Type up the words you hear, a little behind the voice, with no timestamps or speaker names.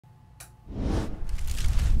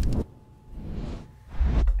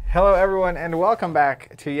Hello everyone and welcome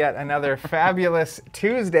back to yet another fabulous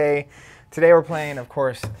Tuesday. Today we're playing, of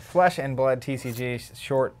course, Flesh and Blood TCG,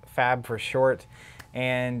 short, fab for short.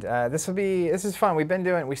 And this is fun.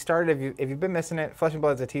 We started, if you've been missing it, Flesh and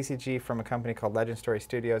Blood is a TCG from a company called Legend Story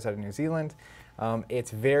Studios out of New Zealand.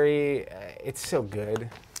 It's so good.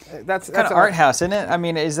 That's kind of art house, isn't it? I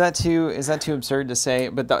mean, is that too absurd to say?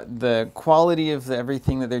 But the quality of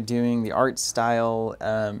everything that they're doing, the art style,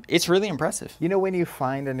 it's really impressive. You know, when you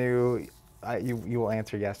find a new, you will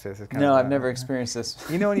answer yes to this. No, I've never experienced this.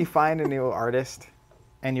 You know, when you find a new artist,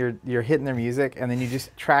 and you're hitting their music, and then you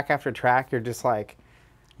just track after track, you're just like,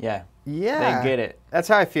 yeah, they get it. That's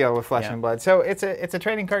how I feel with Flesh and Blood. So it's a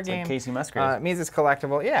trading card game. Like Casey Musgraves. It means it's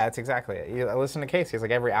collectible. Yeah, it's exactly it. I listened to Casey. It's like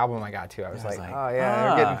every album I got to, I was like, oh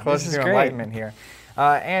yeah, they're getting closer to enlightenment here.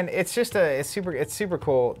 And it's just it's super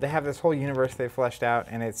cool. They have this whole universe they fleshed out,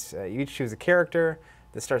 and it's you each choose a character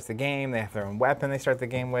that starts the game. They have their own weapon they start the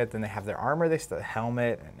game with, and they have their armor. They start a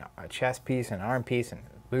helmet and a chest piece and an arm piece and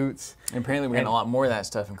boots. And apparently we're getting a lot more of that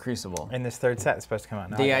stuff in Crucible. And this third set is supposed to come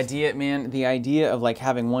out now. The idea of like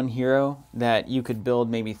having one hero that you could build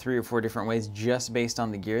maybe 3 or 4 different ways just based on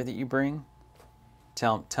the gear that you bring. Say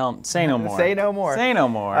no more. Say no more. Say no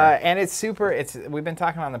more. And it's super. We've been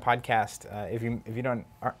talking on the podcast. If you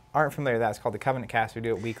aren't familiar with that, it's called the Covenant Cast. We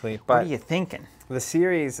do it weekly. But what are you thinking? The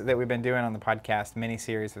series that we've been doing on the podcast, mini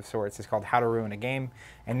series of sorts, is called How to Ruin a Game.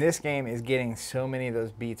 And this game is getting so many of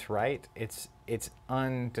those beats right. It's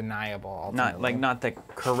undeniable. Not the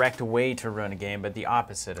correct way to run a game, but the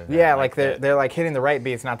opposite of that. Yeah, like they're like hitting the right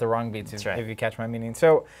beats, not the wrong beats. That's right. If you catch my meaning.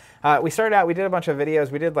 So we started out. We did a bunch of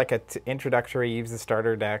videos. We did like a introductory use the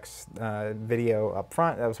starter decks video up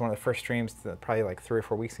front. That was one of the first streams, probably like 3 or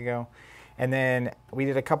 4 weeks ago. And then we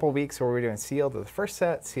did a couple weeks where we were doing sealed of the first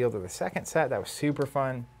set, sealed of the second set. That was super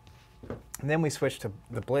fun. And then we switched to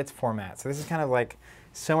the Blitz format. So this is kind of like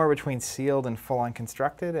somewhere between sealed and full-on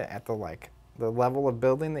constructed at the level of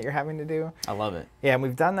building that you're having to do. I love it. Yeah, and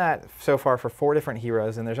we've done that so far for 4 different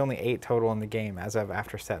heroes, and there's only 8 total in the game as of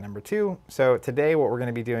after set number 2. So today what we're going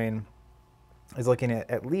to be doing is looking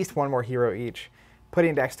at least 1 more hero each,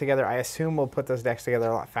 putting decks together. I assume we'll put those decks together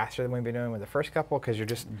a lot faster than we've been doing with the first couple, because you're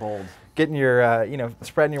just bold, getting your,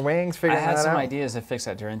 spreading your wings, figuring that out. I had some ideas to fix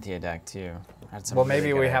that Dorinthia deck too. Well,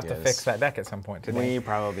 maybe we have to fix that deck at some point today. We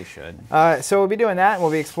probably should. So we'll be doing that, and we'll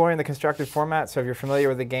be exploring the constructed format. So if you're familiar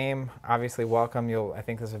with the game, obviously welcome. I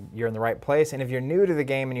think you're in the right place. And if you're new to the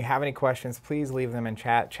game and you have any questions, please leave them in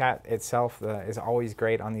chat. Chat itself is always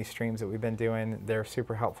great on these streams that we've been doing. They're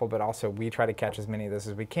super helpful, but also we try to catch as many of this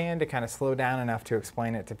as we can to kind of slow down enough to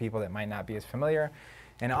explain it to people that might not be as familiar.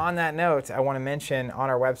 And on that note, I want to mention on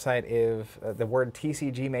our website, if the word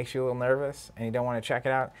TCG makes you a little nervous and you don't want to check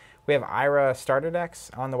it out, we have IRA starter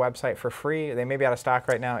decks on the website for free. They may be out of stock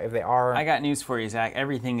right now. If they are, I got news for you, Zach.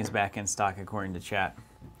 Everything is back in stock according to chat,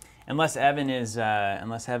 unless Evan is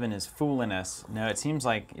fooling us. No, it seems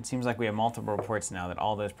like we have multiple reports now that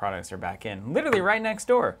all those products are back in, literally right next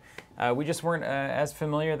door. We just weren't as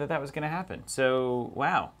familiar that was going to happen. So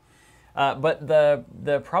wow. But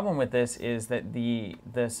the problem with this is that the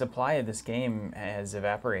supply of this game has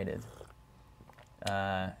evaporated.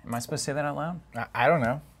 Am I supposed to say that out loud? I don't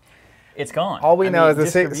know. It's gone. All we know is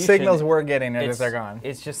the signals we're getting is they're gone.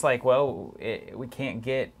 It's just like, well, we can't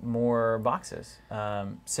get more boxes.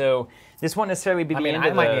 So this won't necessarily be the end of I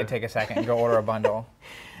might need to take a second and go order a bundle.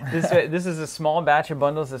 This is a small batch of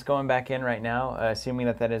bundles that's going back in right now, assuming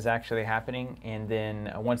that is actually happening. And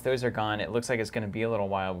then once those are gone, it looks like it's going to be a little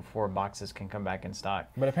while before boxes can come back in stock.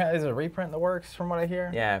 But apparently there's a reprint in the works from what I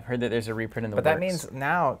hear. Yeah, I've heard that there's a reprint in the works. But that means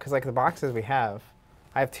now, because like the boxes we have,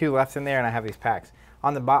 I have 2 left in there and I have these packs.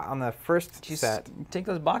 On the first set, take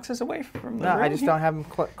those boxes away from the No, room? I just don't have them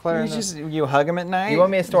clear. You hug them at night? You want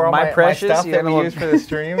me to store all my stuff that we use for the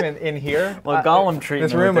stream in here? Well, Gollum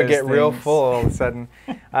treatment. This room would get real full all of a sudden.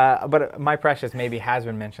 But My Precious maybe has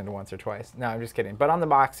been mentioned once or twice. No, I'm just kidding. But on the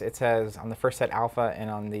box, it says on the first set Alpha, and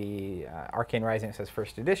on the Arcane Rising, it says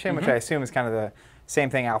First Edition, which I assume is kind of the same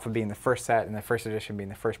thing, Alpha being the first set and the First Edition being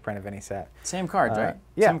the first print of any set. Same cards, right?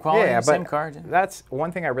 Yeah, same quality, same card. That's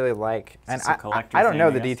one thing I really like. And I don't know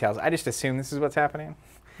the details. I just assume this is what's happening.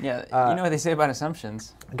 Yeah, you know what they say about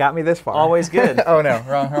assumptions. Got me this far. Always good. Oh no,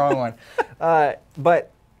 wrong one.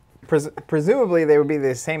 But presumably they would be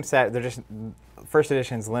the same set. They're just First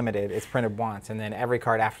Edition's limited. It's printed once, and then every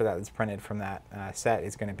card after that that's printed from that set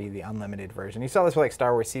is going to be the unlimited version. You saw this with like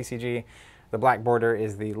Star Wars CCG. The black border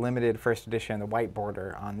is the limited First Edition. The white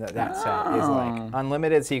border on that set is like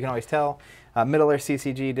unlimited, so you can always tell. Middle Earth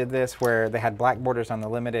CCG did this, where they had black borders on the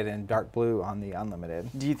limited and dark blue on the unlimited.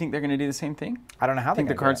 Do you think they're going to do the same thing? I don't know how. Think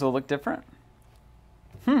the cards will look different?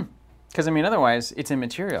 Because, I mean, otherwise, it's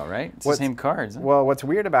immaterial, right? It's the same cards. Huh? Well, what's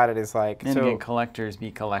weird about it is like... And again, collectors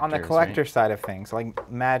be collectors, on the collector right? side of things,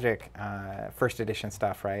 like Magic first edition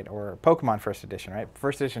stuff, right? Or Pokemon first edition, right?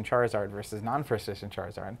 First edition Charizard versus non-first edition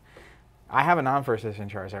Charizard. I have a non-first edition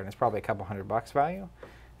Charizard, and it's probably a couple $100 value.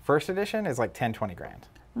 First edition is like 10, 20 grand.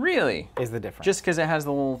 Really? Is the difference. Just because it has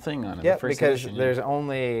the little thing on it. Yeah, the first because edition, there's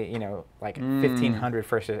only, you know, like 1,500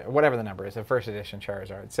 first edition, whatever the number is, a first edition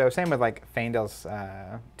Charizard. So same with like Faendal's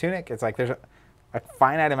Tunic. It's like there's a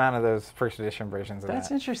finite amount of those first edition versions of that.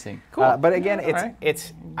 That's interesting. Cool. But again, Yeah,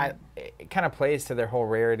 it kind of plays to their whole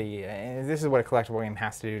rarity. And this is what a collectible game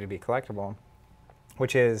has to do to be collectible,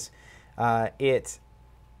 which is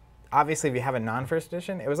obviously, if you have a non-first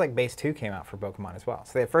edition, it was like base 2 came out for Pokemon as well.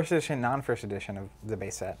 So they had first edition, non-first edition of the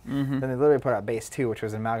base set. Then they literally put out base 2, which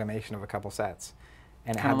was an amalgamation of a couple sets.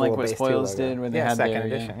 And it kind had of the like little what base Spoils 2 logo. did, where they yeah, had second their,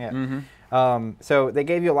 edition. Yeah. So they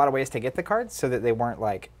gave you a lot of ways to get the cards so that they weren't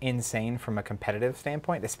like insane from a competitive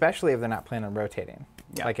standpoint, especially if they're not planning on rotating.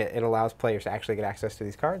 Yeah. Like it allows players to actually get access to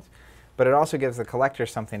these cards. But it also gives the collectors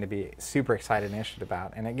something to be super excited and interested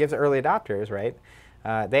about. And it gives early adopters, right?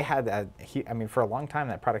 They had, I mean, for a long time,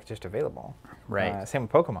 that product's just available. Right. Same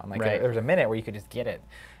with Pokemon. Like Right. there was a minute where you could just get it,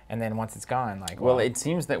 and then once it's gone, like Well, it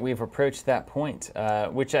seems that we've approached that point,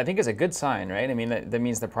 which I think is a good sign, right? I mean, that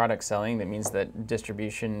means the product's selling. That means that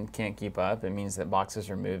distribution can't keep up. It means that boxes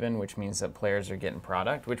are moving, which means that players are getting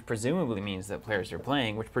product, which presumably means that players are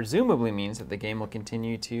playing, which presumably means that the game will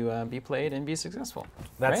continue to be played and be successful.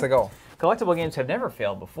 that's right? the goal. Collectible games have never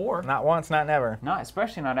failed before. Not once, not never. Not,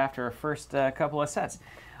 especially not after a first couple of sets.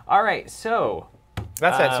 All right, so...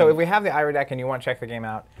 That's it. So if we have the Ira deck and you want to check the game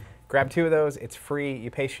out, grab 2 of those. It's free. You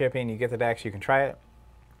pay shipping. You get the decks. You can try it.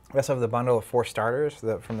 We also have the bundle of 4 starters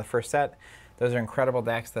from the first set. Those are incredible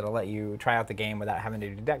decks that'll let you try out the game without having to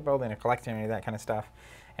do deck building or collecting or any of that kind of stuff.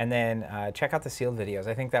 And then check out the sealed videos.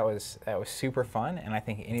 I think that was super fun, and I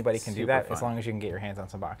think anybody can do that as long as you can get your hands on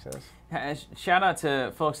some boxes. Shout out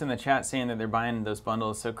to folks in the chat saying that they're buying those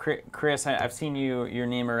bundles. So Chris, I've seen your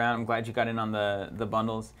name around. I'm glad you got in on the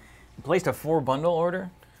bundles. You placed a 4 bundle order.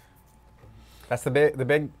 That's the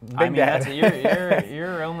big I mean, dad.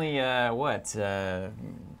 you're only what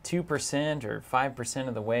 2% or 5%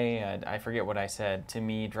 of the way. I forget what I said to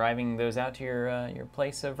me driving those out to your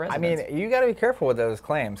place of residence. I mean, you got to be careful with those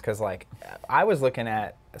claims because, like, I was looking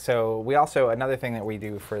at. So we also another thing that we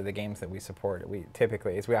do for the games that we support, we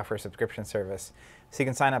offer a subscription service, so you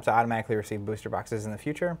can sign up to automatically receive booster boxes in the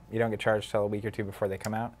future. You don't get charged till a week or 2 before they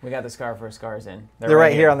come out. We got the Scar for Scars in. They're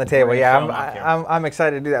right here on the table. Yeah, I'm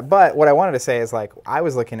excited to do that. But what I wanted to say is, like, I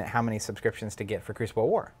was looking at how many subscriptions to get for Crucible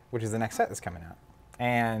War, which is the next set that's coming out,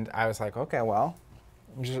 and I was like, okay, well,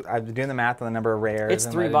 I've been doing the math on the number of rares. It's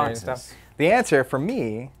and 3 boxes. Stuff. The answer for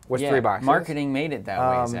me was 3 boxes. Marketing made it that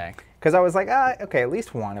way, Zach. Because I was like, okay, at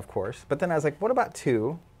least 1, of course. But then I was like, what about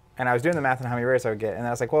 2? And I was doing the math on how many rares I would get. And I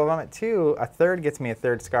was like, well, if I'm at 2, a third gets me a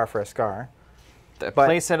 3rd Scar for a Scar. The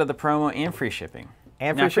play set of the promo and free shipping.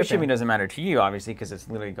 And free shipping doesn't matter to you, obviously, because it's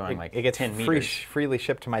literally going like it gets 10 meters. freely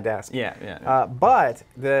shipped to my desk. Yeah. But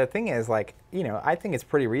the thing is, like, you know, I think it's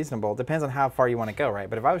pretty reasonable. Depends on how far you want to go, right?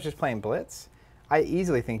 But if I was just playing Blitz, I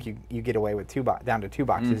easily think you get away with down to 2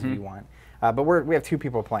 boxes if you want. But we have 2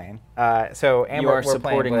 people playing. So and you are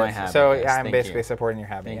supporting my habit. So yes, I'm basically supporting your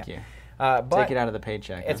habit. Thank you. But take it out of the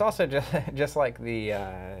paycheck. It's also just like the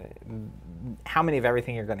how many of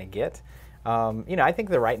everything you're going to get. You know, I think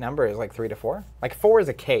the right number is like 3 to 4. Like 4 is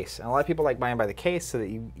a case, and a lot of people like buying by the case so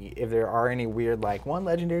that if there are any weird like 1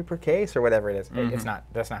 legendary per case or whatever it is, it's not.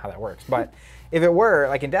 That's not how that works. But if it were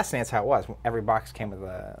like in Destiny, that's how it was. Every box came with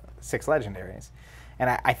 6 legendaries. And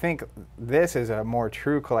I think this is a more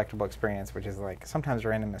true collectible experience, which is like sometimes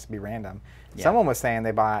randomness be random. Yeah. Someone was saying they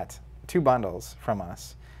bought 2 bundles from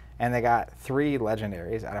us, and they got 3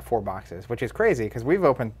 legendaries out of 4 boxes, which is crazy because we've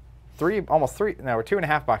opened we're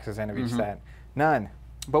 2.5 boxes in of each set. None.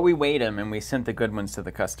 But we weighed them and we sent the good ones to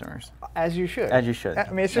the customers. As you should. As you should. I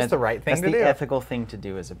mean, it's just the right thing to do. That's the ethical thing to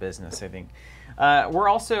do as a business, I think. We're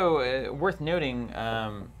also, worth noting,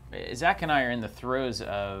 Zach and I are in the throes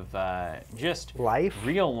of just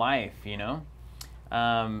real life, you know?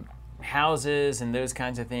 Houses and those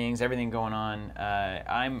kinds of things, everything going on.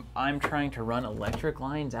 I'm trying to run electric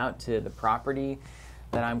lines out to the property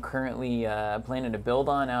that I'm currently planning to build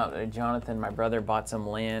on. Jonathan, my brother, bought some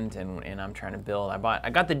land, and I'm trying to build. I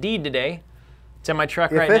got the deed today. It's in my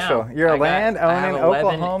truck right now. You're a land-owning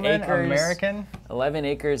Oklahoman American. 11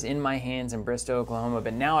 acres in my hands in Bristow, Oklahoma,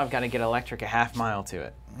 but now I've got to get electric a half mile to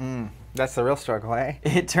it. That's the real struggle, eh?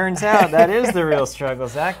 It turns out that is the real struggle,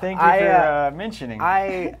 Zach. Thank you for mentioning.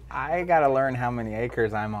 I gotta learn how many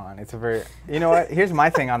acres I'm on. It's a very, you know what? Here's my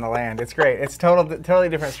thing on the land. It's great. It's totally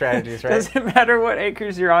different strategies, right? Doesn't matter what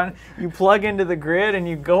acres you're on. You plug into the grid and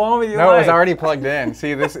you go on with your life. No, it was already plugged in.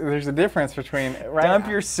 See, there's a difference between dump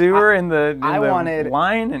your sewer in the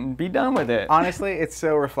line and be done with it. Honestly, it's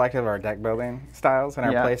so reflective of our deck building styles and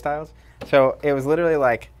our play styles. So it was literally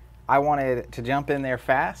like I wanted to jump in there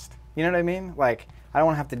fast. You know what I mean? Like, I don't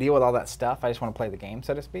want to have to deal with all that stuff. I just want to play the game,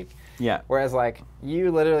 so to speak. Yeah. Whereas, like,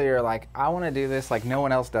 you literally are like, I want to do this like no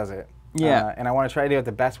one else does it. Yeah. And I want to try to do it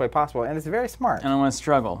the best way possible. And it's very smart. And I want to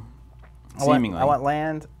struggle, seemingly. I want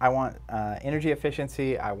land. I want energy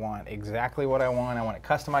efficiency. I want exactly what I want. I want it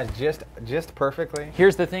customized just perfectly.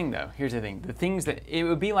 Here's the thing, though. Here's the thing. The things that it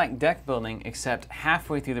would be like deck building, except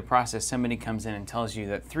halfway through the process, somebody comes in and tells you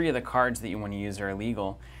that 3 of the cards that you want to use are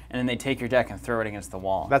illegal, and then they take your deck and throw it against the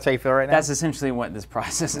wall. That's how you feel right now? That's essentially what this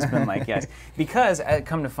process has been like, yes. Because,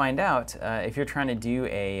 come to find out, if you're trying to do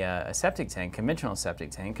a septic tank, conventional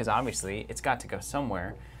septic tank, because obviously it's got to go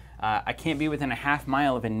somewhere, I can't be within a half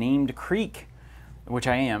mile of a named creek, which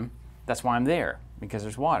I am. That's why I'm there, because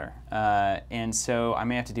there's water. And so I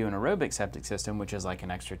may have to do an aerobic septic system, which is like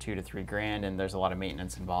an extra $2 to $3 grand, and there's a lot of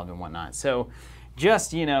maintenance involved and whatnot. So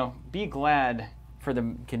just, be glad for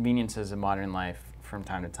the conveniences of modern life from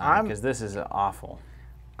time to time, because this is awful.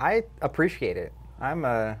 I appreciate it.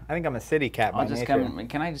 I think I'm a city cat by nature.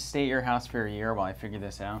 Can I just stay at your house for a year while I figure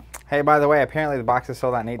this out? Hey, by the way, apparently the box is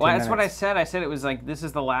sold out in 18 minutes. Well, that's what I said. I said it was like, this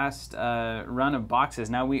is the last run of boxes.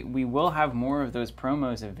 Now, we will have more of those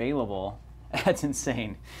promos available. That's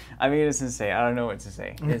insane. I mean, it's insane. I don't know what to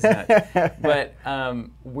say. It's nuts. But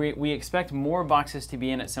we expect more boxes to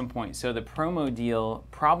be in at some point. So the promo deal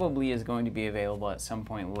probably is going to be available at some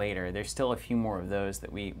point later. There's still a few more of those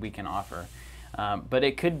that we can offer. But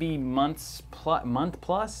it could be month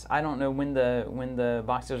plus. I don't know when the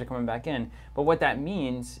boxes are coming back in. But what that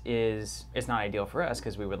means is it's not ideal for us,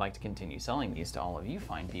 because we would like to continue selling these to all of you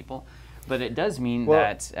fine people. But it does mean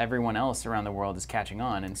that everyone else around the world is catching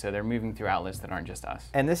on, and so they're moving through outlets that aren't just us.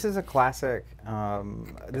 And this is a classic.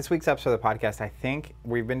 This week's episode of the podcast, I think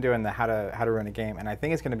we've been doing the how to run a game, and I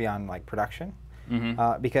think it's going to be on like production.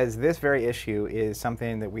 Because this very issue is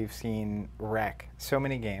something that we've seen wreck so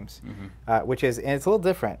many games, which is, and it's a little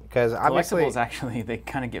different because obviously collectibles actually they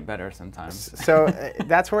kind of get better sometimes. So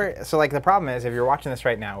that's where, so like the problem is if you're watching this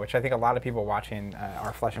right now, which I think a lot of people watching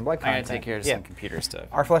our Flesh and Blood content. I gotta take care of some computer stuff.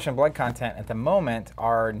 Our Flesh and Blood content at the moment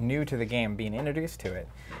are new to the game, being introduced to it,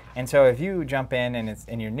 and so if you jump in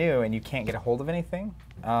and you're new and you can't get a hold of anything,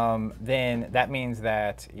 then that means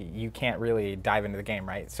that you can't really dive into the game,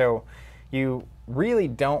 right? So you really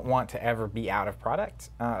don't want to ever be out of product,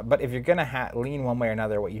 but if you're gonna lean one way or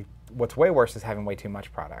another, what's way worse is having way too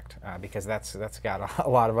much product, because that's got a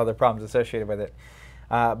lot of other problems associated with it.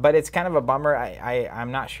 But it's kind of a bummer.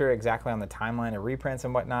 I'm not sure exactly on the timeline of reprints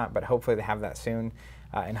and whatnot, but hopefully they have that soon,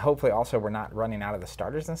 and hopefully also we're not running out of the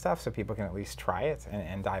starters and stuff, so people can at least try it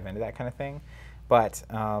and dive into that kind of thing. But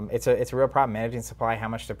it's a real problem managing supply, how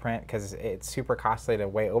much to print, because it's super costly to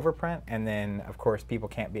way overprint, and then of course people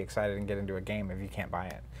can't be excited and get into a game if you can't buy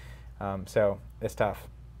it. So it's tough.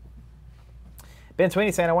 Ben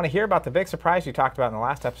Sweeney saying, I want to hear about the big surprise you talked about in the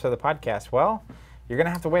last episode of the podcast. Well, you're going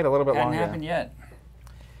to have to wait a little bit longer. Hasn't happened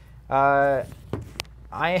yet.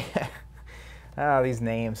 These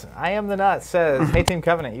names. I Am the Nut says, hey Team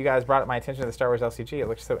Covenant, you guys brought my attention to the Star Wars LCG. It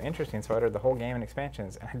looks so interesting, so I ordered the whole game and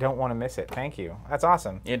expansions, and I don't want to miss it. Thank you. That's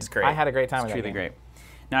awesome. It's great. I had a great time with that game. It's really great.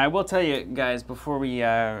 Now, I will tell you guys, before we,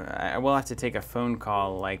 I will have to take a phone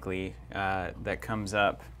call likely that comes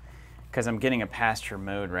up, because I'm getting a pasture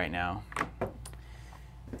mode right now.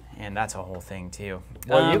 And that's a whole thing, too.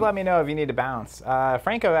 Well, you let me know if you need to bounce.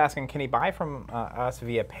 Franco asking, can he buy from us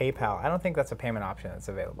via PayPal? I don't think that's a payment option that's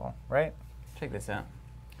available, right? Check this out.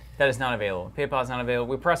 That is not available. PayPal is not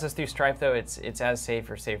available. We process through Stripe, though. It's as safe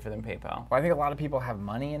or safer than PayPal. Well, I think a lot of people have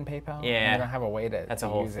money in PayPal. Yeah. And they don't have a way to That's a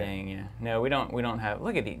whole thing, yeah. No, we don't have.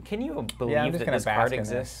 Look at these. Can you believe that this card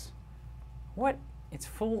exists? What? It's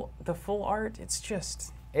the full art? It's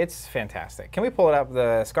just. It's fantastic. Can we pull it up,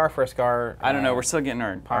 the Scar for a Scar? I don't know. We're still getting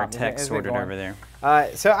our text sorted over there.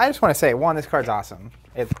 So I just want to say, one, this card's awesome.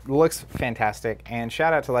 It looks fantastic. And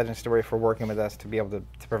shout out to Legend Story for working with us to be able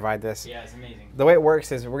to provide this. Yeah, it's amazing. The way it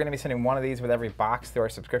works is we're going to be sending one of these with every box through our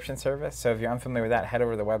subscription service. So if you're unfamiliar with that, head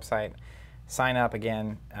over to the website, sign up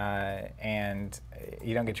again, and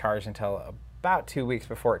you don't get charged until about 2 weeks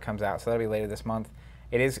before it comes out. So that'll be later this month.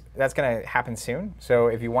 That's going to happen soon. So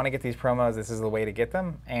if you want to get these promos, this is the way to get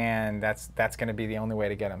them, and that's going to be the only way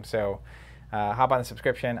to get them. So hop on the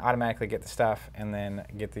subscription, automatically get the stuff, and then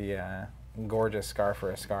get the gorgeous scar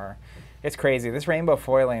for a scar. It's crazy. This rainbow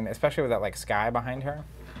foiling, especially with that like sky behind her.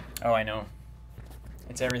 Oh, I know.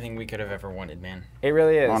 It's everything we could have ever wanted, man. It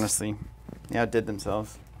really is. Honestly, they outdid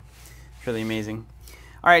themselves. It's really amazing.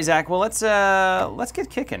 All right, Zach. Well, let's get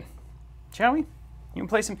kicking, shall we? You can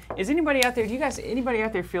play some. Is anybody out there? Anybody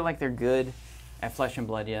out there feel like they're good at Flesh and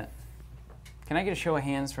Blood yet? Can I get a show of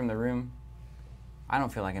hands from the room? I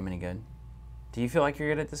don't feel like I'm any good. Do you feel like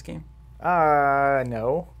you're good at this game?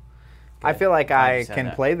 No. Good. I feel like I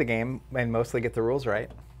can play the game and mostly get the rules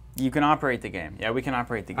right. You can operate the game. Yeah, we can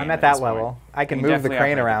operate the game. I'm at that level. I can move the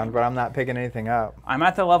crane around, but I'm not picking anything up. I'm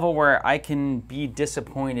at the level where I can be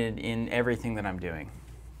disappointed in everything that I'm doing,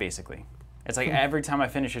 basically. It's like every time I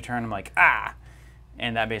finish a turn, I'm like, ah!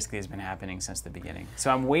 And that basically has been happening since the beginning.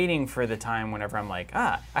 So I'm waiting for the time whenever I'm like,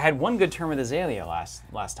 ah, I had one good turn with Azalea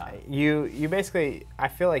last time. You basically, I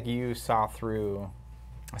feel like you saw through...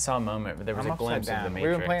 I saw a moment, but there was a glimpse of the Matrix.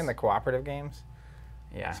 We've been playing the cooperative games.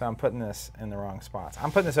 Yeah. So I'm putting this in the wrong spots.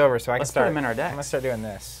 I'm putting this over so I can start. Let's put them in our decks. I'm going to start doing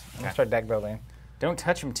this. I'm going to start deck building. Don't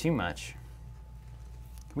touch them too much.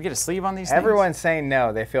 Can we get a sleeve on these Everyone's saying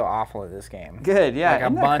no. They feel awful at this game. Good, yeah. Like a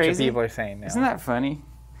bunch of people are saying no. Isn't that funny?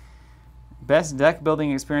 Best deck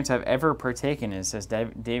building experience I've ever partaken in, says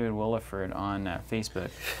David Williford on Facebook.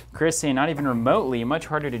 Chris saying, not even remotely, much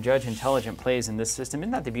harder to judge intelligent plays in this system.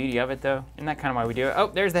 Isn't that the beauty of it, though? Isn't that kind of why we do it? Oh,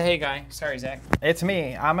 there's the hey guy. Sorry, Zach. It's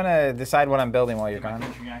me. I'm going to decide what I'm building while you're gone.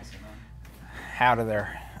 Out of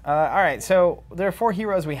there. All right, so there are 4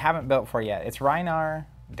 heroes we haven't built for yet. It's Rhinar,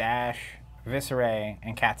 Dash, Viscera,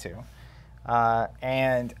 and Katsu.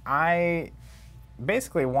 And I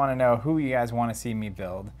basically want to know who you guys want to see me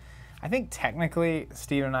build. I think technically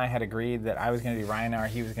Steven and I had agreed that I was going to do Rhinar,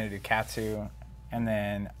 he was going to do Katsu, and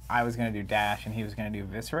then I was going to do Dash, and he was going to do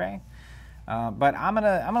Viscera. But I'm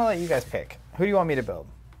gonna let you guys pick. Who do you want me to build?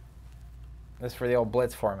 This is for the old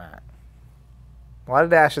Blitz format. A lot of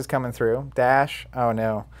dashes coming through. Dash. Oh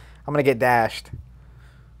no, I'm gonna get dashed.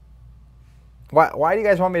 Why do you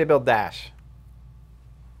guys want me to build Dash?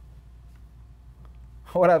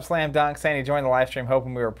 What up, Slam Dunk? Saying he joined the live stream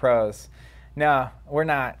hoping we were pros. No, we're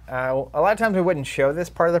not. A lot of times we wouldn't show this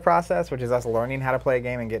part of the process, which is us learning how to play a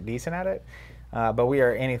game and get decent at it. But we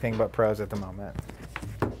are anything but pros at the moment.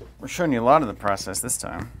 We're showing you a lot of the process this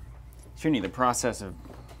time. Showing you the process of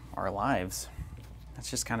our lives.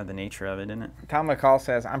 That's just kind of the nature of it, isn't it? Tom McCall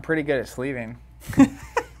says, I'm pretty good at sleeving.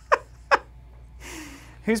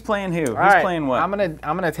 Who's playing who? Who's right, playing what? I'm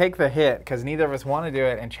gonna take the hit because neither of us want to do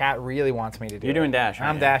it, and chat really wants me to do it. You're doing Dash, right?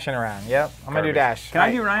 I'm dashing around. Yep, I'm gonna do Dash. Can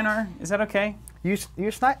I do Rhinar? Is that okay? You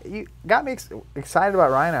got me excited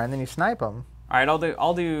about Rhinar, and then you snipe him. All right,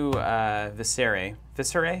 I'll do Viscera.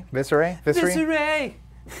 Viscera? Viscera? Viscera!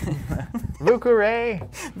 Vucare.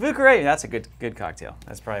 Vucare. That's a good cocktail.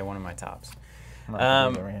 That's probably one of my tops.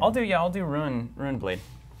 I'll do Ruin Blade.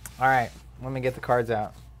 All right, let me get the cards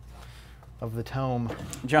out of the tome.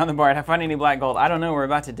 John the Bard, have found any black gold? I don't know. We're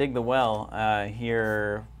about to dig the well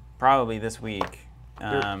here probably this week.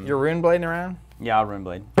 You're Rune Blading around? Yeah, I'll Rune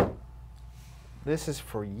Blade. This is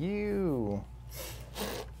for you.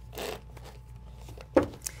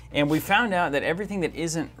 And we found out that everything that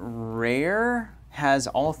isn't rare has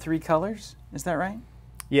all 3 colors. Is that right?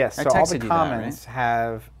 Yes, so all the commons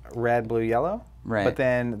have red, blue, yellow. Right. But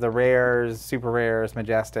then the rares, super rares,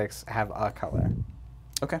 majestics have a color.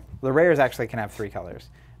 Okay. The rares actually can have 3 colors.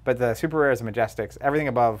 But the super rares and majestics, everything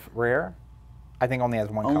above rare, I think only has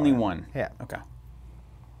 1 color. Only 1? Yeah. Okay.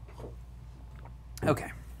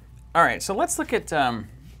 Okay. All right, so let's look at,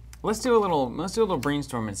 let's do a little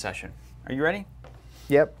brainstorming session. Are you ready?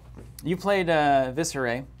 Yep. You played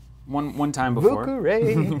Viscera one time before.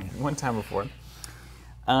 One time before.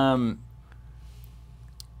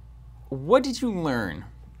 What did you learn?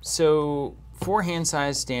 So 4 hand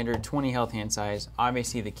size standard, 20 health hand size.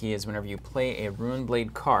 Obviously the key is whenever you play a Ruin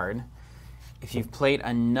Blade card, if you've played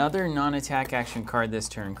another non-attack action card this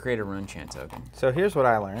turn, create a Rune Chant token. So here's what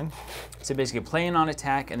I learned. So basically play a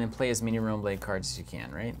non-attack and then play as many Ruin Blade cards as you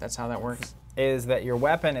can, right? That's how that works? Is that your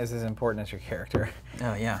weapon is as important as your character.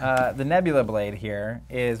 Oh, yeah. The Nebula Blade here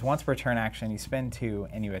is once per turn action, you spend 2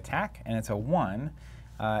 and you attack, and it's a 1.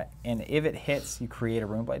 And if it hits, you create a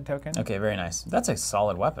Rune Blade token. Okay, very nice. That's a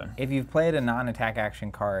solid weapon. If you've played a non-attack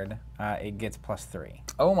action card, it gets +3.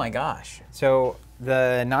 Oh my gosh. So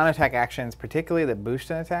the non-attack actions, particularly that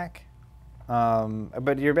boost an attack,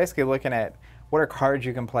 but you're basically looking at what are cards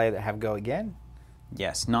you can play that have go again.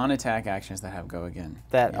 Yes, non-attack actions that have go again.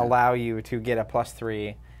 That allow you to get a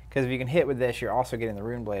 +3, because if you can hit with this, you're also getting the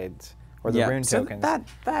Rune Blades, or the Rune tokens.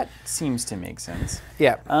 That seems to make sense.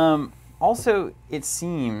 Yeah. Also, it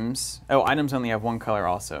seems... Oh, items only have one color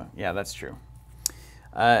also. Yeah, that's true.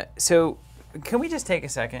 So can we just take a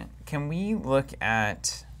second? Can we look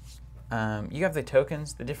at... you have the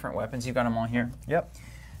tokens, the different weapons. You've got them all here. Yep.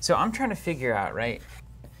 So I'm trying to figure out, right?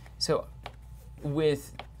 So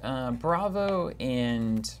with Bravo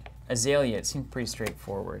and Azalea, it seemed pretty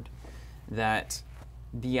straightforward that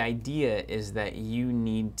the idea is that you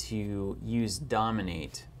need to use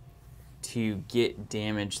Dominate to get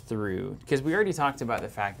damage through. Because we already talked about the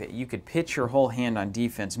fact that you could pitch your whole hand on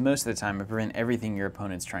defense most of the time and prevent everything your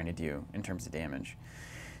opponent's trying to do in terms of damage.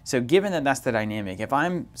 So given that that's the dynamic, if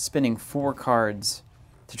I'm spending 4 cards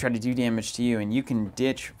to try to do damage to you and you can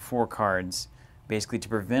ditch 4 cards basically to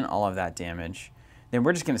prevent all of that damage, then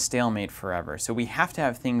we're just going to stalemate forever. So we have to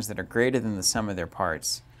have things that are greater than the sum of their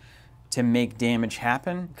parts to make damage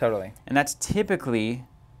happen. Totally. And that's typically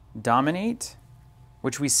Dominate,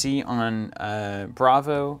 which we see on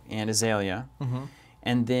Bravo and Azalea.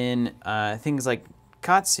 And then things like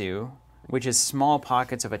Katsu, which is small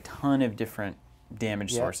pockets of a ton of different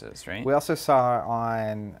damage sources, right? We also saw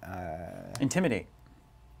on... Intimidate.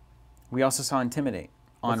 We also saw Intimidate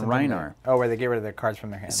on Reinar. Oh, where they get rid of their cards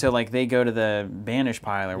from their hand. So like they go to the banish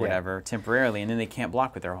pile or whatever temporarily, and then they can't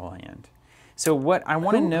block with their whole hand. So what I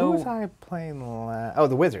want to know... Who was I playing last? Oh,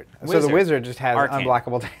 the Wizard. So the Wizard just has Arcane.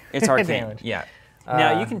 unblockable It's Arcane, damage. yeah.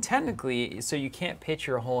 Now you can technically, so you can't pitch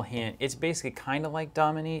your whole hand. It's basically kind of like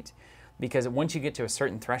Dominate, because once you get to a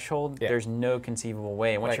certain threshold, there's no conceivable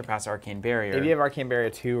way. Once you're past Arcane Barrier... If you have Arcane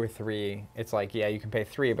Barrier 2 or 3, it's like, yeah, you can pay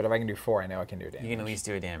 3, but if I can do 4, I know I can do damage. You can at least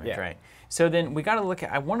do a damage, right? So then we got to look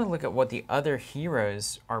at, I want to look at what the other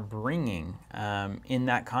heroes are bringing in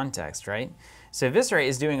that context, right? So Viscerate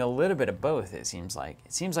is doing a little bit of both, it seems like.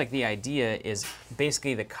 It seems like the idea is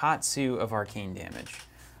basically the Katsu of arcane damage.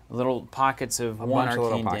 Little pockets of one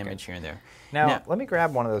arcane damage here and there. Now, let me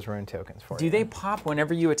grab one of those rune tokens for you. Do they pop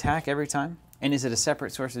whenever you attack every time? And is it a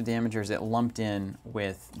separate source of damage, or is it lumped in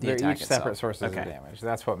with the attack itself? They're each separate sources of damage.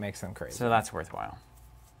 That's what makes them crazy. So that's worthwhile.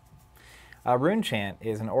 Rune Chant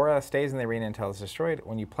is an aura that stays in the arena until it's destroyed.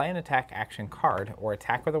 When you play an attack action card or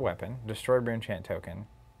attack with a weapon, destroy Rune Chant token,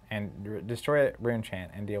 and destroy Rune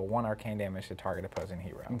Chant and deal 1 arcane damage to target opposing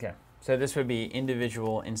hero. Okay. So this would be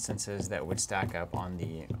individual instances that would stack up on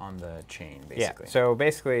the chain, basically. Yeah. So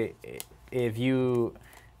basically, if you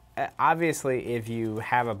obviously if you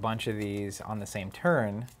have a bunch of these on the same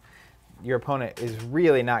turn, your opponent is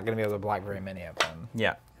really not going to be able to block very many of them.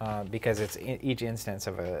 Yeah. Because it's each instance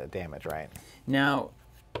of a damage, right? Now,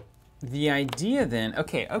 the idea then,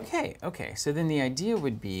 okay. So then the idea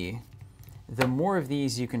would be, the more of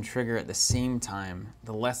these you can trigger at the same time,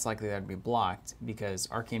 the less likely that would be blocked,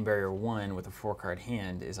 because Arcane Barrier 1 with a 4-card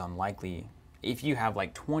hand is unlikely. If you have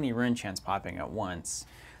like 20 rune chants popping at once,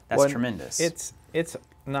 that's tremendous. It's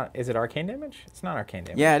not, is it arcane damage? It's not arcane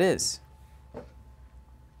damage. Yeah, it is.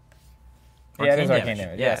 Yeah, it is arcane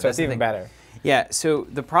damage. Yeah, so it's even better. Yeah, so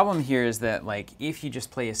the problem here is that, like, if you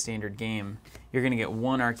just play a standard game, you're going to get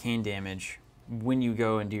 1 arcane damage when you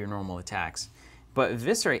go and do your normal attacks. But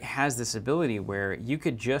Viscerate has this ability where you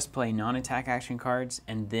could just play non-attack action cards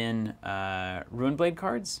and then Ruin Blade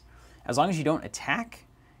cards. As long as you don't attack,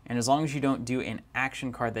 and as long as you don't do an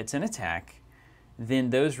action card that's an attack, then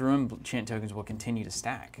those Ruin Chant tokens will continue to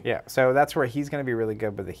stack. Yeah, so that's where he's going to be really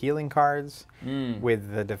good with the healing cards,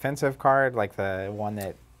 with the defensive card, like the one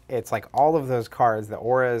that, it's like all of those cards, the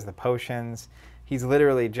auras, the potions, he's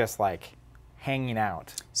literally just like hanging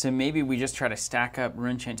out. So maybe we just try to stack up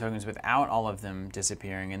Rune Chant tokens without all of them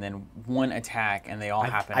disappearing, and then 1 attack and they all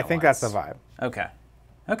happen at once. I think that's the vibe. Okay.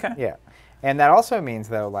 Okay. Yeah. And that also means,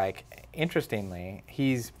 though, like, interestingly,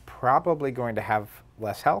 he's probably going to have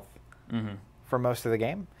less health for most of the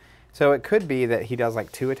game. So it could be that he does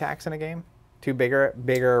like 2 attacks in a game, 2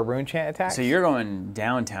 bigger Rune Chant attacks. So you're going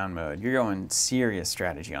downtown mode. You're going serious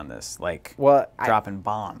strategy on this, like dropping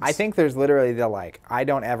bombs. I think there's literally the like, I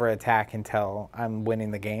don't ever attack until I'm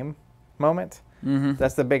winning the game moment.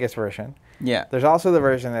 That's the biggest version. Yeah. There's also the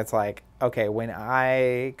version that's like, okay, when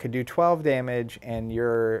I could do 12 damage and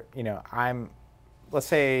you're, you know, let's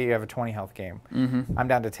say you have a 20 health game. I'm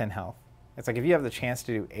down to 10 health. It's like if you have the chance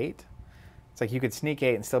to do 8, it's like you could sneak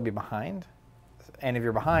 8 and still be behind. And if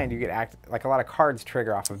you're behind, you could act like a lot of cards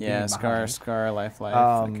trigger off of being behind. Scar, life, that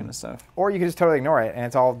kind of stuff. Or you could just totally ignore it, and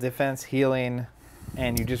it's all defense, healing,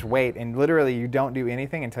 and you just wait, and literally you don't do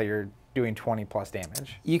anything until you're doing 20 plus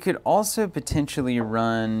damage. You could also potentially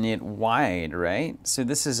run it wide, right? So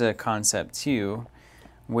this is a concept too,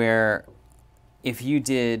 where if you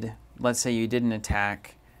did, let's say you did an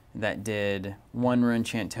attack that did 1 Rune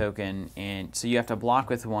Chant token, and so you have to block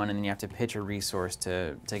with 1, and then you have to pitch a resource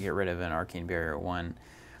to get rid of an Arcane Barrier 1.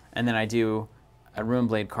 and then I do a Ruin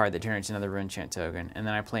Blade card that generates another Rune Chant token, and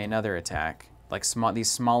then I play another attack, like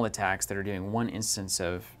these small attacks that are doing one instance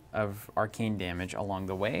of arcane damage along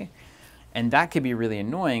the way. And that could be really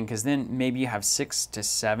annoying because then maybe you have 6 to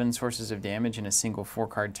 7 sources of damage in a single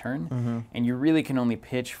 4-card turn, and you really can only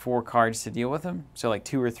pitch 4 cards to deal with them. So like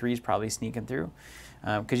 2 or 3 is probably sneaking through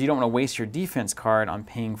because you don't want to waste your defense card on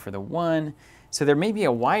paying for the 1. So there may be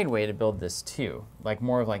a wide way to build this too, like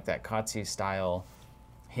more of like that Katsu style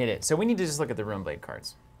hit it. So we need to just look at the Ruin Blade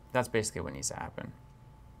cards. That's basically what needs to happen.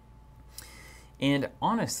 And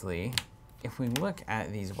honestly, if we look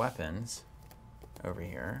at these weapons over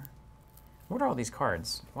here, what are all these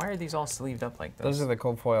cards? Why are these all sleeved up like this? Those are the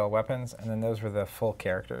cold foil weapons, and then those were the full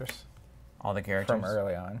characters. All the characters? From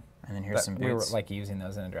early on. And then here's some boots. We were like using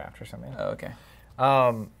those in a draft or something. Oh, okay.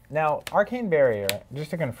 Now, Arcane Barrier,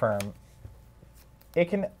 just to confirm, it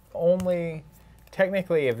can only,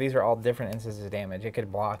 technically, if these are all different instances of damage, it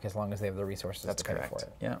could block as long as they have the resources to pay for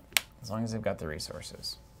it. Yeah, as long as they've got the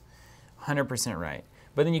resources. 100% right.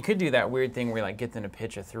 But then you could do that weird thing where you like get them to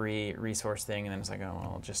pitch a 3 resource thing, and then it's like, oh,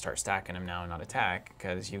 well, I'll just start stacking them now and not attack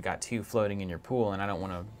because you've got 2 floating in your pool, and I don't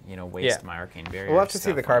want to, waste my Arcane Barrier. We'll have to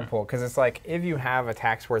see the card pool because it's like if you have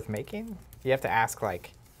attacks worth making, you have to ask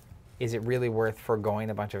like, is it really worth foregoing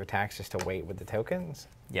a bunch of attacks just to wait with the tokens?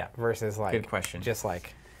 Yeah. Versus like, good question. Just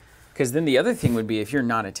like, because then the other thing would be if you're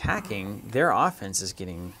not attacking, their offense is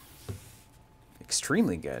getting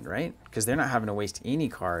extremely good, right? Because they're not having to waste any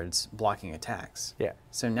cards blocking attacks. Yeah.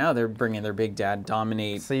 So now they're bringing their big dad,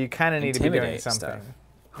 dominate. So you kind of need to be doing something. Stuff.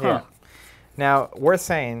 Yeah. Now, worth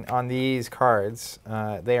saying on these cards,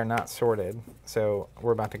 they are not sorted. So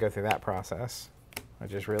we're about to go through that process. I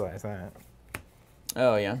just realized that.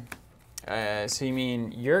 Oh, yeah. So you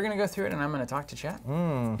mean you're going to go through it and I'm going to talk to chat?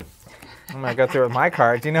 I'm going to go through it with my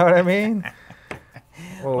cards. You know what I mean?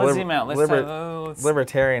 Well, let's zoom out. Let's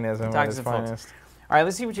libertarianism at its finest. All right,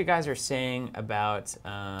 let's see what you guys are saying about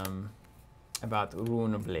Rune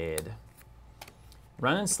Blade.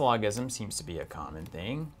 Run and slogism seems to be a common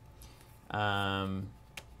thing.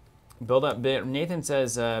 Build up big. Nathan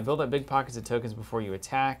says build up big pockets of tokens before you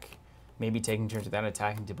attack. Maybe taking turns without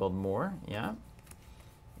attacking to build more. Yeah,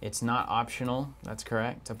 it's not optional. That's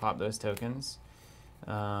correct to pop those tokens.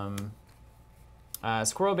 Squirrel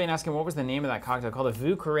Bane asking what was the name of that cocktail called? A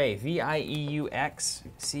Vieux Carré.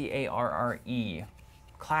 VIEUXCARRE.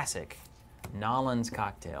 Classic. Nolan's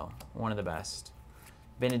cocktail. One of the best.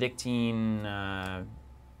 Benedictine,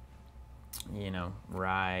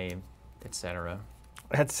 rye, etc.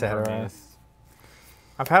 Etc.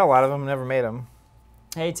 I've had a lot of them, never made them.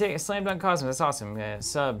 Hey, take a Slam Dunk Cosmos. That's awesome.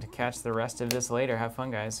 Subbed. Catch the rest of this later. Have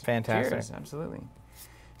fun, guys. Fantastic. Cheers. Absolutely.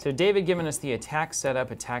 So David giving us the attack,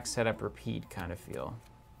 setup, repeat kind of feel.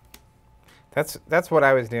 That's what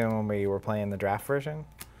I was doing when we were playing the draft version.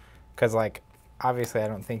 Because, like, obviously I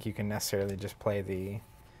don't think you can necessarily just play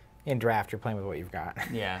in draft, you're playing with what you've got.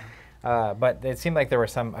 Yeah. But it seemed like there were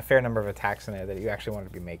a fair number of attacks in there that you actually wanted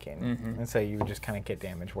to be making. And so you would just kind of get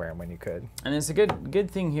damage where and when you could. And it's a good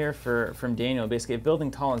thing here from Daniel. Basically, if building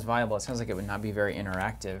tall is viable, it sounds like it would not be very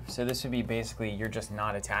interactive. So this would be basically you're just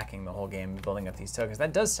not attacking the whole game, building up these tokens.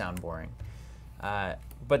 That does sound boring.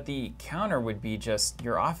 But the counter would be just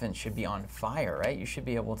your offense should be on fire, right? You should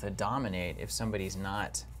be able to dominate if somebody's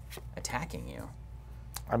not attacking you.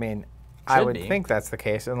 I mean, I would think that's the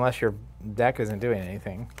case unless your deck isn't doing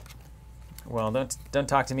anything. Well, don't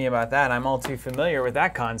talk to me about that. I'm all too familiar with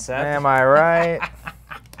that concept. Am I right?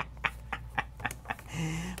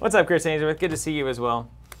 What's up, Chris Ainsworth? Good to see you as well.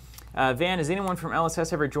 Van, has anyone from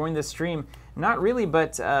LSS ever joined this stream? Not really,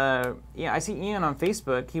 but yeah, I see Ian on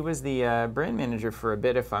Facebook. He was the brand manager for a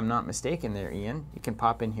bit, if I'm not mistaken there, Ian. You can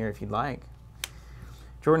pop in here if you'd like.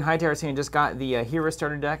 Jordan Hightower saying, just got the Hero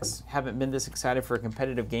Starter decks. Haven't been this excited for a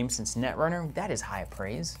competitive game since Netrunner. That is high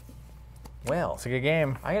praise. Well, it's a good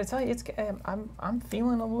game. I gotta tell you, I'm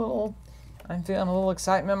feeling a little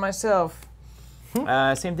excitement myself.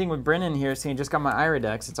 Same thing with Brennan here saying, just got my Ira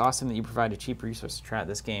decks. It's awesome that you provide a cheap resource to try out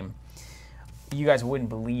this game. You guys wouldn't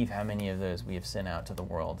believe how many of those we have sent out to the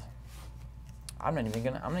world. I'm not even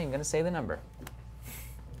gonna say the number.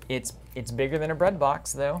 It's bigger than a bread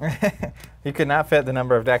box, though. You could not fit the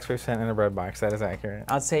number of decks we've sent in a bread box. That is accurate.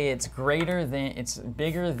 I'd say it's bigger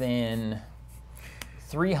than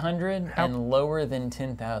 300 and lower than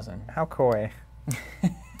 10,000. How coy. I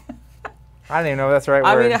don't even know if that's the right word.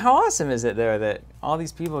 I mean, how awesome is it, though, that all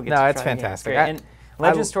these people get to try it's fantastic. And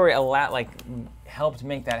Legend Story helped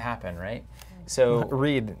make that happen, right? So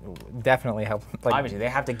Reed definitely helped. Obviously, they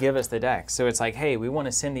have to give us the decks. So it's like, hey, we want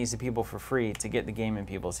to send these to people for free to get the game in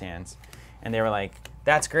people's hands. And they were like,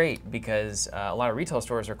 that's great because a lot of retail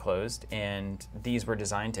stores are closed, and these were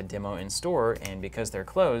designed to demo in store, and because they're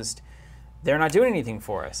closed, they're not doing anything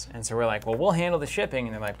for us. And so we're like, well, we'll handle the shipping.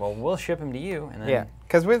 And they're like, well, we'll ship them to you. And then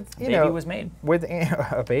because with, a baby was made. With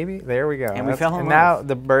a baby, there we go. And we fell in love. Now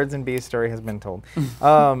the birds and bees story has been told.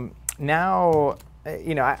 Now,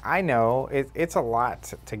 I know it's a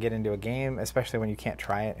lot to get into a game, especially when you can't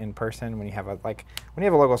try it in person. When you have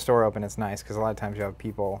a local store open, it's nice because a lot of times you have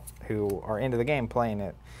people who are into the game playing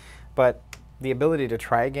it. But the ability to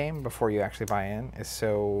try a game before you actually buy in is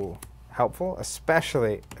so helpful,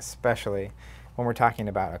 especially when we're talking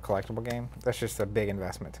about a collectible game. That's just a big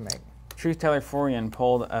investment to make. Truth Teller Forian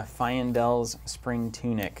pulled a Fyendel's Spring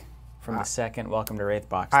Tunic from the second Welcome to Wraith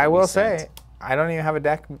box. I will say, I don't even have a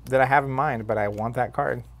deck that I have in mind, but I want that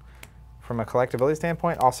card. From a collectability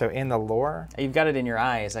standpoint, also in the lore. You've got it in your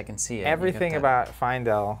eyes, I can see it. Everything about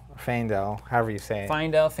Fyendel, however you say it.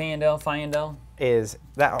 Fyendel. Is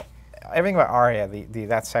that, everything about Arya,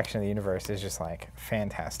 that section of the universe is just like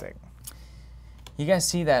fantastic. You guys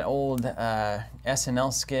see that old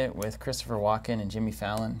SNL skit with Christopher Walken and Jimmy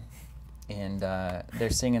Fallon? And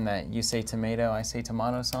they're singing that You Say Tomato, I Say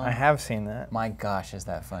Tomato song? I have seen that. My gosh, is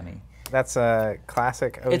that funny. That's a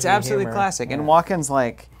classic OG It's absolutely humor. classic. Yeah. And Walken's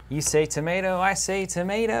like, you say tomato, I say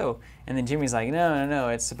tomato. And then Jimmy's like, no,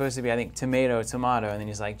 it's supposed to be, I think, tomato. And then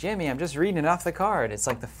he's like, Jimmy, I'm just reading it off the card. It's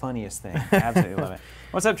like the funniest thing. I absolutely love it.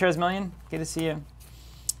 What's up, Tresmillion? Good to see you.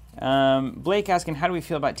 Blake asking, how do we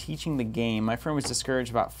feel about teaching the game? My friend was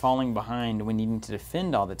discouraged about falling behind when needing to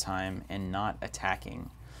defend all the time and not attacking.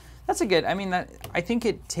 That's a good, I think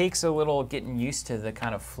it takes a little getting used to the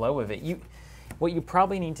kind of flow of it. What you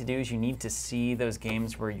probably need to do is you need to see those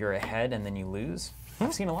games where you're ahead and then you lose.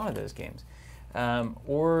 I've seen a lot of those games.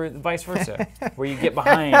 Or vice versa, where you get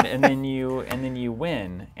behind and then you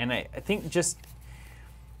win. And I think just,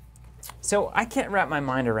 so I can't wrap my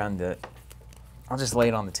mind around I'll just lay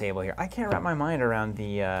it on the table here. I can't wrap my mind around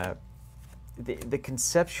the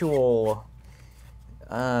conceptual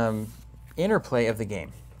interplay of the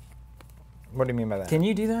game. What do you mean by that? Can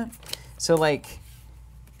you do that? So like,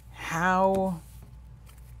 how,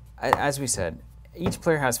 as we said, each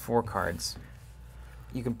player has 4 cards.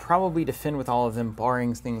 You can probably defend with all of them,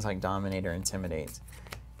 barring things like Dominate or Intimidate,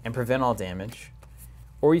 and prevent all damage.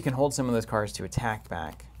 Or you can hold some of those cards to attack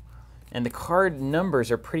back. And the card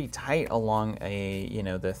numbers are pretty tight along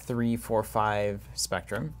the 3, 4, 5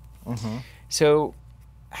 spectrum. Mm-hmm. So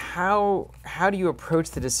how do you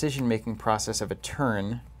approach the decision-making process of a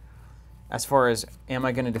turn as far as, am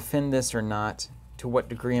I going to defend this or not? To what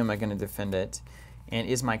degree am I going to defend it? And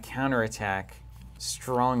is my counterattack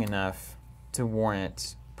strong enough to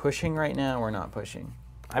warrant pushing right now or not pushing?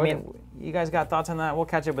 You guys got thoughts on that? We'll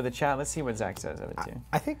catch up with the chat. Let's see what Zach says of it too.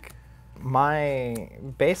 I think my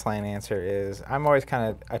baseline answer is I'm always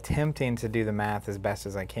kind of attempting to do the math as best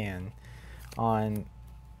as I can on,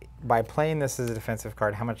 by playing this as a defensive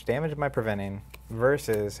card, how much damage am I preventing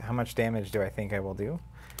versus how much damage do I think I will do?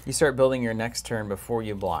 You start building your next turn before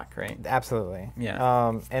you block, right? Absolutely.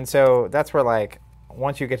 Yeah. And so that's where, like,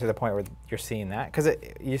 once you get to the point where you're seeing that, because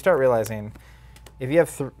you start realizing if you have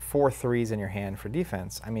 4 3s in your hand for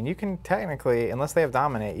defense, you can technically, unless they have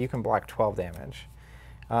Dominate, you can block 12 damage.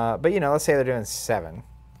 But, let's say they're doing 7.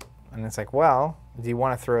 And it's like, well, do you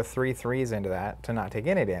want to throw 3 3s into that to not take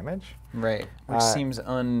any damage? Right, which seems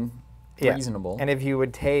unreasonable. Yeah. And if you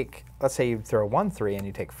would take, let's say you throw 1 3 and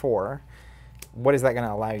you take 4, what is that going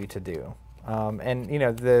to allow you to do? And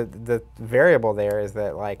the variable there is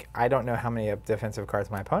that, like, I don't know how many defensive cards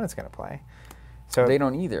my opponent's going to play. So they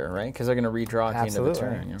don't either, right? Because they're going to redraw at the end of the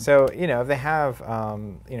turn. Yeah. So if they have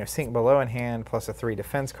Sink Below in hand plus a 3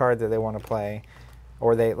 defense card that they want to play,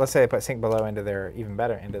 or let's say they put Sink Below into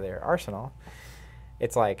their arsenal,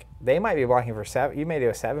 it's like they might be blocking for 7. You may do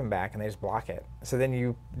a 7 back and they just block it. So then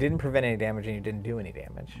you didn't prevent any damage and you didn't do any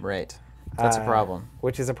damage. Right. That's a problem.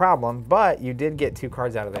 Which is a problem, but you did get 2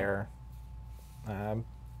 cards out of their, 1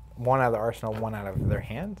 out of the arsenal, 1 out of their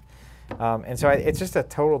hand. And so it's just a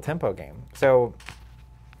total tempo game. So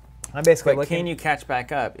I'm basically looking. But can you catch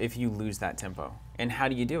back up if you lose that tempo? And how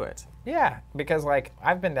do you do it? Yeah, because like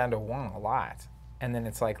I've been down to 1 a lot. And then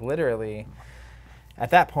it's like literally,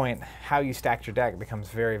 at that point, how you stacked your deck becomes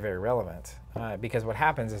very, very relevant. Because what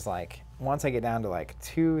happens is like, once I get down to like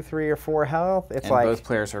 2, 3, or 4 health, it's and like both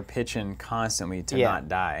players are pitching constantly to not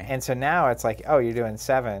die. And so now it's like, oh, you're doing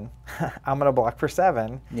 7. I'm gonna block for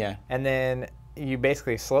 7. Yeah. And then you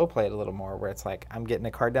basically slow play it a little more, where it's like I'm getting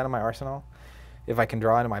a card down in my arsenal. If I can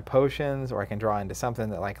draw into my potions, or I can draw into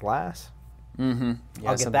something that like lasts, yeah,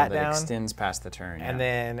 I'll get that down. Extends past the turn. And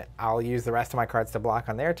then I'll use the rest of my cards to block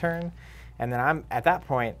on their turn. And then I'm at that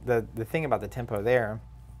point, the thing about the tempo there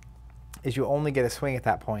is you only get a swing at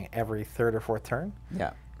that point every third or fourth turn.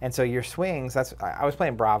 Yeah. And so your swings, I was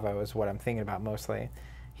playing Bravo is what I'm thinking about mostly.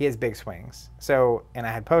 He has big swings. So, and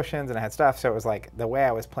I had potions and I had stuff. So it was like the way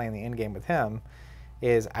I was playing the end game with him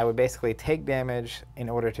is I would basically take damage in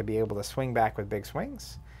order to be able to swing back with big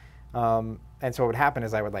swings. And so what would happen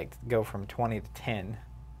is I would like go from 20 to 10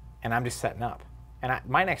 and I'm just setting up. And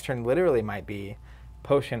my next turn literally might be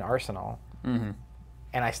potion arsenal. And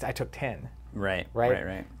I took 10. Right.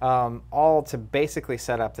 All to basically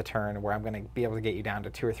set up the turn where I'm going to be able to get you down to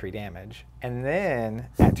 2 or 3 damage. And then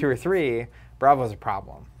at 2 or 3, Bravo's a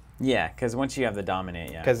problem. Yeah, because once you have the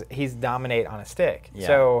dominate, yeah. Because he's dominate on a stick. Yeah.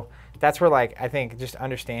 So that's where, like, I think just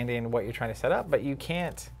understanding what you're trying to set up, but you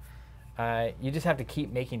can't, you just have to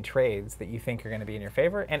keep making trades that you think are going to be in your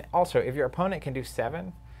favor. And also, if your opponent can do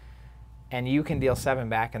 7, and you can deal 7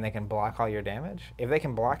 back and they can block all your damage, if they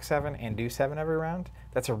can block 7 and do 7 every round,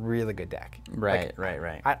 that's a really good deck. Right.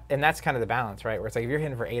 And that's kind of the balance, right? Where it's like if you're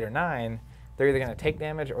hitting for 8 or 9, they're either going to take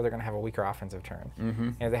damage or they're going to have a weaker offensive turn.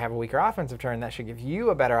 And if they have a weaker offensive turn, that should give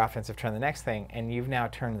you a better offensive turn the next thing, and you've now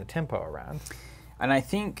turned the tempo around. And I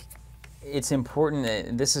think it's important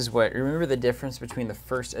that this is what, remember the difference between the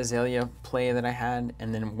first Azalea play that I had,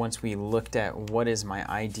 and then once we looked at what is my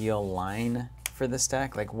ideal line for this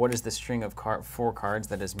deck, like what is the string of 4 cards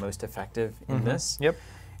that is most effective in this? Yep.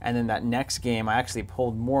 And then that next game, I actually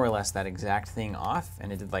pulled more or less that exact thing off,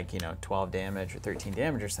 and it did like, 12 damage or 13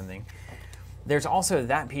 damage or something. There's also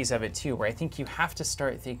that piece of it too, where I think you have to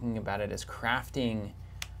start thinking about it as crafting,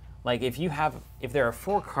 like if there are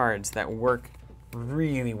 4 cards that work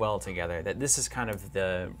really well together, that this is kind of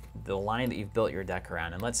the line that you've built your deck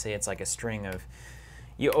around, and let's say it's like a string of,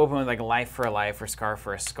 you open with like life for a life or scar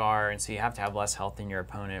for a scar, and so you have to have less health than your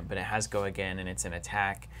opponent, but it has go again and it's an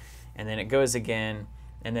attack, and then it goes again,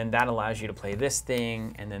 and then that allows you to play this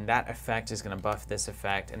thing, and then that effect is going to buff this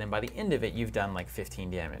effect, and then by the end of it you've done like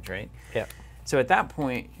 15 damage, right? Yeah. So at that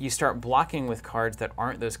point, you start blocking with cards that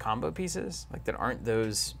aren't those combo pieces, like that aren't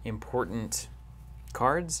those important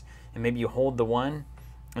cards, and maybe you hold the one,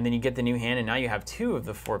 and then you get the new hand, and now you have 2 of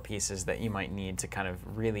the 4 pieces that you might need to kind of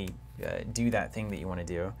really do that thing that you want to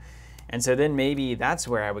do. And so then maybe that's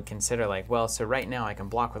where I would consider like, well, so right now I can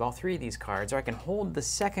block with all 3 of these cards, or I can hold the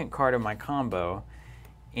second card of my combo,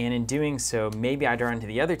 and in doing so, maybe I draw into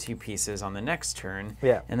the other 2 pieces on the next turn.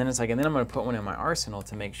 Yeah. And then it's like, and then I'm going to put one in my arsenal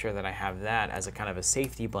to make sure that I have that as a kind of a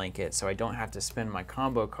safety blanket, so I don't have to spend my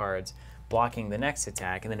combo cards blocking the next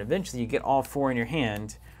attack. And then eventually you get all 4 in your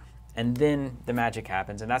hand, and then the magic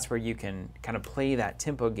happens, and that's where you can kind of play that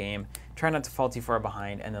tempo game, try not to fall too far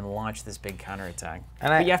behind, and then launch this big counterattack.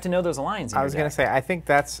 But you have to know those lines. I was going to say, I think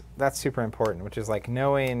that's super important, which is like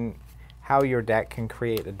knowing how your deck can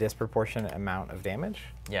create a disproportionate amount of damage.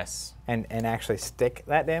 Yes. And actually stick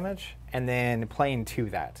that damage, and then playing to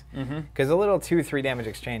that. Because a little 2-3 damage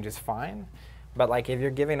exchange is fine, but like if you're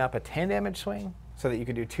giving up a 10 damage swing so that you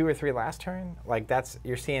could do 2 or 3 last turn, like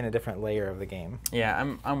you're seeing a different layer of the game.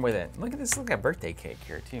 Yeah, I'm with it. Look at this, look at birthday cake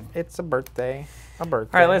here too. It's a birthday. All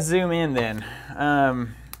right, let's zoom in then.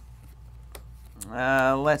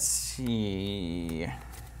 Let's see.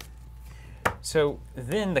 So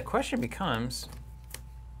then the question becomes,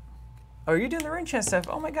 oh, you're doing the rune chest stuff.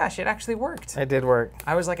 Oh my gosh, it actually worked. It did work.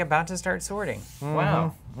 I was like about to start sorting.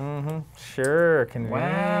 Wow. Sure, convenient.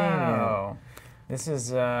 Wow. This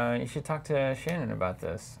is, you should talk to Shannon about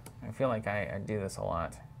this. I feel like I do this a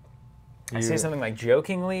lot. I say something like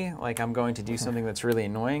jokingly, like I'm going to do something that's really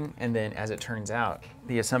annoying, and then as it turns out,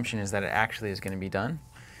 the assumption is that it actually is going to be done,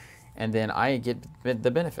 and then I get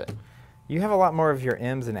the benefit. You have a lot more of your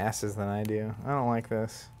M's and S's than I do. I don't like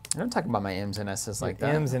this. I don't talk about my M's and S's like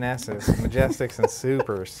that. M's and S's, Majestics and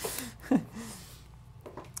Supers.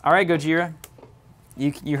 All right, Gojira.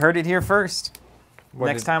 You heard it here first.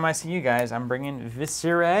 Next time I see you guys, I'm bringing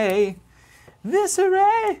Viscerae.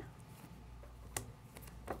 Viscerae!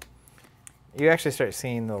 You actually start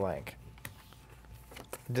seeing the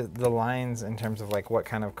the lines in terms of like what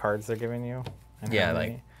kind of cards they're giving you. And yeah,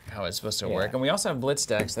 like how it's supposed to work. And we also have Blitz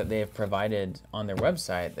decks that they have provided on their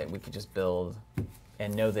website that we could just build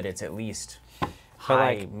and know that it's at least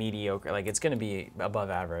high, mediocre. Like it's going to be above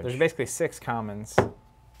average. There's basically 6 commons.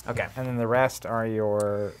 Okay. And then the rest are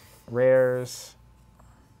your rares.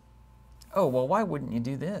 Oh, well, why wouldn't you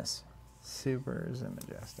do this? Supers and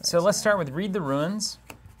Majestics. So let's start with Read the Ruins.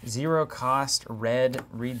 0 cost, red,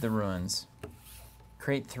 Read the Ruins.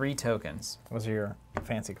 Create 3 tokens. Those are your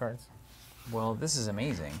fancy cards. Well, this is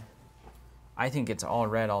amazing. I think it's all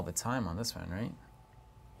red all the time on this one, right?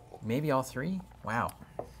 Maybe all 3? Wow.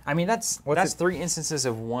 I mean, that's 3 instances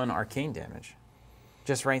of 1 arcane damage.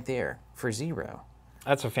 just right there for 0.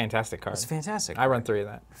 That's a fantastic card. It's a fantastic I card. run 3 of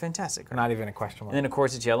that. Fantastic card. Not even a question mark. And then, of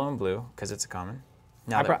course, it's yellow and blue because it's a common.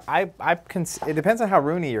 Now it depends on how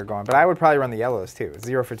runey you're going, but I would probably run the yellows too.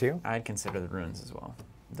 0 for 2. I'd consider the runes as well.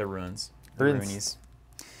 The runes. The Runes. runies.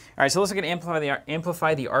 All right, so let's look at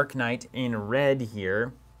Amplify the Arc Knight in red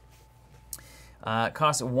here.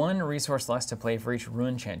 Costs 1 resource less to play for each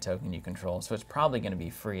rune chant token you control, so it's probably going to be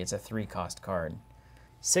free. It's a 3-cost card.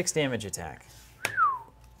 6 damage attack.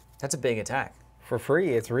 That's a big attack. For free,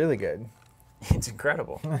 it's really good. It's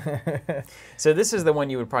incredible. So this is the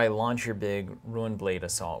one you would probably launch your big Ruin Blade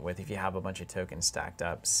Assault with if you have a bunch of tokens stacked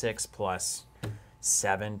up. 6 plus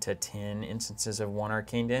 7 to 10 instances of 1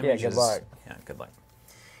 arcane damage. Yeah, good luck. Yeah, good luck.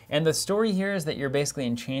 And the story here is that you're basically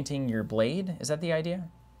enchanting your blade. Is that the idea?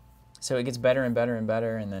 So it gets better and better and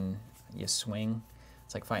better, and then you swing.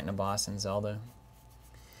 It's like fighting a boss in Zelda.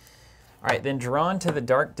 All right, then Drawn to the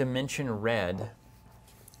Dark Dimension red.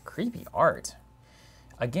 Creepy art.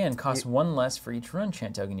 Again, costs 1 less for each rune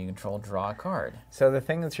chant token you control. Draw a card. So the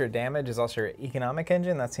thing that's your damage is also your economic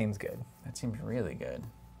engine? That seems good. That seems really good.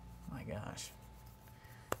 My gosh.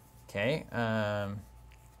 Okay.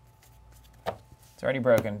 It's already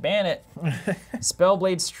broken. Ban it.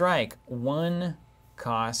 Spellblade Strike. 1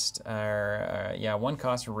 cost, 1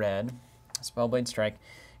 cost red. Spellblade Strike.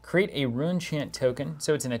 Create a rune chant token.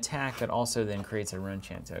 So it's an attack that also then creates a rune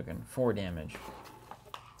chant token. 4 damage.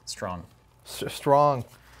 Strong. Strong.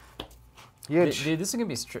 Huge. Dude, this is going to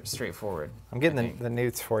be straightforward. I'm getting the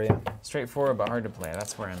newts for you. Straightforward, but hard to play.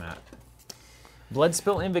 That's where I'm at.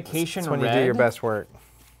 Bloodspill Invocation That's when red. you do your best work.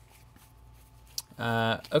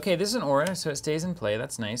 Okay, this is an aura, so it stays in play.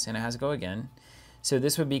 That's nice, and it has to go again. So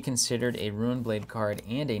this would be considered a Ruin Blade card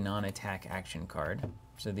and a non-attack action card.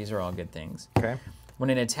 So these are all good things. Okay. When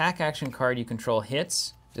an attack action card you control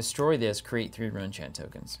hits, destroy this, create 3 rune chant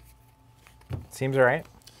tokens. Seems all right.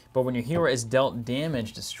 But when your hero is dealt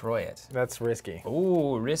damage, destroy it. That's risky.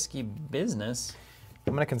 Ooh, risky business.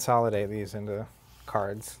 I'm going to consolidate these into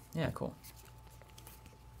cards. Yeah, cool.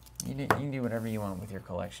 You can do whatever you want with your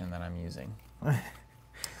collection that I'm using.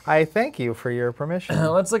 I thank you for your permission.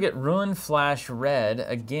 Let's look at Ruin Flash Red.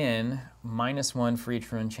 Again, -1 for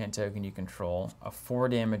each rune chant token you control. A 4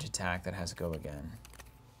 damage attack that has to go again.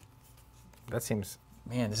 That seems...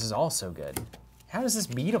 Man, this is also good. How is this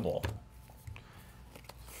beatable?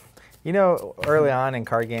 You know, early on in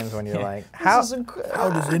card games when you're like, how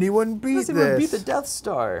does anyone beat this? Even beat the Death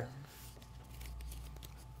Star.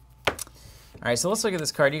 All right, so let's look at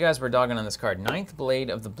this card. You guys were dogging on this card. 9th Blade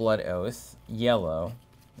of the Blood Oath, yellow.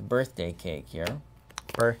 The birthday cake here.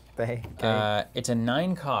 Birthday cake. It's a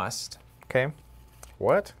 9 cost. Okay.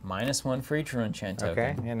 What? -1 for each rune chant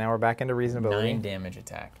token. Okay, and now we're back into reasonability. 9 damage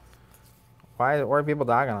attack. Why are people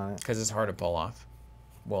dogging on it? Because it's hard to pull off.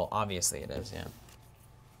 Well, obviously it is, yeah.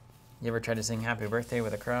 You ever tried to sing Happy Birthday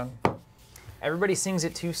with a crowd? Everybody sings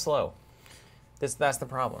it too slow. That's the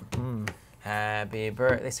problem. Happy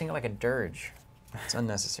birthday. They sing it like a dirge. It's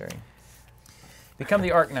unnecessary. Become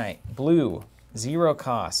the Arc Knight. Blue. 0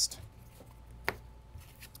 cost.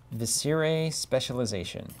 Viscere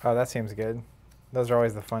Specialization. Oh, that seems good. Those are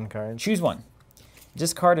always the fun cards. Choose one.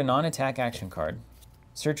 Discard a non-attack action card.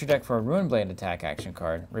 Search your deck for a Ruin Blade attack action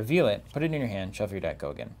card. Reveal it. Put it in your hand. Shuffle your deck. Go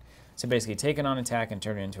again. So basically, take it on attack and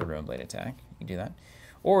turn it into a Ruin Blade attack. You can do that.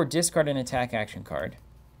 Or discard an attack action card.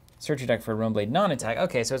 Search your deck for a Ruin Blade non-attack.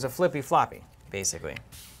 Okay, so it's a flippy floppy, basically.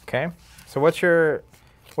 Okay. So what are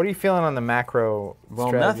you feeling on the macro Well,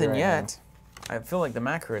 strategy nothing right yet. I feel like the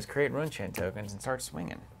macro is create Rune Chant tokens and start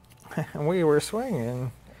swinging. now? We were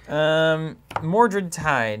swinging. Mordred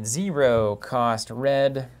Tide, 0 cost,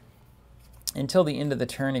 red. Until the end of the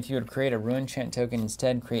turn, if you would create a Ruin Chant token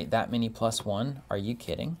instead, create that many +1. Are you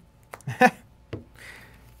kidding?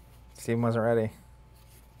 Steven wasn't ready.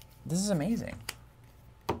 This is amazing.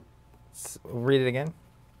 Read it again.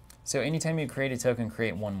 So anytime you create a token,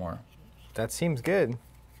 create 1 more That seems good.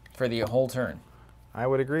 for the whole turn. I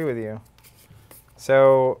would agree with you.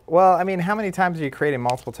 So, well, I mean, how many times are you creating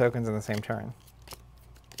multiple tokens in the same turn?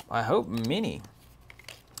 I hope many.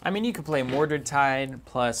 I mean, you could play Mordred Tide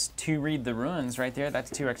plus 2 Read the Ruins right there.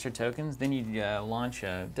 That's 2 extra tokens. Then you launch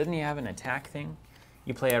a... Doesn't he have an attack thing?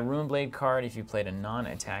 You play a Ruin Blade card if you played a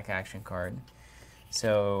non-attack action card.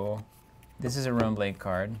 So this is a Ruin Blade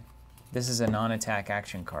card. This is a non-attack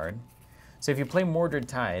action card. So if you play Mordred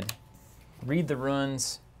Tide, Read the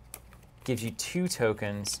Ruins gives you 2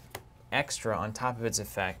 tokens extra on top of its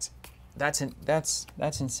effect. That's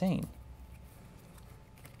insane.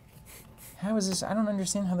 How is this? I don't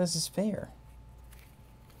understand how this is fair.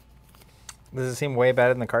 Does it seem way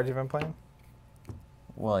better than the cards you've been playing?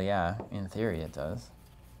 Well, yeah, in theory it does.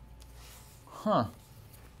 Huh.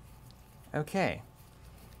 Okay.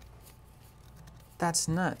 That's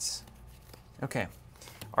nuts. Okay.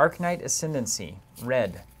 Arknight Ascendancy,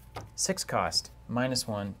 red. 6 cost,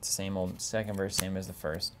 -1, same old second verse, same as the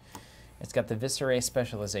first. It's got the Viscerae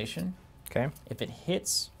specialization. Okay. If it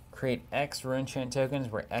hits, create X rune chant tokens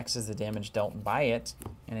where X is the damage dealt by it,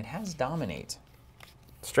 and it has Dominate.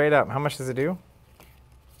 Straight up, how much does it do?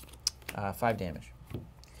 5 damage.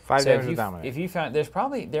 5 So damage with Dominate. if you found,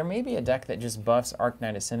 there may be a deck that just buffs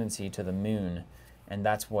Arknight Ascendancy to the moon, and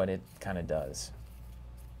that's what it kind of does.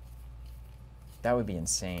 That would be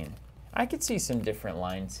insane. I could see some different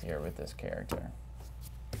lines here with this character.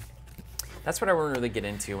 That's what I want to really get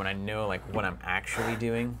into when I know like what I'm actually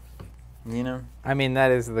doing, you know? I mean,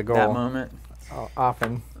 that is the goal. That moment.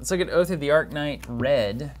 Often. Let's look at Oath of the Arknight,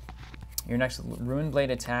 red. Your next Ruined Blade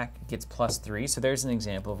attack gets +3, so there's an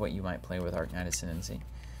example of what you might play with Arknight Ascendancy.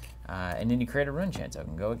 And then you create a Rune Chant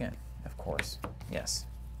token. Go again, of course. Yes.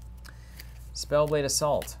 Spellblade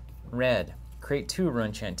Assault, red. Create 2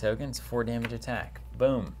 Rune Chant tokens, 4 damage attack.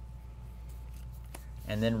 Boom.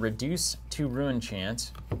 And then reduce to Rune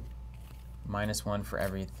Chant, -1 for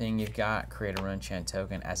everything you've got. Create a Rune Chant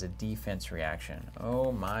token as a defense reaction.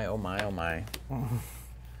 Oh my, oh my, oh my.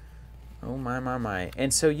 Oh my, my, my.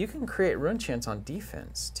 And so you can create Rune Chants on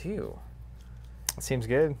defense too. Seems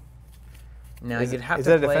good. Now Is you'd have it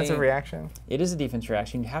to a play, defensive reaction? It is a defense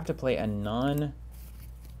reaction. You have to play a non-attack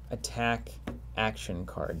action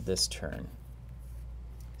card this turn.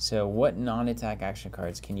 So what non-attack action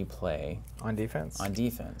cards can you play On defense? on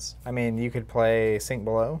defense? I mean, you could play Sink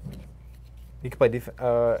Below. You could play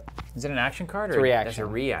Is it an action card It's or a reaction. That's a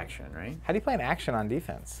reaction, right? how do you play an action on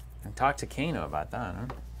defense? And talk to Kano about that,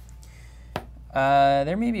 huh?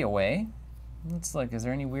 There may be a way. Let's look. Is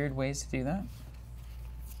there any weird ways to do that?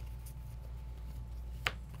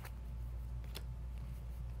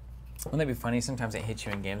 Wouldn't that be funny? Sometimes it hits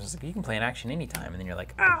you in games. It's like, you can play an action anytime. And then you're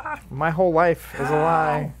like, ah! My whole life is a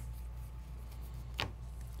lie.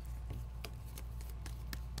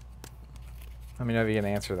 Let me know if you can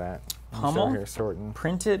answer that. I'm Pummel? still here sorting.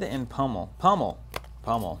 Printed and pummel. Pummel.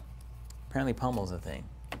 Pummel. Apparently pummel's a thing.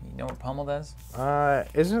 You know what pummel does?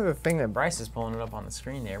 Isn't it the thing that Bryce is pulling it up on the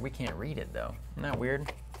screen there. We can't read it, though. Isn't that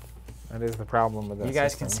weird? that is the problem with that You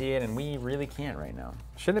guys system. can see it, and we really can't right now.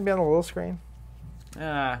 Shouldn't it be on the little screen?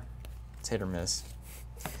 It's hit or miss.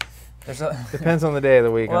 There's a Depends on the day of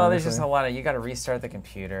the week. well, honestly. there's just a lot of, you got to restart the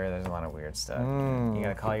computer. There's a lot of weird stuff. You got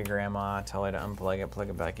to call your grandma, tell her to unplug it, plug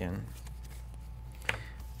it back in.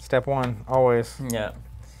 Step 1, always. Yeah.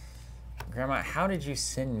 Grandma, how did you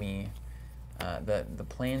send me the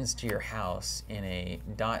plans to your house in a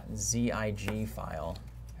 .zig file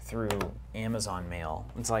through Amazon Mail?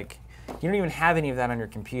 It's like, you don't even have any of that on your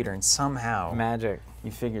computer, and somehow Magic.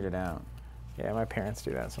 you figured it out. Yeah, my parents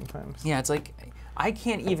do that sometimes. Yeah, it's like, I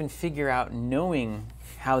can't even figure out, knowing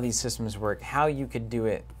how these systems work, how you could do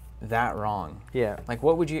it that wrong. Yeah. Like,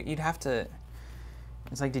 what would you'd have to,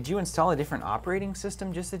 it's like, did you install a different operating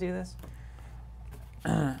system just to do this?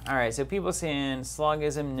 All right, so people saying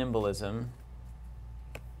Slogism, Nimbleism,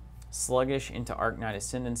 Sluggish into Arknight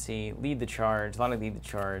Ascendancy, Lead the Charge, a lot of Lead the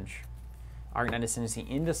Charge, Arknight Ascendancy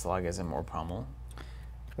into Slogism or Pummel.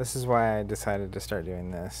 This is why I decided to start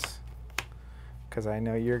doing this. Because I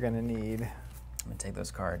know you're going to need... I'm going to take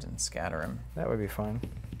those cards and scatter them. That would be fun.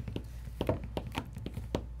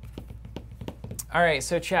 All right,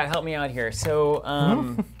 so chat, help me out here. So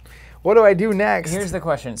what do I do next? here's the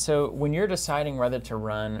question. So when you're deciding whether to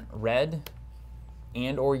run red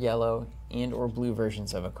and or yellow and or blue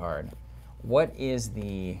versions of a card, what's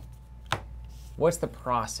the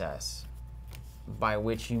process by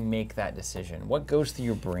which you make that decision? What goes through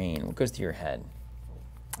your brain? What goes through your head?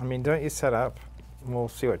 I mean, don't you set up? We'll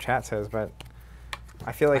see what chat says, but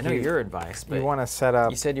I feel like I know your advice, but you want to set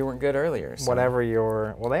up you said you weren't good earlier. So. whatever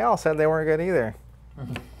your... Well, they all said they weren't good either.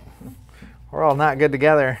 We're all not good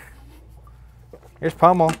together. Here's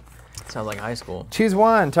Pummel. Sounds like high school. Choose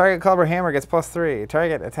one. Target Club or Hammer gets +3.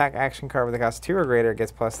 Target attack action card with a cost 2 or greater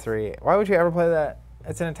gets +3. Why would you ever play that?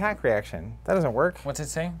 It's an attack reaction. That doesn't work. What's it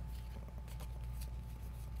say?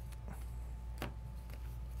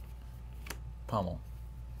 Pummel.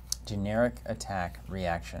 Generic attack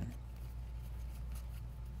reaction.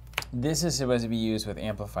 This is supposed to be used with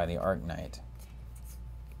Amplify the Arknight.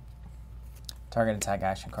 Target attack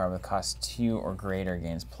action card with cost 2 or greater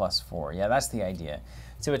gains +4. Yeah, that's the idea.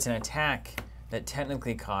 So it's an attack that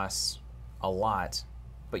technically costs a lot,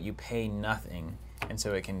 but you pay nothing, and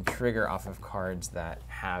so it can trigger off of cards that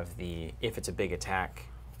have the, if it's a big attack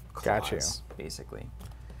clause, Got you. basically.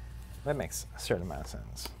 That makes a certain amount of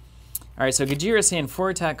sense. All right, so Gajira is saying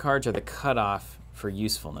 4 attack cards are the cutoff for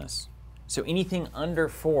usefulness. So anything under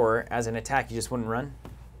 4 as an attack, you just wouldn't run,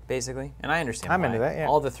 basically? And I understand I'm why. into that, yeah.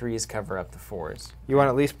 All the 3s cover up the 4s. You want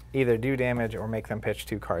to at least either do damage or make them pitch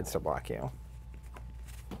 2 cards to block you.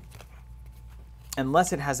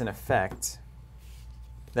 Unless it has an effect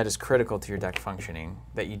that is critical to your deck functioning,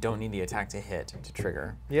 that you don't need the attack to hit to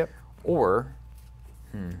trigger. Yep. Or,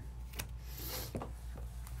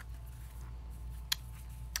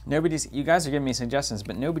 you guys are giving me suggestions,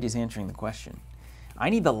 but nobody's answering the question. I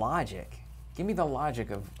need the logic. Give me the logic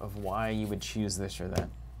of why you would choose this or that.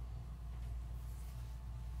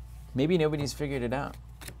 Maybe nobody's figured it out.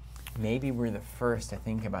 Maybe we're the first to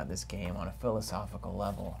think about this game on a philosophical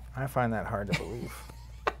level. I find that hard to believe.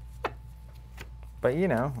 But you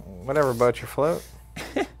know, whatever boat you float.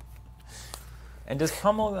 And does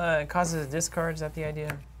pummel causes a discard? Is that the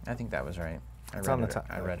idea? I think that was right. It's on the top.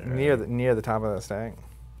 I read it near the top of the stack.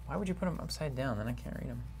 Why would you put them upside down? Then I can't read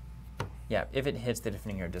them. Yeah, if it hits the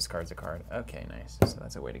defending hero, discards a card. Okay, nice. So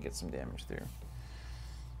that's a way to get some damage through.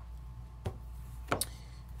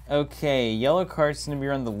 Okay, yellow cards seem to be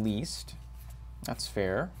run the least. That's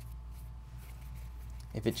fair.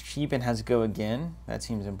 If it's cheap and has go again, that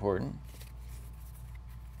seems important.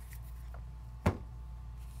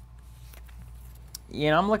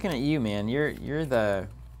 Yeah, I'm looking at you, man. You're the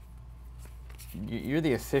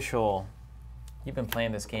official. You've been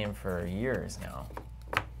playing this game for years now,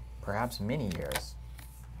 perhaps many years.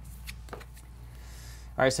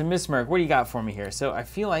 All right, so Miss Merck, what do you got for me here? So I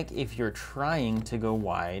feel like if you're trying to go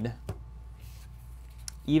wide,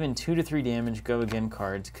 even 2 to 3 damage go again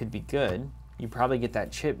cards could be good. You probably get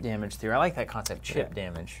that chip damage through. I like that concept, chip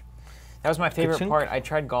damage. That was my favorite part. I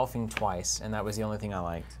tried golfing twice, and that was the only thing I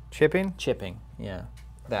liked. Chipping? Chipping, yeah.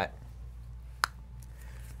 That.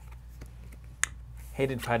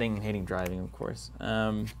 Hated putting and hating driving, of course.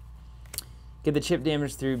 Get the chip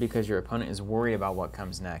damage through because your opponent is worried about what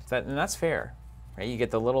comes next. And that's fair, right? You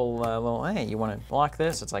get the little, hey, you want to block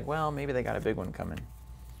this? It's like, well, maybe they got a big one coming.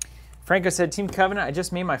 Franco said, Team Covenant, I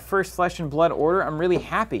just made my first Flesh and Blood order. I'm really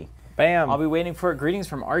happy. Bam. I'll be waiting for it. Greetings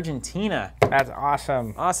from Argentina. That's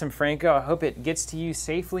awesome. Awesome, Franco. I hope it gets to you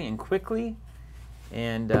safely and quickly.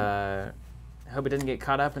 And I hope it doesn't get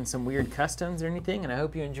caught up in some weird customs or anything. And I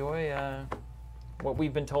hope you enjoy what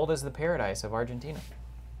we've been told is the paradise of Argentina.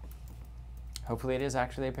 Hopefully it is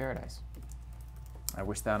actually a paradise. I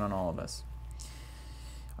wish that on all of us.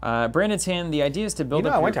 Brandon's hand, the idea is to build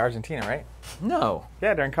up I went to Argentina, right? No.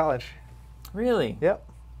 Yeah, during college. Really? Yep.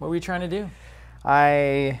 What were you trying to do?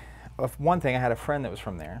 One thing, I had a friend that was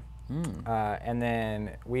from there. And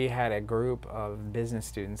then we had a group of business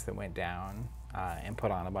students that went down and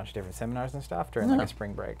put on a bunch of different seminars and stuff during like a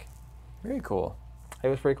spring break. Very cool. It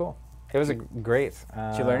was pretty cool. It was great.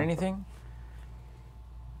 Did you learn anything?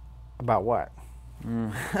 About what?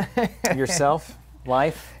 Yourself?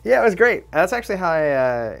 Life? Yeah, it was great. That's actually how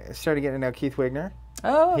I started getting to know Keith Wigner.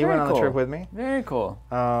 Oh, he went on the trip with me. Very cool.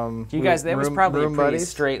 You guys, that was probably a pretty buddies.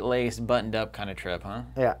 straight-laced, buttoned-up kind of trip, huh?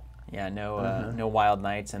 Yeah. Yeah, no wild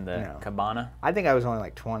nights in the cabana? I think I was only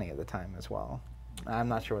like 20 at the time as well. I'm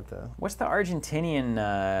not sure what the... What's the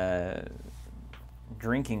Argentinian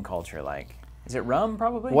drinking culture like? Is it rum,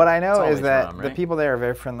 probably? What I know is that rum, right? the people there are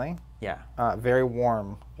very friendly. Yeah. Very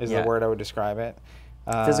warm is the word I would describe it.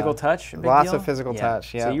 Physical touch? Lots of physical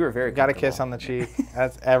touch, yeah. So you were very Got a kiss on the cheek.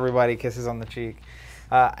 That's everybody kisses on the cheek.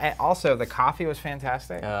 And also, the coffee was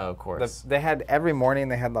fantastic. Oh, of course. They had, every morning,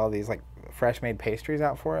 they had all these like fresh made pastries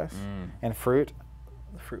out for us and fruit.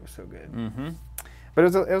 The fruit was so good. But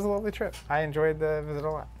it was a lovely trip. I enjoyed the visit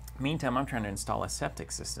a lot. Meantime, I'm trying to install a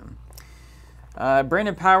septic system.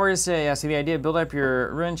 Brandon Powers, so the idea, build up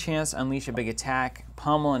your ruin chance, unleash a big attack,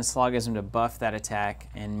 pummel and Slogism to buff that attack,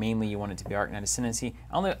 and mainly you want it to be Arknight Ascendancy.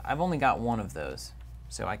 I've only got one of those,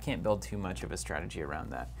 so I can't build too much of a strategy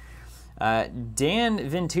around that. Dan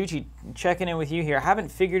Vintucci, checking in with you here. I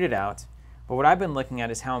haven't figured it out, but what I've been looking at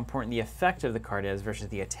is how important the effect of the card is versus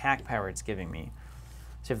the attack power it's giving me.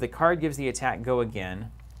 So if the card gives the attack go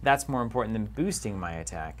again, that's more important than boosting my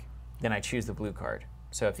attack, then I choose the blue card.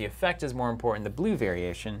 So if the effect is more important, the blue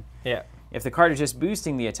variation. Yeah. If the card is just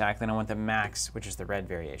boosting the attack, then I want the max, which is the red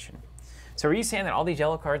variation. So are you saying that all these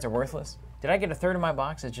yellow cards are worthless? Did I get a third of my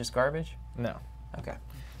box as just garbage? No. Okay.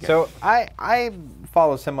 Good. So I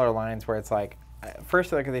follow similar lines where it's like,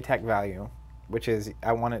 first I look at the attack value, which is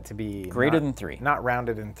I want it to be greater than 3. Not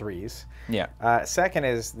rounded in 3s. Yeah. Second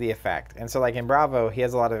is the effect. And so like in Bravo, he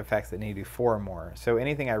has a lot of effects that need to do 4 or more. So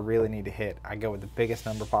anything I really need to hit, I go with the biggest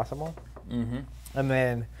number possible. And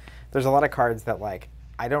then there's a lot of cards that like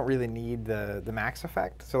I don't really need the max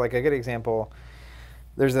effect. So like a good example,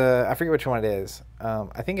 there's I forget which one it is.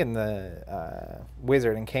 I think in the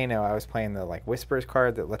Wizard in Kano I was playing the like Whispers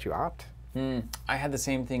card that lets you opt. I had the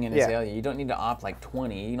same thing in Yeah. Azalea. You don't need to opt like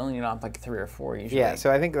 20. You only need to opt like 3 or 4 usually. Yeah,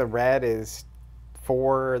 so I think the red is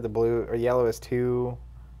 4, the blue or yellow is 2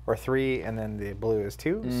 or 3, and then the blue is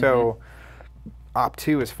 2. So opt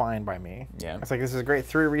 2 is fine by me. Yeah. It's like this is a great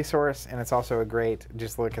 3 resource, and it's also a great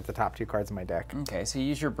just look at the top 2 cards in my deck. Okay, so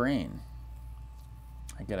use your brain.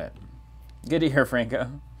 I get it. Good to hear,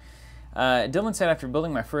 Franco. Dylan said, after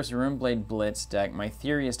building my first Runeblade Blitz deck, my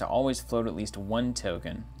theory is to always float at least 1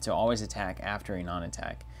 token, to always attack after a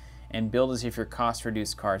non-attack, and build as if your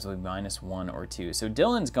cost-reduced cards will be -1 or 2. So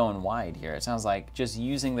Dylan's going wide here. It sounds like just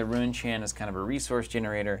using the Rune Chan as kind of a resource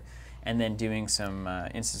generator, and then doing some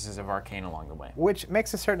instances of Arcane along the way. Which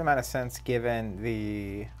makes a certain amount of sense given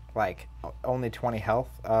the, like, only 20 health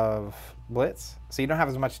of Blitz. So you don't have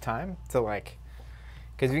as much time to, like,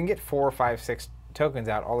 because you can get 4, 5, 6 tokens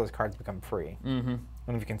out, all those cards become free. And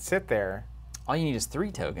if you can sit there... All you need is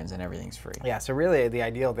 3 tokens and everything's free. Yeah, so really the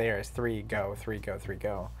ideal there is 3 go, 3 go, 3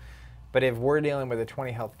 go. But if we're dealing with a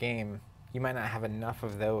 20 health game, you might not have enough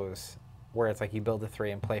of those where it's like you build a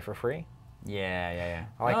 3 and play for free. Yeah.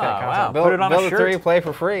 I like that concept. Wow. Build, Put it on build a a shirt. 3, play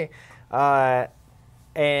for free.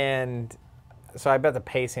 And so I bet the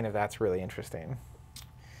pacing of that's really interesting.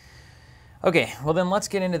 Okay, well then let's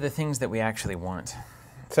get into the things that we actually want.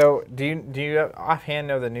 So do you offhand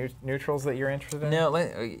know the neutrals that you're interested in? No,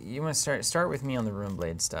 you want to start with me on the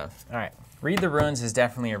Runeblade stuff. All right. Read the Runes is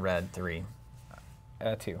definitely a red 3.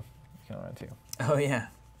 2. You can run 2. Oh yeah.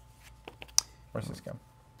 Where's this go?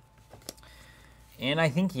 And I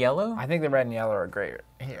think yellow? I think the red and yellow are great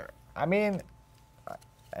here. I mean,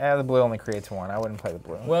 the blue only creates 1. I wouldn't play the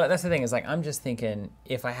blue. Well, that's the thing, is like I'm just thinking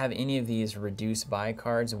if I have any of these reduce by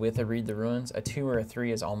cards with a Read the Runes, a 2 or a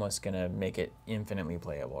 3 is almost going to make it infinitely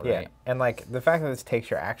playable, right? Yeah, and like the fact that this takes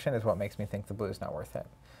your action is what makes me think the blue is not worth it.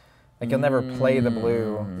 Like you'll never play the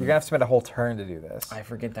blue. You're gonna have to spend a whole turn to do this. I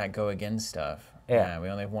forget that go again stuff. Yeah. We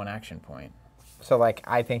only have 1 action point. So like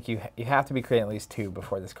I think you have to be creating at least 2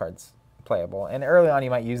 before this card's playable. And early on you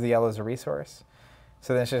might use the yellow as a resource.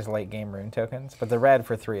 So then it's just late game rune tokens. But the red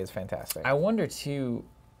for 3 is fantastic. I wonder too,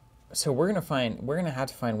 so we're gonna have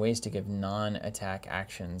to find ways to give non-attack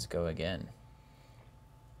actions go again.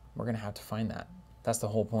 We're gonna have to find that. That's the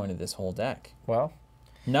whole point of this whole deck. Well,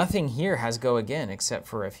 nothing here has go again except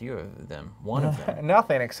for a few of them. One of them.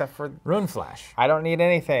 nothing except for Rune Flash. I don't need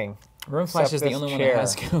anything. Rune Flash except is the this only chair. one that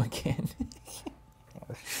has go again.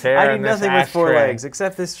 Chair I need and this nothing with 4 ashtray. legs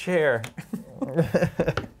except this chair.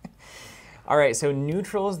 All right, so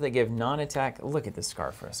neutrals that give non-attack. Look at this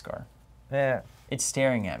scar for a scar. Yeah, It's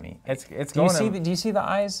staring at me. it's Do you going. see do you see the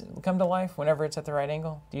eyes come to life whenever it's at the right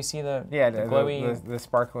angle? Do you see the glowy? the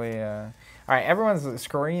sparkly. All right, everyone's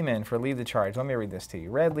screaming for lead the charge. Let me read this to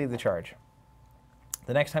you. Red, lead the charge.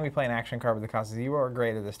 The next time you play an action card with the cost of 0 or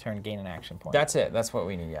greater this turn, gain an action point. That's it. That's what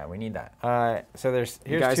we need. Yeah, we need that. So here's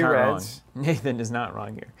You guys 2 aren't reds. wrong. Nathan is not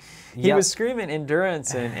wrong here. He Yep. was screaming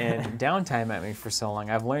endurance and downtime at me for so long.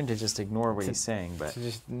 I've learned to just ignore what he's saying, but So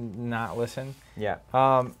just not listen. yeah.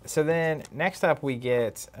 So then next up we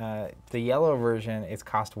get the yellow version. It's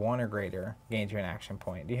cost 1 or greater, gains you an action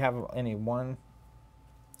point. Do you have any one?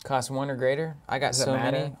 Cost 1 or greater? I got Does it so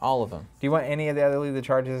matter? many. All of them. Do you want any of the other lead the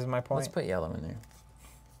charges? Is my point. Let's put yellow in there.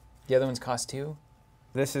 The other ones cost 2?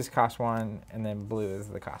 This is cost 1, and then blue is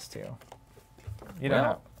the cost 2. You don't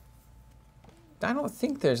Well, I don't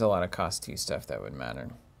think there's a lot of cost 2 stuff that would matter.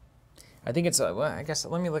 I think it's, well, I guess,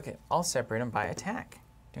 let me look at, I'll separate them by attack.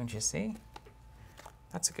 Don't you see?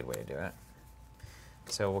 That's a good way to do it.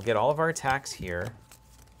 So we'll get all of our attacks here.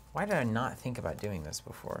 Why did I not think about doing this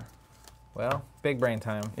before? Well, big brain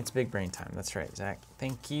time. It's big brain time. That's right, Zach.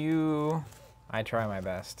 Thank you. I try my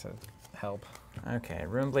best to help. Okay,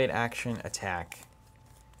 Runeblade action, attack.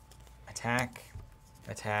 Attack,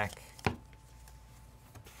 attack,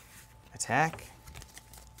 attack.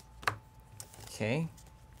 Okay,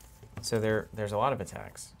 so there's a lot of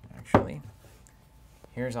attacks, actually.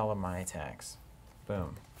 Here's all of my attacks.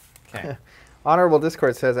 Boom. Okay. Honorable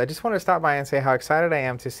Discord says, I just want to stop by and say how excited I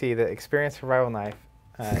am to see the Experience Survival Knife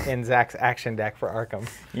in Zach's action deck for Arkham.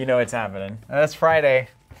 You know it's happening. That's Friday.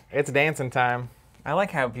 It's dancing time. I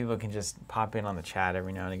like how people can just pop in on the chat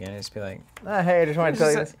every now and again and just be like, Hey, I just want to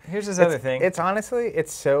tell you this. here's this other thing. It's honestly,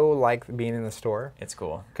 it's so like being in the store. It's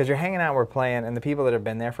cool. Because you're hanging out, we're playing, and the people that have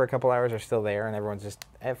been there for a couple hours are still there, and everyone's just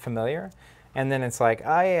familiar. And then it's like,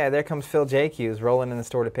 oh yeah, there comes Phil JQ's rolling in the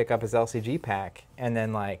store to pick up his LCG pack. And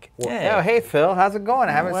then like, well, Hey. oh, hey Phil, how's it going?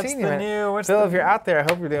 I haven't What's seen you. the in- new- what's Phil, the- if you're out there, I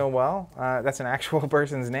hope you're doing well. That's an actual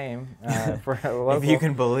person's name for a local. If you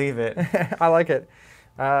can believe it. I like it.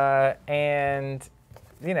 And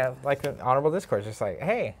you know, like the honorable discourse, just like,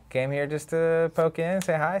 hey, came here just to poke in,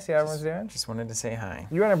 say hi, see how everyone's doing. Just wanted to say hi.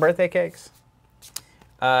 You want a birthday cakes?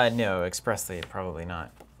 No, expressly, probably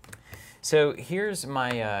not. So here's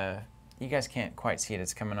my, you guys can't quite see it.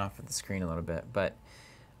 It's coming off of the screen a little bit, but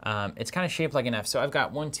it's kind of shaped like an F. So I've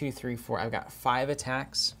got 1, 2, 3, 4. I've got 5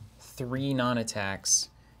 attacks, 3 non-attacks,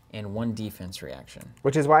 and 1 defense reaction.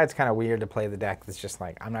 Which is why it's kind of weird to play the deck that's just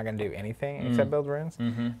like, I'm not going to do anything except build runes.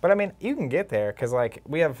 But I mean, you can get there, because like,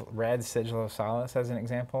 we have red Sigil of Solace as an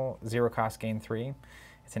example. 0 cost, gain 3.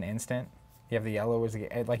 It's an instant. You have the yellow,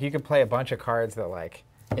 like you could play a bunch of cards that like...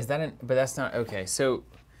 Is that an, but that's not, okay. So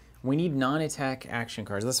we need non-attack action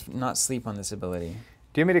cards. Let's not sleep on this ability.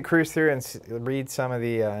 Do you want me to cruise through and read some of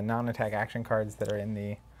the non-attack action cards that are in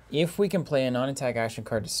the... If we can play a non-attack action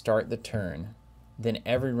card to start the turn, then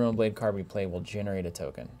every Ruined Blade card we play will generate a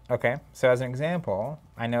token. Okay, so as an example,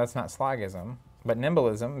 I know it's not Slogism, but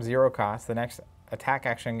Nimblism, 0 cost. The next attack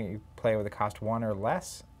action you play with a cost 1 or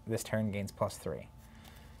less, this turn gains +3.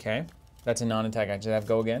 Okay, that's a non-attack action. Does that have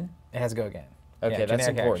go again? It has go again. Okay, yeah, that's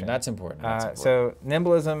important. Action. That's important. That's important. So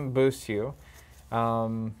Nimblism boosts you.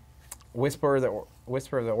 Whisper of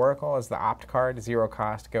the Oracle is the opt card, 0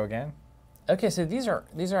 cost, go again. Okay, so these are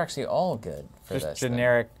actually all good for just this. Just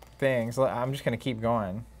generic things. I'm just going to keep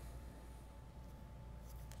going.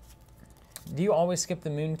 Do you always skip the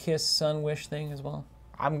Moon Kiss Sun Wish thing as well?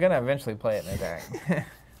 I'm going to eventually play it in a deck.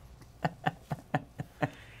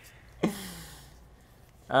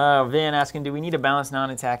 Van asking, do we need to balance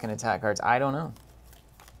non-attack and attack cards? I don't know.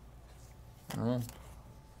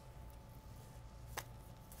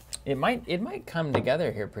 It might come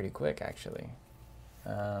together here pretty quick, actually.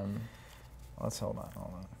 Let's hold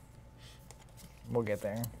on. We'll get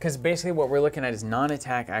there. Because basically what we're looking at is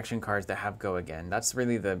non-attack action cards that have go again. That's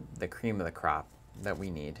really the cream of the crop that we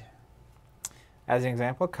need. As an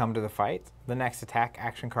example, come to the fight. The next attack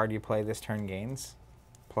action card you play this turn gains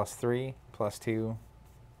 +3, +2,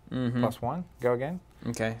 +1. Go again.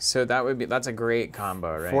 Okay, so that's a great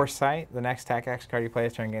combo, right? Foresight. The next attack action card you play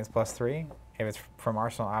this turn gains +3. If it's from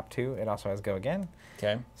Arsenal Opt 2, it also has go again.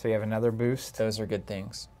 Okay. So you have another boost. Those are good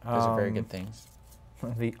things. Those are very good things.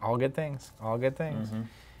 All good things. All good things.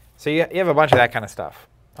 So you have a bunch of that kind of stuff.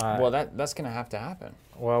 Well, that's going to have to happen.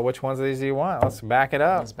 Well, which ones of these do you want? Let's back it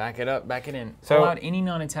up. Let's back it up. Back it in. So, pull out any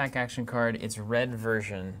non-attack action card. It's red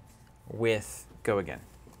version with go again.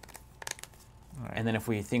 Right. And then if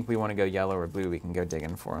we think we want to go yellow or blue, we can go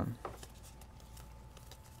digging for them.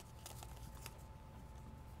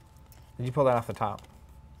 Did you pull that off the top?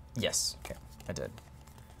 Yes. Okay. I did.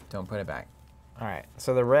 Don't put it back. All right.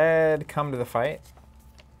 So the red come to the fight.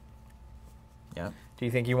 Yeah. Do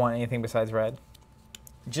you think you want anything besides red?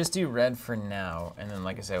 Just do red for now, and then,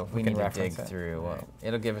 like I said, if we need to dig through, well, right.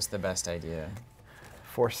 It'll give us the best idea.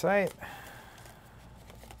 Foresight.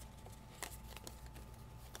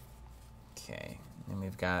 Okay. And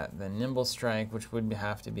we've got the Nimble Strike, which would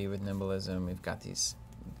have to be with Nimblism. We've got these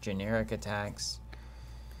generic attacks.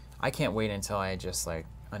 I can't wait until I just like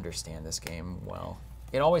understand this game well.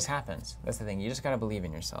 It always happens. That's the thing. You just got to believe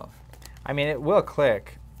in yourself. I mean, it will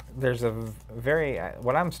click. There's a very,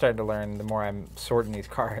 what I'm starting to learn the more I'm sorting these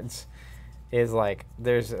cards is like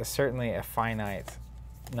there's certainly a finite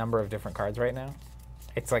number of different cards right now.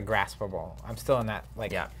 It's like graspable. I'm still in that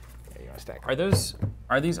like, yeah. You want to stack.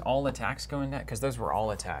 Are these all attacks going down? Because those were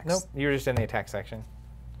all attacks. Nope, you were just in the attack section.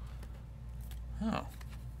 Oh.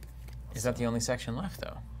 Is that the only section left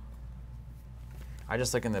though? I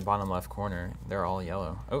just look in the bottom left corner. They're all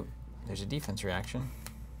yellow. Oh, there's a defense reaction.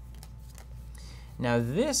 Now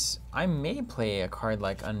this, I may play a card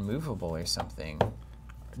like Unmovable or something.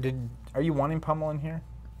 Are you wanting Pummel in here?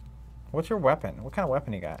 What's your weapon? What kind of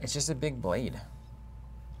weapon you got? It's just a big blade.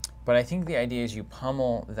 But I think the idea is you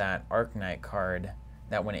pummel that Arknight card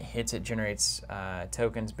that when it hits, it generates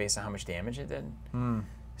tokens based on how much damage it did.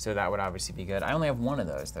 So that would obviously be good. I only have one of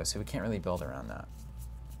those though, so we can't really build around that.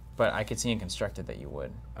 But I could see in Constructed that you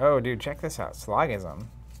would. Oh, dude, check this out. Slogism.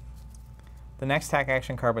 The next attack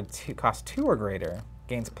action card would cost 2 or greater,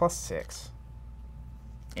 gains +6.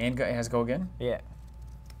 And it has go again? Yeah.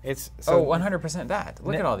 It's so 100% that.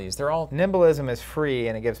 Look at all these. They're all... Nimblism is free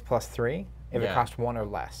and it gives +3 if it costs 1 or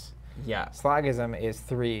less. Yeah. Slogism is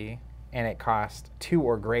 3 and it costs 2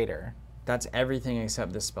 or greater. That's everything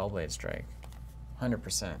except the Spellblade Strike.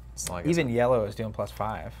 100% Slogism. Even yellow is doing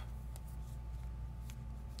 +5.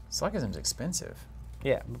 Slogism's expensive.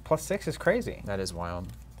 Yeah, but +6 is crazy. That is wild.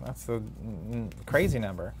 That's the crazy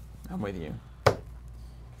number. I'm with you.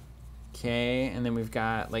 Okay, and then we've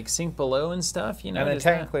got like Sink Below and stuff, you know. And then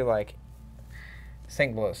technically, like,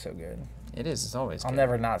 Sink Below is so good. It is. It's always good. I'll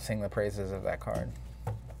never not sing the praises of that card.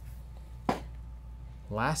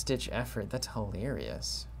 Last-ditch effort. That's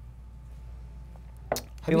hilarious. Have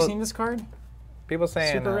People- you seen this card? People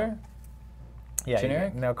saying Super rare? Yeah,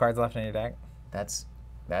 Generic? no cards left in your deck. That's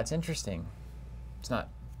interesting. It's not...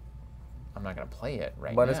 I'm not going to play it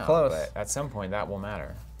right now. But it's close. But at some point, that will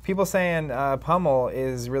matter. People saying Pummel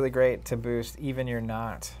is really great to boost even your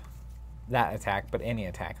not that attack, but any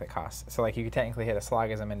attack that costs. So like you could technically hit a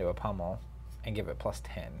Slogism into a Pummel and give it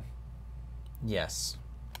 +10. Yes.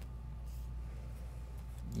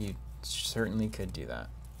 You certainly could do that.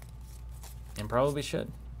 And probably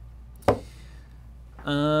should.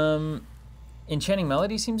 Enchanting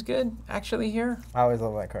Melody seems good, actually, here. I always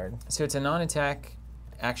love that card. So it's a non-attack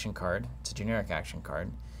action card. It's a generic action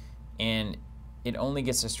card. And it only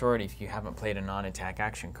gets destroyed if you haven't played a non-attack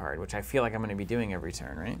action card, which I feel like I'm going to be doing every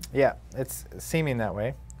turn, right? Yeah, it's seeming that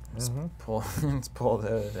way. Let's pull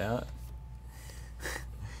those out.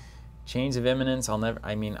 Chains of Imminence,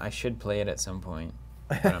 I should play it at some point,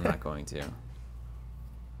 but I'm not going to.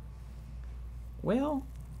 Well,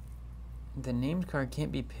 the named card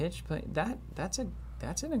can't be pitched, but that's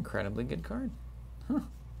an incredibly good card. Huh.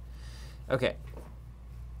 Okay.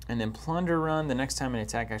 And then Plunder Run, the next time an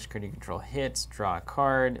attack action card you control hits, draw a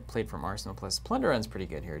card, played from Arsenal plus. Plunder Run's pretty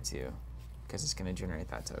good here too, because it's going to generate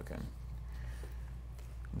that token.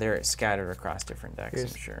 They're scattered across different decks,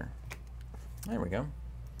 I'm sure. There we go.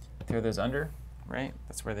 Throw those under, right?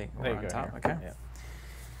 That's where they go on top. Okay. Yeah.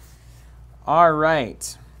 All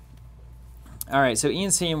right. All right, so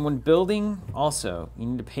Ian's saying when building, also, you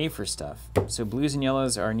need to pay for stuff. So blues and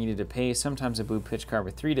yellows are needed to pay. Sometimes a blue pitch card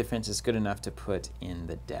with 3 defense is good enough to put in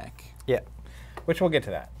the deck. Yeah, which we'll get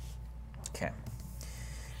to that. Okay.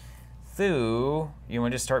 So, you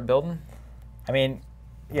want to just start building? I mean,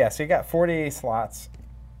 yeah, so you got 40 slots,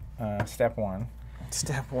 step 1.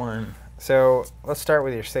 Step 1. So let's start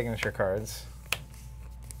with your signature cards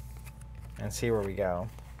and see where we go.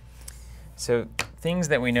 So things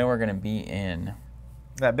that we know are going to be in.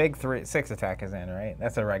 That big 6 attack is in, right?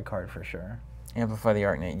 That's a red card for sure. Amplify the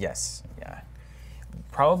Arknight, yes. Yeah.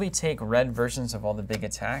 Probably take red versions of all the big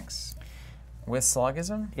attacks with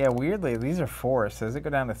Slogism. Yeah, weirdly, these are 4, so does it go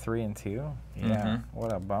down to 3 and 2? Yeah,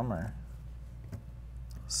 what a bummer.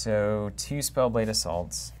 So 2 Spellblade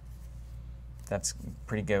Assaults. That's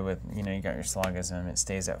pretty good with, you got your Slogism. It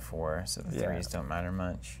stays at 4, so the 3s don't matter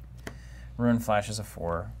much. Ruin Flash is a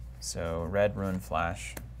 4. So red Ruin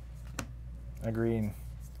Flash. Agreed.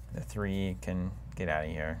 The 3 can get out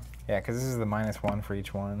of here. Yeah, because this is the -1 for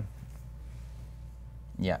each one.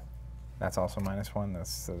 Yeah. That's also -1.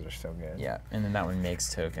 Those are so good. Yeah, and then that one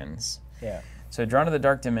makes tokens. Yeah. So Drawn to the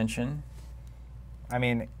Dark Dimension. I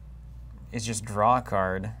mean, is just draw a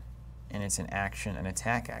card, and it's an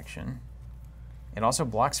attack action. It also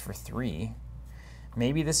blocks for 3.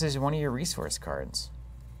 Maybe this is one of your resource cards.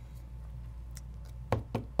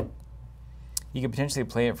 You could potentially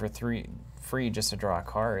play it for free just to draw a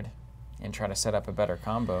card and try to set up a better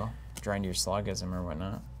combo, draw into your Slogism or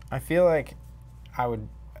whatnot. I feel like I would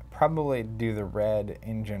probably do the red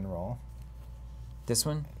in general. This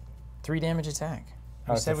one? 3 damage attack.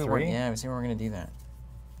 Oh, it's a 3? Yeah, we said we were going to do that.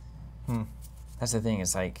 That's the thing,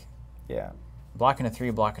 it's like, yeah, blocking a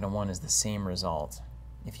 3, blocking a 1 is the same result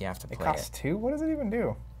if you have to play it. It costs 2? What does it even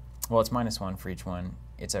do? Well, it's -1 for each one.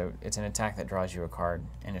 It's an attack that draws you a card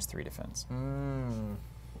and it's 3 defense.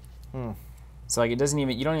 So like you don't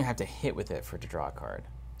even have to hit with it to draw a card.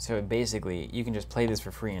 So basically, you can just play this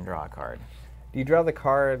for free and draw a card. Do you draw the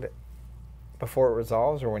card before it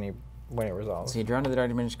resolves or when it resolves? So you draw to the Dark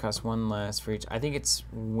Dimension, costs 1 less for each. I think it's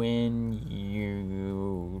when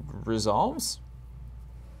you resolves.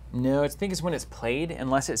 No, I think it's when it's played,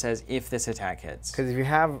 unless it says if this attack hits. Because if you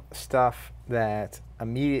have stuff that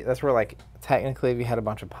that's where like technically if you had a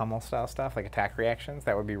bunch of pummel style stuff like attack reactions,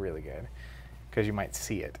 that would be really good because you might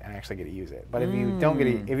see it and actually get to use it. But if you don't get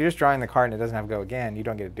if you're just drawing the card and it doesn't have go again, you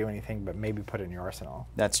don't get to do anything but maybe put it in your arsenal.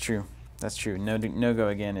 That's true. That's true. No go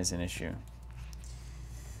again is an issue.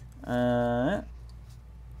 Let's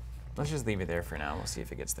just leave it there for now. We'll see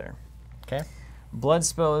if it gets there. Okay. Blood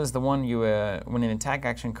Spell is the one you, when an attack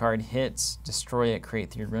action card hits, destroy it,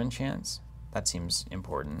 create 3 run chance. That seems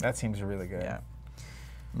important. That seems really good. Yeah.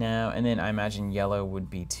 Now, and then I imagine yellow would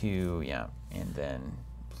be 2, yeah, and then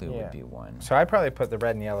blue would be 1. So I'd probably put the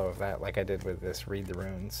red and yellow of that like I did with this Read the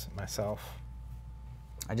Runes myself.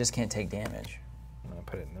 I just can't take damage. I'm going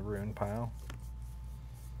to put it in the rune pile.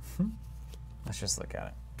 Let's just look at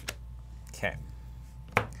it. Okay.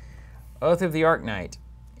 Oath of the Arknight.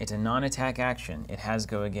 It's a non-attack action. It has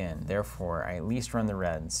go again. Therefore, I at least run the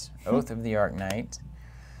reds. Oath of the Arknight.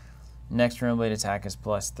 Next Ruin Blade attack is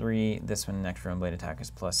 +3. This one, next Ruin Blade attack is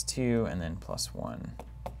 +2, and then +1.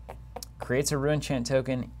 creates a Ruin Chant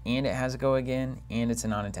token, and it has Go Again, and it's a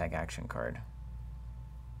non-attack action card.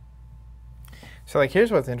 So like,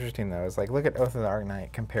 here's what's interesting though, is like, look at Oath of the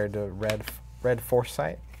Arknight compared to Red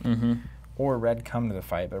Foresight, or Red Come to the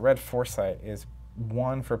Fight. But Red Foresight is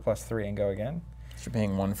 1 for +3 and Go Again. So you're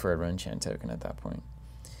paying 1 for a Ruin Chant token at that point.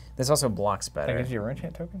 This also blocks better. That gives you a Ruin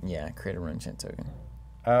Chant token? Yeah, create a Ruin Chant token.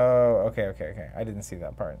 Oh, okay. I didn't see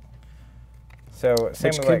that part. So same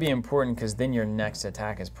Which with could like, be important because then your next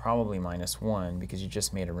attack is probably -1 because you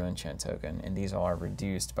just made a Ruin Chant token, and these are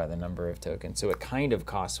reduced by the number of tokens. So it kind of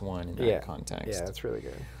costs 1 in that context. Yeah, that's really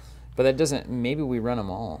good. But that doesn't. Maybe we run them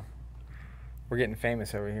all We're getting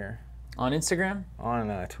famous over here on Instagram.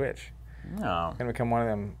 on Twitch. No. Gonna become one of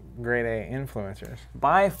them grade A influencers.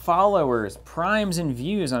 Buy followers, primes, and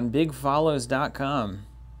views on bigfollows.com.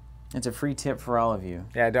 It's a free tip for all of you.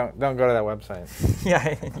 Yeah, don't go to that website.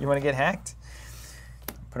 Yeah, you want to get hacked?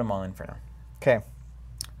 Put them all in for now. Okay,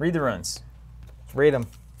 Read the runes. read them.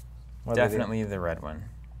 Definitely the red one.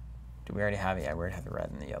 Do we already have it? Yeah, we already have the red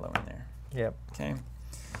and the yellow in there. Yep. Okay.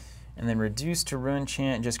 And then reduce to Ruin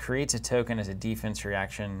Chant just creates a token as a defense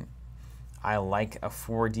reaction. I like a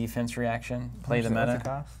 4 defense reaction. Play the meta. What's it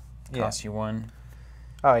cost? Costs you 1.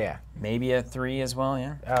 Oh yeah. Maybe a 3 as well,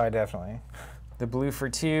 yeah. Oh, definitely. The blue for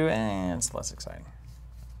 2, and it's less exciting.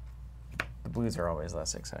 The blues are always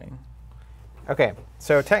less exciting. Okay,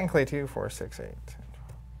 so technically 2, 4, 6, 8.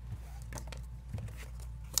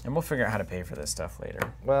 And we'll figure out how to pay for this stuff later.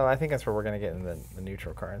 Well, I think that's where we're gonna get in the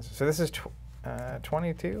neutral cards. So this is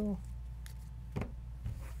 22.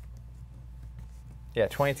 Yeah,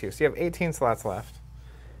 22. So you have 18 slots left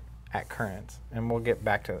at current, and we'll get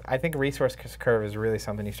back to. I think resource curve is really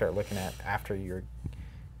something you start looking at after you're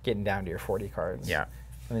getting down to your 40 cards. Yeah.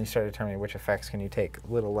 And then you start determining which effects can you take a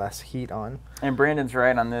little less heat on. And Brandon's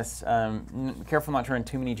right on this. Careful not to run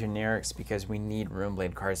too many generics because we need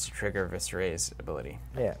Runeblade cards to trigger Visceray's ability.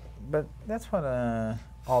 Yeah, but that's what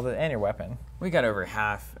all the and your weapon. We got over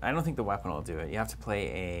half. I don't think the weapon will do it. You have to play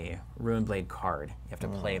a Runeblade card. You have to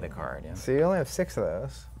play the card. Yeah. So you only have 6 of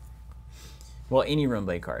those. Well, any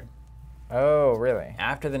Runeblade card. Oh, really?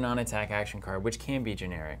 After the non-attack action card, which can be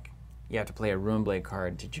generic, you have to play a Runeblade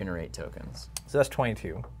card to generate tokens. So that's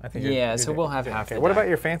 22. I think. Yeah, so we'll have half okay. the What deck. about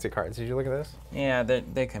your fancy cards? Did you look at this? Yeah,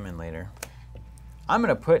 they come in later. I'm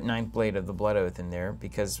going to put Ninth Blade of the Blood Oath in there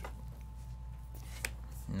because...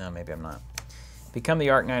 No, maybe I'm not. Become the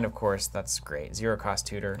Arknight, of course. That's great. 0 cost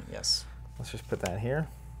tutor. Yes. Let's just put that here.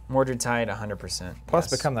 Mordred Tide, 100%.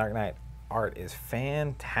 Plus, yes. Become the Arknight art is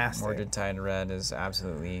fantastic. Mordred Tide Red is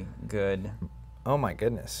absolutely good. Oh my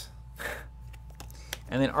goodness.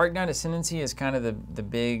 And then Arknight Ascendancy is kind of the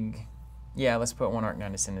big... Yeah, let's put 1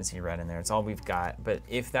 Arknight Ascendancy Red in there. It's all we've got. But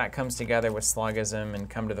if that comes together with Slogism and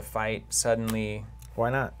Come to the Fight, suddenly... Why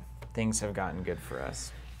not? Things have gotten good for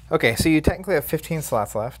us. Okay, so you technically have 15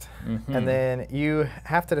 slots left. And then you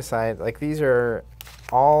have to decide, like, these are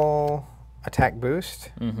all attack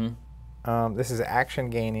boost. This is action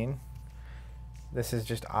gaining. This is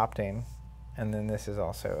just opting. And then this is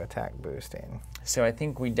also attack boosting. So I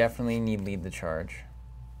think we definitely need Lead the Charge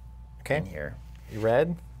in here. You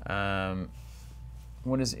red?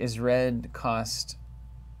 What is red cost?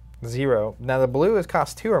 0. Now the blue is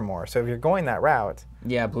cost 2 or more. So if you're going that route,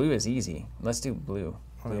 Yeah, blue is easy. Let's do blue.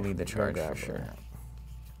 Blue Lead the Charge for sure.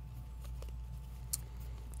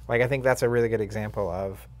 Like, I think that's a really good example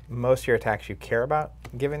of most of your attacks you care about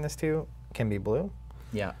giving this to can be blue.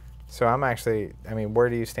 Yeah. So I'm actually, I mean, where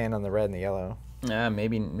do you stand on the red and the yellow?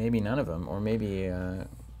 Maybe none of them, or maybe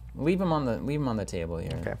leave them on the table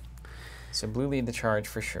here. Okay. So blue Lead the Charge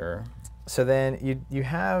for sure. So then you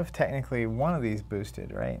have technically one of these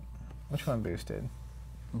boosted, right? Which one boosted?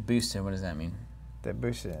 Boosted. What does that mean? That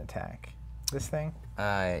boosted an attack. This thing?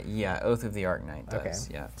 Yeah, Oath of the Arknight does.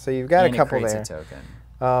 Okay. Yeah. So you've got and a couple it creates there. a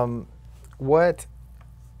token.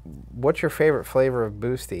 What's your favorite flavor of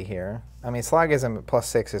boosty here? I mean, Slogism at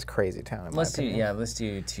 +6 is crazy town. In Let's my do opinion. let's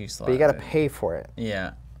do 2 slots. But you got to pay for it.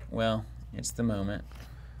 Yeah. Well, it's the moment.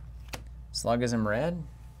 Slogism Red.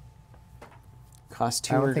 Cost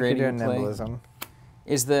 2 I or don't think greater. you're doing you play. Nimblism.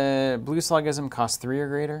 Is the blue Slogism cost 3 or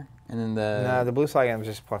greater, and then No, the blue Slogism is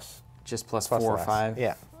just plus. just plus plus 4 or less. 5?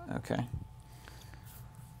 Yeah. Okay.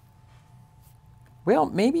 Well,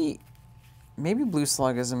 maybe blue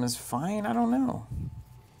Slogism is fine. I don't know.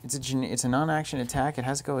 It's a non-action attack. It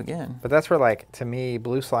has to go again. But that's where, like, to me,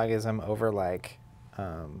 blue Slogism over, like,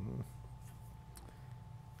 Come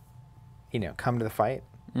to the Fight.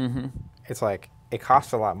 It's like, it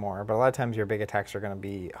costs a lot more, but a lot of times your big attacks are going to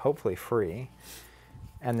be hopefully free,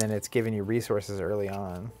 and then it's giving you resources early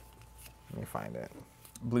on. Let me find it.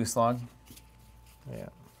 Blue Slog. Yeah.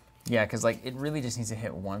 Yeah, because like it really just needs to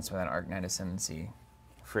hit once with that Arknight Ascendancy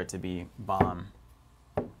for it to be bomb.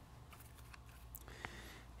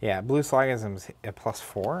 Yeah, blue Slogism's a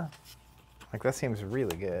 +4. Like, that seems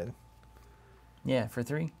really good. Yeah, for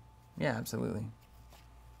 3. Yeah, absolutely.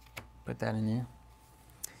 Put that in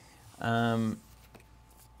there.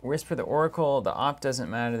 Whisper the Oracle. The op doesn't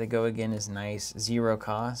matter. The go again is nice. 0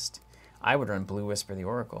 cost. I would run blue Whisper the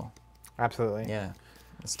Oracle. Absolutely. Yeah,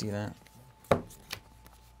 let's do that.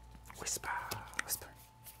 Whisper. Whisper.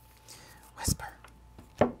 Whisper.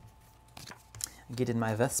 Get in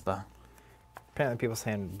my Vespa. Apparently people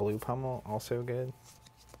saying blue Pummel, also good.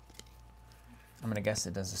 I'm going to guess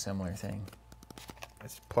it does a similar thing.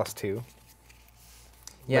 It's +2.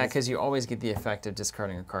 Yeah, because you always get the effect of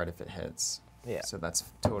discarding a card if it hits. Yeah. So that's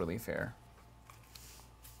totally fair.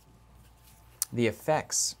 The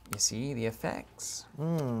effects, you see, the effects.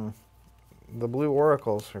 The blue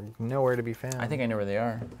oracles are nowhere to be found. I think I know where they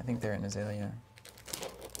are. I think they're in Azalea.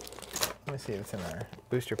 Let me see if it's in our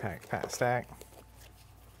booster pack stack.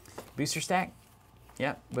 Booster stack?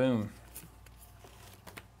 Yep, boom.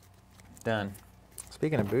 Done.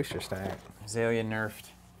 Speaking of booster stack. Azalea nerfed.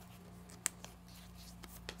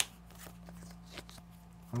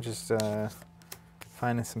 I'm just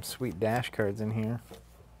finding some sweet dash cards in here.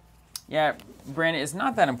 Yeah, Brandon, it's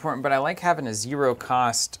not that important, but I like having a 0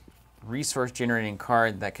 cost resource generating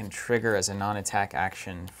card that can trigger as a non-attack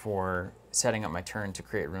action for setting up my turn to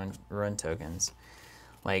create run tokens.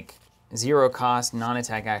 Like 0 cost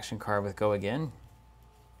non-attack action card with go again.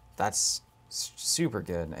 That's super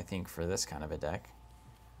good, I think, for this kind of a deck.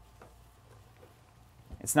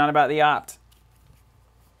 It's not about the opt.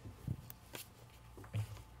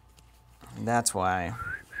 That's why.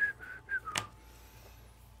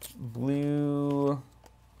 Blue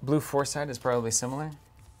Foresight is probably similar.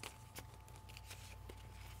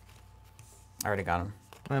 I already got him.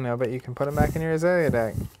 I know, but you can put them back in your Azalea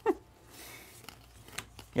deck.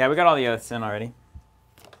 Yeah, we got all the oaths in already.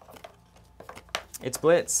 It's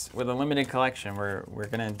Blitz with a limited collection. We're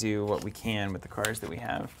gonna do what we can with the cards that we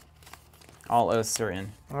have. All oaths are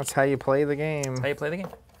in. That's how you play the game. That's how you play the game.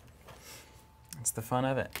 It's the fun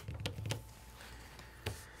of it.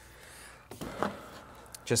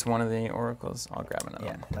 Just one of the oracles. I'll grab another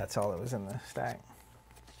one. That's all that was in the stack.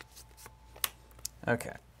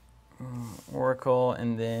 Okay. Oracle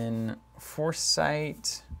and then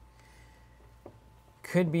Foresight.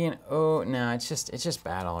 Could be an no, it's just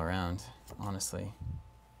bad all around, honestly.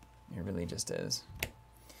 It really just is.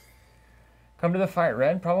 Come to the fight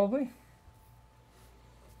red, probably.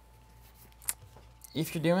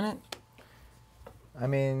 If you're doing it. I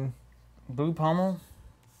mean, blue pommel.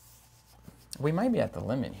 We might be at the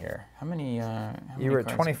limit here. How many you were at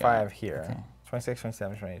 25 here. Okay. 26,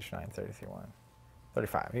 27, 28, 29, 30, 31.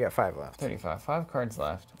 35. You got 5 left. 35. 5 cards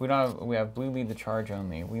left. We don't have, we have blue lead the charge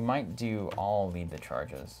only. We might do all lead the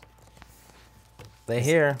charges. They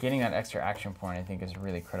here. Getting that extra action point, I think, is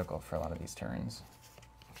really critical for a lot of these turns.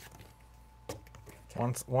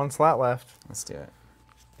 Okay. One slot left. Let's do it.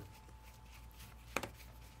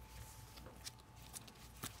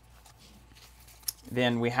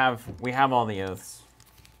 Then we have all the oaths.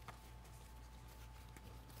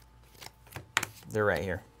 They're right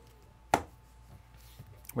here.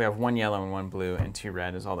 We have 1 yellow and 1 blue and 2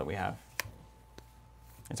 red is all that we have.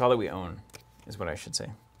 It's all that we own, is what I should say.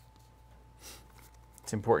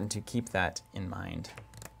 It's important to keep that in mind.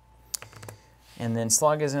 And then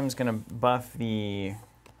Slogism's gonna buff the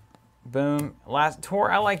boom. Tor,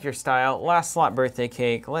 I like your style. Last slot birthday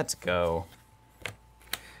cake. Let's go.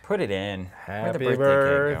 Put it in. Where'd the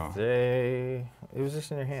birthday cake go? It was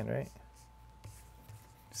just in your hand, right?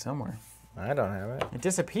 Somewhere. I don't have it. It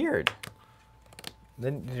disappeared.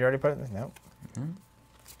 Did you already put it in this? Nope. Mm-hmm.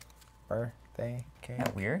 Birthday cake. Isn't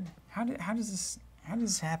that weird? How does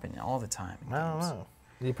this happen all the time? I don't know.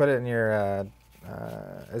 Did you put it in your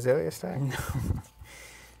Azalea stack? No.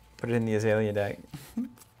 Put it in the Azalea deck.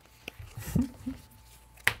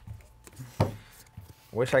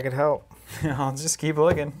 Wish I could help. I'll just keep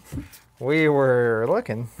looking. We were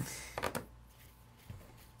looking.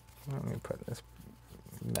 Let me put this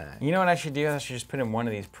back. You know what I should do? I should just put in one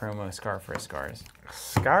of these promo Scar for Scars.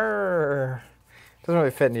 Scar doesn't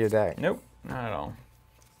really fit into your deck. Nope, not at all.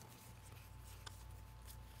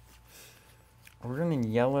 We're running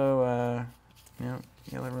yellow, no,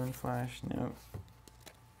 yellow Rune Flash, no.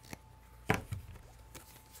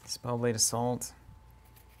 Spellblade Assault.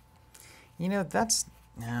 You know, that's,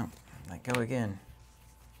 no, let go again.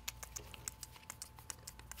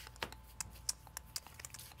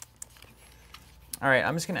 All right,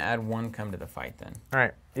 I'm just gonna add 1 come to the fight then. All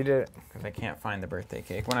right, you did it. Because I can't find the birthday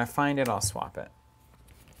cake. When I find it, I'll swap it.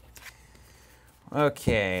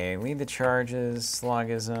 Okay, lead the charges,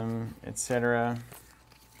 slogism, etc.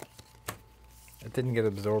 It didn't get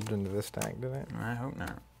absorbed into this stack, did it? I hope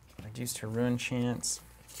not. Reduced her ruin chance.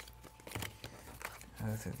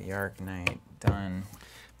 Oath of the Arknight, done.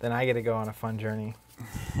 Then I get to go on a fun journey.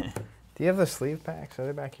 Do you have the sleeve packs? Are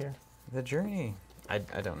they back here? The journey. I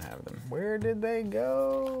don't have them. Where did they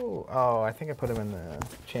go? Oh, I think I put them in the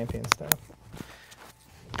champion stuff.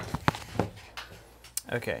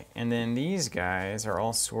 Okay, and then these guys are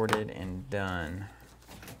all sorted and done.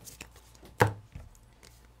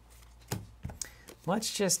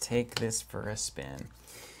 Let's just take this for a spin.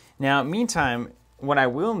 Now, meantime, what I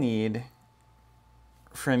will need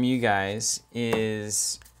from you guys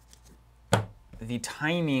is the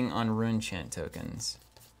timing on Runechant tokens.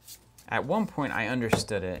 At one point, I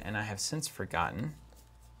understood it, and I have since forgotten,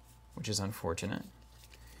 which is unfortunate.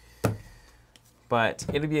 But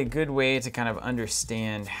it'll be a good way to kind of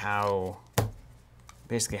understand how,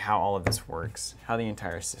 basically how all of this works, how the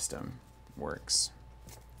entire system works.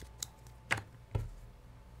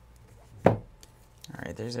 All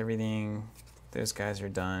right, there's everything. Those guys are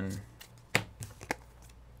done.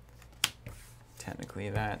 Technically,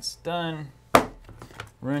 that's done.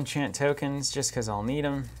 Runechant tokens, just because I'll need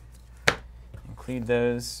them. Include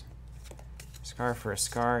those. Scar for a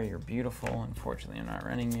Scar, you're beautiful. Unfortunately, I'm not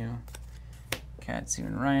running you. Katsu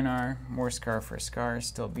and Rhinar, more Scar for a Scar,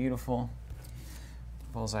 still beautiful.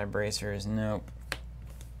 Bullseye Bracers, nope.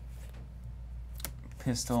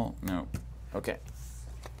 Pistol, nope. Okay.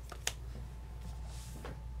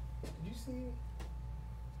 Did you see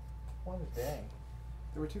one today?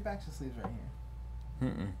 There were 2 packs of sleeves right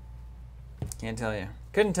here. Can't tell you.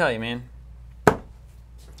 Couldn't tell you, man.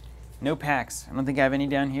 No packs. I don't think I have any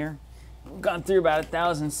down here. We've gone through about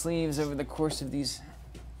 1,000 sleeves over the course of these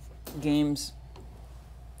games.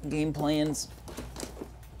 Game plans.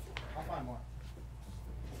 I'll find more.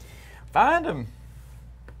 Find them.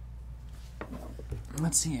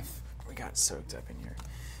 Let's see if we got soaked up in here.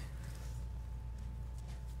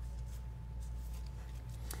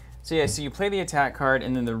 So yeah, so you play the attack card,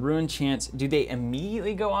 and then the ruin chance, do they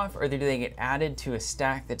immediately go off, or do they get added to a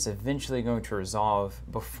stack that's eventually going to resolve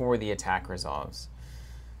before the attack resolves?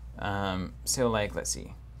 So like, let's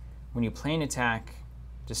see. When you play an attack,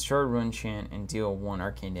 destroy ruin chant and deal 1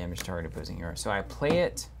 arcane damage to target opposing hero. So I play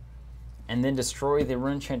it, and then destroy the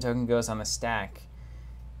ruin chant token goes on the stack.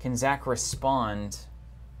 Can Zach respond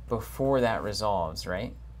before that resolves,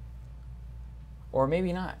 right? Or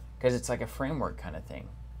maybe not, because it's like a framework kind of thing.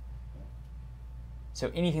 So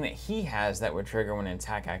anything that he has that would trigger when an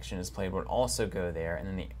attack action is played would also go there, and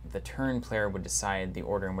then the turn player would decide the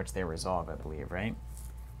order in which they resolve, I believe, right?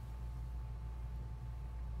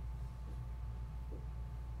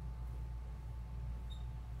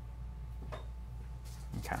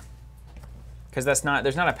 Okay. Because there's not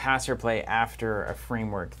a pass or play after a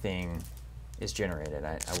framework thing is generated,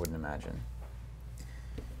 I wouldn't imagine.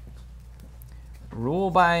 Rule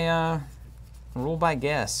by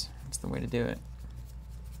guess. That's the way to do it.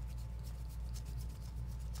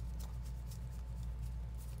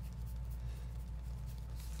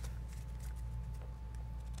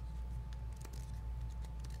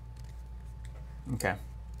 Okay.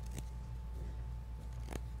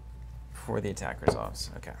 Before the attack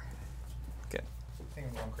resolves. Okay. Good. I think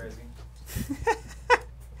I'm going crazy.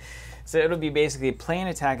 So it'll be basically play an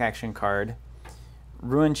attack action card,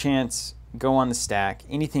 ruin chance, go on the stack.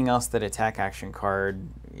 Anything else that attack action card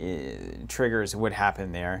triggers would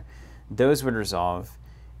happen there. Those would resolve.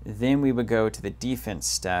 Then we would go to the defense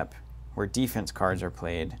step where defense cards are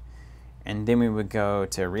played. And then we would go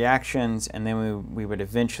to reactions, and then we would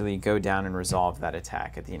eventually go down and resolve that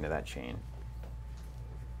attack at the end of that chain.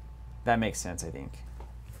 That makes sense, I think.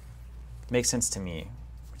 Makes sense to me,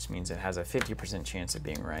 which means it has a 50% chance of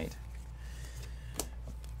being right.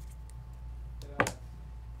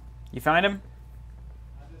 You find him?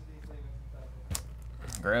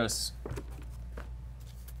 Gross.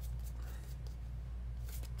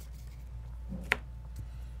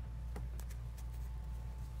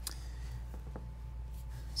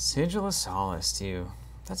 Sigil of Solace, too.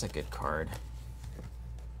 That's a good card.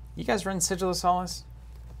 You guys run Sigil of Solace?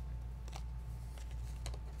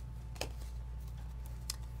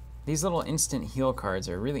 These little instant heal cards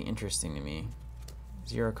are really interesting to me.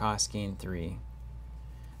 0 cost, gain 3.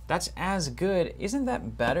 That's as good. Isn't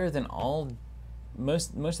that better than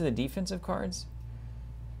most of the defensive cards?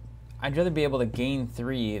 I'd rather be able to gain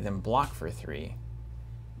 3 than block for 3.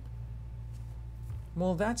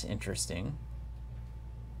 Well, that's interesting.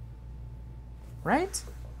 Right?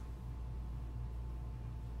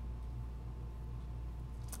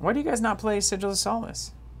 Why do you guys not play Sigil of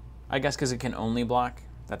Solace? I guess because it can only block.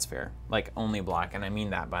 That's fair. Like, only block. And I mean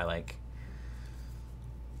that by, like,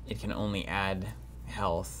 it can only add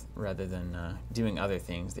health rather than doing other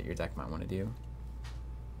things that your deck might want to do.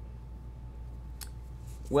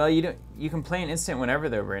 Well, you can play an instant whenever,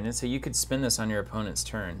 though, Brandon, so you could spin this on your opponent's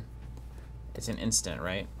turn. It's an instant,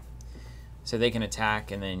 right? So they can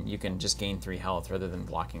attack, and then you can just gain 3 health rather than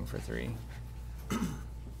blocking for 3.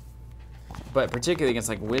 But particularly against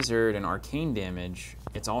like Wizard and Arcane damage,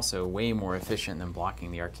 it's also way more efficient than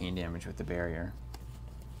blocking the Arcane damage with the barrier.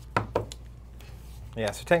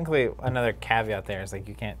 Yeah, so technically another caveat there is like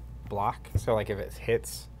you can't block. So like if it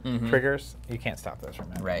hits triggers, you can't stop those from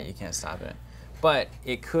happening. Right, you can't stop it. But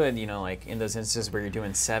it could, you know, like in those instances where you're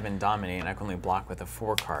doing 7 dominate and I can only block with a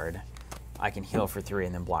 4 card, I can heal for 3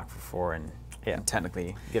 and then block for 4 and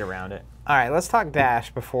technically get around it. All right, let's talk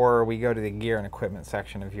dash before we go to the gear and equipment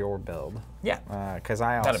section of your build. Yeah. Because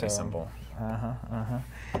I also... That'll be simple.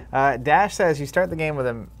 Dash says you start the game with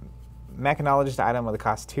a mechanologist item with a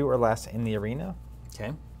cost 2 or less in the arena.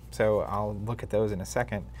 Okay. So I'll look at those in a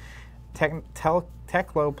second.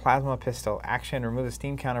 Techlo Plasma Pistol. Action, remove the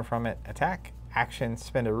steam counter from it. Attack. Action,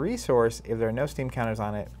 spend a resource. If there are no steam counters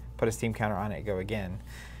on it, put a steam counter on it, go again.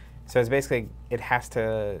 So it's basically, you have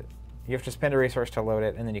to spend a resource to load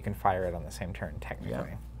it, and then you can fire it on the same turn,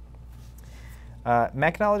 technically. Yeah.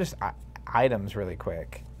 Mechanologist items, really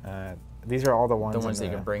quick. These are all the ones. The ones that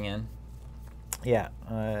you can bring in. Yeah,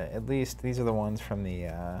 at least these are the ones from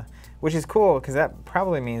the, which is cool because that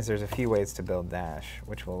probably means there's a few ways to build dash,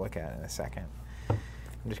 which we'll look at in a second.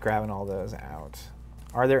 I'm just grabbing all those out.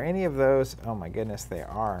 Are there any of those? Oh my goodness, they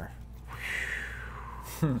are.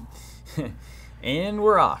 And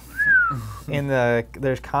we're off.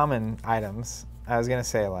 There's common items. I was gonna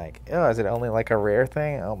say like, oh, is it only like a rare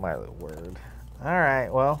thing? Oh my word. All right,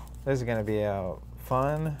 well, this is gonna be a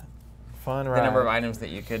fun ride. The number of items that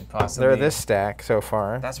you could possibly... They're this stack so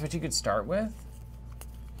far. That's what you could start with?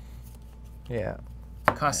 Yeah.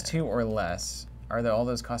 Cost 2 or less. Are all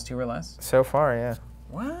those cost 2 or less? So far, yeah.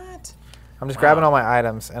 What? I'm just grabbing all my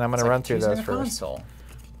items, and I'm going to run through those first. Console.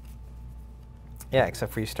 Yeah,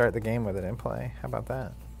 except for you start the game with it in play. How about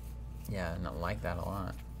that? Yeah, I don't like that a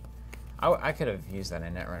lot. I could have used that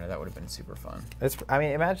in Netrunner. That would have been super fun. I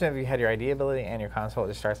mean, imagine if you had your ID ability and your console, it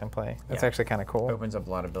just starts in play. That's actually kind of cool. Opens up a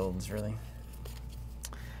lot of builds, really.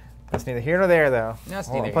 That's neither here nor there, though. That's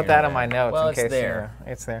I'll put that on my notes in case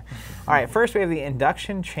it's there. All right, first we have the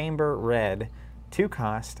Induction Chamber Red. 2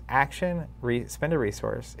 cost, action, spend a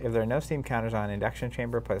resource. If there are no steam counters on Induction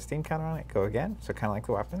Chamber, put a steam counter on it, go again. So kind of like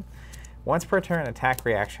the weapon. Once per turn, attack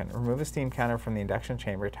reaction. Remove a steam counter from the Induction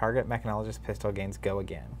Chamber. Target Mechanologist Pistol gains go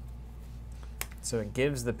again. So it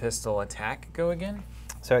gives the pistol attack go again?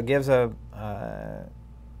 So it gives a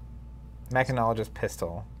Mechanologist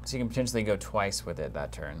Pistol. So you can potentially go twice with it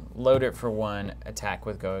that turn. Load it for 1, attack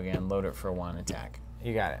with go again, load it for 1, attack.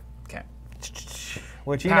 You got it. Okay.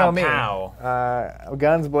 Which you know me. Pow.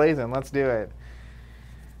 Guns blazing. Let's do it.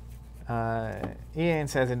 Ian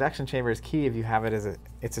says Induction Chamber is key if you have it as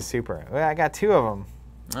it's a super. Well, I got 2 of them.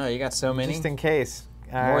 Oh, you got so many? Just in case.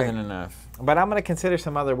 More than enough. But I'm going to consider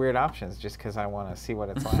some other weird options just because I want to see what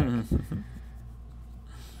it's like.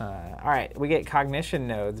 All right, we get Cognition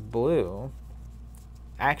Nodes, blue.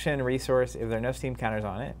 Action, resource, if there are no steam counters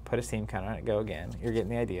on it, put a steam counter on it, go again. You're getting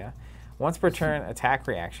the idea. Once per turn, attack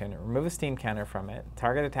reaction, remove a steam counter from it.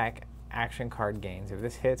 Target attack action card gains. If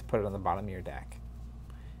this hits, put it on the bottom of your deck.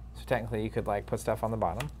 So technically you could like put stuff on the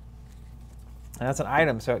bottom. And that's an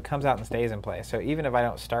item, so it comes out and stays in play. So even if I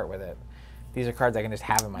don't start with it, these are cards I can just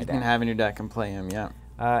have in my deck. You can have in your deck and play them, yeah.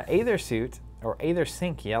 Aether Suit, or Aether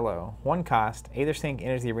Sink yellow. 1 cost, Aether Sink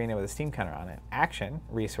enters the arena with a steam counter on it. Action,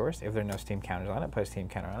 resource, if there are no steam counters on it, put a steam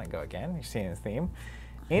counter on it, go again. You're seeing the theme.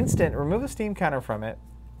 Instant, remove a steam counter from it.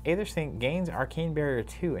 Aether Sink gains Arcane Barrier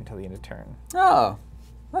 2 until the end of turn. Oh,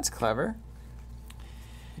 that's clever.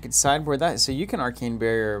 You could sideboard that, so you can Arcane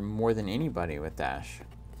Barrier more than anybody with Dash.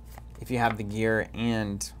 If you have the gear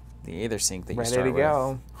and the Aether Sink that you start with. Ready to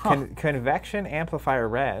go. Huh. Convection Amplifier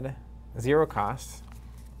Red, 0 cost.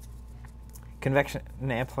 Convection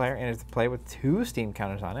Amplifier enters the play with 2 steam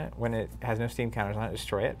counters on it. When it has no steam counters on it,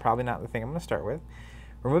 destroy it. Probably not the thing I'm going to start with.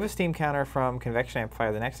 Remove a steam counter from Convection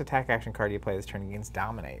Amplifier. The next attack action card you play this turn gains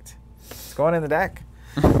Dominate. It's going in the deck.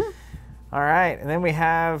 All right, and then we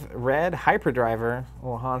have red Hyperdriver, a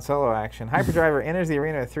little Han Solo action. Hyperdriver enters the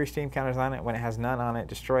arena with 3 steam counters on it. When it has none on it,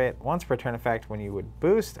 destroy it. Once per turn effect, when you would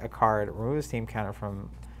boost a card, remove a steam counter from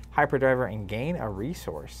Hyperdriver and gain a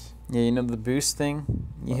resource. Yeah, you know the boost thing?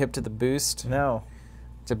 You hip to the boost? No.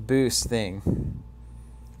 It's a boost thing.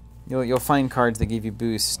 You'll find cards that give you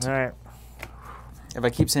boost. All right. If I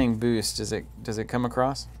keep saying boost, does it come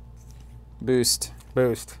across? Boost.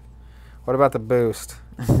 Boost. What about the boost?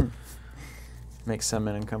 Makes some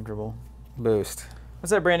men uncomfortable. Boost.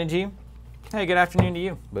 What's up, Brandon G? Hey, good afternoon to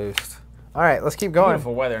you. Boost. All right, let's keep going.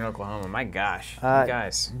 Beautiful weather in Oklahoma. My gosh. You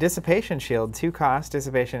guys. Dissipation Shield, 2 cost.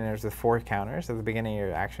 Dissipation enters with 4 counters at the beginning of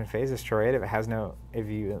your action phase. Destroy it if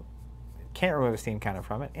you can't remove a steam counter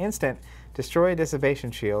from it. Instant. Destroy Dissipation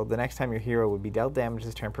Shield. The next time your hero would be dealt damage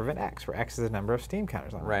this turn, prevent X, where X is the number of steam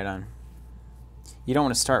counters on it. Right on. You don't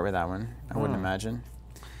want to start with that one, I wouldn't imagine.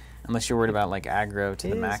 Unless you're worried about like aggro to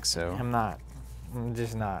the max. So I'm not. I'm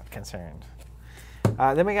just not concerned.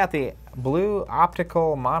 Then we got the blue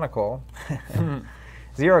optical monocle.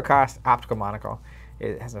 0 cost optical monocle.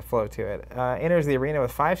 It has a flow to it. Enters the arena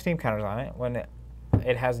with 5 steam counters on it. When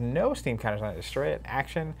it has no steam counters on it, destroy it.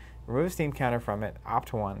 Action. Remove a steam counter from it.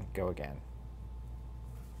 Opt 1. Go again.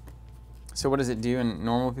 So what does it do in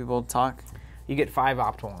normal people talk? You get 5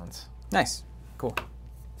 opt 1s. Nice. Cool.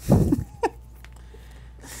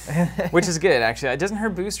 Which is good, actually. Doesn't her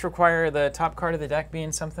boost require the top card of the deck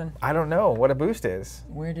being something? I don't know what a boost is.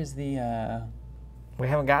 Where does the... We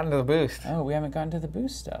haven't gotten to the boost. Oh, we haven't gotten to the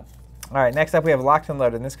boost stuff. All right, next up we have Locked and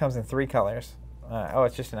Loaded, and this comes in 3 colors. Oh,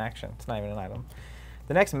 it's just an action. It's not even an item.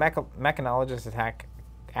 The next Mechanologist attack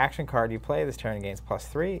action card you play this turn gains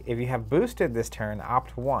 +3. If you have boosted this turn,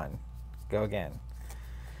 opt 1. Go again.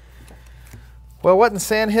 Well, what in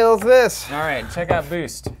Sand Hill is this? All right, check out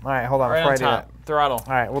boost. All right, hold on. Right before on I do top. that. Throttle.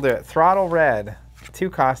 All right, we'll do it. Throttle Red, 2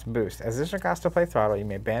 cost boost. As additional cost to play Throttle, you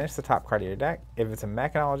may banish the top card of your deck. If it's a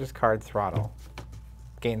Mechanologist card, Throttle.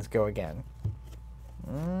 Gains go again.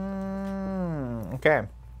 Okay.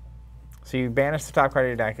 So you banish the top card of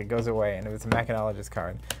your deck, it goes away, and if it's a Mechanologist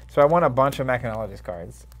card. So I want a bunch of Mechanologist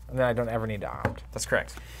cards, and then I don't ever need to opt. That's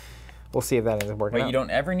correct. We'll see if that ends up working out. Wait, you don't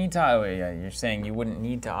ever need to opt? Yeah, you're saying you wouldn't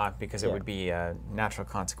need to opt because it would be a natural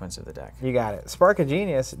consequence of the deck. You got it. Spark of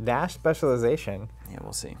Genius, Dash Specialization. Yeah,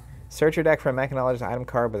 we'll see. Search your deck for a Mechanologist item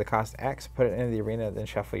card with a cost X, put it into the arena, then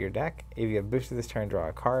shuffle your deck. If you have boosted this turn, draw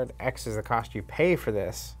a card. X is the cost you pay for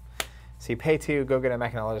this. So you pay 2, go get a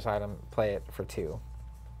Mechanologist item, play it for 2.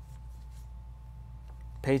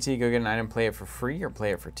 Pay 2, go get an item, play it for free, or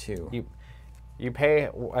play it for 2? You pay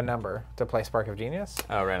a number to play Spark of Genius.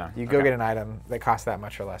 Oh, right on. You go get an item that costs that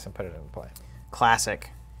much or less and put it into play. Classic.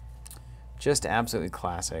 Just absolutely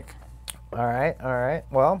classic. All right, all right.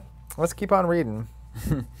 Well, let's keep on reading.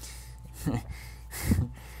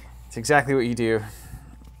 It's exactly what you do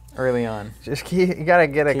early on. You got to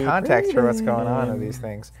get a context for what's going on with these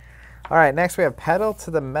things. All right, next we have Pedal to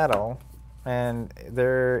the Metal. And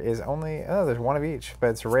there is only, there's 1 of each, but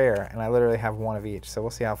it's rare, and I literally have 1 of each, so we'll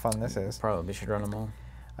see how fun this is. Probably should run them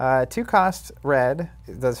all. 2 cost red,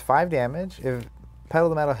 it does 5 damage. If Pedal to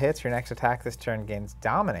the Metal hits, your next attack this turn gains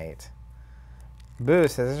Dominate.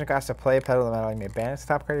 Boost, as it costs to play Pedal to the Metal, you may banish the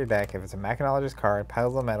top card of your deck. If it's a Mechanologist card, Pedal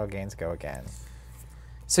to the Metal gains Go again.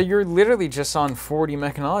 So you're literally just on 40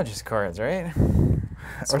 Mechanologist cards, right?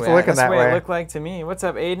 It's looking that way. That's what it looked like to me. What's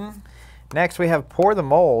up, Aiden? Next, we have Pour the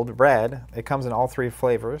Mold, red. It comes in all 3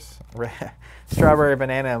 flavors, strawberry,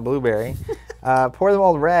 banana, and blueberry. Pour the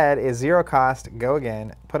Mold red is 0 cost, go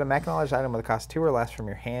again. Put a Mechanologist item with a cost 2 or less from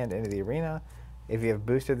your hand into the arena. If you have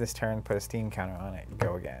boosted this turn, put a steam counter on it,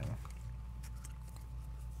 go again.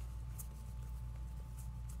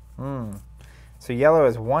 So yellow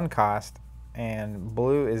is 1 cost, and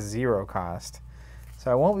blue is 0 cost. So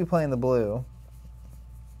I won't be playing the blue.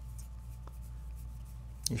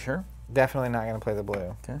 You sure? Definitely not going to play the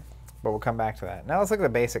blue. Okay. But we'll come back to that. Now let's look at the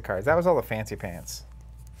basic cards. That was all the fancy pants.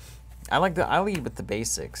 I lead with the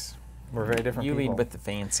basics. We're very different people. You lead with the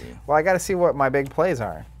fancy. Well, I got to see what my big plays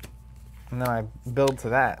are. And then I build to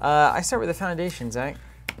that. I start with the foundation, Zach.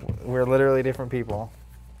 We're literally different people.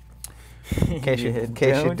 In case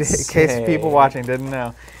people watching didn't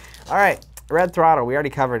know. All right, Red Throttle. We already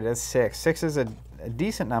covered it. It's 6. 6 is a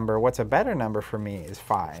decent number. What's a better number for me is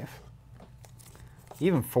 5.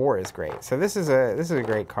 Even 4 is great. So this is a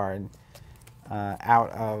great card out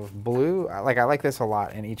of blue. I like this a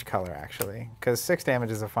lot in each color, actually, because 6 damage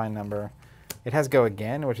is a fine number. It has Go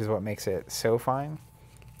Again, which is what makes it so fine.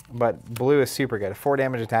 But blue is super good. 4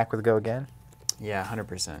 damage attack with Go Again. Yeah,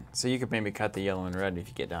 100%. So you could maybe cut the yellow and red if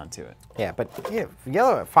you get down to it. Yeah, but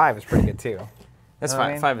yellow at 5 is pretty good too. That's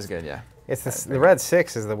fine. 5 is good, yeah. It's the red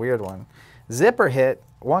 6 is the weird one. Zipper Hit,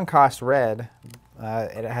 1 cost red.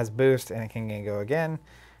 It has boost and it can go again.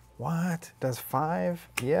 What? Does 5?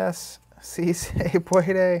 Yes. Si se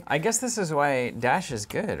puede. I guess this is why dash is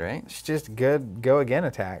good, right? It's just good go again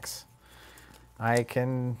attacks.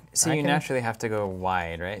 So you naturally have to go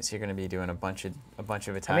wide, right? So you're going to be doing a bunch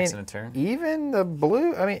of attacks in a turn. Even the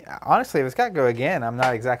blue. I mean, honestly, if it's got go again, I'm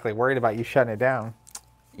not exactly worried about you shutting it down.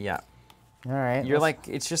 Yeah. All right. You're like,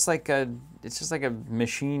 it's just like a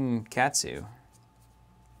machine Katsu.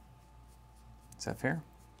 Is that fair?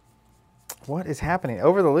 What is happening?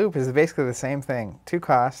 Over the Loop is basically the same thing. 2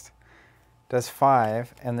 cost, does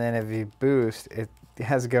 5, and then if you boost, it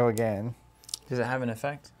has go again. Does it have an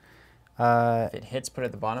effect? If it hits, put it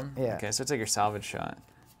at the bottom? Yeah. Okay, so it's like your salvage shot.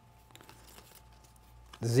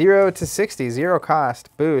 0 to 60, 0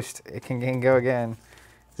 cost, boost, it can go again.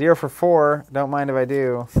 0 for 4, don't mind if I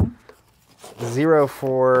do. 0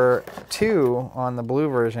 for 2 on the blue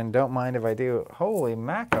version, don't mind if I do. Holy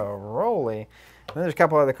macaroni. Then there's a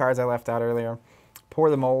couple other cards I left out earlier. Pour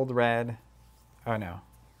the Mold red. Oh no,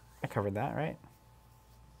 I covered that, right?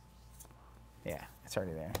 Yeah, it's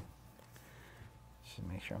already there. Should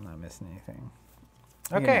make sure I'm not missing anything.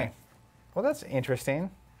 Okay, Yeah. Well that's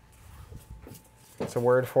interesting. It's a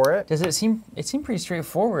word for it. Does it seem pretty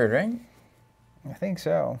straightforward, right? I think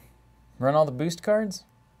so. Run all the boost cards?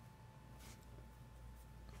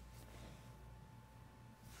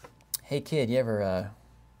 Hey kid, you ever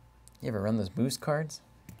run those boost cards?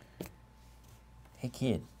 Hey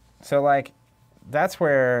kid. So like, that's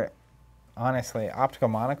where, honestly, optical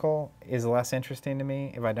monocle is less interesting to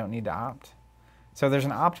me if I don't need to opt. So there's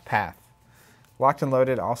an opt path. Locked and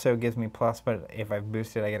loaded also gives me plus, but if I've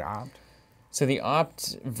boosted, I get opt. So the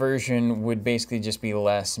opt version would basically just be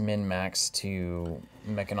less min-max to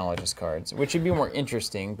mechanologist cards, which would be more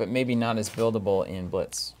interesting, but maybe not as buildable in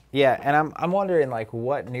Blitz. Yeah, and I'm wondering like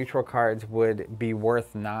what neutral cards would be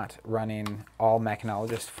worth not running all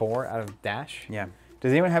mechanologist for out of Dash. Yeah.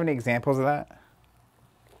 Does anyone have any examples of that?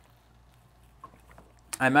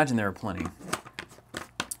 I imagine there are plenty.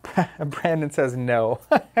 Brandon says no.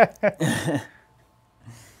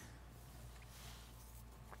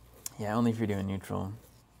 Yeah, only if you're doing neutral.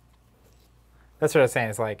 That's what I was saying.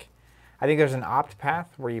 It's like, I think there's an opt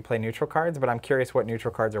path where you play neutral cards, but I'm curious what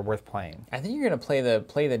neutral cards are worth playing. I think you're gonna play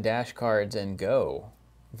the dash cards and go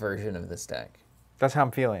version of this deck, That's how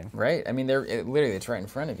I'm feeling. right? I mean, literally it's right in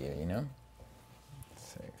front of you, you know.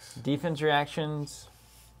 6. Defense reactions.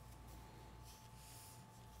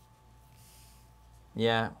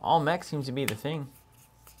 Yeah, all mech seems to be the thing.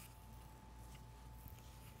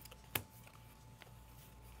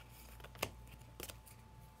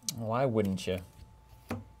 Why wouldn't you?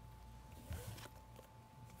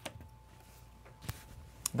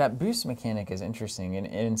 That boost mechanic is interesting, and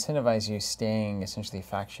it incentivizes you staying essentially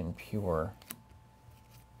faction pure.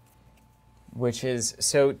 Which is,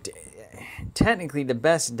 so technically the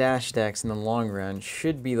best dash decks in the long run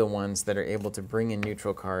should be the ones that are able to bring in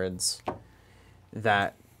neutral cards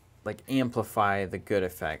that like amplify the good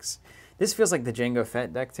effects. This feels like the Jango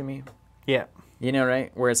Fett deck to me. Yeah. You know,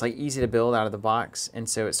 right? Where it's like easy to build out of the box, and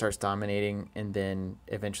so it starts dominating, and then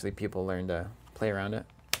eventually people learn to play around it.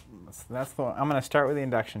 So that's the one. I'm going to start with the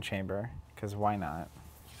induction chamber, because why not?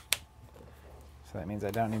 So that means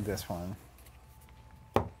I don't need this one.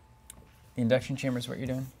 The induction chamber is what you're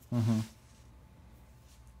doing? Mm-hmm.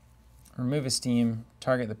 Remove a steam,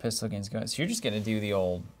 target the pistol against gun. So you're just going to do the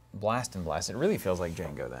old blast and blast. It really feels like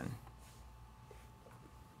Django then.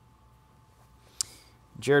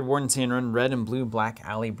 Jared Warden saying run red and blue black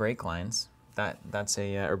alley break lines. That's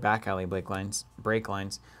a or back alley break lines. Black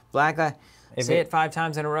say it 5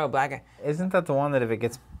 times in a row. Black. Isn't that the one that if it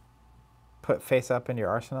gets put face up in your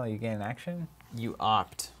arsenal, you gain an action? You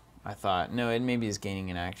opt. I thought no. It maybe is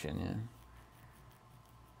gaining an action. Yeah.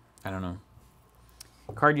 I don't know.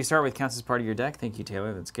 Card you start with counts as part of your deck. Thank you,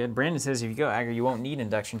 Taylor. That's good. Brandon says if you go aggro, you won't need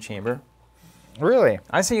induction chamber. Really?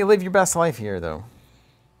 I say you live your best life here, though.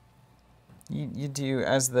 You do,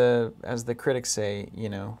 as the critics say, you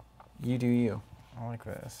know, you do you. I like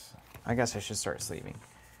this. I guess I should start sleeving.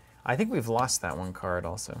 I think we've lost that one card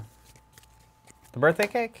also. The birthday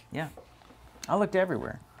cake? Yeah. I looked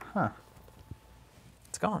everywhere. Huh.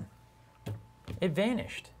 It's gone. It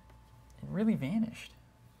vanished. It really vanished.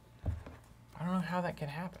 I don't know how that could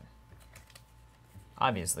happen.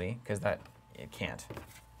 Obviously, because it can't.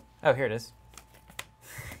 Oh, here it is.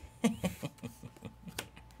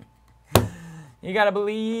 You gotta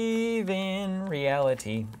believe in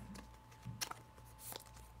reality.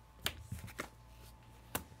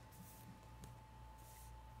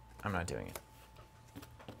 I'm not doing it.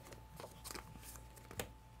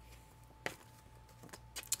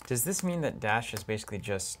 Does this mean that Dash is basically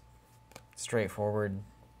just straightforward,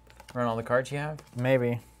 run all the cards you have?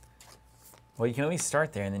 Maybe. Well, you can at least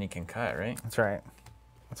start there and then you can cut, right? That's right.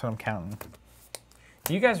 That's what I'm counting.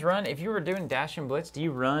 Do you guys run, if you were doing Dash and Blitz, do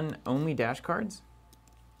you run only Dash cards?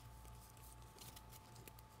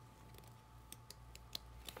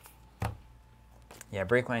 Yeah,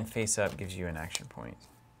 break line face up gives you an action point.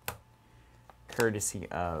 Courtesy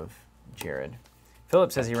of Jared.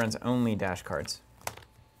 Philip says he runs only dash cards.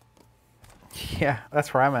 Yeah,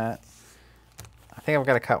 that's where I'm at. I think I've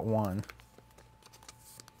got to cut one.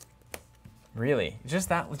 Really? Just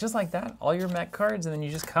like that? All your mech cards and then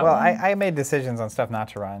you just cut Well, one? I made decisions on stuff not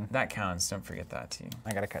to run. That counts. Don't forget that too.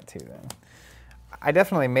 I got to cut two then. I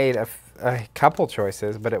definitely made a couple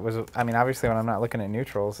choices, but it was, I mean, obviously when I'm not looking at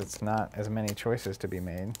neutrals, it's not as many choices to be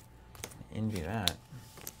made. Envy that.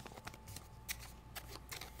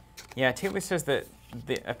 Yeah, Taylor says that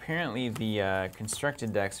apparently the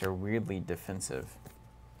constructed decks are weirdly defensive.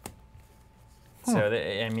 So,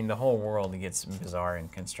 I mean, the whole world gets bizarre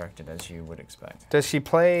and constructed, as you would expect. Does she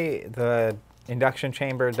play the induction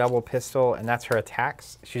chamber, double pistol, and that's her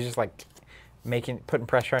attacks? She's just like putting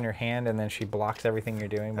pressure on your hand, and then she blocks everything you're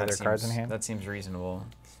doing with her cards in hand? That seems reasonable.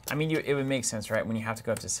 I mean, it would make sense, right? When you have to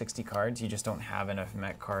go up to 60 cards, you just don't have enough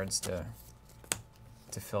mech cards to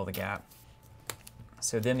fill the gap.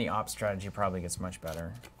 So then the op strategy probably gets much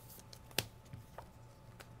better.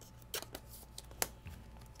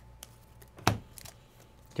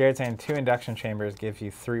 Jared's saying 2 induction chambers gives you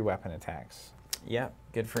 3 weapon attacks. Yep,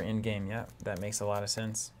 good for end game. Yep, that makes a lot of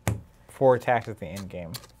sense. 4 attacks at the end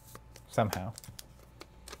game, somehow.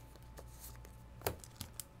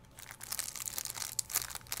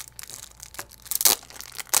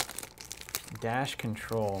 Dash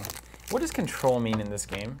control. What does control mean in this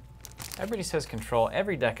game? Everybody says control.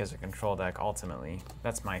 Every deck is a control deck, ultimately.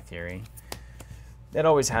 That's my theory. It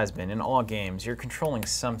always has been. In all games, you're controlling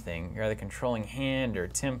something. You're either controlling hand or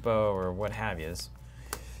tempo or what have yous.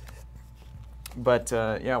 But,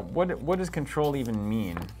 yeah, what does control even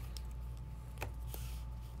mean?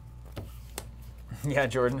 Yeah,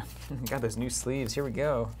 Jordan. Got those new sleeves. Here we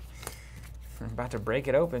go. I'm about to break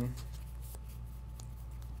it open.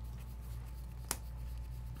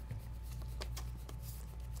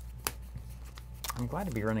 I'm glad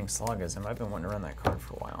to be running Slogism. I've been wanting to run that card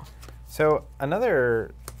for a while. So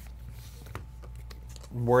another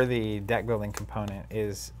worthy deck building component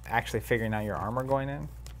is actually figuring out your armor going in.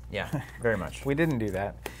 Yeah, very much. We didn't do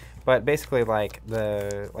that, but basically like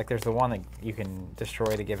there's the one that you can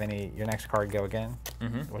destroy to give your next card go again,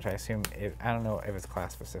 which I assume I don't know if it's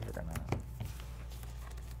class specific or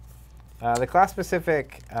not. The class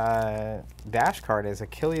specific dash card is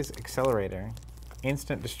Achilles Accelerator.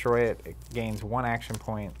 Instant destroy it gains 1 action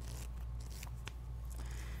point.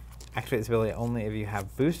 Activate this ability only if you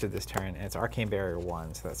have boosted this turn, and it's Arcane Barrier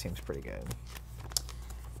 1, so that seems pretty good.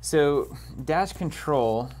 So dash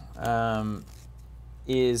control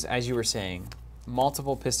is, as you were saying,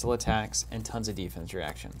 multiple pistol attacks and tons of defense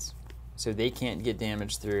reactions. So they can't get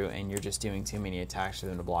damage through, and you're just doing too many attacks for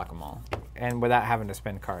them to block them all. And without having to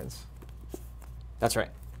spend cards. That's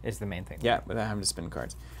right. Is the main thing. Yeah, without having to spend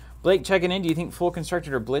cards. Blake, checking in. Do you think full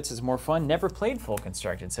constructed or Blitz is more fun? Never played full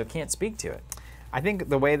constructed, so can't speak to it. I think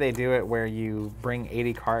the way they do it, where you bring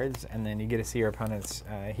 80 cards and then you get to see your opponent's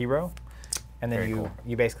hero, and then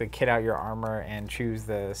you basically kit out your armor and choose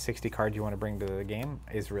the 60 cards you want to bring to the game,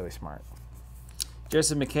 is really smart.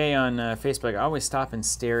 Joseph McKay on Facebook. I always stop and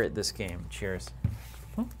stare at this game. Cheers.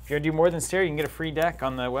 If you want to do more than stare, you can get a free deck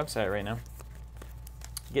on the website right now.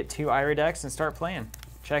 Get 2 Ira decks and start playing.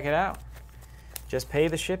 Check it out. Just pay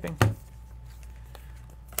the shipping.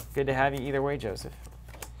 Good to have you either way, Joseph.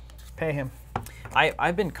 Pay him.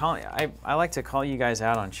 I've been calling. I like to call you guys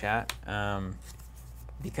out on chat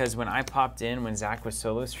because when I popped in when Zach was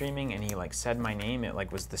solo streaming and he like said my name, it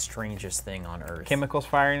like was the strangest thing on earth. Chemicals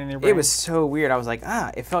firing in your brain. It was so weird. I was like,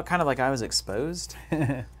 it felt kind of like I was exposed.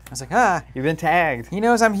 I was like, you've been tagged. He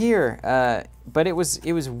knows I'm here. But it was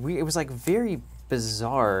weird. It was like very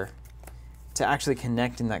bizarre to actually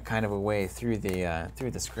connect in that kind of a way through the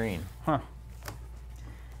screen. Huh.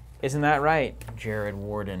 Isn't that right, Jared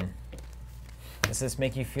Warden? Does this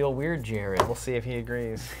make you feel weird, Jared? We'll see if he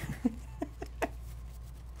agrees.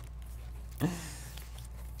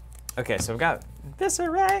 Okay, so I've got this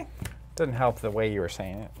array. Doesn't help the way you were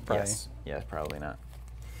saying it. Probably. Yes, probably not.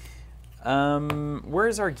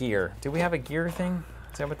 Where's our gear? Do we have a gear thing?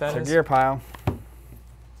 Is that what that is? It's a gear pile.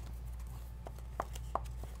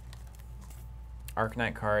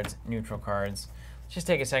 Arknight cards, neutral cards. Let's just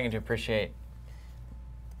take a second to appreciate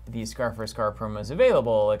the Scar for Scar promos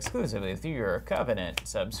available exclusively through your Covenant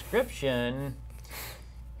subscription.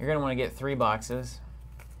 You're going to want to get 3 boxes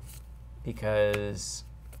because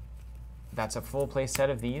that's a full play set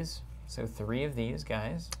of these. So 3 of these,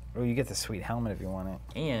 guys. Oh, you get the sweet helmet if you want it.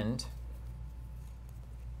 And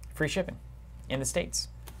free shipping in the States.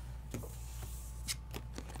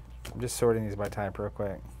 I'm just sorting these by type real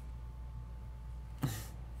quick.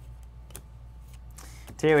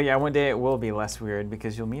 Taylor, yeah, one day it will be less weird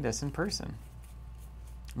because you'll meet us in person.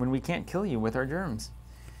 when we can't kill you with our germs.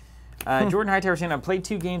 Jordan Hightower saying, I've played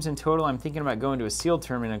 2 games in total. I'm thinking about going to a sealed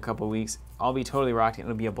tournament in a couple of weeks. I'll be totally rocked.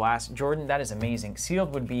 It'll be a blast. Jordan, that is amazing.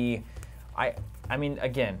 Sealed would be, I mean,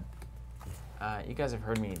 again, you guys have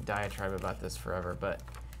heard me diatribe about this forever, but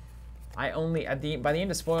I only, by the end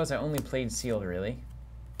of Spoils, I only played sealed, really.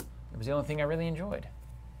 It was the only thing I really enjoyed.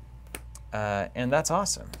 And that's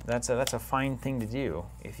awesome. That's a fine thing to do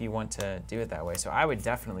if you want to do it that way. So I would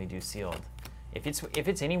definitely do sealed. If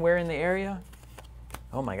it's anywhere in the area,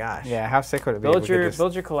 oh my gosh. Yeah, how sick would it be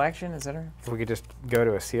Build your collection, etc. if we could just go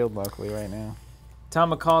to a sealed locally right now?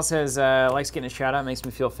 Tom McCall says, likes getting a shout out, makes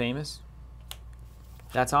me feel famous.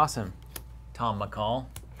 That's awesome. Tom McCall.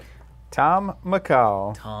 Tom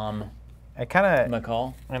McCall. Tom It kind of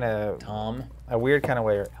McCall. in Tom. a weird kind of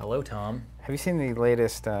way. Hello, Tom. Have you seen the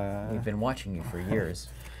latest We've been watching you for years.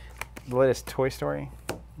 the latest Toy Story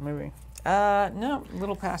movie? No, a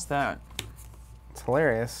little past that. It's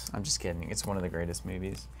hilarious. I'm just kidding. It's one of the greatest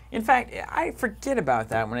movies. In fact, I forget about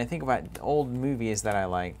that when I think about old movies that I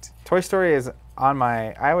liked. Toy Story is on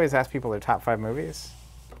my... I always ask people their top 5 movies.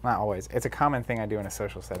 Not always. It's a common thing I do in a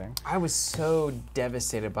social setting. I was so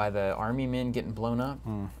devastated by the army men getting blown up.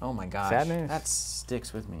 Oh my gosh. Sad news. That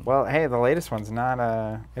sticks with me. Well, hey, the latest one's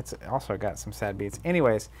not... it's also got some sad beats.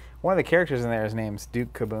 Anyways, one of the characters in there, his name's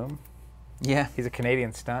Duke Kaboom. Yeah. He's a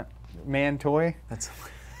Canadian stunt man toy. That's...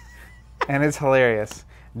 And it's hilarious.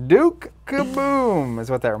 Duke Kaboom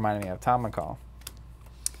is what that reminded me of. Tom McCall.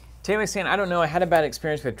 Taylor's saying, I don't know, I had a bad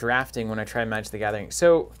experience with drafting when I tried Magic the Gathering.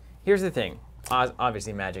 So here's the thing.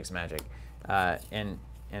 Obviously, Magic's Magic. And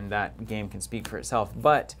that game can speak for itself.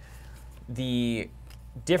 But the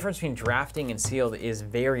difference between drafting and sealed is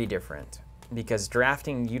very different. Because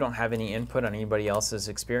drafting, you don't have any input on anybody else's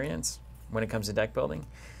experience when it comes to deck building.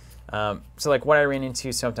 So like what I ran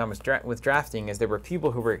into sometimes with drafting is there were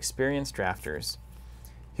people who were experienced drafters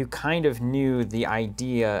who kind of knew the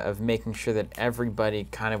idea of making sure that everybody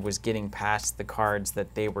kind of was getting past the cards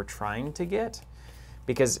that they were trying to get,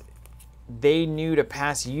 because they knew to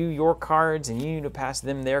pass you your cards and you knew to pass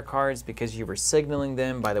them their cards because you were signaling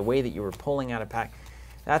them by the way that you were pulling out a pack.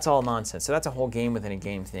 That's all nonsense. So that's a whole game within a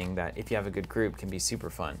game thing that if you have a good group can be super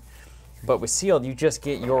fun. But with sealed, you just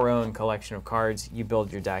get your own collection of cards, you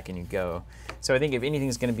build your deck, and you go. So I think if anything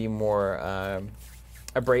is going to be more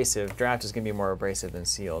abrasive, draft is going to be more abrasive than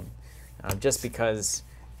sealed. Just because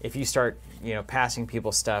if you start, passing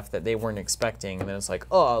people stuff that they weren't expecting, and then it's like,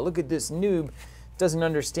 oh, look at this noob, doesn't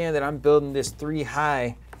understand that I'm building this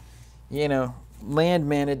 3-high, land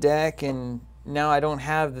mana deck, and now I don't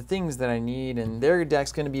have the things that I need, and their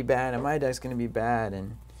deck's going to be bad, and my deck's going to be bad,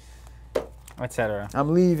 and etc.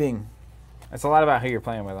 I'm leaving. It's a lot about who you're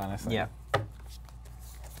playing with, honestly. Yeah.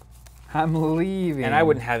 I'm leaving. And I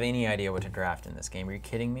wouldn't have any idea what to draft in this game. Are you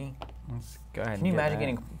kidding me? Let's go ahead. Can you imagine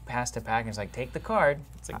getting past a pack and it's like, take the card?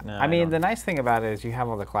 It's like, no. I mean, the nice thing about it is you have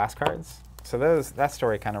all the class cards. So that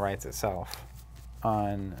story kind of writes itself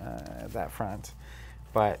on that front.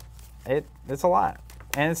 But it's a lot.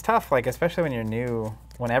 And it's tough, like, especially when you're new,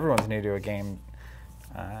 when everyone's new to a game,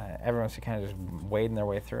 everyone's kind of just wading their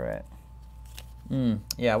way through it.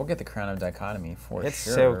 Yeah, we'll get the Crown of Dichotomy for It's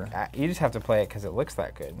sure. So you just have to play it because it looks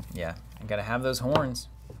that good. Yeah, I gotta have those horns.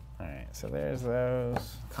 All right, so there's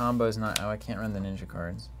those. Combo's not. Oh, I can't run the ninja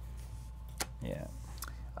cards. Yeah.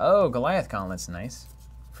 Oh, Goliath Gauntlet's nice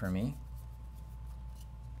for me.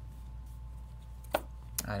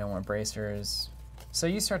 I don't want bracers. So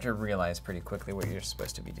you start to realize pretty quickly what you're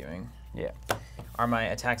supposed to be doing. Yeah. Are my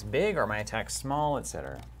attacks big? Are my attacks small?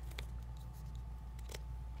 Etc.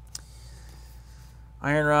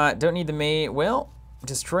 Iron Rot, don't need the Mage. Well,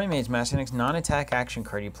 destroy Mage Master. Next non-attack action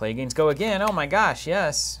card you play against. Go again. Oh my gosh,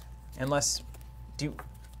 yes. Unless,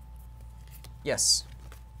 yes.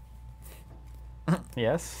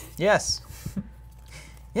 Yes? Yes.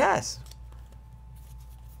 Yes.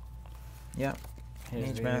 Yep. Here's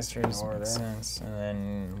Mage these Masters in order. makes sense. And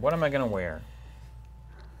then, what am I going to wear?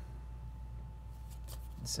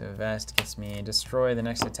 So Vest gets me destroy. The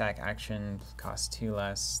next attack action costs 2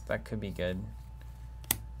 less. That could be good.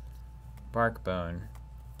 Barkbone.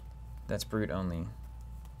 That's brute only.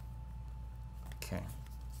 Okay.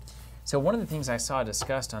 So one of the things I saw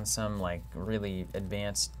discussed on some like really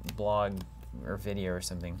advanced blog or video or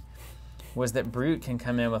something was that brute can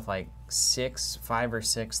come in with like 5 or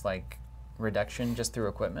 6 like reduction just through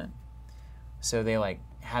equipment. So they like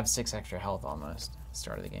have 6 extra health almost at the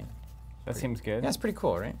start of the game. That seems good. Yeah, that's pretty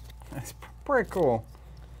cool, right? That's pretty cool.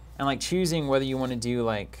 And like choosing whether you want to do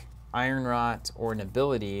like Iron Rot or an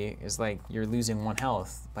ability is like you're losing 1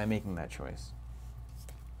 health by making that choice.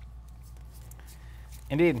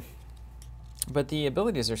 Indeed. But the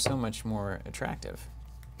abilities are so much more attractive.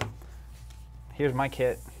 Here's my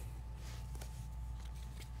kit.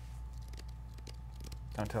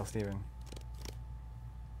 Don't tell Steven.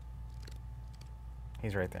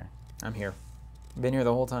 He's right there. I'm here. Been here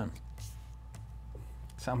the whole time.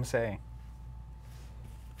 Some say.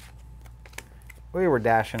 We were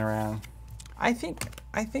dashing around. I think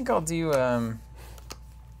I'll do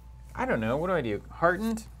I don't know, what do I do?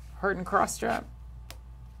 Heartened cross strap.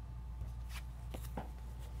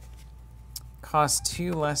 Costs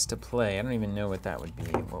 2 less to play. I don't even know what that would be.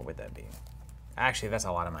 What would that be? Actually, that's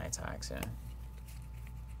a lot of my attacks, yeah.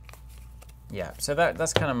 Yeah, so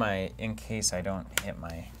that's kind of my, in case I don't hit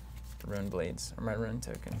my rune blades or my rune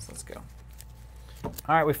tokens. Let's go.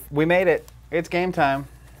 All right, we made it. It's game time.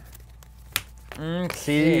 Okay.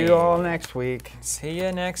 See you all next week. See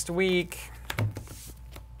you next week.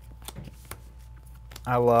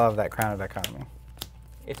 I love that Crown of Dichotomy.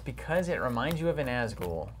 It's because it reminds you of an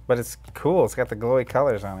Nazgul. But it's cool. It's got the glowy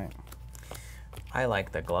colors on it. I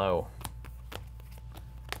like the glow.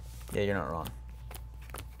 Yeah, you're not wrong.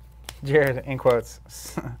 Jared, in quotes,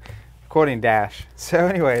 quoting Dash. So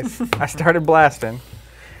anyways, I started blasting.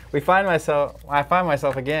 I find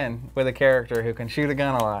myself again with a character who can shoot a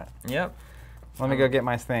gun a lot. Yep. Let me go get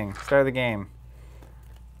my thing. Start of the game.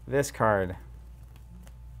 This card.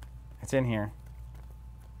 It's in here.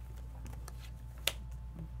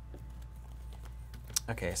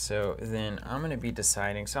 Okay, so then I'm going to be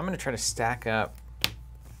deciding. So I'm going to try to stack up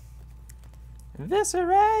this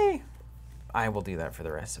array. I will do that for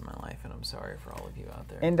the rest of my life, and I'm sorry for all of you out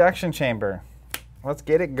there. Induction chamber. Let's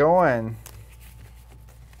get it going.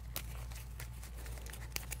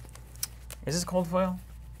 Is this cold foil?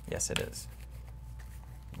 Yes, it is.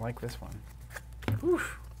 I like this one.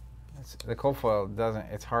 Oof. The cold foil doesn't,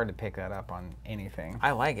 it's hard to pick that up on anything.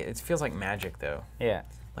 I like it. It feels like magic, though. Yeah.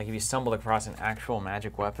 Like if you stumbled across an actual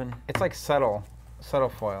magic weapon. It's like subtle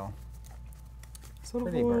foil.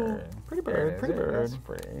 Pretty bird. Pretty bird. Pretty bird. That's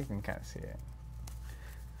pretty. You can kind of see it.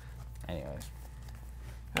 Anyways.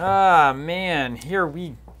 Ah, man. Here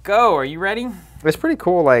we go. Are you ready? It's pretty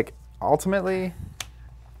cool. Like, ultimately,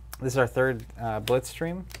 this is our third Blitz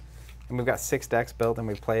stream. And we've got 6 decks built, and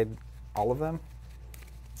we've played all of them.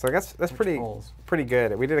 So that's pretty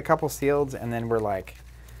good. We did a couple sealeds, and then we're like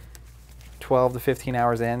 12 to 15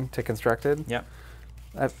 hours in to constructed. Yep.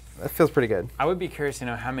 That feels pretty good. I would be curious to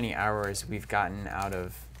know how many hours we've gotten out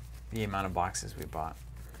of the amount of boxes we bought.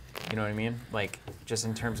 You know what I mean? Like, just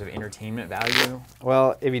in terms of entertainment value.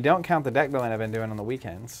 Well, if you don't count the deck building I've been doing on the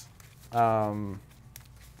weekends,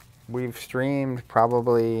 we've streamed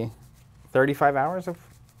probably 35 hours of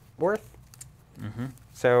worth. Mm-hmm.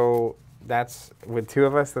 So that's, with 2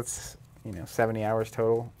 of us, that's 70 hours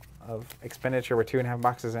total of expenditure. We're 2.5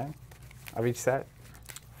 boxes in of each set.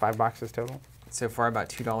 5 boxes total. So far, about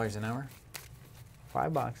 $2 an hour.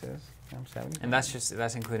 5 boxes. 70. And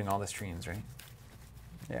that's including all the streams, right?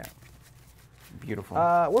 Yeah. Beautiful.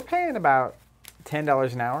 We're paying about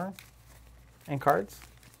 $10 an hour in cards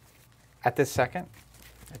at this second.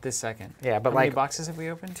 At this second. Yeah, but how like many boxes have we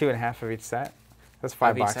opened? 2.5 of each set. That's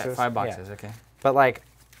 5 boxes. Set, 5 boxes. Yeah. Okay. But like,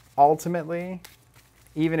 ultimately,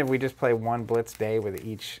 even if we just play 1 Blitz day with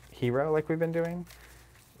each hero, like we've been doing,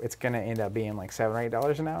 it's gonna end up being like $7 or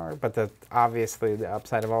 $8 an hour. But obviously the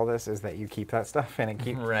upside of all this is that you keep that stuff and it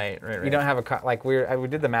keeps right. You don't have like we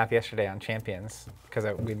did the math yesterday on Champions because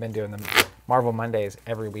we've been doing the Marvel Mondays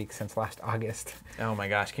every week since last August. Oh my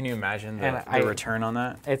gosh, can you imagine the return on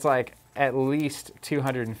that? It's like at least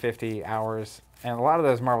 250 hours. And a lot of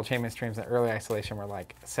those Marvel Champions streams in early isolation were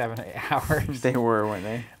like 7 or 8 hours. They were, weren't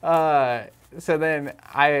they? So then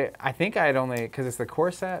I think I had only, because it's the core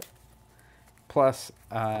set plus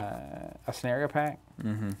a scenario pack,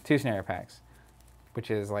 2 scenario packs, which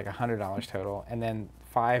is like $100 total, and then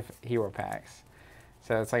 5 hero packs.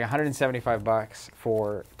 So it's like $175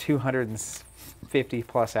 for 250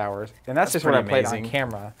 plus hours. And that's just what I played on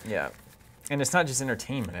camera. Yeah. And it's not just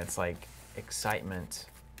entertainment, it's like excitement.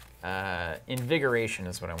 Invigoration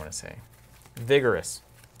is what I want to say. Vigorous.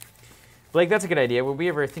 Blake, that's a good idea. Would we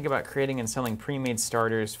ever think about creating and selling pre-made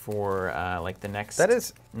starters for like the next? That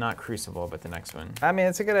is not Crucible, but the next one. I mean,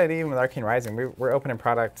 it's a good idea even with Arcane Rising. We're opening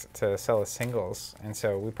product to sell as singles, and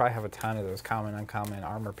so we probably have a ton of those common, uncommon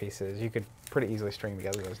armor pieces. You could pretty easily string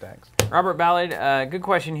together those decks. Robert Ballard, good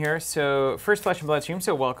question here. So first Flesh and Blood stream,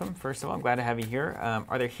 so welcome. First of all, I'm glad to have you here.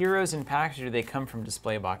 Are there heroes in packs, or do they come from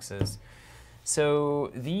display boxes?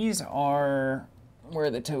 So these are, where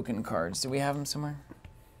are the token cards? Do we have them somewhere?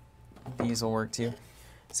 These will work too.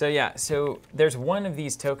 So yeah, so there's one of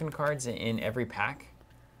these token cards in every pack.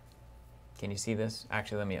 Can you see this?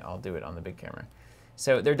 Actually, I'll do it on the big camera.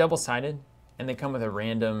 So they're double-sided, and they come with a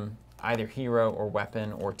random either hero or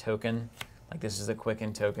weapon or token. Like this is a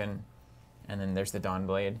Quicken token, and then there's the Dawn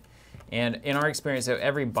Blade. And in our experience, so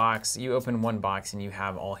every box, you open one box and you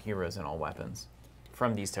have all heroes and all weapons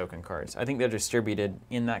from these token cards. I think they're distributed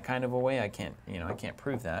in that kind of a way. I can't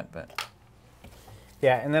prove that, but.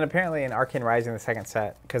 Yeah, and then apparently in Arcane Rising, the second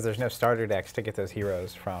set, because there's no starter decks to get those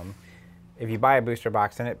heroes from, if you buy a booster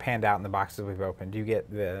box and it panned out in the boxes we've opened, you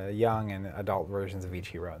get the young and adult versions of each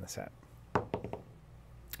hero in the set.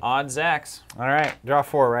 Odds X. All right, draw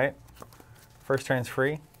 4, right? First turn's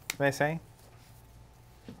free, they say.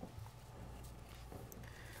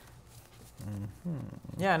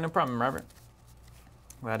 Yeah, no problem, Robert.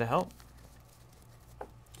 Glad to help.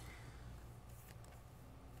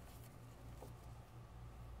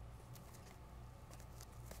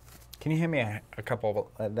 Can you hand me a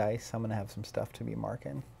couple of dice? I'm going to have some stuff to be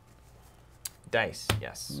marking. Dice,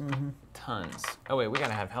 yes. Tons. Oh, wait, we got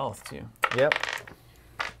to have health, too. Yep.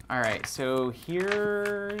 All right, so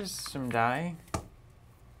here's some die.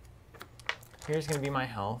 Here's going to be my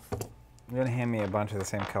health. You're going to hand me a bunch of the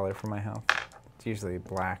same color for my health. It's usually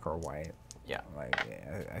black or white. Yeah. Like,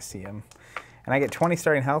 yeah, I see them. And I get 20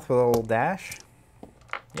 starting health with a little dash.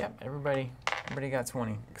 Yep, everybody got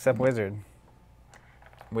 20. Except Wizard.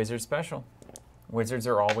 Wizard special. Wizards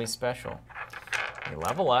are always special. They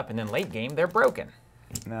level up, and then late game, they're broken.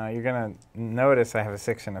 No, you're going to notice I have a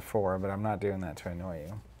 6 and a 4, but I'm not doing that to annoy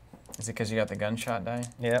you. Is it because you got the gunshot die?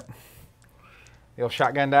 Yep. The old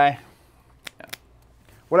shotgun die. Yeah.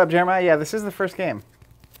 What up, Jeremiah? Yeah, this is the first game.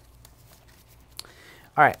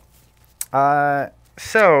 All right.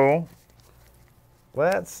 So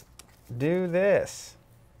let's do this.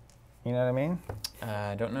 You know what I mean?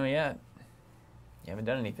 I don't know yet. You haven't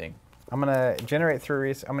done anything. I'm going to generate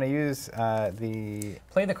through. I'm going to use the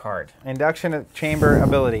Play the card. induction chamber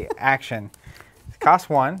ability action. It costs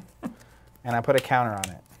 1, and I put a counter on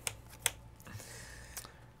it.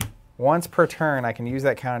 Once per turn, I can use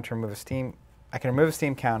that counter to remove a steam. I can remove a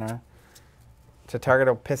steam counter to target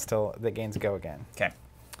a pistol that gains go again. Okay.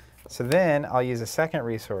 So then I'll use a second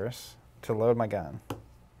resource to load my gun.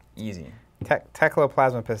 Easy. Techlo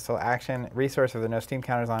plasma pistol action resource if there are no steam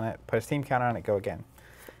counters on it. Put a steam counter on it. Go again.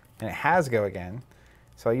 And it has go again.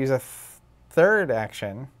 So I'll use a third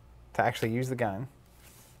action to actually use the gun.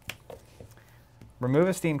 Remove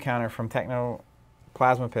a steam counter from Techno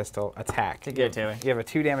plasma pistol. Attack. Take care, Taylor. You have a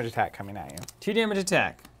 2 damage attack coming at you. 2 damage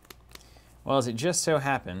attack. Well, as it just so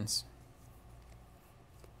happens,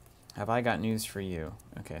 have I got news for you?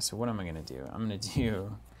 Okay, so what am I going to do? I'm going to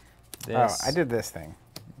do this. Oh, I did this thing.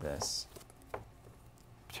 This.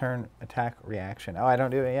 Turn attack reaction. Oh, I don't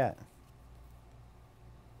do it yet.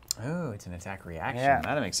 Oh, it's an attack reaction. Yeah.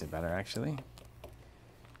 That makes it better, actually.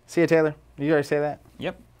 See ya, Taylor. Did you already say that?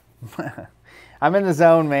 Yep. I'm in the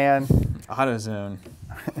zone, man. AutoZone.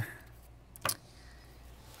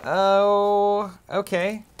 Oh,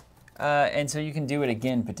 okay. And so you can do it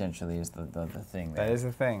again, potentially, is the thing there. That is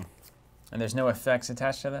the thing. And there's no effects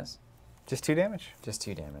attached to this? Just 2 damage. Just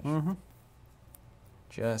 2 damage. Mm-hmm.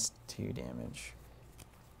 Just 2 damage.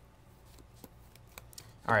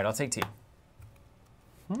 All right, I'll take 2.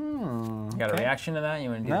 You got a reaction to that? You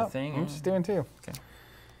want to do the thing? I'm just doing 2. Okay.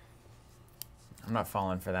 I'm not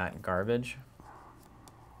falling for that garbage.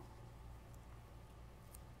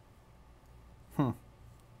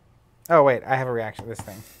 Oh, wait. I have a reaction to this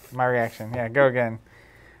thing. My reaction. Yeah, go again.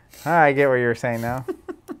 I get what you're saying now.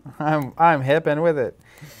 I'm hipping with it.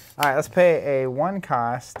 All right, let's pay a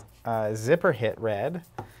 1-cost zipper hit red.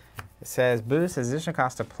 It says, boost as additional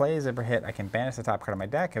cost to play zipper hit. I can banish the top card of my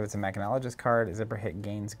deck. If it's a mechanologist card, a zipper hit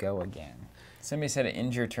gains go again. Somebody said it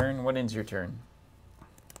ends your turn. What ends your turn?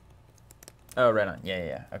 Oh, right on.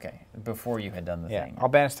 Yeah. Okay. Before you had done the thing. I'll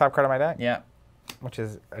banish the top card of my deck. Yeah. Which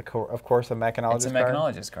is, of course, a mechanologist card. It's a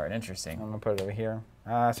mechanologist card. Interesting. I'm going to put it over here.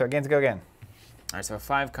 So it gains go again. All right, so a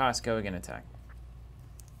 5-cost go again attack.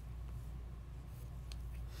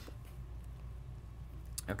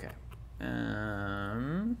 Okay.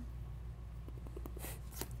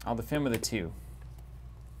 I'll defend with a 2.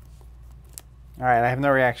 All right, I have no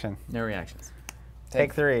reaction. No reactions.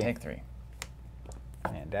 Take 3. Take 3.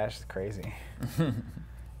 Man, Dash is crazy.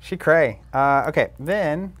 She cray. Okay,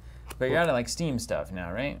 then. But you're out of like Steam stuff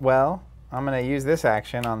now, right? Well, I'm going to use this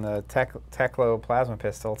action on the Techlo plasma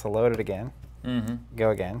pistol to load it again. Go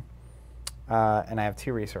again. And I have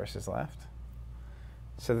 2 resources left.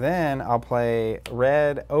 So then I'll play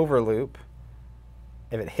red Overloop.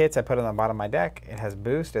 If it hits, I put it on the bottom of my deck. It has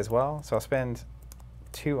boost as well, so I'll spend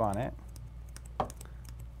 2 on it.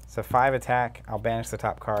 So 5 attack, I'll banish the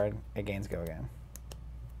top card. It gains go again.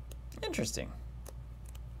 Interesting.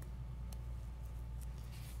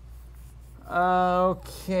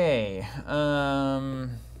 Okay.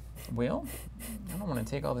 Well, I don't want to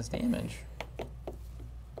take all this damage.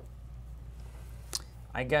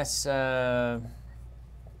 I guess, I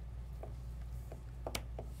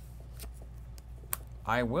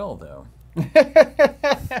will, though.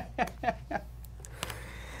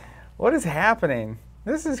 What is happening?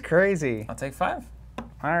 This is crazy. I'll take 5. All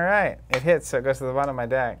right. It hits, so it goes to the bottom of my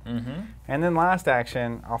deck. Mm-hmm. And then last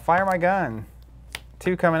action, I'll fire my gun.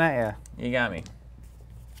 2 coming at you. You got me.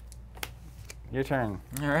 Your turn.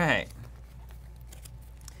 All right.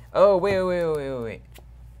 Oh, wait.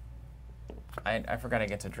 I forgot I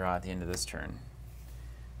get to draw at the end of this turn.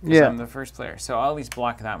 Yeah. I'm the first player. So I'll at least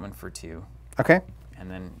block that one for 2. Okay. And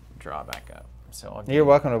then draw back up. So I'll You're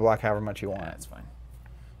welcome to block however much you want. That's fine.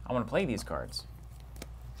 I want to play these cards.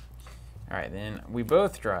 All right, then we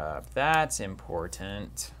both draw up. That's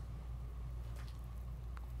important.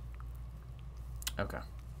 Okay.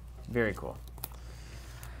 Very cool.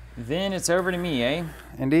 Then it's over to me, eh?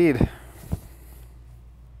 Indeed.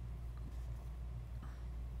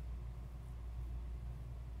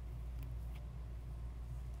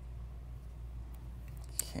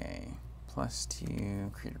 Okay.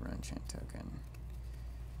 +2, create a run chant token.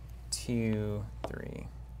 2, 3.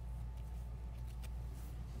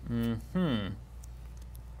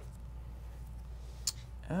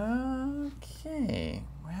 Okay.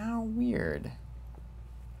 How weird.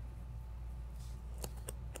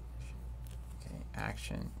 Okay,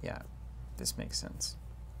 action. Yeah, this makes sense.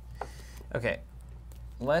 Okay,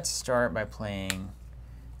 let's start by playing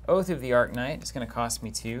Oath of the Arknight. It's going to cost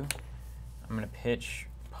me 2. I'm going to pitch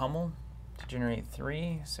Pummel to generate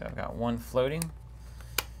 3, so I've got 1 floating.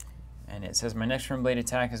 And it says my next turn blade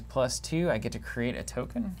attack is +2. I get to create a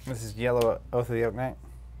token. This is yellow Oath of the Arknight.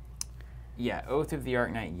 Yeah, Oath of the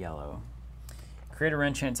Arknight yellow. Create a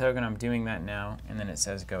Renchant token. I'm doing that now. And then it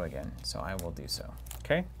says go again. So I will do so.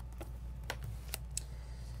 Okay.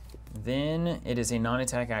 Then it is a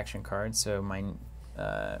non-attack action card. So my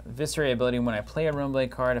Visceral ability, when I play a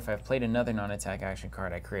Runeblade card, if I've played another non-attack action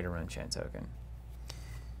card, I create a Renchant token.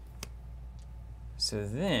 So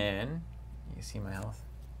then, you see my health.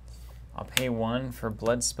 I'll pay 1 for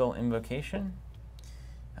Bloodspill Invocation.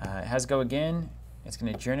 It has go again. It's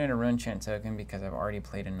going to generate a Runechant token because I've already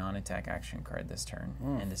played a non-attack action card this turn.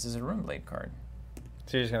 And this is a Runeblade card.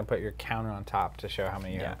 So you're just going to put your counter on top to show how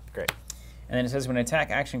many you have. Great. And then it says when an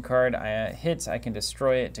attack action card hits, I can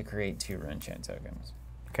destroy it to create 2 Runechant tokens.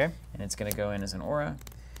 Okay. And it's going to go in as an aura.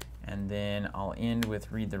 And then I'll end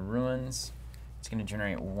with Read the Ruins. It's going to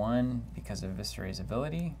generate 1 because of Visceral's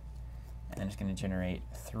ability. And then it's going to generate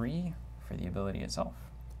 3 for the ability itself.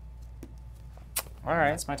 All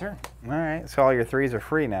right. That's my turn. All right. So all your 3s are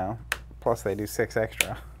free now. Plus they do 6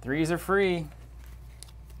 extra. 3s are free.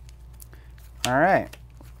 All right.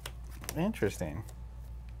 Interesting.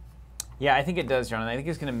 Yeah, I think it does, Jonathan. I think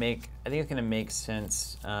it's going to make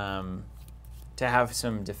sense to have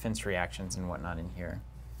some defense reactions and whatnot in here,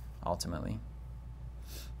 ultimately.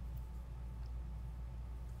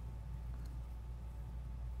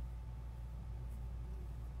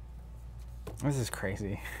 This is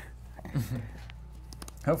crazy.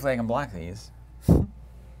 Hopefully I can block these.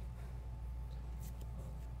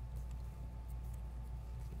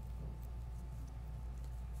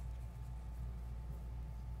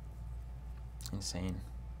 Insane.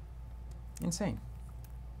 Insane.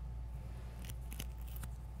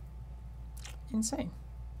 Insane.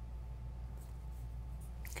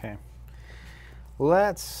 Okay.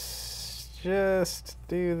 Let's just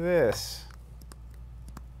do this.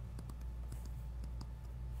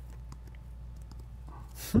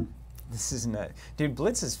 This is nuts. Dude,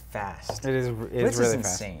 Blitz is fast. It is Blitz really is fast.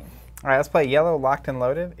 insane. All right, let's play yellow, locked and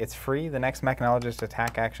loaded. It's free. The next Mechanologist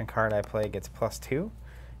attack action card I play gets +2.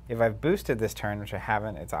 If I've boosted this turn, which I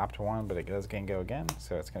haven't, it's opt 1, but it does go again,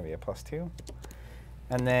 so it's going to be a +2.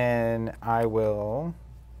 And then I will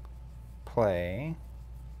play,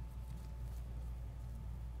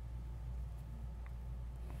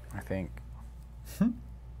 I think,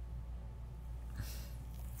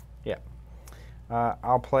 yeah.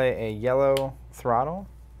 I'll play a yellow Throttle,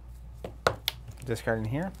 discarding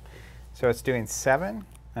here. So it's doing 7,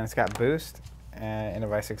 and it's got boost. And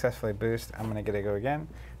if I successfully boost, I'm going to get to go again.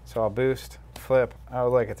 So I'll boost, flip. Oh,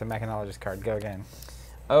 look, it's a Mechanologist card. Go again.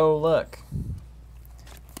 Oh, look.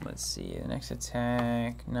 Let's see. The next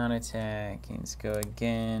attack, non-attack, let's go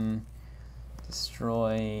again.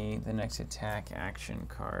 Destroy the next attack action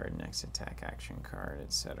card, etc.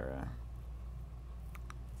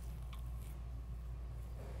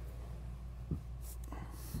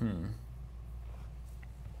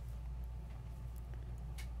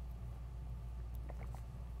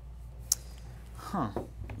 Huh.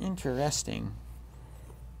 Interesting.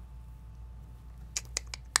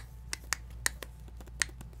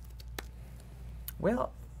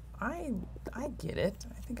 Well, I get it.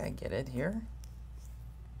 I think I get it here.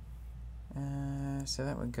 So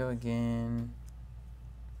that would go again.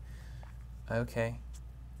 Okay.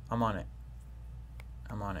 I'm on it.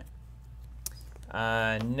 I'm on it.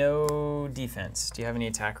 No defense. Do you have any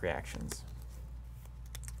attack reactions?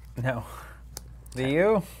 No. Do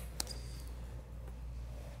you?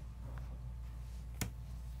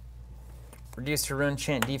 Reduced to rune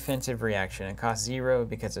chant defensive reaction. It costs 0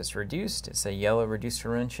 because it's reduced. It's a yellow reduced to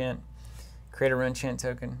rune chant. Create a rune chant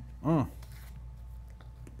token. Mm.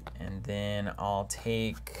 And then I'll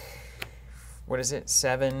take, what is it?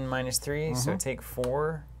 7 minus 3. So take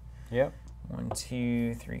 4. Yep. 1,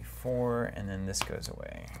 2, 3, 4, and then this goes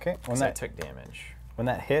away. Okay. When that took damage. When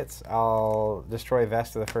that hits, I'll destroy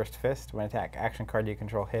Vest of the First Fist. When attack action card you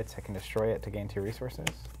control hits, I can destroy it to gain 2 resources.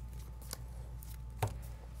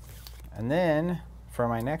 And then for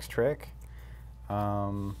my next trick,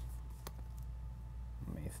 let me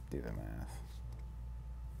do the math.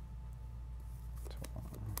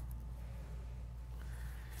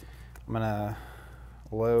 I'm gonna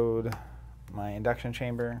load my induction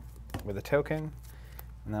chamber with a token,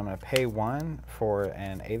 and then I'm gonna pay 1 for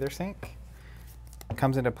an Aether Sink. It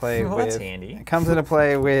comes into play well, with that's handy. It comes into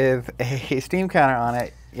play with a Steam counter on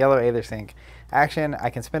it, yellow Aether Sink. Action, I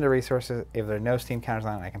can spend a resource. If there are no Steam counters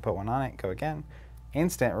on it, I can put one on it, go again.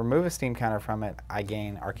 Instant, remove a Steam counter from it, I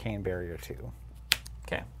gain Arcane Barrier 2.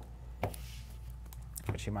 Okay.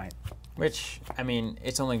 Which you might. Which, I mean,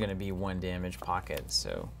 it's only going to be 1 damage pocket,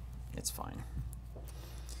 so it's fine.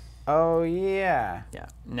 Oh, yeah. Yeah.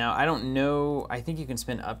 Now, I don't know. I think you can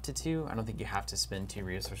spend up to 2. I don't think you have to spend 2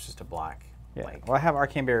 resources to block. Yeah. Like, Well, I have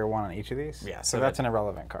Arcane Barrier 1 on each of these. Yeah, So so that's an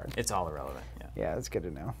irrelevant card. it's all irrelevant. Yeah. Yeah, that's good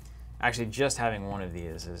to know. Actually, just having one of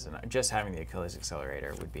these is just having the Achilles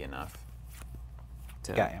Accelerator would be enough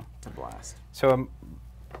to, Got you. to blast. So,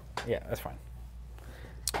 yeah, that's fine.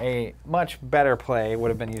 A much better play would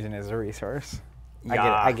have been using it as a resource.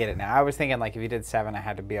 Yeah. I get it now. I was thinking, like, if you did 7, I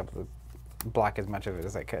had to be able to block as much of it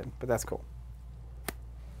as I could, but that's cool.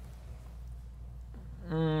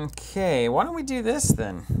 Okay, why don't we do this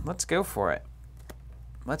then? Let's go for it.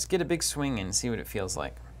 Let's get a big swing and see what it feels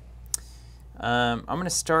like. I'm going to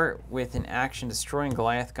start with an action destroying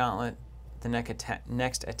Goliath Gauntlet. The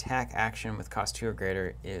next attack action with cost 2 or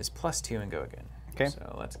greater is +2 and go again. Okay.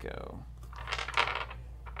 So let's go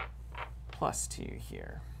 +2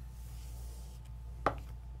 here.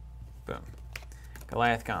 Boom.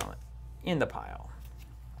 Goliath Gauntlet in the pile.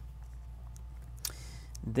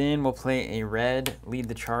 Then we'll play a red Lead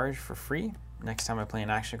the Charge for free. Next time I play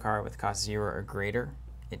an action card with cost 0 or greater,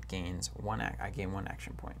 it gains I gain 1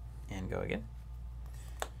 action point. And go again.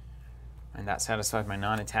 And that satisfies my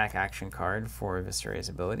non-attack action card for Viscerai's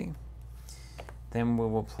ability. Then we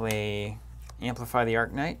will play Amplify the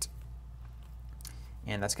Arc Knight.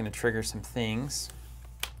 And that's going to trigger some things.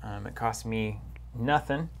 It costs me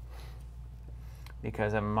nothing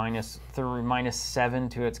because I'm -7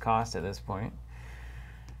 to its cost at this point.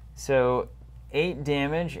 So 8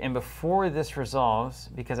 damage, and before this resolves,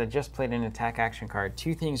 because I just played an attack action card,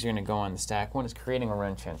 2 things are going to go on the stack. One is creating a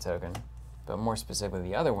rune chant token, but more specifically,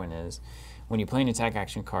 the other one is when you play an attack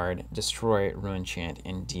action card, destroy rune chant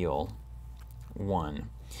and deal 1.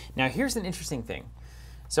 Now, here's an interesting thing.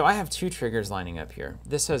 So I have 2 triggers lining up here.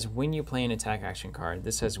 This says when you play an attack action card.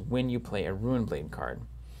 This says when you play a Rune Blade card.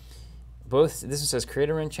 This one says create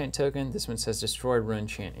a rune chant token. This one says destroy rune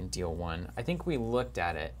chant and deal 1. I think we looked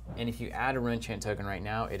at it, and if you add a rune chant token right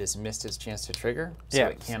now, it has missed its chance to trigger, so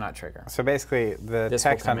it cannot trigger. So basically, the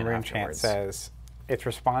text on rune chant afterwards. says it's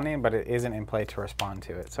responding, but it isn't in play to respond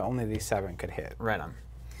to it. So only these 7 could hit. Right on.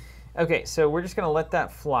 Okay, so we're just going to let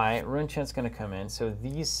that fly. Rune chant's going to come in. So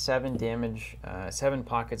these 7 damage, 7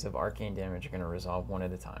 pockets of arcane damage are going to resolve 1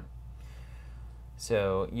 at a time.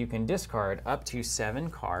 So you can discard up to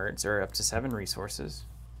 7 cards, or up to 7 resources,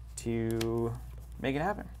 to make it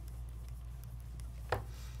happen.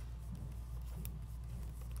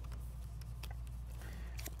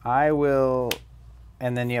 I will,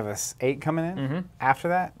 and then you have a 8 coming in after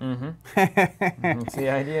that? That's the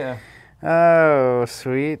idea. Oh,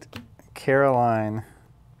 sweet Caroline.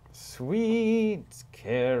 Sweet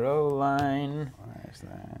Caroline. Where's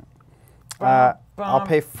that? I'll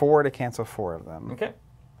pay 4 to cancel 4 of them. Okay.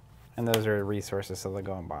 And those are resources, so they'll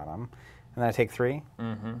go on bottom. And then I take 3.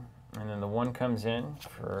 And then the 1 comes in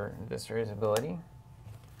for Viscerai's ability.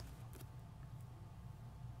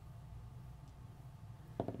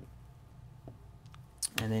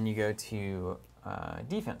 And then you go to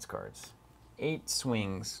defense cards. 8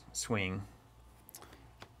 swings, swing.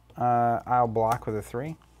 I'll block with a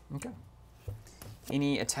 3. Okay.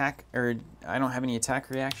 Any attack, or I don't have any attack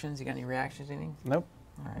reactions. You got any reactions, anything? Nope.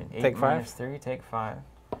 All right, 8 Take 5. minus 3, take 5.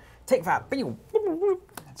 Take 5.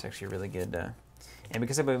 That's actually really good. And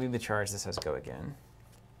because I believe the charge, this has go again.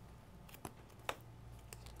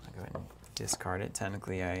 I'll go ahead and discard it.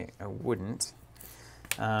 Technically, I wouldn't.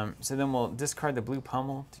 So then we'll discard the blue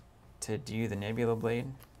pummel to do the Nebula Blade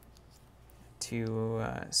to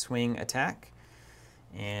swing attack.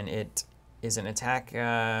 And it is an attack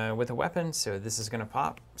with a weapon, so this is going to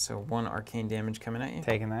pop. So 1 arcane damage coming at you.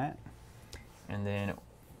 Taking that. And then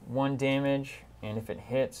 1 damage, and if it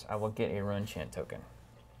hits, I will get a run chant token.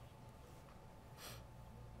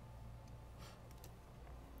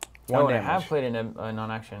 One and I damage. have played a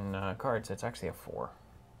non-action card, so it's actually a 4.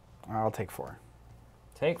 I'll take 4.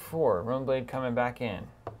 Take 4. Rune Blade coming back in.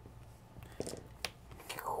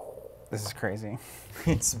 This is crazy.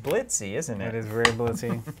 It's blitzy, isn't it? It is very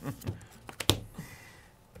blitzy.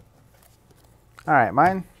 All right,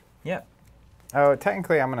 mine? Yep. Oh,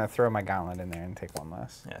 technically, I'm going to throw my gauntlet in there and take 1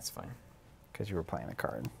 less. Yeah, that's fine. Because you were playing a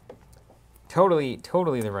card. Totally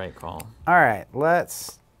the right call. All right,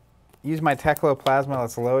 let's use my Tecloplasma.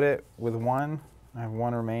 Let's load it with 1. I have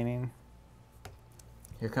 1 remaining.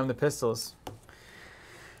 Here come the pistols.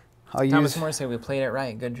 I'll Thomas use... Morrison, we played it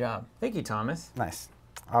right. Good job. Thank you, Thomas. Nice.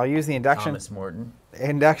 I'll use the induction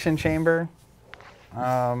chamber.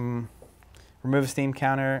 Remove a steam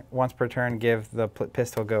counter. Once per turn, give the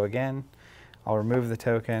pistol go again. I'll remove the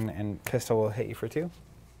token, and pistol will hit you for 2.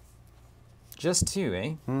 Just 2,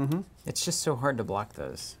 eh? Mm-hmm. It's just so hard to block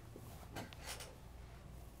those.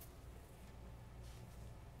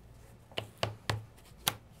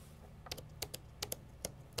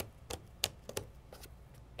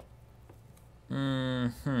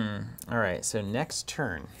 All right, so next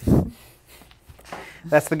turn.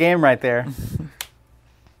 That's the game right there.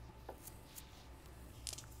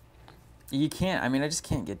 You can't, I mean, I just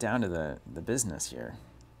can't get down to the business here.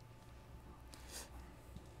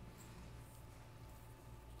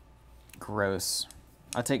 Gross.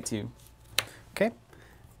 I'll take 2. Okay.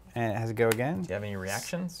 And it has to go again. Do you have any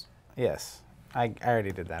reactions? Yes. I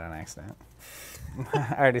already did that on accident.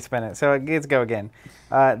 I already spent it. So it gets go again.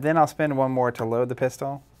 Then I'll spend 1 more to load the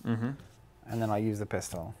pistol. Mm-hmm. And then I'll use the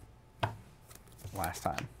pistol last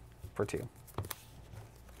time for 2.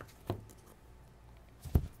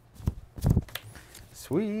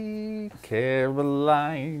 Sweet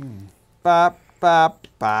Caroline. Ba, ba,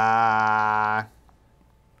 ba.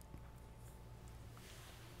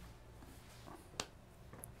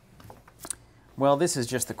 Well, this is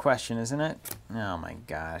just the question, isn't it? Oh my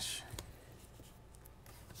gosh.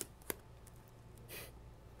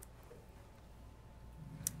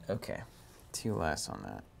 Okay, 2 less on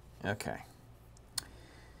that. Okay.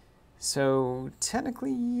 So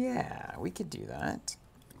technically, yeah, we could do that.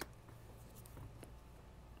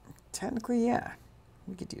 Technically, yeah,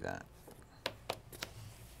 we could do that.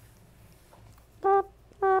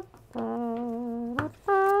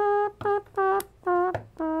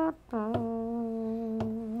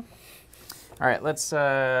 All right, let's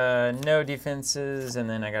no defenses, and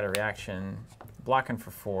then I got a reaction, blocking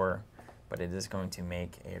for 4, but it is going to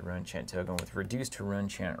make a rune chant token with reduced to rune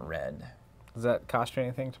chant red. Does that cost you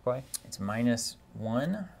anything to play? It's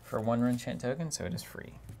 -1 for 1 rune chant token, so it is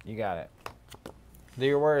free. You got it. Do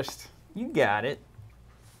your worst. You got it.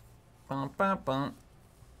 Bum, bum, bum.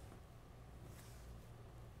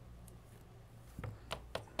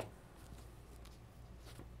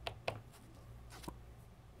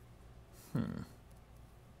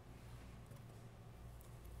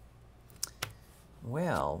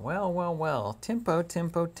 Well. Tempo.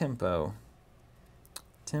 Tempo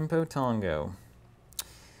Tongo.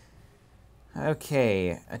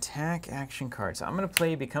 Okay, attack action card. So I'm going to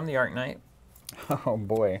play Become the Arc Knight. Oh,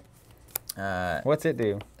 boy. What's it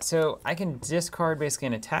do? So I can discard basically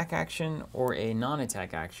an attack action or a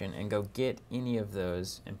non-attack action and go get any of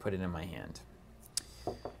those and put it in my hand.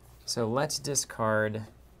 So let's discard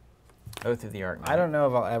Oath of the Arc Knight. I don't know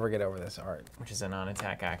if I'll ever get over this art. Which is a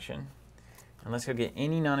non-attack action. And let's go get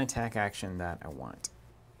any non-attack action that I want.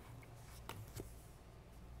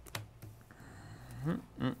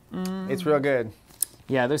 It's real good.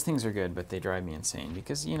 Yeah, those things are good, but they drive me insane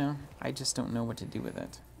because, you know, I just don't know what to do with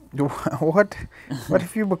it. What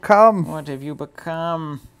have you become? What have you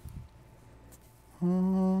become?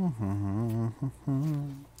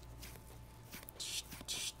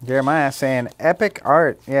 Jeremiah saying epic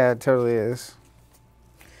art. Yeah, it totally is.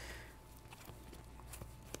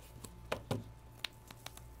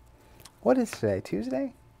 What is today?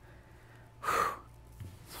 Tuesday?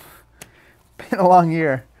 Been a long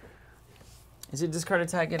year. Is it discard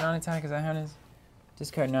attack, get non-attack? Is that how it is?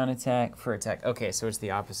 Discard non-attack for attack. Okay, so it's the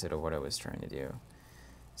opposite of what I was trying to do.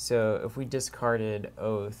 So if we discarded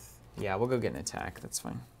Oath, yeah, we'll go get an attack. That's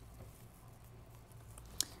fine.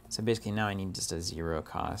 So basically now I need just a 0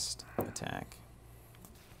 cost attack.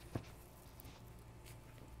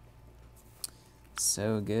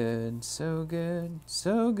 So good, so good,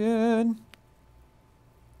 so good.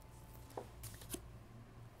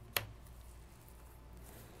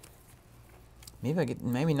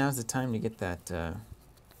 Maybe now's the time to get that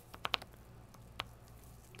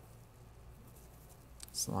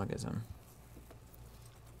Slogism.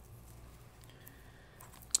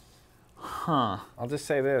 Huh. I'll just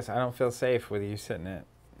say this. I don't feel safe with you sitting at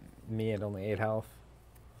me at only 8 health.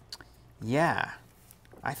 Yeah,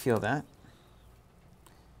 I feel that.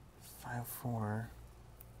 5-4.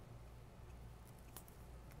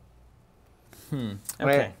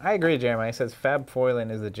 Okay. I agree, Jeremy. He says Fab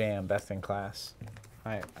Foiling is the jam, best in class.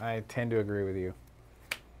 I tend to agree with you.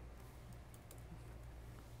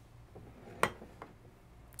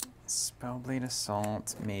 Spellblade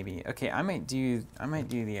Assault, maybe. Okay, I might do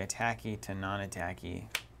the attacky to non-attacky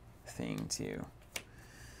thing too.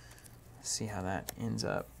 See how that ends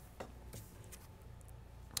up.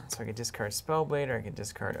 So I could discard Spellblade, or I could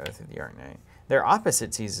discard Oath of the Arknight. Their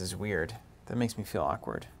opposites is weird. That makes me feel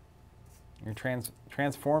awkward. You're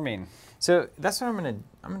transforming. So that's what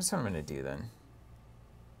that's what I'm gonna do then.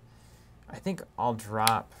 I think I'll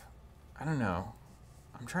drop. I don't know.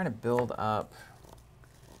 I'm trying to build up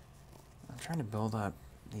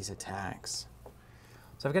these attacks.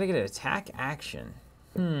 So I've got to get an attack action.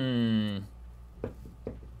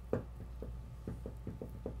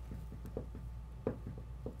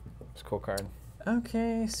 It's a cool card.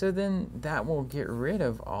 Okay, so then that will get rid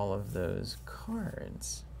of all of those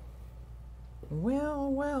cards. Well,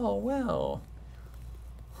 well, well.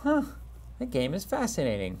 Huh. The game is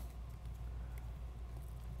fascinating.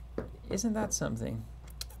 Isn't that something?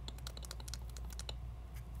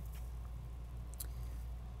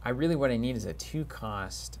 What I need is a 2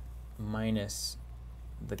 cost minus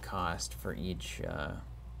the cost for each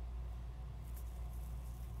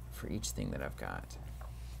thing that I've got.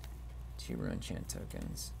 2 Ruin Chant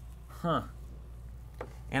tokens. Huh.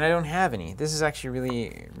 And I don't have any. This is actually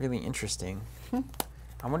really, really interesting.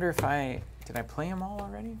 I wonder if did I play them all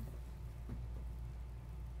already?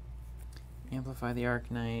 Amplify the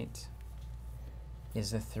Arknight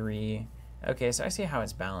is a 3. Okay, so I see how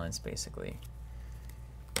it's balanced basically.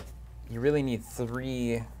 You really need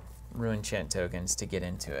 3 Ruin Chant tokens to get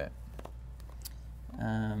into it.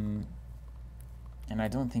 And I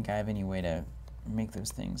don't think I have any way to make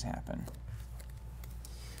those things happen.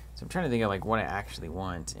 So I'm trying to think of like what I actually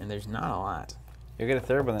want, and there's not a lot. You'll get a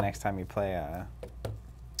third one the next time you play.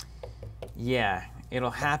 Yeah,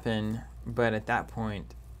 it'll happen, but at that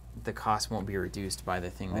point, the cost won't be reduced by the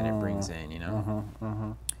thing that it brings in, you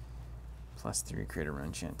know? Plus 3, create a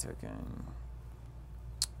Ruin Chant token.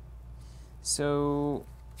 So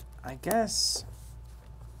I guess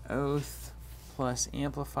Oath plus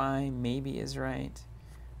Amplify maybe is right.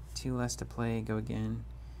 2 less to play, go again.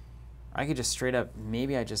 I could just straight up,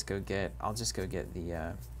 maybe I'll just go get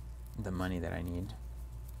the money that I need.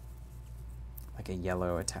 Like a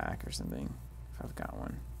yellow attack or something, if I've got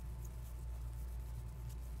one.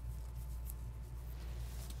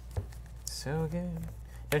 So good.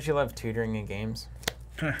 Don't you love tutoring in games?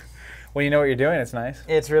 When you know what you're doing, it's nice.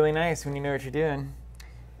 It's really nice when you know what you're doing.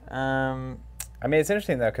 I mean, it's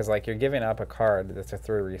interesting though, because like you're giving up a card that's a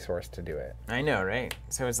 3 resource to do it. I know, right?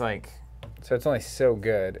 So it's like. So it's only so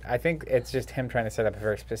good. I think it's just him trying to set up a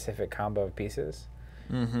very specific combo of pieces.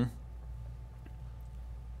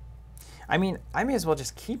 I mean, I may as well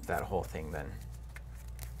just keep that whole thing then.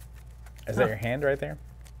 Is that your hand right there?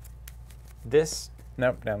 This?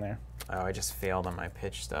 Nope, down there. Oh, I just failed on my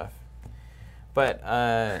pitch stuff. But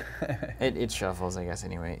it shuffles, I guess,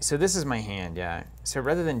 anyway. So this is my hand, yeah. So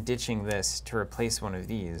rather than ditching this to replace one of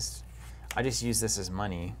these, I just use this as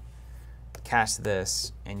money, cast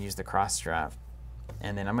this, and use the cross strap.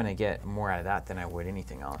 And then I'm going to get more out of that than I would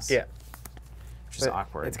anything else. Yeah. Which is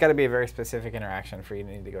awkward. It's got to be a very specific interaction for you to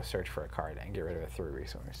need to go search for a card and get rid of a 3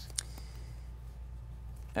 resource.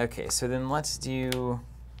 Okay, so then let's do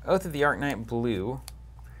Oath of the Arknight blue.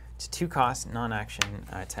 It's 2 cost, non-action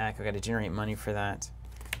attack. I've got to generate money for that.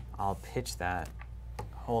 I'll pitch that.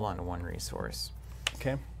 Hold on to 1 resource.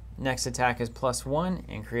 Okay. Next attack is +1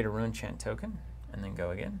 and create a Ruin Chant token. And then go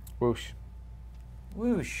again. Whoosh.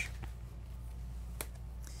 Whoosh.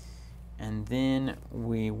 And then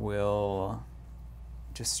we will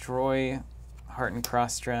destroy Heart and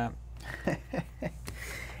Cross Strap.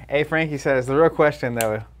 Hey, Frankie says, the real question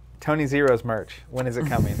though, Tony Zero's merch, when is it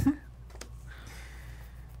coming?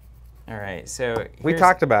 All right, so we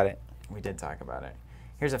talked about it. We did talk about it.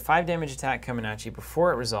 Here's a 5 damage attack coming at you.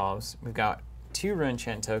 Before it resolves, we've got 2 Rune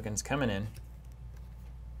Chant tokens coming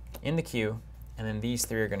in the queue, and then these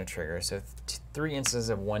 3 are going to trigger. So 3 instances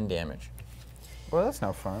of 1 damage. Well, that's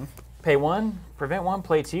no fun. Pay 1, prevent 1,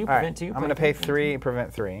 play 2, prevent 2. I'm going to pay 3,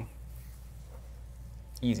 prevent 3.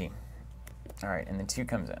 Easy. All right, and then 2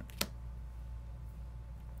 comes in.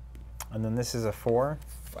 And then this is a 4.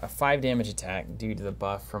 A 5 damage attack due to the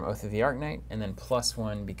buff from Oath of the Arknight, and then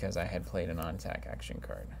 +1 because I had played a non-attack action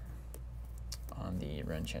card on the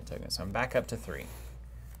Rune Chant token. So I'm back up to 3.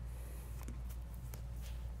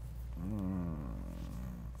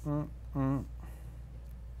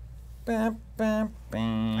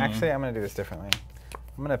 Actually, I'm going to do this differently.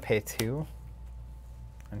 I'm going to pay 2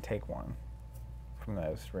 and take 1 from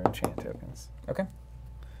those Rune Chant tokens. Okay.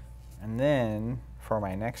 And then for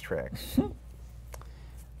my next trick,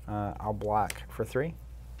 I'll block for 3.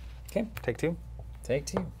 Okay. Take 2. Take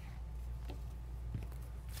 2.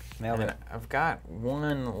 Nailed it. I've got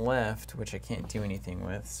 1 left, which I can't do anything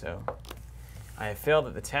with, so I have failed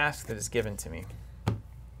at the task that is given to me.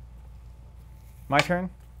 My turn?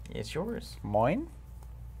 It's yours. Mine?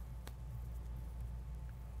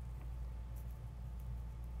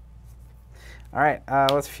 All right,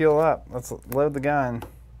 let's fuel up. Let's load the gun.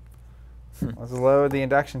 Let's load the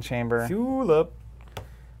induction chamber. Fuel up.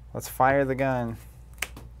 Let's fire the gun.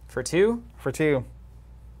 For 2? For 2.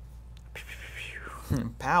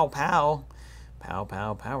 Pow, pow. Pow,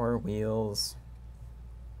 pow, power wheels.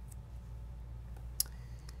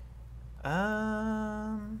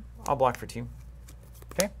 I'll block for 2.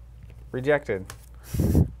 Okay. Rejected.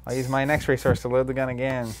 I'll use my next resource to load the gun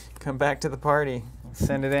again. Come back to the party.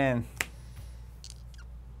 Send it in.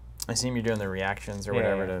 I assume you're doing the reactions or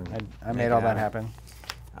whatever to. I made all that happen.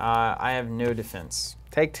 I have no defense.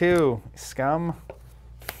 Take 2, scum.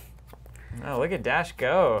 Oh, look at Dash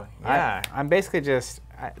go. Yeah. I'm basically just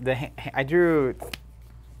I drew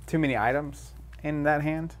too many items in that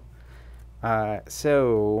hand.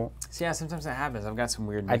 So yeah, sometimes that happens. I've got some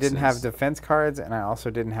weird mixes. I didn't have defense cards, and I also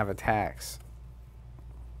didn't have attacks.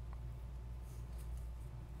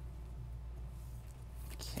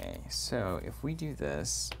 Okay, so if we do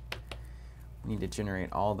this, we need to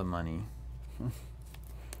generate all the money.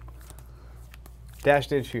 Dash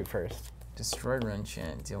did shoot first. Destroy Rune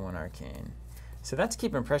Chant, deal 1 arcane. So that's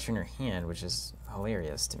keeping pressure in your hand, which is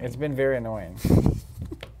hilarious to me. It's been very annoying.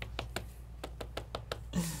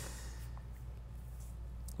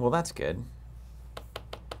 Well, that's good.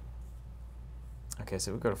 Okay,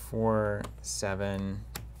 so we go to 4, 7.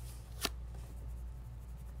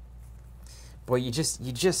 Boy, you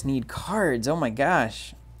just need cards. Oh my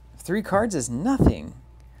gosh, 3 cards is nothing.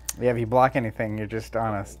 Yeah, if you block anything, you're just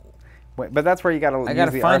honest. But that's where you got to. I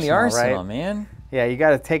got to find the arsenal, right? man. Yeah, you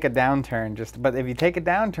got to take a downturn. But if you take a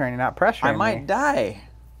downturn, you're not pressuring I might me. die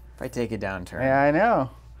if I take a downturn. Yeah, I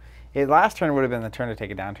know. Last turn would have been the turn to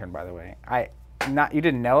take a downturn. By the way, you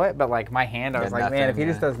didn't know it, but like my hand, I was like, man, if he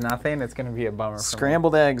just does nothing, it's gonna be a bummer.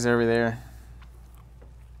 Scrambled eggs over there.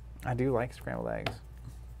 I do like scrambled eggs.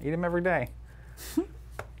 Eat them every day.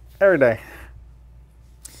 Every day.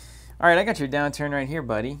 All right, I got your downturn right here,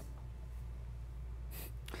 buddy.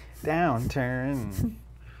 Downturn.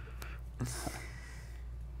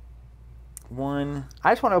 1.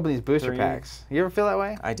 I just want to open these booster 3. packs. You ever feel that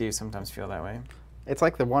way? I do sometimes feel that way. It's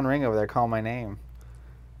like the One Ring over there calling my name.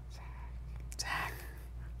 Zach.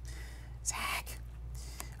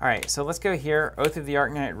 All right, so let's go here. Oath of the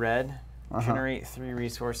Arknight red. Generate 3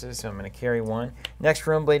 resources, so I'm going to carry 1. Next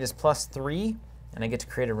Rune Blade is +3, and I get to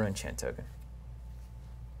create a Rune Chant token.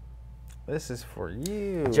 This is for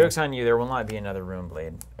you. Joke's on you, there will not be another Rune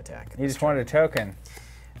Blade attack. You just wanted a token.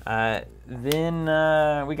 Then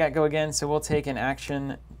we got go again, so we'll take an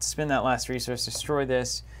action, spend that last resource, destroy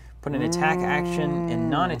this, put an attack action and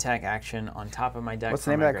non-attack action on top of my deck. What's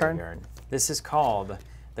the name of that graveyard. This is called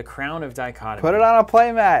the Crown of Dichotomy. Put it on a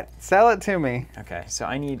playmat. Sell it to me. Okay, so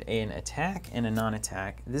I need an attack and a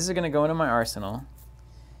non-attack. This is going to go into my arsenal.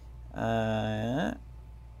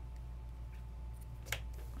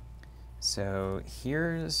 So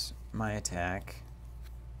here's my attack.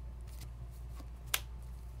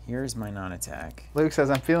 Here's my non-attack. Luke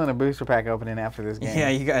says, I'm feeling a booster pack opening after this game. Yeah,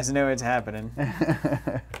 you guys know what's happening.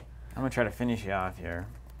 I'm going to try to finish you off here.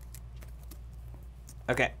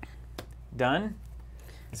 Okay. Done?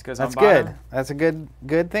 This goes That's on bottom. good. That's a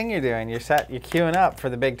good thing you're doing. You're queuing up for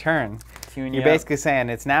the big turn. Queuing You're basically saying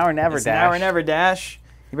it's now or never, it's Dash. now or never, Dash.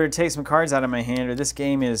 You better take some cards out of my hand or this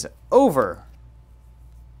game is over.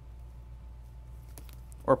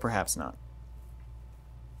 Or perhaps not.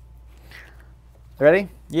 Ready?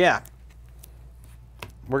 Yeah.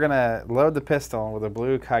 we're going to load the pistol with the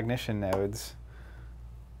blue cognition nodes.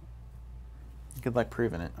 Good luck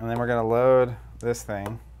proving it. And then we're going to load this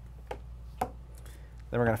thing.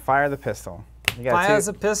 Then we're going to fire the pistol. You got Fires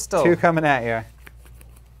a pistol. 2 coming at you.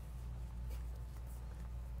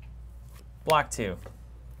 Block 2.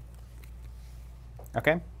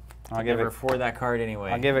 Okay. I'll give never it afford that card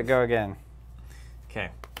anyway. I'll give it go again. Okay.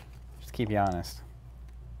 Just keep you honest.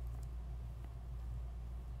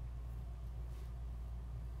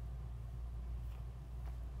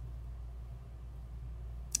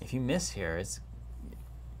 If you miss here, It's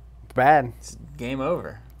bad. it's game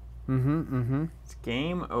over. It's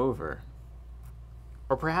game over.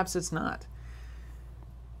 Or perhaps it's not.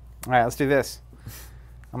 All right, let's do this.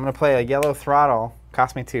 I'm going to play a yellow throttle.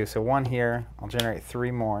 Cost me 2, so 1 here. I'll generate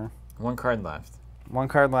 3 more. 1 card left. 1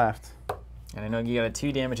 card left. And I know you got a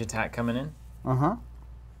 2 damage attack coming in. Uh-huh.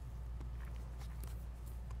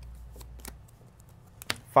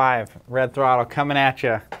 5. Red throttle coming at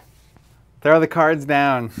you. Throw the cards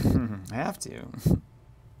down. I have to.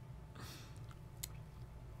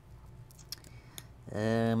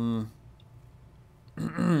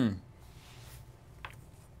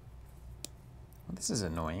 This is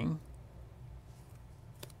annoying.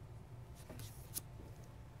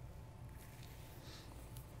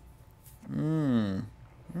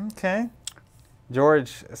 Okay.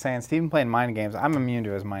 George saying, Steven playing mind games. I'm immune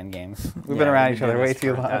to his mind games. We've been Yeah, around we've each been other doing way this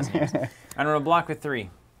too for long. 1,000 years. I'm going to block with 3.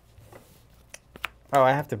 Oh,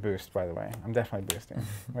 I have to boost, by the way. I'm definitely boosting.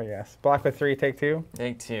 But yes. Block with 3, take 2.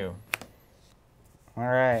 Take 2. All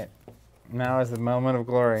right. Now is the moment of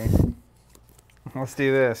glory. Let's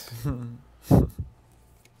do this. I'm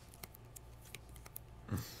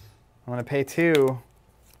going to pay 2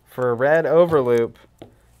 for a red overloop.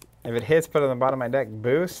 If it hits, put it on the bottom of my deck,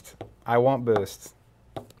 boost. I won't boost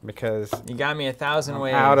because You got me 1,000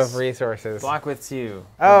 ways. out of resources. Block with 2.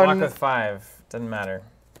 Oh, Or block with 5. Doesn't matter.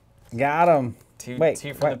 Got him. 2 Wait, from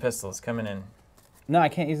what? the pistols coming in. No, I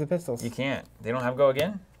can't use the pistols. You can't. They don't have go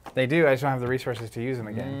again? They do. I just don't have the resources to use them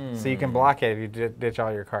again. So you can block it if you ditch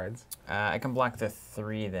all your cards. I can block the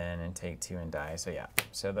 3 then and take 2 and die. So yeah.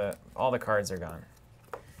 So all the cards are gone.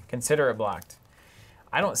 Consider it blocked.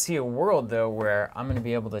 I don't see a world though where I'm going to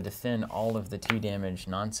be able to defend all of the 2 damage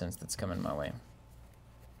nonsense that's coming my way.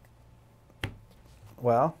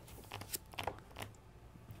 Well,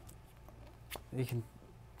 you can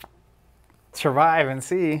survive and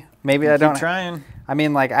see. Maybe I don't. Keep trying. I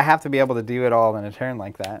mean, like, I have to be able to do it all in a turn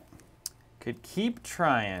like that. Could keep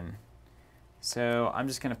trying. So I'm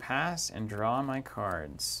just going to pass and draw my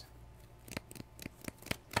cards.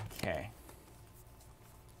 Okay.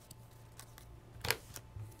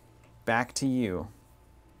 Back to you.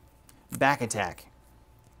 Back attack.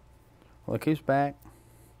 Look who's back.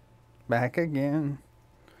 Back again.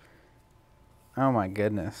 Oh my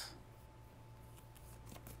goodness.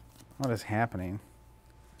 What is happening?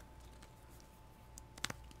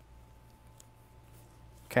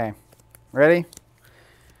 Okay. Ready?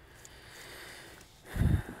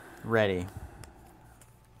 Ready.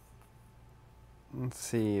 Let's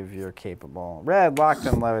see if you're capable. Red, locked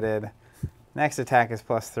and loaded. Next attack is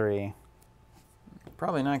 +3.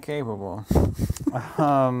 Probably not capable.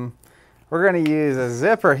 We're going to use a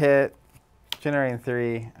zipper hit, generating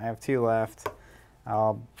 3. I have 2 left.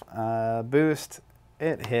 I'll boost.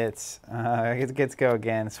 It hits. It gets go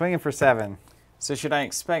again. Swinging for 7. So should I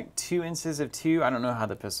expect 2 instances of 2? I don't know how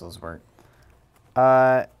the pistols work.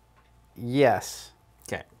 Yes.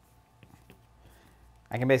 Okay.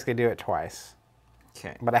 I can basically do it twice.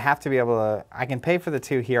 Okay. But I have to be able to, I can pay for the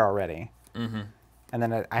 2 here already. Mm-hmm. And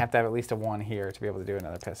then I have to have at least a 1 here to be able to do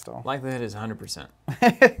another pistol. Likelihood is 100%.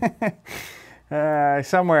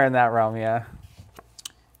 Somewhere in that realm, yeah.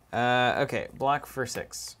 Okay, block for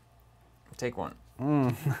 6. Take 1.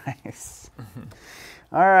 Nice.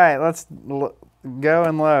 All right, let's go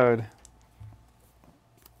and load.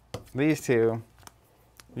 These 2.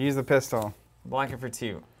 Use the pistol. Block it for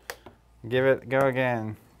 2. Give it, go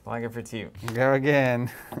again. Block it for 2. Go again.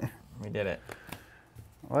 We did it.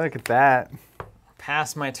 Look at that.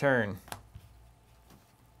 Pass my turn.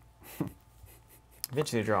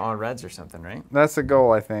 Eventually draw all reds or something, right? That's the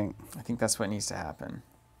goal, I think. I think that's what needs to happen.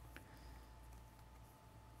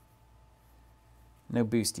 No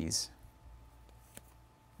boosties.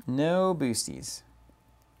 No boosties.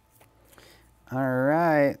 All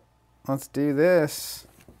right, let's do this.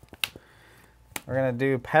 We're gonna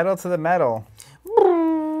do pedal to the metal.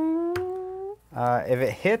 If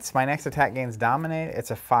it hits, my next attack gains dominate.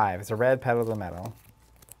 It's a 5. It's a red pedal to the metal.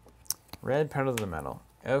 Red pedal to the metal.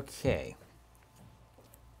 Okay.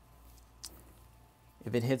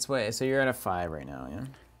 If it hits what? So you're at a 5 right now, yeah?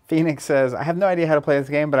 Phoenix says, I have no idea how to play this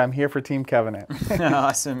game, but I'm here for Team Covenant.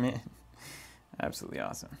 Awesome, man. Absolutely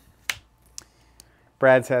awesome.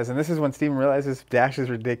 Brad says, and this is when Steven realizes Dash is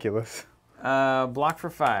ridiculous. Block for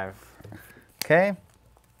 5. Okay.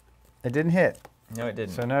 It didn't hit. No, it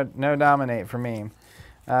didn't. So no dominate for me.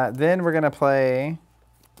 Then we're going to play,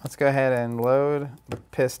 let's go ahead and load the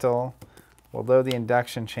pistol. We'll load the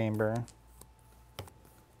induction chamber.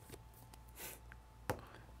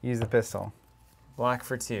 Use the pistol. Block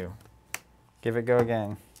for 2. Give it go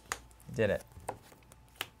again. Did it.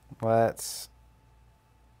 Let's...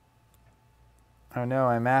 Oh no,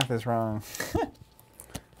 my math is wrong.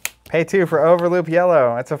 Pay 2 for overloop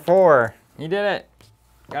yellow. It's a 4. You did it.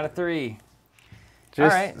 Got a 3. Just all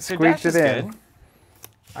right, so squeaked Dash it is in. good.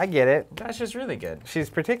 I get it. Dash is really good.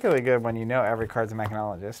 She's particularly good when you know every card's a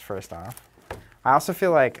mechanologist, first off. I also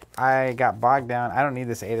feel like I got bogged down. I don't need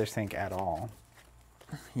this Aether Sink at all.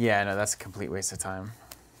 Yeah, no, that's a complete waste of time.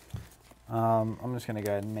 I'm just going to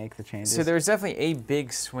go ahead and make the changes. So there's definitely a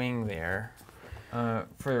big swing there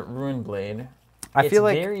for Ruin Blade. I feel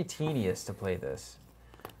like it's very tedious to play this.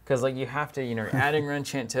 Because like you have to, you're adding run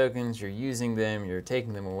chant tokens, you're using them, you're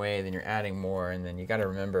taking them away, then you're adding more, and then you got to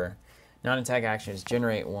remember non-attack actions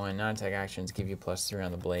generate 1, non-attack actions give you +3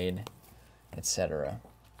 on the blade, etc.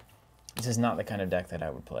 This is not the kind of deck that I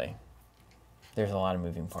would play. There's a lot of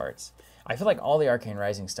moving parts. I feel like all the Arcane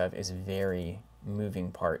Rising stuff is very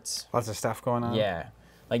moving parts. lots of stuff going on. Yeah.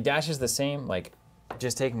 Like Dash is the same, like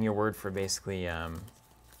just taking your word for basically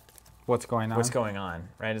What's going on? what's going on,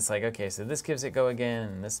 right? It's like, okay, so this gives it go again,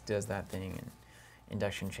 and this does that thing, and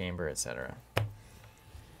induction chamber, etc.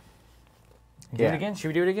 Do it again? Should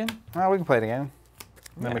we do it again? Oh, we can play it again.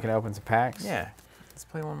 And then Yeah. we can open some packs. Yeah. Let's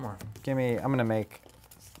play one more. I'm going to make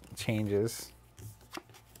changes.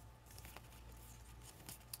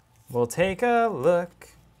 We'll take a look.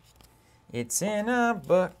 It's in a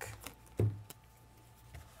book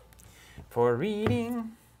for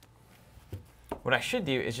reading. What I should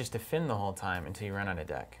do is just defend the whole time until you run out of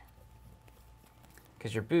deck.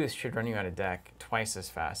 Because your boost should run you out of deck twice as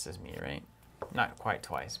fast as me, right? Not quite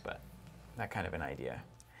twice, but that kind of an idea.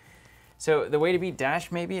 So the way to beat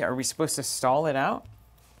Dash, maybe, are we supposed to stall it out?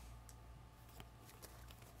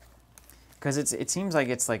 Because it seems like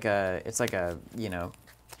it's like a, you know,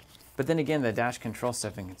 but then again, the Dash control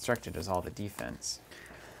stuff in Constructed is all the defense.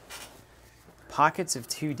 Pockets of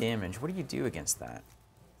 2 damage. What do you do against that?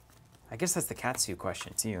 I guess that's the Katsu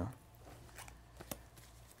question, too.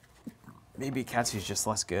 Maybe Katsu's just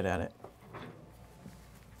less good at it.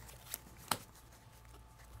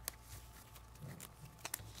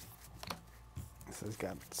 This has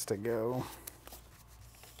got to go.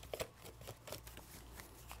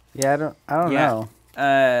 Yeah, I don't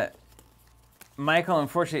know. Michael,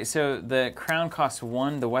 unfortunately, so the crown costs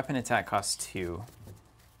 1, the weapon attack costs 2.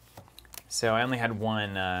 So I only had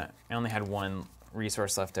one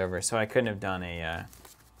resource left over, so I couldn't have done a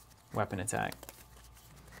weapon attack.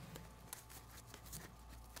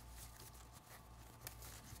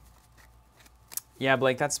 Yeah,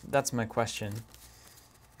 Blake, that's my question.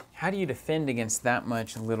 How do you defend against that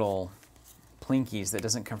much little plinkies that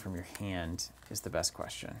doesn't come from your hand is the best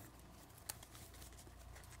question.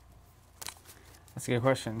 That's a good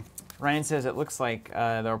question. Ryan says it looks like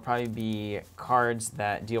there'll probably be cards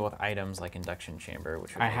that deal with items like Induction Chamber,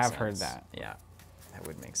 which would make I have sense. heard that. Yeah, that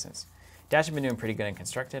would make sense. Dash has been doing pretty good in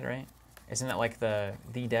Constructed, right? Isn't that like the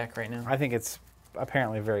deck right now? I think it's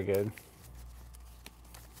apparently very good.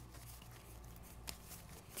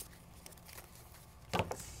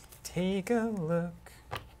 Take a look.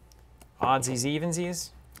 Oddsies, evensies.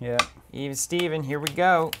 Yeah. Even Steven, here we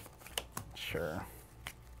go. Sure.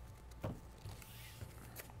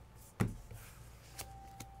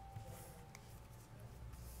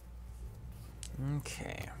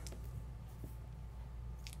 Okay.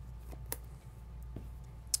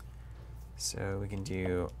 So we can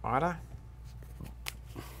do Otta.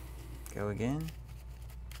 Go again.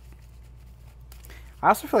 I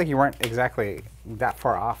also feel like you weren't exactly that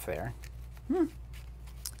far off there.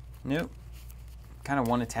 Nope. Kind of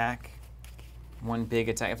one attack. One big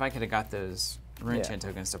attack. If I could have got those Rune Chant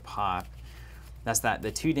tokens to pop, that's that.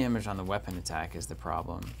 The 2 damage on the weapon attack is the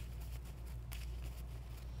problem.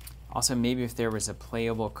 Also, maybe if there was a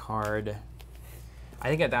playable card, I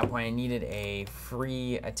think at that point I needed a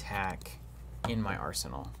free attack in my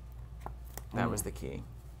arsenal. That was the key.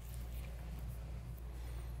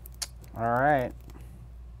 All right.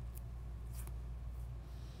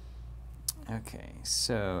 Okay,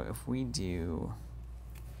 so if we do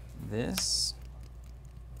this.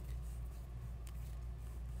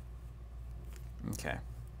 Okay.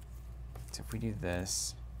 So if we do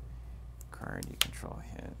this, card you control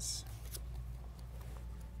hits.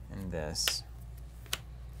 And this.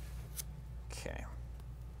 Okay.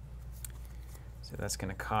 So that's going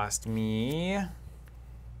to cost me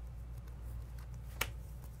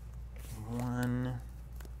 1,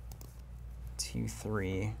 2,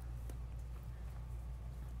 3.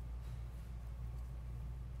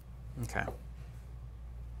 Okay.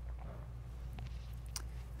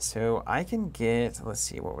 So I can get, let's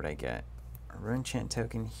see, what would I get? A Rune Chant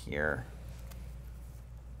token here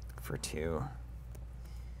for 2.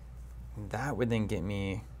 That would then get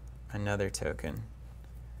me another token.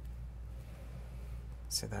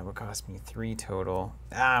 So that would cost me 3 total.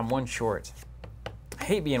 Ah, I'm 1 short. I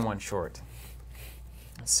hate being 1 short.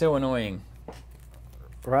 It's so annoying.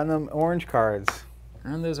 Run them orange cards.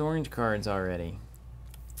 Run those orange cards already.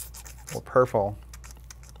 Or purple.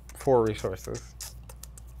 4 resources.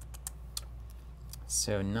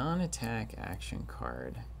 So non-attack action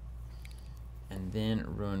card. And then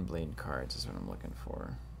Ruin Blade cards is what I'm looking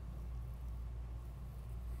for.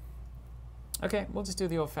 Okay, we'll just do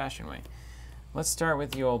the old-fashioned way. Let's start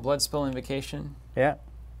with the old Bloodspell Invocation. Yeah.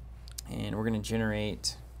 And we're going to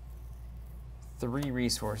generate 3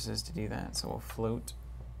 resources to do that. So we'll float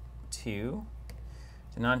 2.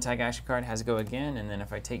 The non-attack action card has to go again, and then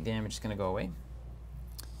if I take damage, it's going to go away.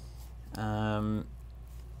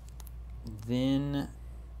 Then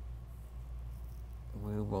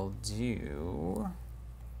we will do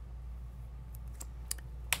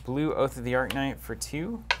blue Oath of the Arknight for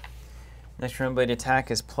 2. Next Ruin Blade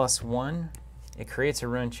attack is +1. It creates a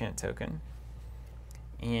Rune Chant token.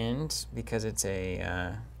 And because it's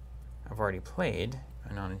a, I've already played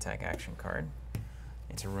a non-attack action card,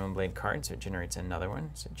 it's a Ruin Blade card, so it generates another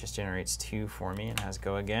one. So it just generates 2 for me and has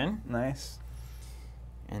go again. Nice.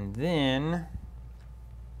 And then...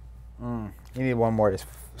 You need 1 more to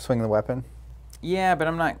swing the weapon? Yeah, but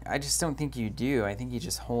I'm not, I just don't think you do. I think you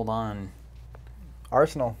just hold on.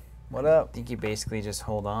 Arsenal, what up? I think you basically just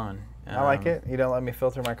hold on. I like it. You don't let me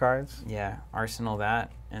filter my cards? Yeah, Arsenal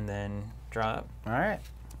that, and then draw up. All right.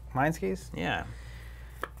 Mind skis? Yeah.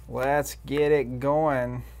 Let's get it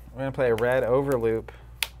going. We're going to play a red overloop.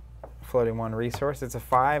 Floating 1 resource. It's a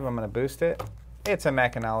 5. I'm going to boost it. It's a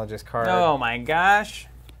Mechanologist card. Oh my gosh.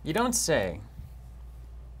 You don't say.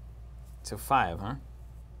 So 5, huh?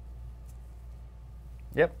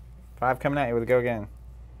 Yep. 5 coming at you with a go again.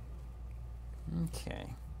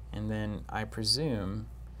 Okay. And then I presume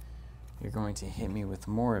you're going to hit me with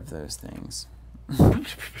more of those things.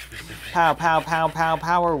 Pow, pow, pow, pow,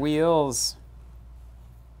 power wheels.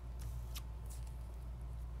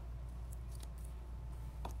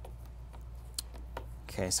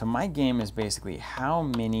 Okay, so my game is basically how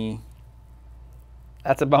many...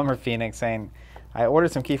 That's a bummer, Phoenix, saying, I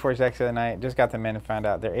ordered some Keyforge decks the other night, just got them in and found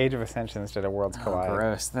out they're Age of Ascension instead of Worlds Collide. Oh,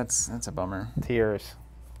 gross. That's a bummer. Tears.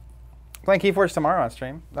 Playing Keyforge tomorrow on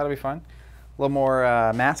stream. That'll be fun. A little more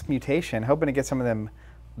Mask Mutation. Hoping to get some of them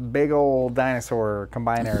big old dinosaur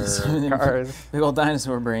combiner cards. Big old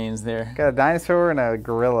dinosaur brains there. Got a dinosaur and a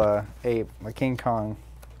gorilla ape, a King Kong.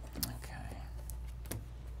 Okay.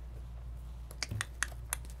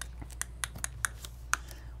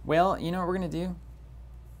 Well, you know what we're going to do?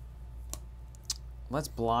 Let's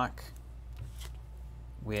block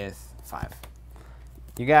with 5.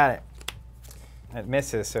 You got it. It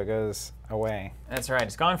misses, so it goes away. That's right.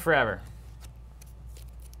 It's gone forever.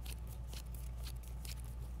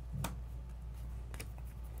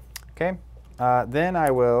 Okay. Then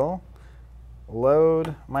I will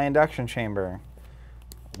load my induction chamber.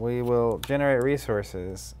 We will generate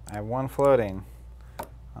resources. I have 1 floating.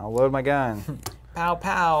 I'll load my gun. Pow,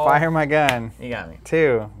 pow. Fire my gun. You got me.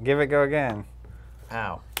 2. Give it go again.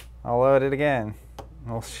 Pow. I'll load it again.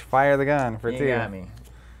 We'll fire the gun for 2. You got me.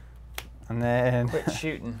 And then Quit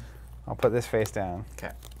shooting. I'll put this face down.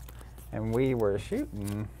 Okay. And we were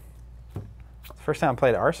shooting. First time I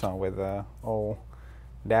played Arsenal with old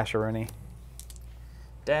Dasharoni.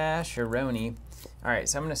 Dasharoni. All right,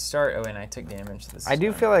 so I'm going to start. Oh, and I took damage. This I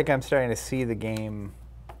do feel like I'm starting to see the game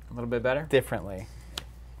a little bit better. differently.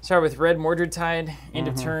 Start with red Mordred Tide. End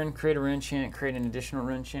of turn, create a Rune Chant, create an additional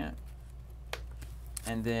Rune Chant.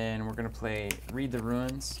 And then we're going to play Read the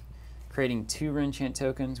Ruins, creating 2 Rune Chant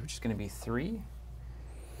tokens, which is going to be 3.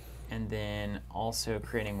 And then also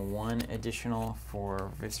creating 1 additional for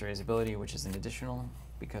Viscerai's ability, which is an additional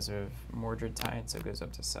because of Mordred Tide, so it goes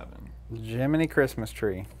up to 7. Jiminy Christmas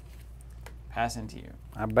tree. Pass into you.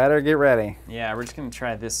 I better get ready. Yeah, we're just going to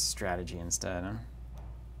try this strategy instead. Huh?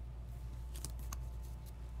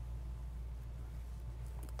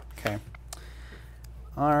 Okay.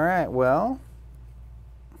 All right, well,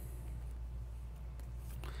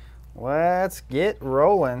 let's get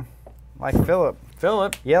rolling. like Philip.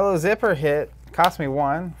 Philip. Yellow zipper hit. Cost me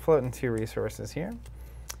 1. Floating 2 resources here.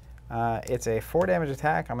 It's a 4 damage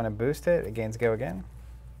attack. I'm going to boost it. It gains go again.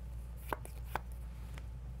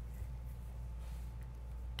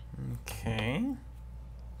 Okay.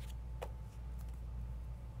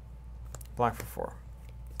 Block for 4.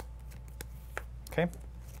 Okay.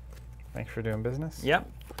 Thanks for doing business. Yep.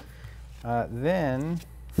 Then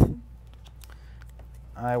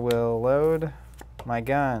I will load my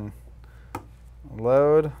gun.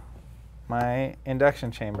 Load my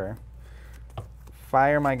induction chamber.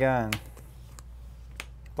 Fire my gun.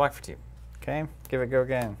 Block for 2. Okay. Give it go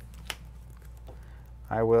again.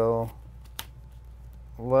 I will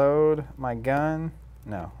load my gun.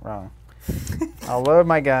 No, wrong. I'll load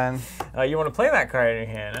my gun. You want to play that card in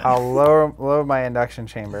your hand? Huh? I'll load my induction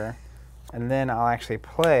chamber, and then I'll actually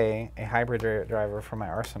play a hybrid driver from my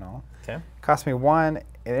arsenal. Okay. Cost me 1. It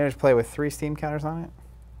enters play with 3 steam counters on it.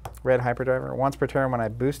 Red hyper driver. Once per turn, when I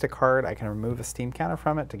boost a card, I can remove a steam counter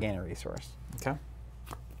from it to gain a resource. Okay.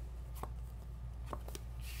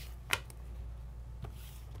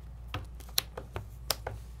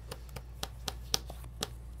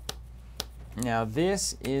 Now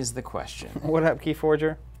this is the question. What up,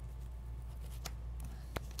 Keyforger?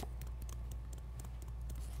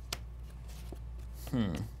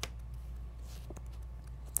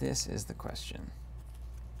 This is the question.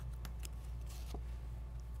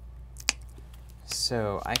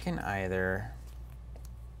 So I can either...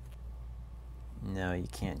 No, you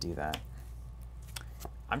can't do that.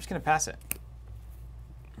 I'm just going to pass it.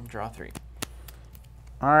 Draw 3.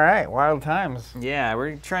 All right, wild times. Yeah,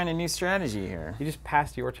 we're trying a new strategy here. You just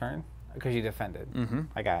passed your turn because you defended. Mm-hmm.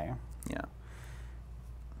 I got you. Yeah.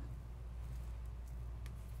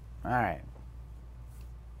 All right.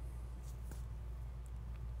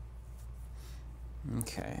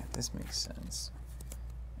 Okay, this makes sense.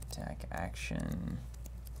 Attack action.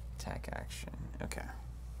 Attack action. Okay.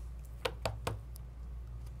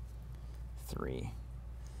 3.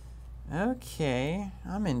 Okay,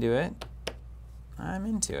 I'm into it. I'm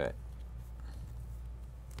into it.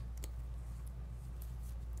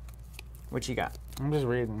 What you got? I'm just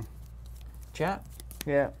reading. Chat?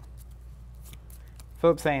 Yeah.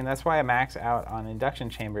 Philip's saying that's why a max out on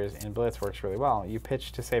induction chambers in Blitz works really well. You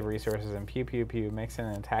pitch to save resources and pew pew pew mix in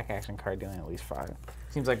an attack action card dealing at least 5.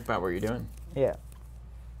 Seems like about what you're doing. Yeah.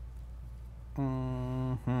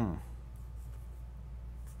 Mm-hmm.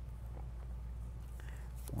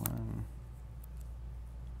 1.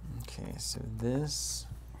 Okay, so this,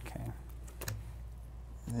 Okay.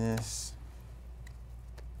 this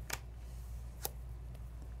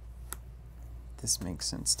makes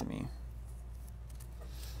sense to me.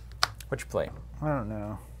 What'd you play? I don't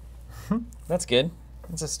know. That's good.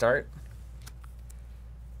 That's a start.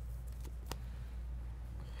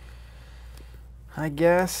 I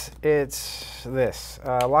guess it's this.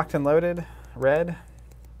 Locked and loaded, red.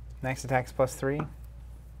 Next attack's +3.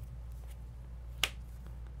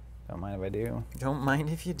 Don't mind if I do. Don't mind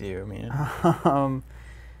if you do, man.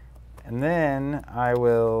 And then I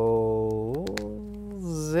will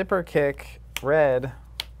zipper kick red.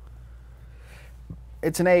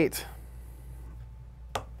 It's an 8.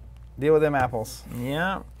 Deal with them apples.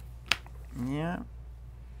 Yeah. Yeah.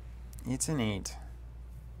 It's an 8.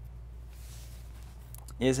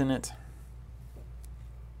 Isn't it?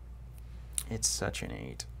 It's such an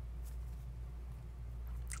 8.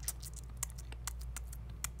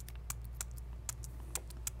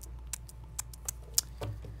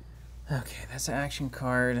 Okay, that's an action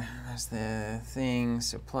card. That's the thing.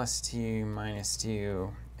 So +2,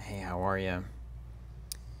 -2. Hey, how are ya?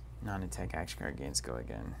 Non-attack action card gains go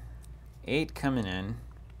again. 8 coming in.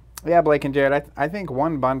 Yeah, Blake and Jared, I think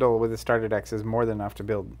 1 bundle with the starter decks is more than enough to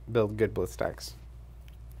build good Blitz decks.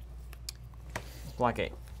 Block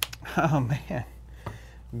 8. Oh, man.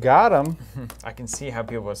 Got him. I can see how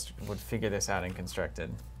people would figure this out in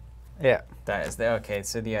Constructed. Yeah. That is the, okay,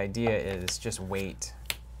 so the idea is just wait.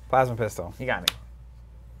 Plasma pistol. You got me.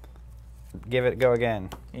 Give it go again.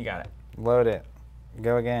 You got it. Load it.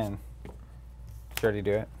 Go again. Did you already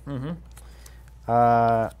do it? Mm-hmm.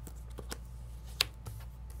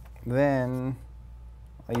 Then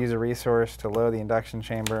I'll use a resource to load the induction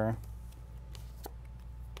chamber.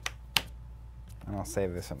 And I'll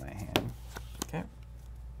save this in my hand. Okay.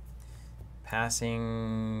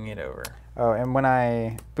 Passing it over. Oh, and when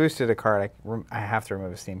I boosted a card, I have to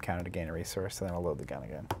remove a steam counter to gain a resource, so then I'll load the gun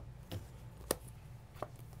again.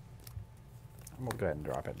 We'll go ahead and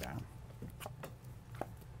drop it down.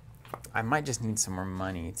 I might just need some more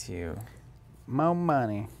money, too. More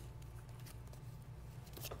money.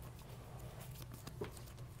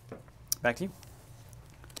 Back to you.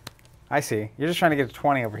 I see. You're just trying to get to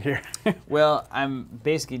 20 over here. Well, I'm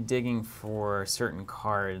basically digging for certain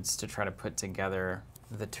cards to try to put together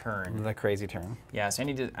the turn. The crazy turn. Yeah, so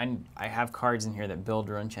I have cards in here that build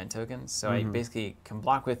Ruin Chant tokens. So I basically can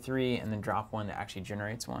block with 3 and then drop one that actually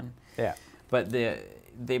generates one. Yeah. But they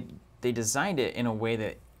designed it in a way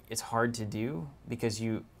that it's hard to do because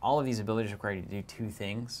all of these abilities require you to do 2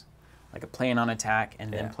 things, like a play an on attack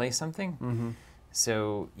and then play something.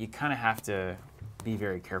 So you kind of have to be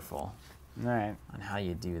very careful on how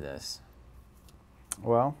you do this.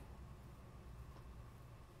 Well.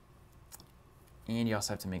 And you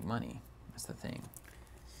also have to make money. That's the thing.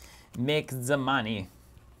 Make the money.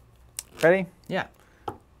 Ready? Yeah.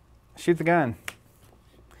 Shoot the gun.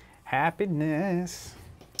 Happiness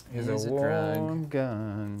is a warm drug.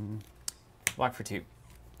 gun. Block for 2.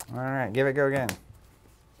 All right, give it go again.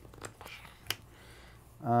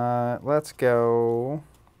 Let's go.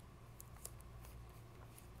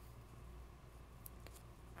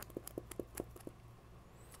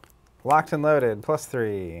 Locked and loaded,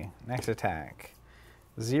 +3. Next attack.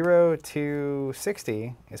 0 to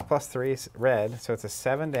 60 is +3 red, so it's a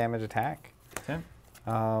 7 damage attack. Okay.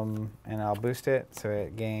 And I'll boost it so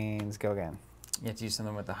it gains go again. You have to use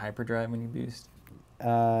something with the hyperdrive when you boost.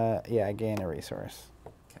 Yeah, I gain a resource.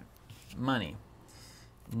 Okay. Money.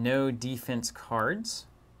 No defense cards.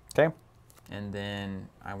 Okay. And then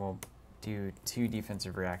I will do 2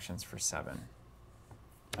 defensive reactions for 7.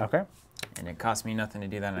 Okay. And it cost me nothing to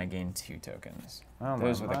do that, and I gained 2 tokens. Oh,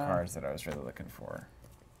 those were the cards that I was really looking for.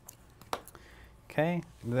 Okay,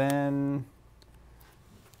 then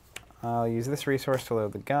I'll use this resource to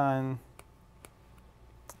load the gun.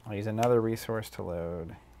 I'll use another resource to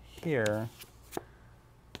load here.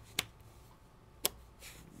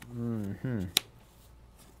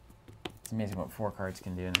 It's amazing what 4 cards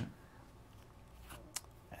can do, isn't it?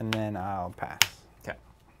 And then I'll pass. Okay.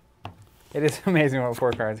 It is amazing what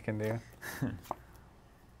 4 cards can do.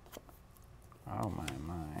 Oh my.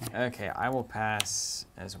 Okay, I will pass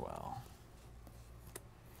as well.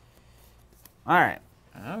 All right.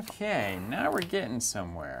 Okay, now we're getting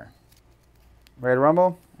somewhere. Ready to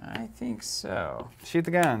rumble? I think so. Shoot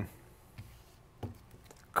the gun.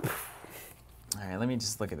 All right, let me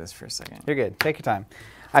just look at this for a second. You're good. Take your time.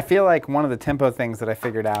 I feel like one of the tempo things that I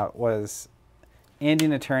figured out was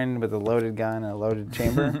ending a turn with a loaded gun and a loaded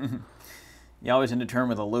chamber You always end a turn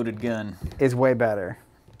with a loaded gun. is way better.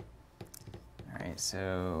 All right,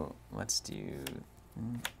 so let's do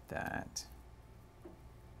that.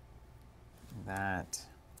 That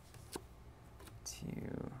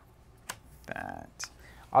to that.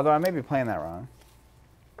 Although I may be playing that wrong.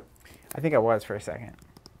 I think I was for a second.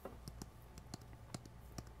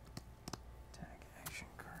 Attack action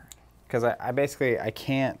card. Because I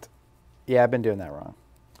can't. Yeah, I've been doing that wrong.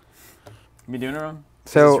 You been doing it wrong?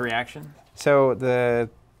 So, is this a reaction? So the.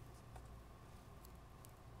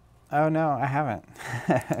 Oh no, I haven't.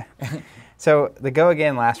 So the go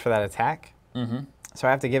again lasts for that attack. So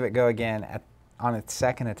I have to give it go again on its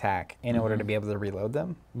second attack in order to be able to reload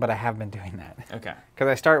them. But I have been doing that. Okay. Because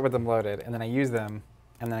I start with them loaded, and then I use them,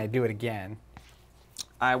 and then I do it again.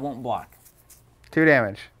 I won't block. 2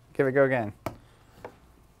 damage. Give it go again.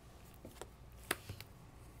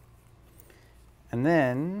 And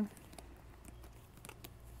then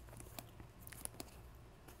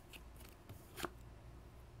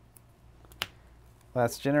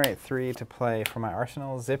let's generate 3 to play for my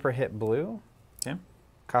arsenal. Zipper hit blue. Okay.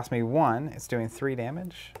 Cost me 1. It's doing 3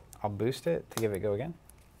 damage. I'll boost it to give it go again.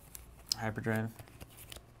 Hyperdrive.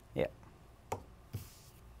 Yeah.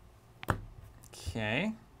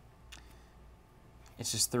 Okay.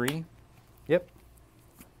 It's just 3. Yep.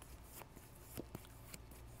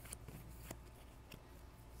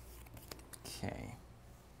 Okay.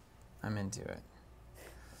 I'm into it.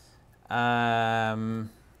 No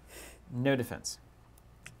defense.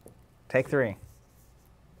 Take 3.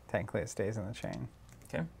 Technically, it stays in the chain.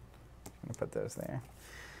 Okay. I'm going to put those there.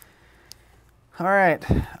 All right.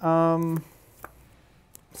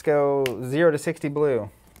 Let's go 0 to 60 blue.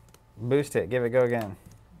 Boost it. Give it go again.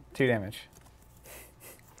 2 damage.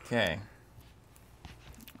 Okay.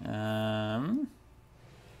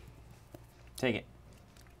 Take it.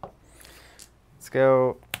 Let's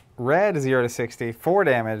go red 0 to 60. 4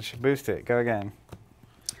 damage. Boost it. Go again.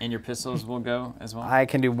 And your pistols will go as well? I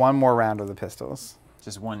can do 1 more round with the pistols.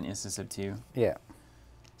 Just 1 instance of 2? Yeah.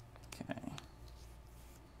 Okay.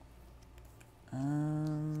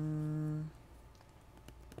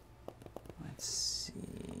 Let's see.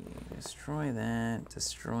 Destroy that.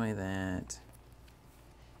 Destroy that.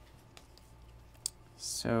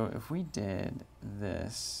 So if we did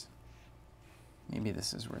this, maybe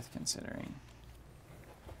this is worth considering.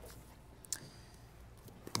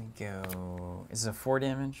 We go. Is it 4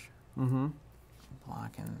 damage? Mm-hmm.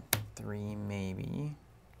 Blocking 3 maybe.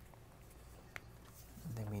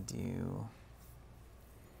 Then we do.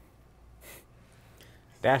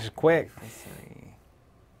 Dash is quick. For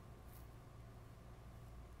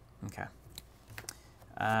 3. Okay.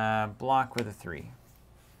 Block with a 3.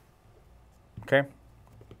 Okay.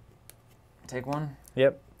 Take 1.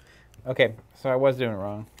 Yep. Okay, so I was doing it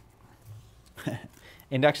wrong.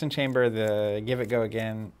 Induction chamber, the give it go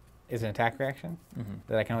again is an attack reaction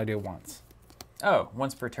that I can only do once. Oh,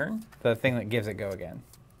 once per turn? The thing that gives it go again.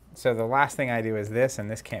 So the last thing I do is this,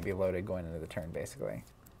 and this can't be loaded going into the turn, basically.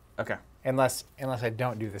 Okay. Unless I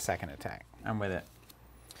don't do the second attack. I'm with it.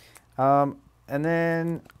 And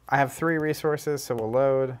then I have 3 resources, so we'll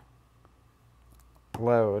load.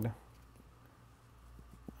 Load.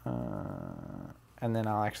 And then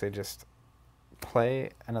I'll actually just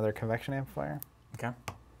play another convection amplifier. Okay.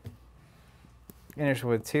 Enters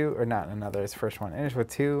with 2, or not another, it's the first one. Enters with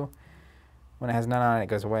 2. When it has none on it, it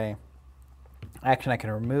goes away. Action, I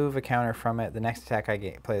can remove a counter from it. The next attack I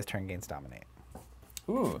play this turn gains dominate.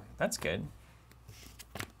 Ooh, that's good.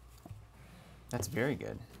 That's very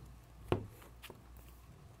good.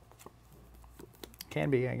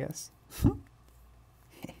 Can be, I guess.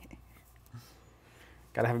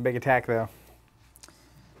 Gotta have a big attack, though.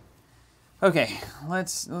 Okay,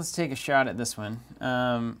 let's take a shot at this one.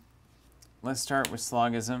 Let's start with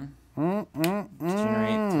Slogism.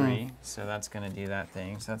 Generate 3, so that's going to do that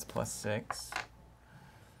thing. So that's +6.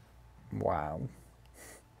 Wow.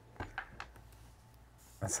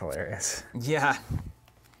 That's hilarious. Yeah.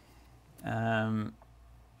 Then,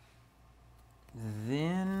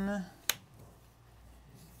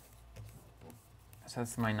 so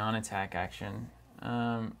that's my non-attack action.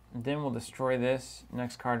 Then we'll destroy this.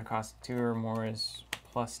 Next card costs 2 or more is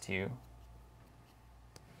 +2.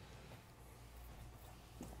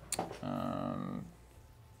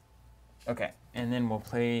 Okay, and then we'll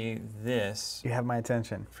play this. You have my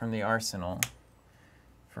attention. From the arsenal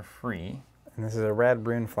for free. And this is a red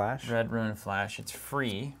rune flash. Red rune flash. It's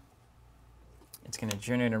free. It's going to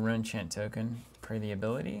generate a rune chant token per the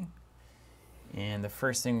ability. And the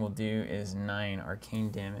first thing we'll do is 9 arcane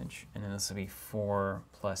damage, and then this will be 4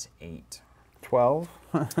 + 8. 12?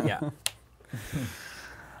 Yeah.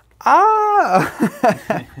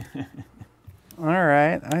 Ah! All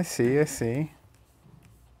right, I see. I'll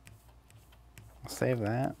save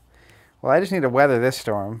that. Well, I just need to weather this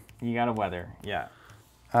storm. You got to weather, yeah.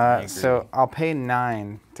 So I'll pay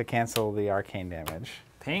 9 to cancel the arcane damage.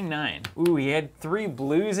 Paying 9. Ooh, he had 3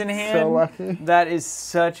 blues in hand. So lucky. That is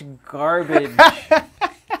such garbage.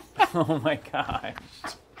 Oh my gosh.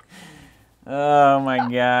 Oh my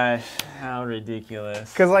gosh. How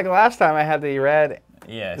ridiculous. Because like last time I had the red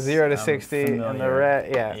Yes. 0 to 60 and the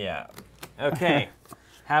red, yeah. Yeah. Okay.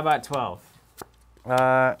 How about 12?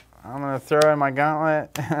 I'm going to throw in my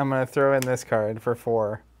gauntlet. I'm going to throw in this card for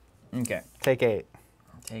 4. Okay. Take 8.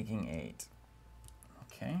 Taking 8.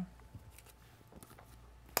 Okay.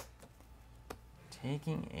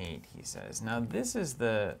 Taking 8, he says. Now this is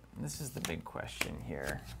the big question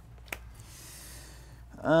here.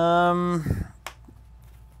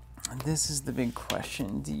 This is the big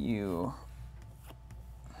question. Do you?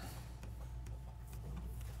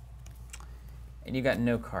 And you got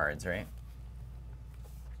no cards, right?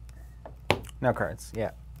 No cards,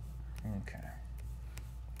 yeah. Okay.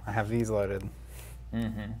 I have these loaded.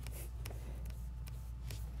 Mm-hmm.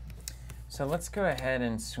 So let's go ahead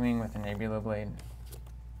and swing with a Nebula Blade.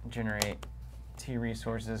 Generate 2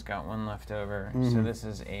 resources, got 1 left over. So this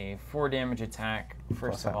is a 4 damage attack.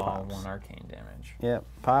 First of all, pops. 1 arcane damage. Yep,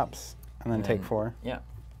 pops, and then take 4. Yeah.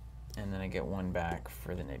 And then I get 1 back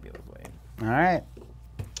for the Nebula Blade. All right.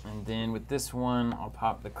 And then with this one, I'll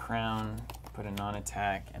pop the crown, put a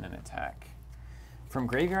non-attack and an attack. From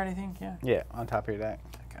graveyard, I think, yeah? Yeah, on top of your deck.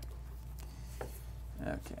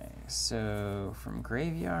 Okay, so from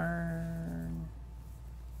graveyard.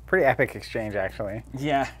 Pretty epic exchange, actually.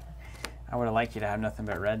 Yeah, I would have liked you to have nothing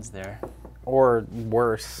but reds there. Or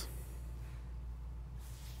worse.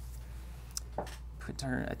 Put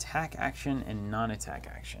our attack action and non-attack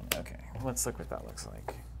action. Okay, let's look what that looks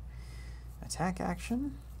like. Attack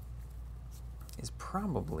action is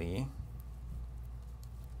probably.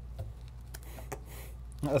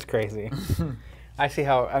 That's crazy. I see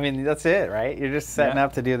how, I mean, that's it, right? You're just setting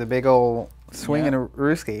up to do the big old swing and a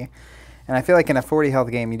rooski. And I feel like in a 40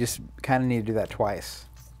 health game, you just kind of need to do that twice.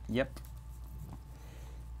 Yep.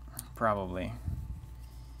 Probably.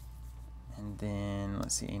 And then,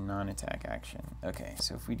 let's see, a non-attack action. Okay,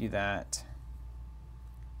 so if we do that.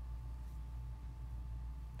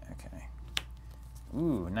 Okay.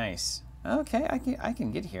 Ooh, nice. Okay, I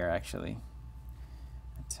can get here actually.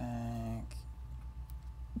 Attack.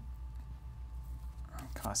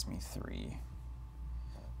 Cost me 3.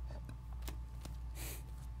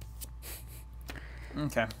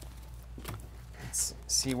 Okay. Let's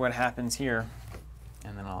see what happens here.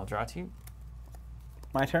 And then I'll draw 2.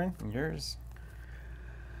 My turn? Yours.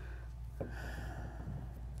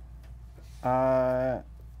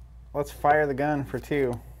 Let's fire the gun for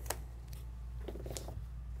 2.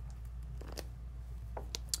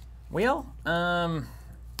 Well, how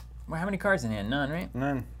many cards in hand? None, right?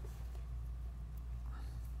 None.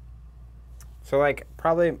 So, like,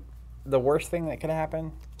 probably the worst thing that could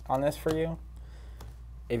happen on this for you,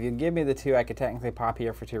 if you give me the 2, I could technically pop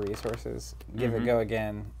here for 2 resources, give it go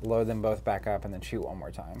again, load them both back up, and then shoot one more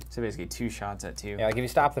time. So basically 2 shots at 2. Yeah, like if you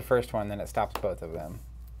stop the first one, then it stops both of them.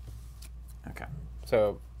 Okay.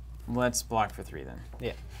 So let's block for 3 then.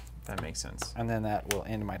 yeah. That makes sense. And then that will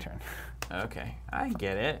end my turn. Okay, I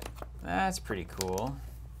get it. That's pretty cool.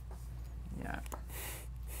 Yeah.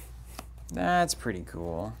 That's pretty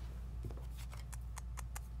cool.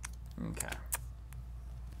 Okay.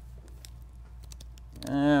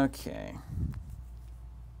 Okay.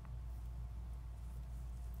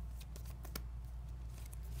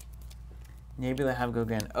 Maybe they'll have go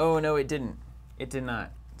again. Oh, no, it didn't. It did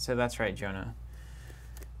not. So that's right, Jonah.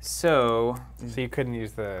 So you couldn't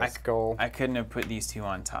use the skull. I couldn't have put these 2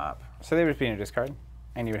 on top. So they would just be in your discard,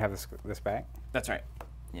 and you would have this back. That's right.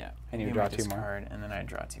 Yeah. And you would draw 2 more. Discard, and then I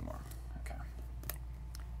draw 2 more. Okay.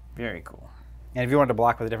 Very cool. And if you wanted to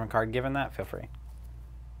block with a different card, given that, feel free.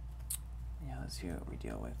 Yeah, let's see what we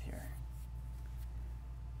deal with here.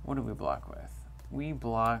 What did we block with? We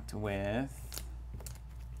blocked with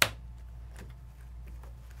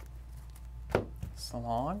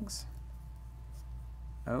Slogs?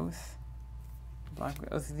 Oath? Block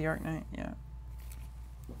with Oath of the Arc Knight? Yeah.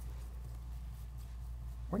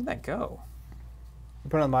 Where did that go? You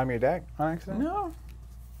put it on the bottom of your deck on accident? No.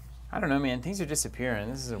 I don't know, man. Things are disappearing.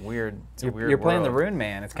 This is a weird. You're playing the Rune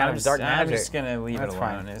Man. It's kind of dark magic. I'm just gonna leave it alone.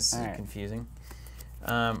 Fine. It's confusing.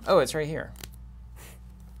 Oh, it's right here.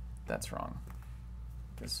 That's wrong.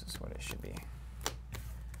 This is what it should be.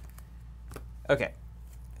 Okay.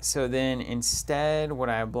 So then instead, would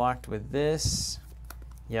I have blocked with this?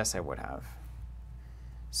 Yes, I would have.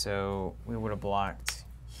 So we would have blocked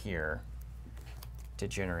here to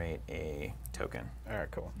generate a token. All right,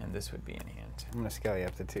 cool. And this would be in hand. I'm going to scale you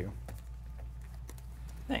up to 2.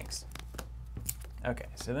 Thanks. Okay,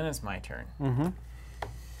 so then it's my turn. Mm-hmm.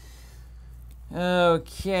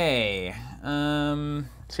 Okay.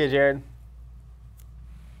 See you, Jared.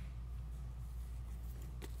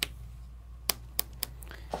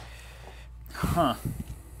 Huh.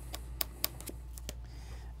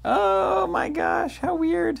 Oh my gosh, how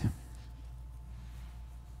weird.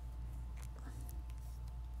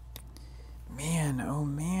 Man, oh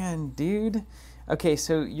man, dude. Okay,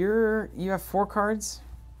 so you have 4 cards?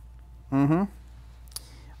 Mm-hmm.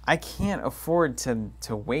 I can't afford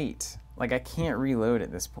to wait. Like, I can't reload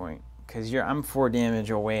at this point because I'm 4 damage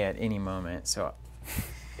away at any moment. So,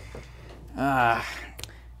 and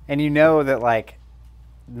you know that, like,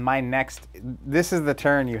 this is the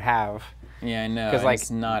turn you have. Yeah, I know. Because, like, it's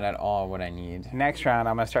not at all what I need. Next round,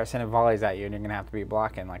 I'm going to start sending volleys at you, and you're going to have to be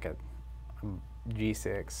blocking like a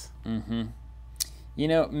G6. Mm-hmm. You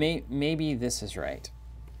know, maybe this is right.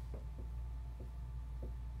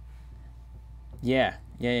 Yeah.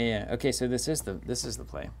 Okay, so this is the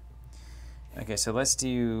play. Okay, so let's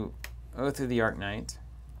do Oath of the Arc Knight,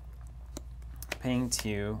 paying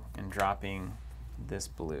 2 and dropping this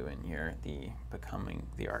blue in here, becoming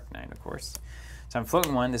the Arc Knight, of course. So I'm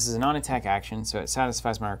floating 1. This is a non-attack action, so it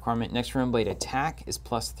satisfies my requirement. Next Ruin Blade attack is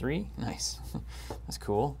 +3. Nice. That's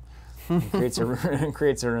cool. Creates a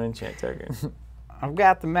rune chant token. I've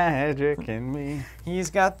got the magic in me. He's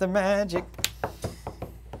got the magic.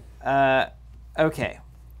 Okay.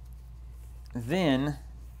 Then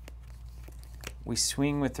we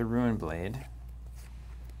swing with the Ruin Blade.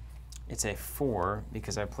 It's a 4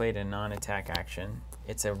 because I played a non-attack action.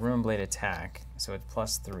 It's a Ruin Blade attack, so it's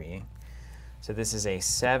 +3. So this is a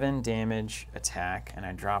 7 damage attack, and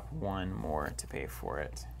I drop 1 more to pay for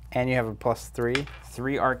it. And you have a +3?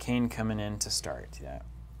 3 arcane coming in to start, yeah.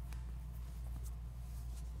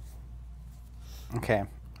 Okay,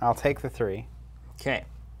 I'll take the 3. Okay.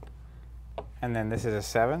 And then this is a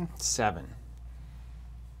 7? 7.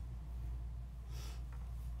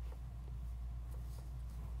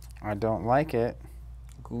 I don't like it.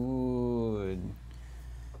 Good.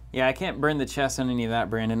 Yeah, I can't burn the chest on any of that,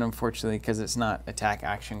 Brandon, unfortunately, because it's not attack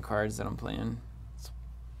action cards that I'm playing.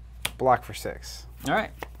 Block for 6. All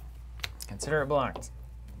right. Consider it blocked.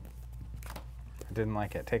 I didn't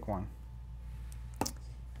like it. Take one.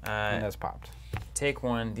 And those popped. Take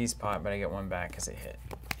one. These pop, but I get one back because they hit.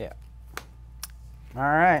 Yeah. All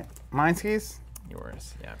right. Mine skis?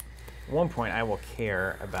 Yours, yeah. At one point, I will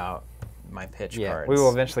care about my pitch cards. We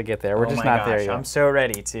will eventually get there. We're just not there yet. I'm so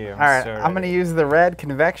ready, too. All right, I'm going to use the red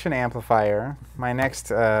convection amplifier. My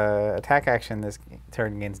next attack action this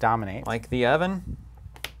turn gains dominate. Like the oven?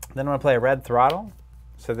 Then I'm going to play a red throttle.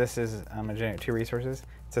 So this is, I'm going to generate 2 resources.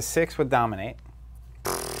 It's a 6 with dominate.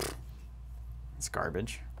 It's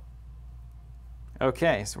garbage.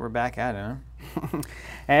 Okay, so we're back at it, huh?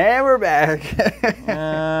 And we're back.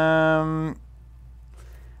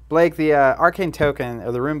 Blake, the arcane token,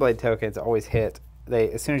 or the Runeblade tokens always hit.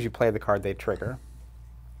 As soon as you play the card, they trigger.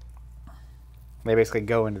 They basically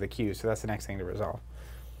go into the queue, so that's the next thing to resolve.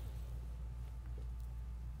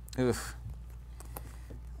 Oof.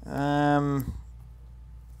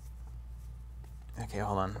 Okay,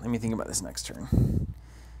 hold on. Let me think about this next turn.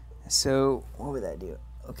 So, what would that do?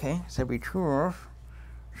 Okay, so we true.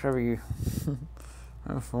 So we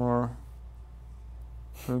 4,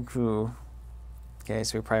 2. Okay,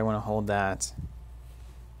 so we probably want to hold that.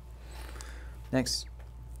 Next.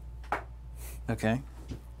 Okay.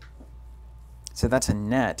 So that's a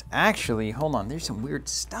net. Actually, hold on. There's some weird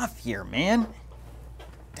stuff here, man.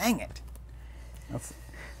 Dang it. It's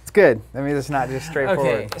good. I mean, it's not just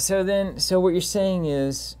straightforward. Okay, so what you're saying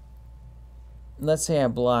is, let's say I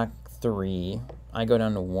block 3. I go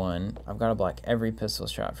down to 1. I've got to block every pistol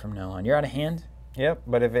shot from now on. You're out of hand? Yep,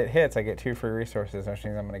 but if it hits, I get 2 free resources, which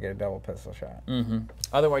means I'm going to get a double pistol shot.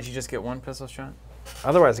 Otherwise, you just get 1 pistol shot?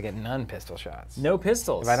 Otherwise, I get none pistol shots. No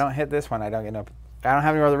pistols? If I don't hit this one, I don't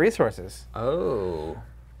have any other resources. Oh.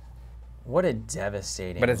 What a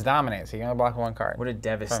devastating... But it's dominate, so you only block 1 card. What a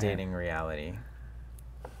devastating reality.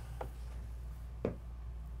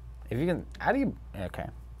 If you can... How do you... Okay.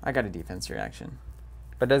 I got a defense reaction.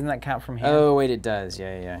 But doesn't that count from here? Oh, wait, it does.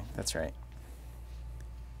 Yeah. That's right.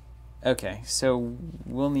 Okay, so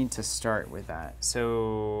we'll need to start with that.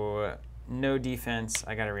 So no defense.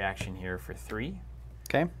 I got a reaction here for 3.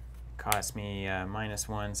 Okay. Cost me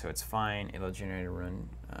 -1, so it's fine. It'll generate a run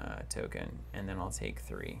token, and then I'll take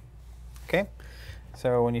 3. Okay.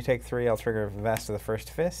 So when you take 3, I'll trigger Vest of the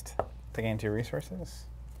First Fist to gain 2 resources.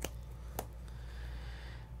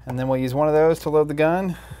 And then we'll use one of those to load the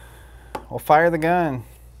gun. We'll fire the gun.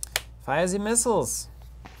 Fire the missiles.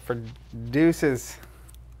 For deuces.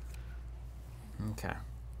 Okay.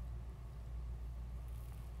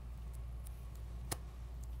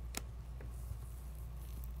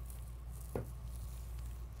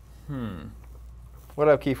 What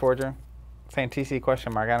up, Keyforger? Saying TC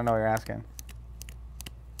question mark. I don't know what you're asking.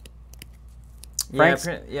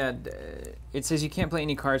 Yeah, it says you can't play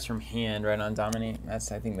any cards from hand right on Dominate. I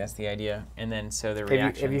think that's the idea. And then so the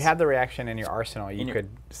reactions. If you had the reaction in your arsenal, you could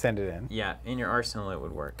send it in. Yeah, in your arsenal it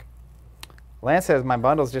would work. Lance says, my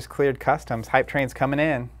bundles just cleared customs. Hype train's coming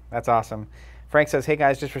in. That's awesome. Frank says, hey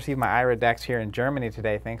guys, just received my IRA decks here in Germany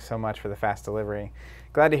today. Thanks so much for the fast delivery.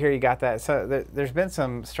 Glad to hear you got that. So there's been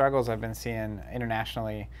some struggles I've been seeing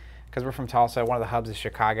internationally because we're from Tulsa. One of the hubs is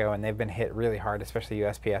Chicago, and they've been hit really hard, especially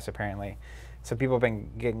USPS apparently. So people have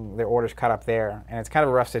been getting their orders cut up there, and it's kind of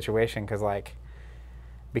a rough situation because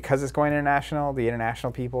it's going international, the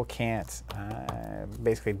international people can't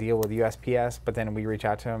basically deal with USPS, but then we reach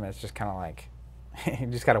out to them, and it's just kind of like, you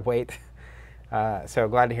just got to wait. So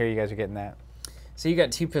glad to hear you guys are getting that. So you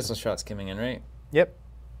got 2 pistol shots coming in, right? Yep.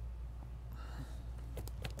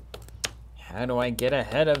 How do I get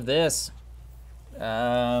ahead of this?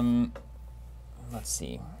 Let's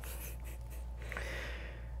see.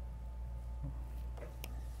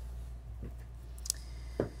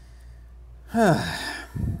 And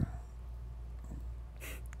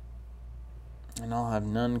I'll have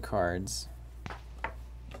none cards.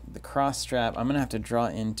 The cross strap, I'm going to have to draw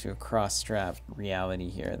into a cross strap reality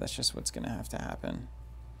here. That's just what's going to have to happen.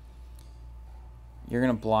 You're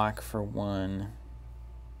going to block for 1.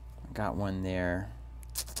 I got 1 there.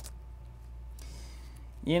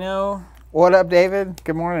 You know. What up, David?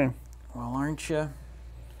 Good morning. Well, aren't you?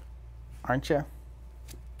 Aren't you?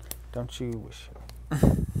 Don't you wish it?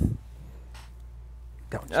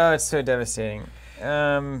 Don't you? Oh, it's so devastating.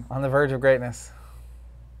 On the verge of greatness.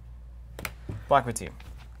 Block with 2.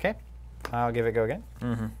 Okay. I'll give it a go again.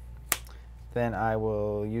 Then I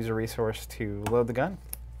will use a resource to load the gun.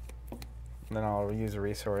 Then I'll use a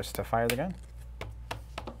resource to fire the gun.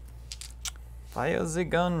 Fire the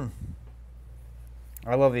gun.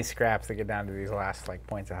 I love these scraps that get down to these last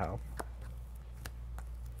points of health.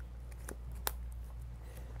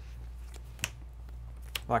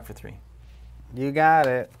 Block for 3. You got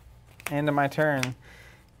it. End of my turn.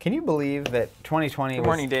 Can you believe that 2020 Good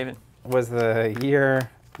morning, David. was the year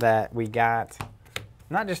that we got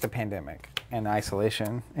not just a pandemic and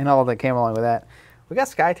isolation and all that came along with that. We got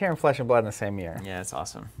Skytear and Flesh and Blood in the same year. Yeah, it's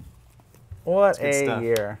awesome. What good a stuff.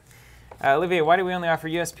 year. Olivia, why do we only offer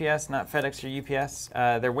USPS, not FedEx or UPS?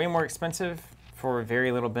 They're way more expensive for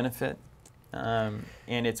very little benefit, and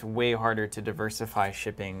it's way harder to diversify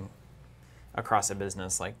shipping across a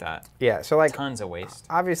business like that. Yeah, so like tons of waste.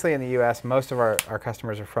 Obviously in the US, most of our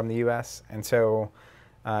customers are from the US, and so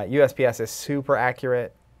USPS is super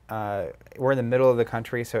accurate. We're in the middle of the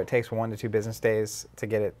country, so it takes 1 to 2 business days to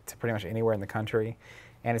get it to pretty much anywhere in the country,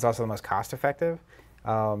 and it's also the most cost effective.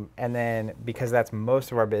 And then because that's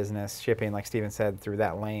most of our business, shipping, like Steven said, through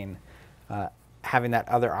that lane, having that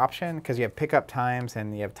other option, because you have pickup times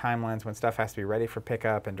and you have timelines when stuff has to be ready for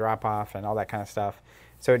pickup and drop off and all that kind of stuff.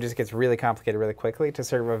 So it just gets really complicated really quickly to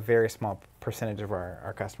serve a very small percentage of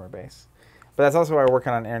our customer base. But that's also why we're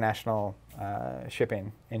working on international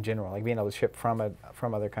shipping in general, like being able to ship from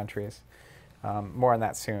other countries. More on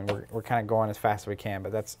that soon. We're kind of going as fast as we can,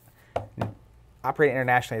 but that's operating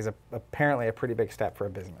internationally is apparently a pretty big step for a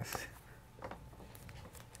business.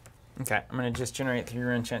 Okay, I'm going to just generate 3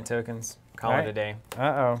 rune chant tokens. Call Right. it a day.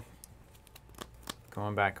 Uh-oh.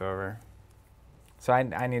 Going back over. So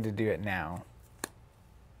I need to do it now,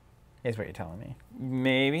 is what you're telling me.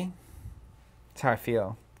 Maybe. That's how I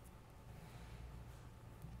feel.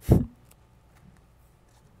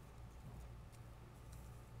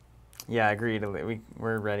 Yeah, agreed.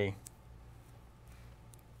 We're ready.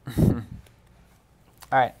 All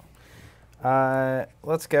right.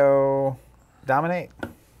 Let's go dominate.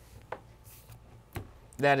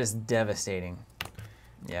 That is devastating.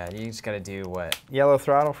 Yeah, you just got to do what? Yellow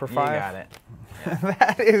throttle for 5. You got it.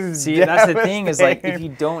 That is See, that's the thing is like if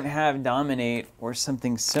devastating. you don't have dominate or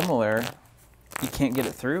something similar, you can't get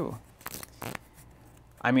it through.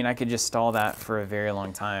 I mean, I could just stall that for a very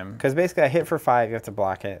long time. Because basically I hit for 5, you have to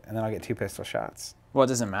block it, and then I'll get 2 pistol shots. Well, it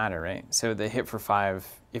doesn't matter, right? So the hit for 5,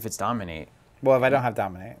 if it's dominate, Well, if I don't have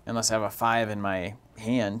dominate. unless I have a 5 in my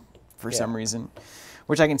hand for Yeah. some reason,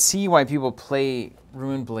 which I can see why people play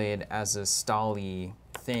Ruined Blade as a stally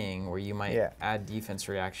thing where you might add defense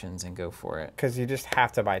reactions and go for it. Because you just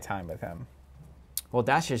have to buy time with him. Well,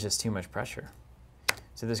 dash is just too much pressure.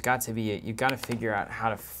 So there's got to be, you've got to figure out how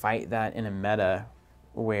to fight that in a meta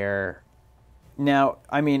where, now,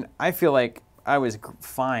 I mean, I feel like I was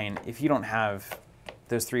fine. If you don't have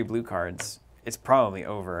those 3 blue cards, it's probably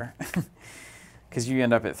over because you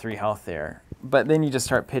end up at 3 health there. But then you just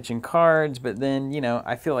start pitching cards, but then, you know,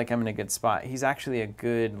 I feel like I'm in a good spot. He's actually a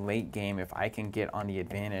good late game if I can get on the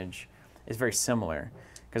advantage. It's very similar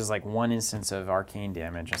because it's like 1 instance of arcane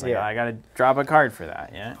damage. It's like, I got to drop a card for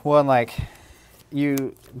that, yeah? Well, and like,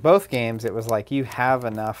 both games, it was like you have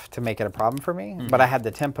enough to make it a problem for me, but I had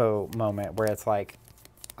the tempo moment where it's like,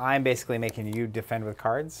 I'm basically making you defend with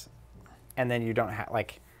cards, and then you don't have,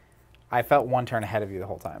 like, I felt 1 turn ahead of you the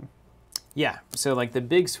whole time. Yeah, so like the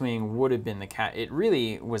big swing would have been it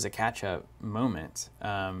really was a catch-up moment.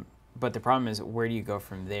 But the problem is, where do you go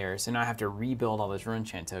from there? So now I have to rebuild all those rune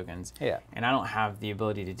chant tokens. Yeah. And I don't have the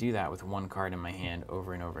ability to do that with 1 card in my hand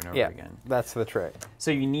over and over and over again. That's the trick.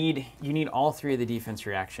 So you need all 3 of the defense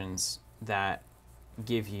reactions that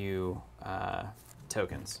give you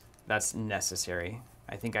tokens. That's necessary.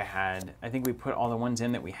 I think we put all the ones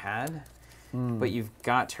in that we had, but you've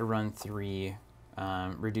got to run 3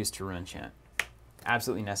 reduced to rune chant.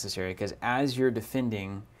 Absolutely necessary, because as you're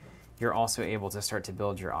defending, you're also able to start to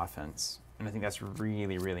build your offense. And I think that's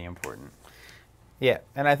really, really important. Yeah,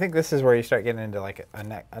 and I think this is where you start getting into like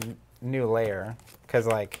a new layer, because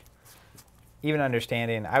like even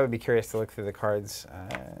understanding, I would be curious to look through the cards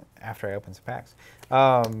after I open some packs,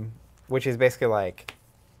 which is basically like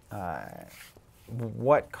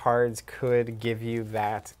what cards could give you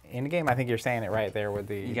that in game. I think you're saying it right there with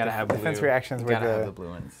the You gotta have defense blue. reactions You with gotta have the blue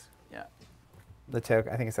ones. Yeah. the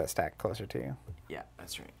token. I think it's that stack closer to you. Yeah,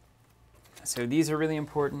 that's right. So these are really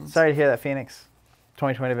important. Sorry to hear that, Phoenix.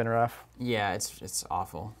 2020 been rough. Yeah, it's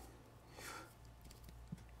awful.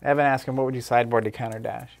 Evan asking, what would you sideboard to counter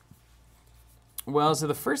dash? Well, so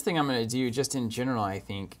the first thing I'm going to do, just in general, I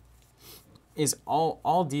think, is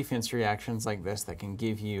all defense reactions like this that can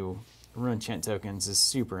give you rune chant tokens is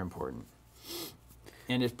super important.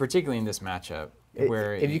 And it's particularly in this matchup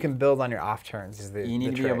where if you can build on your off turns, is the you need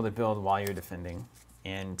to trick. be able to build while you're defending,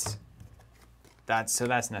 and that's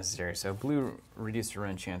necessary. So blue reduced to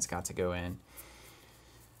rune chant's got to go in.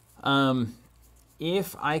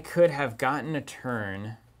 If I could have gotten a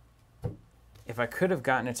turn,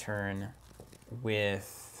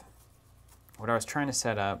 with what I was trying to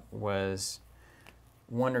set up was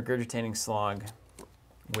 1 regurgitating slog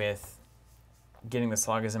with getting the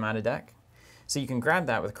Slogism out of deck. So you can grab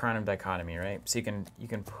that with Crown of Dichotomy, right? So you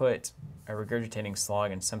can put a Regurgitating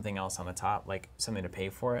Slog and something else on the top, like something to pay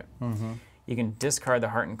for it. You can discard the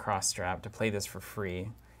Heart and Cross Strap to play this for free.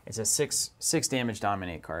 It's a 6 damage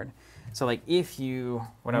Dominate card. So like if you,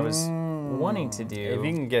 what I was wanting to do. If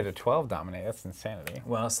you can get a 12 Dominate, that's insanity.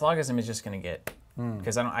 Well, Slogism is just going to get,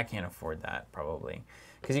 because I can't afford that probably.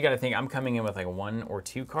 Because you got to think, I'm coming in with like 1 or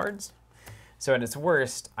 2 cards. So at its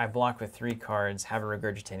worst, I block with 3 cards, have a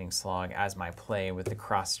Regurgitating Slog as my play with the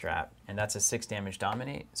Cross Strap, and that's a 6 damage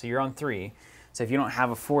Dominate. So you're on 3. So if you don't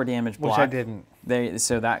have a 4 damage block, which I didn't.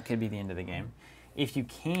 So that could be the end of the game. If you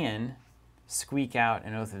can squeak out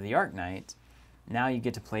an Oath of the Arknight, now you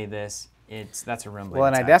get to play this. That's a Rumbling Well,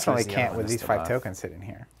 and I attack, definitely so it's can't with these 5 buff. tokens sitting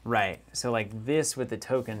here. Right. So like this with the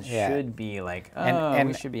tokens should be like,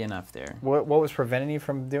 we should be enough there. What was preventing you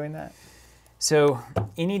from doing that? So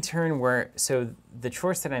any turn so the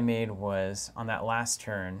choice that I made was on that last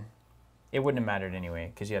turn, it wouldn't have mattered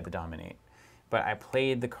anyway because you had the Dominate. But I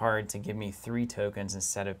played the card to give me 3 tokens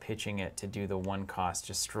instead of pitching it to do the 1-cost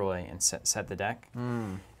Destroy and set the deck.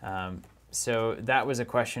 So that was a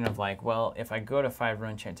question of like, well, if I go to 5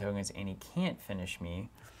 Run Chant tokens and he can't finish me,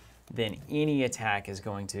 then any attack is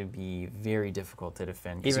going to be very difficult to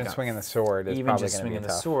defend. Even swinging the sword is probably going to be tough. Even just swinging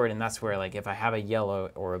the sword, and that's where like if I have a yellow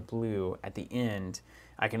or a blue at the end,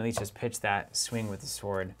 I can at least just pitch that, swing with the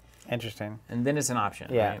sword. Interesting. And then it's an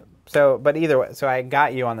option, yeah. right? So, but either way, so I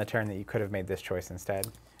got you on the turn that you could have made this choice instead.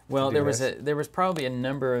 Well, there was probably a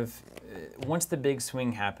number of once the big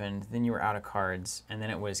swing happened, then you were out of cards, and then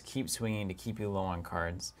it was keep swinging to keep you low on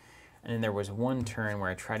cards. And then there was one turn where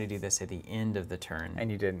I tried to do this at the end of the turn.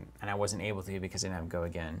 And you didn't. And I wasn't able to because I didn't have go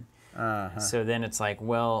again. So then it's like,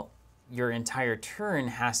 well, your entire turn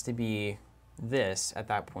has to be this at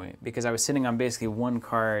that point because I was sitting on basically 1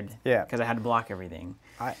 card because I had to block everything.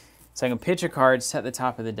 So I can pitch a card, set the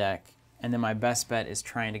top of the deck, and then my best bet is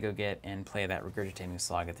trying to go get and play that Regurgitating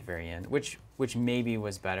Slog at the very end, which maybe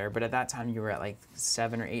was better. But at that time, you were at like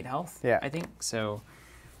 7 or 8 health, I think. So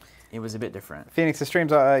it was a bit different. Phoenix's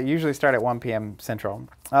streams usually start at 1 p.m. Central.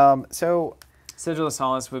 So Sigil of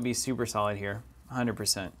Solace would be super solid here,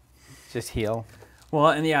 100%. Just heal. Well,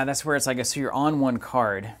 and yeah, that's where it's like, so you're on 1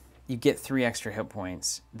 card, you get 3 extra hit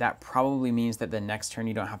points. That probably means that the next turn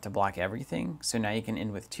you don't have to block everything. So now you can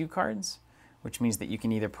end with 2 cards, which means that you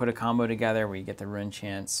can either put a combo together where you get the Run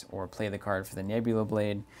Chance or play the card for the Nebula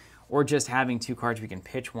Blade, or just having 2 cards where you can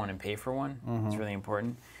pitch 1 and pay for 1. It's really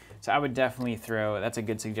important. So I would definitely throw, that's a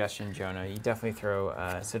good suggestion, Jonah. You definitely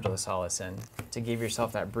throw Sigil of Solace in to give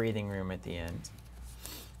yourself that breathing room at the end.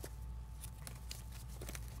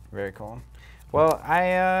 Very cool. Well,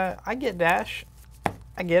 I get Dash.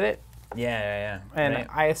 I get it. Yeah. And right?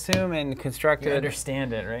 I assume in Constructed... You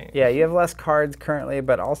understand it, right? Yeah, you have less cards currently,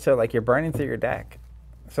 but also like you're burning through your deck.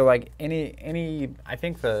 So like any I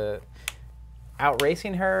think the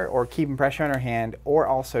outracing her or keeping pressure on her hand or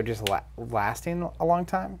also just lasting a long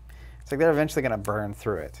time, it's like they're eventually going to burn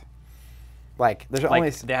through it. Like there's only...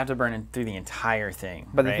 They have to burn through the entire thing,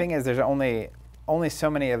 But right? the thing is there's only so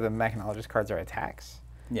many of the Mechanologist cards are attacks.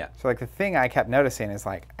 Yeah. So like the thing I kept noticing is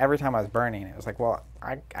like every time I was burning, it was like, well,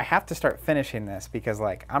 I have to start finishing this because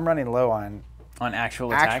like I'm running low on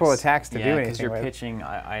actual attacks to do anything because you're with. pitching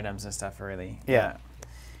items and stuff early. Yeah.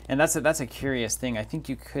 And that's a curious thing. I think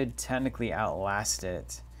you could technically outlast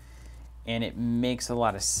it, and it makes a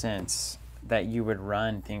lot of sense that you would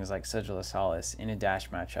run things like Sigil of Solace in a dash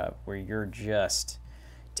matchup where you're just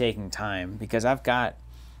taking time because I've got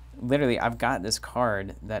this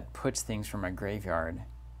card that puts things from my graveyard.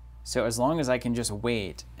 So as long as I can just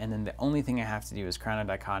wait, and then the only thing I have to do is Crown of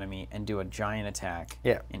Dichotomy and do a giant attack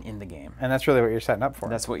and end the game. And that's really what you're setting up for.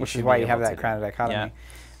 That's what you which should is why be you have able that to Crown do. of Dichotomy.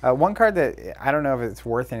 One card that I don't know if it's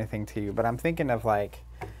worth anything to you, but I'm thinking of like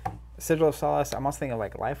Sigil of Solace. I'm also thinking of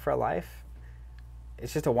like Life for a Life.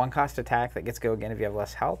 It's just a 1-cost attack that gets go again if you have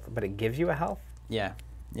less health, but it gives you a health. Yeah.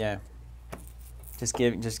 Just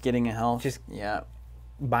getting a health.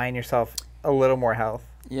 Buying yourself a little more health.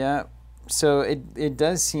 Yeah. So it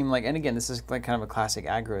does seem like, and again, this is like kind of a classic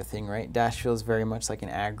aggro thing, right? Dash feels very much like an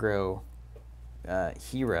aggro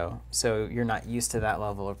hero, so you're not used to that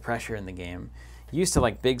level of pressure in the game. Used to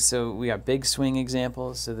like so we got big swing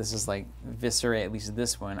examples, so this is like Viscera, at least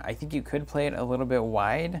this one. I think you could play it a little bit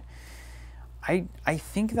wide. I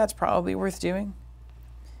think that's probably worth doing,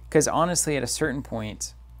 because honestly, at a certain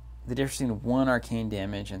point, the difference between 1 arcane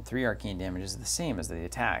damage and 3 arcane damage is the same as the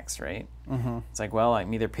attacks, right? It's like, well,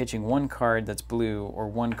 I'm either pitching 1 card that's blue or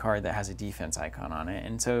 1 card that has a defense icon on it.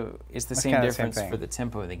 And so it's the same difference for the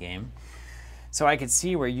tempo of the game. So I could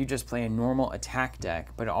see where you just play a normal attack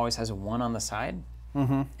deck, but it always has a 1 on the side.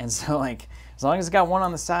 And so, like, as long as it's got one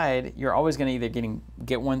on the side, you're always going to either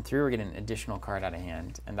get one through or get an additional card out of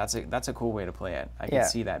hand. And that's a cool way to play it. I can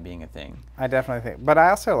see that being a thing. I definitely think. But I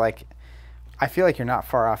also, like, I feel like you're not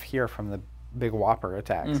far off here from the big Whopper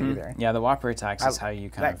attacks either. Yeah, the Whopper attacks is how you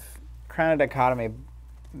kind of... Crown of Dichotomy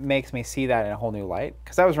makes me see that in a whole new light.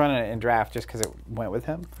 Because I was running it in draft just because it went with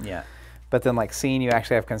him. Yeah. But then, like, seeing you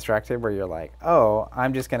actually have constructed where you're like, oh,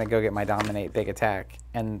 I'm just going to go get my Dominate big attack.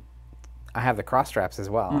 And I have the cross straps as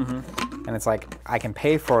well. And it's like, I can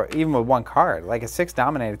pay for it even with one card. Like, a 6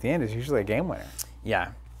 Dominate at the end is usually a game winner.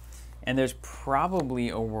 Yeah. And there's probably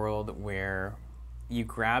a world where you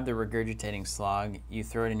grab the Regurgitating Slog, you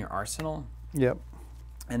throw it in your arsenal. Yep.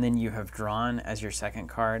 And then you have drawn as your second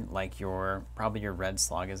card, like probably your red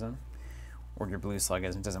Slogism or your blue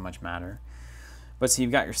Slogism, it doesn't much matter. But so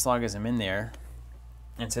you've got your Slogism in there,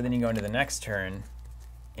 and so then you go into the next turn,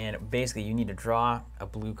 and basically you need to draw a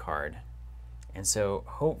blue card. And so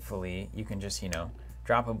hopefully you can just,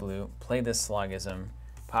 drop a blue, play this Slogism,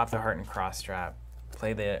 pop the Heart and Cross Strap,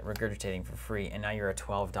 play the Regurgitating for free, and now you're a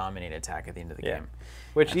 12 Dominate attack at the end of the game.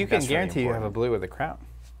 Which you can guarantee you have a blue with a crown.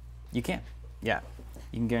 You can, yeah.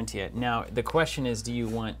 You can guarantee it. Now, the question is, do you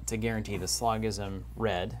want to guarantee the Slogism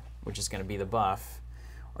red, which is going to be the buff,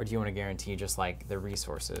 or do you want to guarantee just like the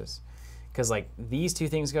resources? Because like these two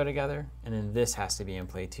things go together, and then this has to be in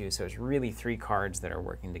play too. So it's really 3 cards that are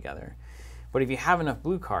working together. But if you have enough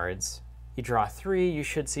blue cards, you draw 3, you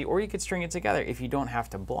should see, or you could string it together. If you don't have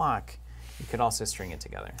to block, you could also string it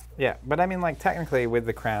together. Yeah, but I mean, like technically with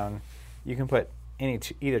the crown, you can put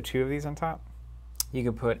either 2 of these on top. You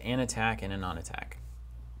could put an attack and a non-attack.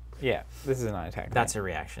 Yeah, this is a non-attack. Right? That's a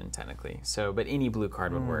reaction, technically. So, but any blue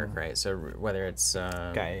card would work, right? So whether it's,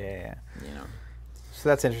 yeah. So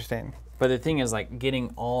that's interesting. But the thing is, like,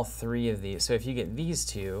 getting all 3 of these. So if you get these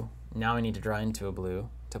 2, now I need to draw into a blue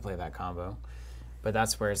to play that combo. But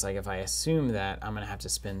that's where it's like, if I assume that, I'm going to have to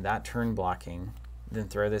spend that turn blocking, then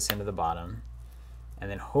throw this into the bottom,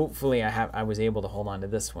 and then hopefully I was able to hold on to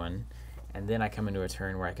this one. And then I come into a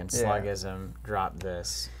turn where I can Slogism, drop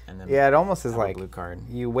this, and then it almost is like blue card.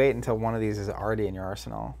 You wait until one of these is already in your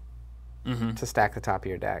arsenal to stack the top of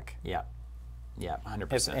your deck. Yeah, yeah,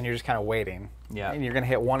 100%. And you're just kind of waiting. Yeah, and you're gonna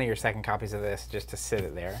hit one of your second copies of this just to sit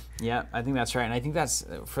it there. Yeah, I think that's right, and I think that's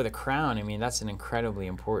for the crown. I mean, that's an incredibly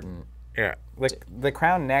important. Yeah, the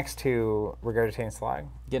crown next to Regurgitating Slog.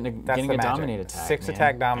 Getting a Dominate attack. 6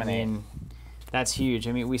 attack Dominate. I mean, that's huge.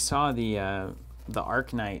 I mean, we saw the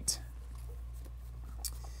Arknight.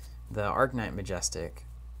 The Arknight Majestic,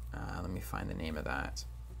 let me find the name of that,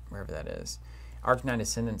 wherever that is. Arknight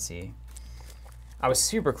Ascendancy. I was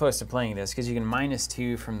super close to playing this because you can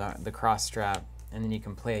 -2 from the cross strap, and then you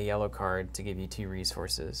can play a yellow card to give you 2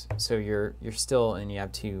 resources. So you're still, and you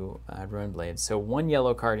have 2 Ruin Blades. So 1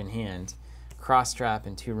 yellow card in hand, cross strap,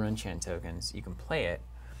 and 2 Rune Chant tokens. You can play it,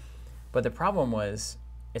 but the problem was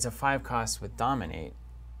it's a 5 cost with Dominate,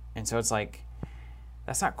 and so it's like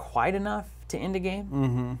that's not quite enough to end a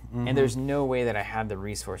game, and there's no way that I had the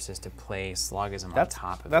resources to play Slogism on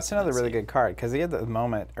top of it. That's another really good card, because he had the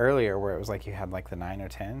moment earlier where it was like you had like the 9 or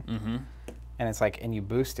 10, and it's like, and you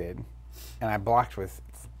boosted, and I blocked with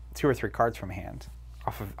 2 or 3 cards from hand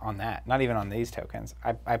on that, not even on these tokens.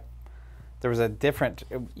 There was a different...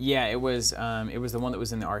 Yeah, it was the one that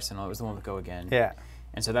was in the arsenal. It was the one with Go Again. Yeah.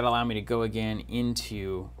 And so that allowed me to go again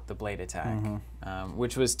into the blade attack,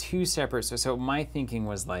 which was 2 separate. So my thinking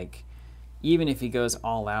was like, even if he goes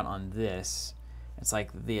all out on this, it's like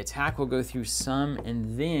the attack will go through some,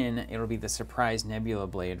 and then it'll be the surprise Nebula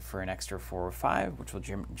Blade for an extra 4 or 5, which will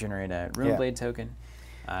generate a Rune Blade token,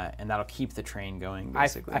 and that'll keep the train going,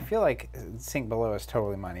 basically. I feel like Sink Below is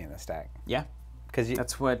totally money in this deck. Yeah,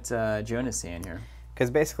 that's what Jonah's saying here. Because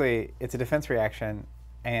basically, it's a defense reaction,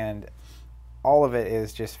 and all of it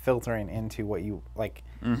is just filtering into what you like.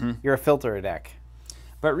 You're a filter deck,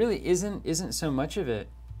 but really isn't so much of it.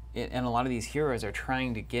 And a lot of these heroes are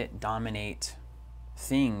trying to get Dominate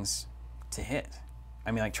things to hit.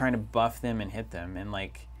 I mean, like trying to buff them and hit them. And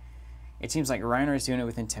like, it seems like Reiner is doing it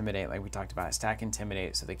with Intimidate, like we talked about. Stack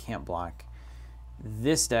Intimidate so they can't block.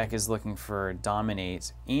 This deck is looking for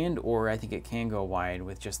Dominate, or I think it can go wide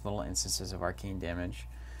with just little instances of arcane damage.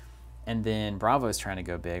 And then Bravo is trying to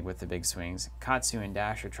go big with the big swings. Katsu and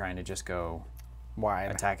Dash are trying to just go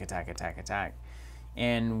wide. Attack, attack, attack, attack.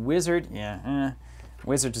 And Wizard,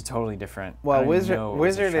 Wizard's a totally different. Well,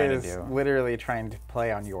 Wizard is literally trying to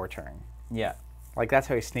play on your turn. Yeah. Like, that's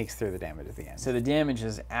how he sneaks through the damage at the end. So the damage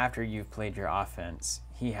is after you've played your offense.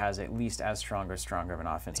 He has at least as stronger of an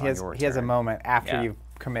offense on your turn. He has a moment after you've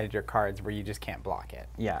committed your cards where you just can't block it.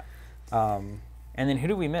 Yeah. And then who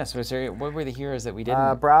did we miss? What were the heroes that we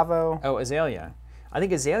didn't? Bravo. Oh, Azalea. I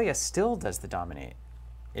think Azalea still does the dominate.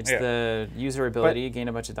 It's Yeah. the user ability, gain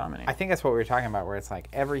a bunch of dominate. I think that's what we were talking about, where it's like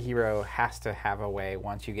every hero has to have a way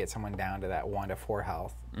once you get someone down to that 1 to 4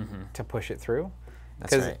 health to push it through.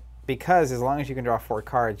 That's right. Because as long as you can draw 4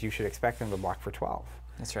 cards, you should expect them to block for 12.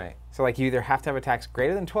 That's right. So like you either have to have attacks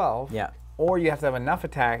greater than 12, Yeah. or you have to have enough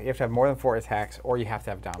attack. You have to have more than 4 attacks, or you have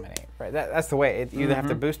to have dominate. Right? That's the way. You either have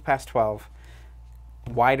to boost past 12,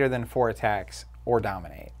 wider than 4 attacks, or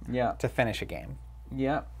dominate Yeah. to finish a game.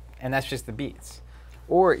 Yeah. And that's just the beats.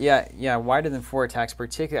 Or, yeah, wider than 4 attacks,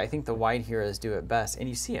 particularly, I think the wide heroes do it best. And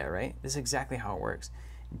you see it, right? This is exactly how it works.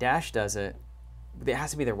 Dash does it. It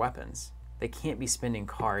has to be their weapons. They can't be spending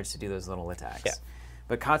cards to do those little attacks. Yeah.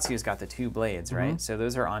 But Katsu's got the 2 blades, right? So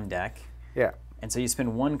those are on deck. Yeah. And so you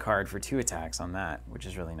spend 1 card for 2 attacks on that, which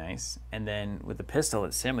is really nice. And then with the pistol,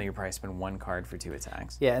 it's similar. You probably spend 1 card for 2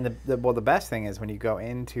 attacks. Yeah, and the best thing is when you go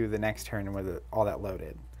into the next turn with all that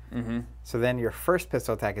loaded. So then your first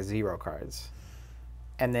pistol attack is 0 cards.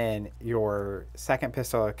 And then your second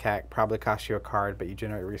pistol attack probably costs you a card, but you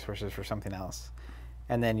generate resources for something else.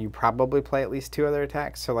 And then you probably play at least 2 other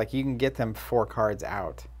attacks. So like you can get them 4 cards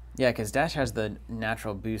out. Yeah, because Dash has the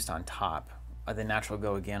natural boost on top, or the natural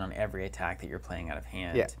go again on every attack that you're playing out of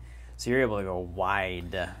hand. Yeah. So you're able to go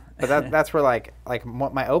wide. But that's where like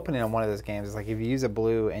my opening on one of those games is like if you use a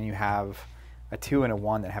blue and you have a 2 and a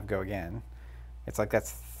 1 that have go again, it's like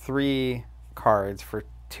that's 3 cards for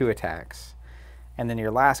 2 attacks. And then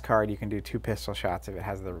your last card, you can do 2 pistol shots if it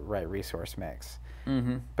has the right resource mix.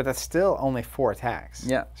 But that's still only 4 attacks.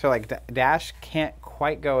 Yeah. So like Dash can't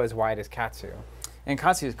quite go as wide as Katsu. And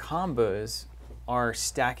Katsu's combos are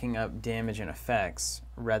stacking up damage and effects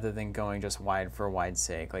rather than going just wide for wide's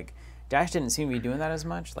sake. Like Dash didn't seem to be doing that as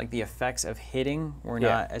much. Like the effects of hitting were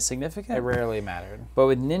not as significant. It rarely mattered. But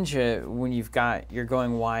with Ninja, when you're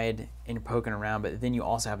going wide and you're poking around, but then you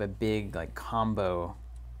also have a big like combo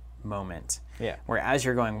moment. Yeah. Where as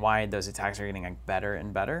you're going wide, those attacks are getting like better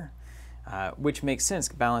and better, which makes sense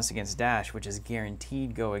balanced against Dash, which is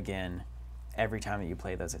guaranteed go again every time that you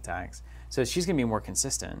play those attacks. So she's going to be more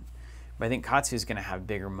consistent. But I think Katsu's going to have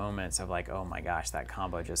bigger moments of like, oh my gosh, that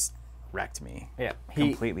combo just wrecked me. Yeah.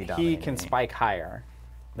 Completely He dominated can me. spike higher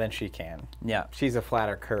than she can. Yeah. She's a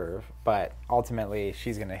flatter curve, but ultimately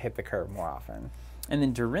she's going to hit the curve more often. And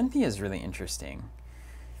then Dorinthia is really interesting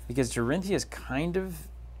because Dorinthia is kind of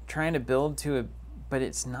trying to build to a, but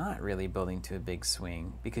it's not really building to a big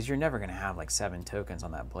swing because you're never going to have like 7 tokens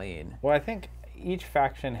on that blade. Well, I think each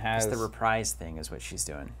faction has... It's the reprise thing is what she's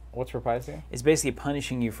doing. What's reprise do? It's basically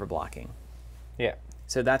punishing you for blocking. Yeah.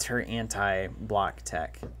 So that's her anti-block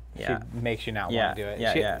tech. Yeah. She makes you not Yeah, want to do it.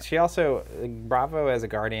 yeah, She also, Bravo as a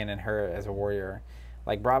guardian and her as a warrior,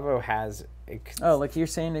 like Bravo has... Oh, like you're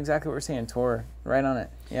saying exactly what we're saying, Tor. Right on it.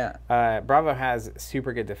 Yeah. Bravo has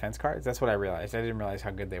super good defense cards. That's what I realized. I didn't realize how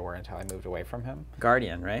good they were until I moved away from him.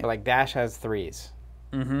 Guardian, right? But like Dash has 3s.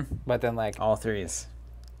 But then like All 3s.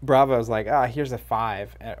 Bravo's like, here's a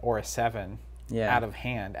 5 or a 7 Yeah. out of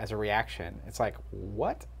hand as a reaction. It's like,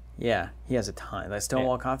 what? Yeah. He has a ton. Like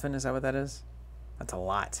Stonewall Coffin, is that what that is? That's a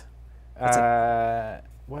lot.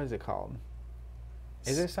 What is it called?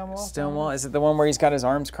 Is it Stonewall? Stonewall? Is it the one where he's got his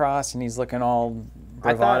arms crossed and he's looking all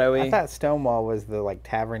bravado-y? I thought Stonewall was the like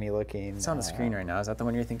tavern-y looking. It's on the screen right now. Is that the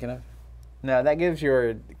one you're thinking of? No, that gives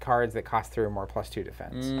your cards that cost 3 or more +2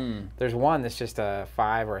 defense. There's one that's just a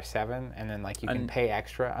 5 or a 7, and then like you can pay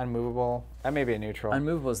extra. Unmovable. That may be a neutral.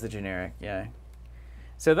 Unmovable is the generic, yeah.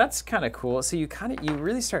 So that's kind of cool. So you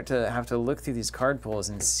really start to have to look through these card pools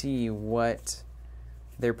and see what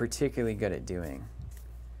they're particularly good at doing.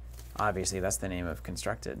 Obviously, that's the name of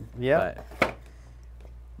Constructed. Yeah. But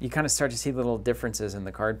you kind of start to see little differences in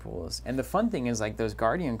the card pools. And the fun thing is like those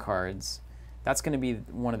Guardian cards, that's going to be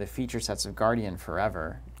one of the feature sets of Guardian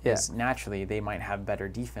forever. Yeah. Is naturally they might have better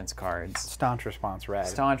defense cards. Staunch Response red.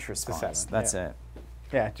 Staunch Response. 7. That's it.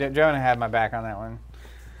 Yeah, Jonah had my back on that one.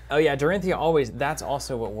 Oh yeah, Dorinthia always, that's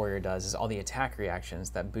also what Warrior does, is all the attack reactions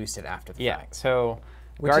that boost it after the fact. So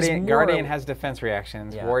Guardian has defense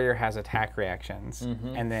reactions, Warrior has attack reactions,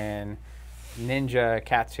 and then Ninja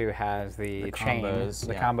Katsu has the chain,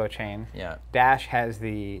 combos, combo chain. Yeah. Dash has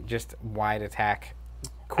the just wide attack,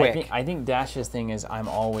 quick. I think Dash's thing is I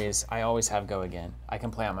always have go again. I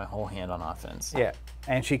can play out my whole hand on offense. Yeah,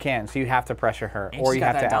 and she can, so you have to pressure her, And or she's you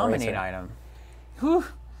got have that to outrace dominate her. item. Whew.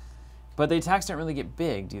 But the attacks don't really get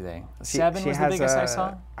big, do they? 7 was the has biggest I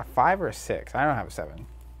saw? A 5 or a 6. I don't have a 7.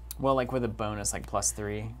 Well, like with a bonus, like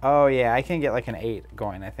 +3. Oh yeah, I can get like an 8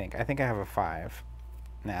 going. I think I have a 5,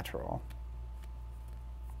 natural.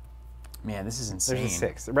 Man, this is insane. There's a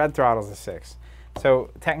 6. Red Throttle's a 6.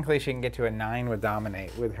 So technically she can get to a 9 with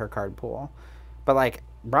Dominate with her card pool. But like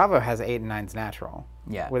Bravo has 8 and 9s natural.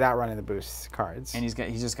 Yeah. Without running the boost cards. And he's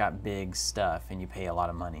just got big stuff, and you pay a lot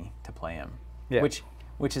of money to play him. Yeah.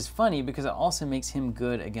 Which is funny because it also makes him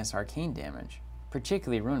good against arcane damage,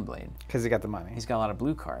 particularly Runeblade. Because he got the money. He's got a lot of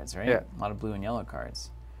blue cards, right? Yeah. A lot of blue and yellow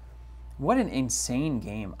cards. What an insane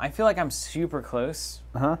game. I feel like I'm super close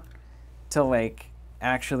to like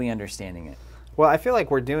actually understanding it. Well, I feel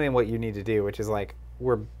like we're doing what you need to do, which is like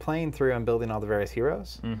we're playing through and building all the various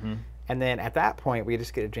heroes. And then at that point, we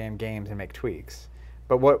just get to jam games and make tweaks.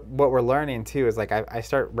 But what we're learning too is like I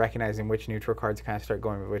start recognizing which neutral cards kind of start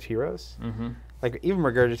going with which heroes. Like even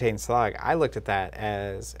Regurgitating Slug, I looked at that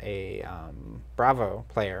as a Bravo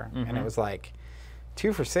player, and it was like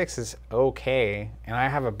 2 for 6 is okay, and I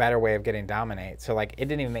have a better way of getting Dominate. So like it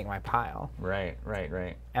didn't even make my pile. Right.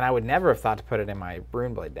 And I would never have thought to put it in my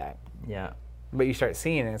Runeblade deck. Yeah. But you start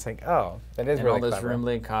seeing it, and it's like, oh, that is and really all those clever.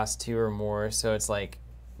 Runeblade cost 2 or more, so it's like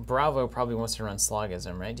Bravo probably wants to run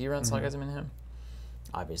Slogism, right? Do you run Slogism in him?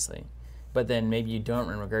 Obviously. But then maybe you don't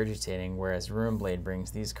run Regurgitating, whereas Runeblade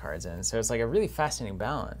brings these cards in. So it's like a really fascinating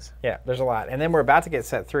balance. Yeah, there's a lot. And then we're about to get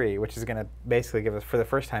set 3, which is going to basically give us, for the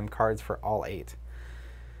first time, cards for all 8.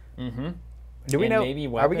 Do we know? Maybe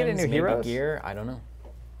weapons, are we getting new maybe heroes? Gear? I don't know.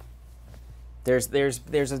 There's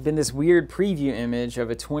been this weird preview image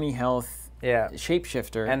of a 20 health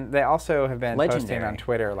shapeshifter. And they also have been posting Legendary. on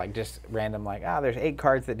Twitter, like just random, like, there's 8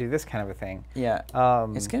 cards that do this kind of a thing. Yeah.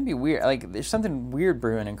 It's going to be weird. Like, there's something weird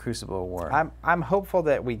brewing in Crucible War. I'm hopeful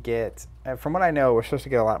that we get, from what I know, we're supposed to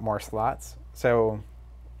get a lot more slots. So,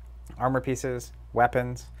 armor pieces,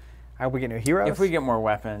 weapons. I hope we get new heroes. If we get more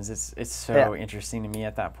weapons, it's so interesting to me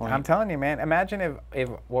at that point. I'm telling you, man. Imagine if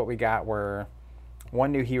what we got were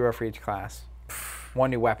 1 new hero for each class, 1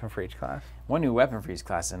 new weapon for each class. 1 new weapon for each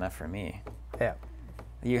class is enough for me. Yeah.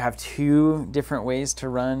 You have 2 different ways to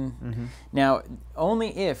run. Now,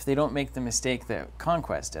 only if they don't make the mistake that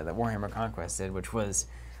Conquest did, that Warhammer Conquest did, which was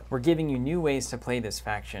we're giving you new ways to play this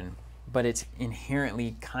faction, but it's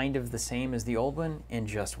inherently kind of the same as the old one and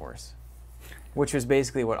just worse. Which was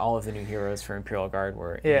basically what all of the new heroes for Imperial Guard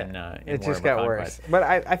were in it just Warhammer got Conquest. worse. But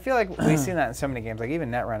I feel like we've seen that in so many games, like even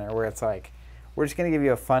Netrunner, where it's like, we're just going to give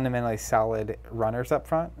you a fundamentally solid runners up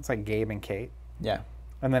front. It's like Gabe and Kate. Yeah.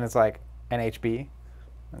 And then it's like NHB.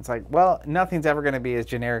 It's like, well, nothing's ever going to be as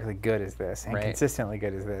generically good as this and consistently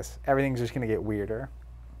good as this. Everything's just going to get weirder.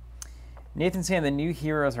 Nathan's saying the new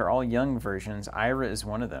heroes are all young versions. Ira is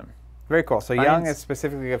one of them. Very cool. So young is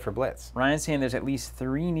specifically good for Blitz. Ryan's saying there's at least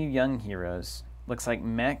 3 new young heroes. Looks like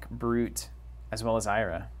Mech, Brute, as well as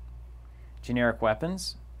Ira. Generic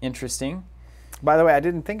weapons. Interesting. By the way, I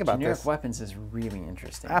didn't think about Generic this. weapons is really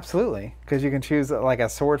interesting. Absolutely. Because you can choose like a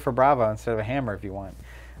sword for Bravo instead of a hammer if you want.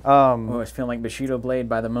 Oh, it's feeling like Bushido Blade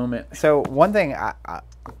by the moment. So one thing,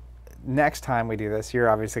 next time we do this, you're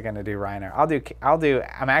obviously going to do Reiner.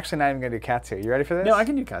 I'm actually not even going to do Katsu. You ready for this? No, I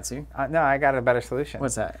can do Katsu. No, I got a better solution.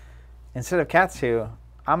 What's that? Instead of Katsu,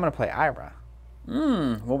 I'm going to play Ira.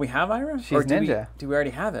 Well, we have Ira? She's ninja. Do we already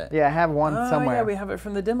have it? Yeah, I have one somewhere. Yeah, we have it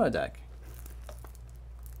from the demo deck.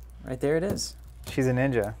 Right there it is. She's a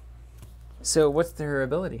ninja. So what's her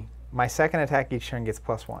ability? My second attack each turn gets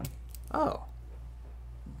 +1. Oh.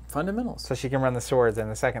 Fundamentals. So she can run the swords,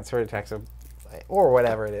 and the second sword attack, or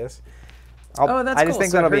whatever it is. That's cool. I just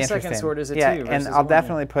think so that'll her be interesting. Second sword is a 2 and I'll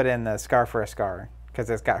definitely put in the Scar for a Scar, because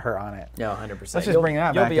it's got her on it. Yeah, 100%. Let's just bring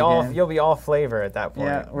that back again. You'll be all flavor at that point.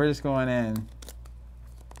 Yeah, we're just going in.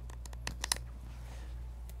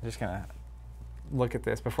 I'm just going to look at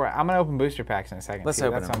this before. I'm going to open booster packs in a second. Let's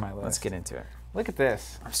open That's them. on my list. Let's get into it. Look at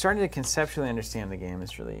this. I'm starting to conceptually understand the game.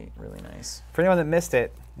 It's really, really nice. For anyone that missed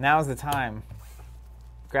it, now's the time.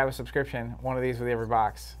 Grab a subscription, one of these with every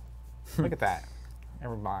box. Look at that.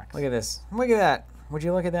 Every box. Look at this. Look at that. Would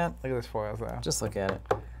you look at that? Look at this foils, though. Just look at it.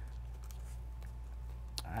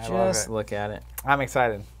 I love it. Just look at it. I'm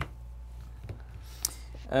excited.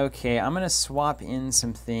 Okay, I'm going to swap in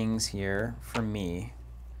some things here for me.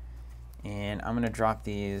 And I'm going to drop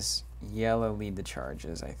these yellow lead the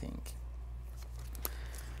charges, I think.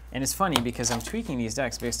 And it's funny because I'm tweaking these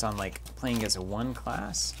decks based on like playing as a 1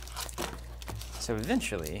 class. So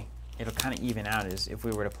eventually, it'll kind of even out as if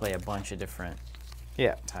we were to play a bunch of different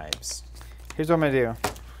types. Here's what I'm going to do.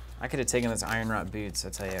 I could have taken those Iron Rot boots,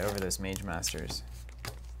 I'll tell you, over those Mage Masters.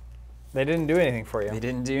 They didn't do anything for you. They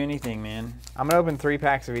didn't do anything, man. I'm going to open 3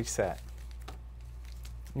 packs of each set.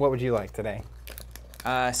 What would you like today?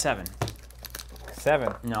 7.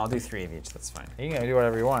 7? No, I'll do 3 of each. That's fine. You can do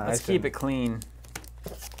whatever you want. Let's keep it clean.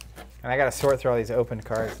 And I got to sort through all these open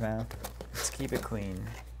cards now. Let's keep it clean.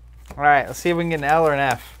 All right, let's see if we can get an L or an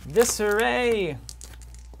F. Visceray!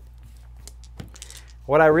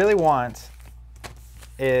 What I really want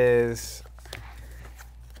is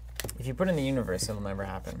If you put it in the universe, it'll never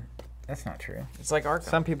happen. That's not true. It's like Arkham.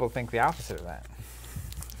 Some people think the opposite of that.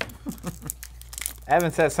 Evan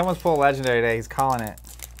says someone's pulled a legendary today. He's calling it.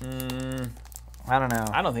 I don't know.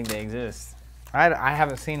 I don't think they exist. I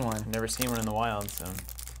haven't seen one. I've never seen one in the wild, so.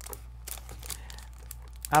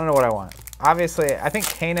 I don't know what I want. Obviously, I think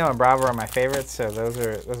Kano and Bravo are my favorites, so those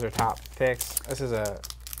are top picks. This is a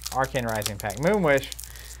Arcane Rising pack. Moonwish.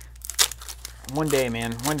 One day,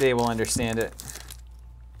 man. One day we'll understand it.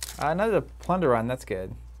 Another Plunder Run. That's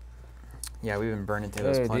good. Yeah, we've been burning through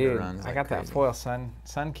those Plunder runs. I got that foil Sun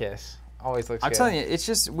Kiss. Always looks good. I'm telling you, it's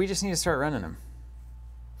just, we just need to start running them.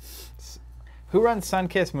 Who runs Sun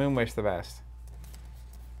Kiss Moonwish the best?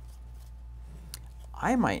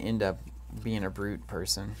 I might end up being a brute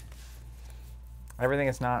person. Everything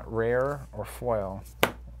is not rare or foil.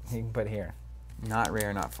 You can put here. Not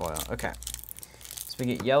rare, not foil. Okay. So we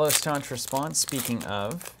get Yellow Staunch Response, speaking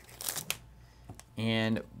of,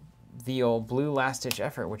 and the old blue Last Ditch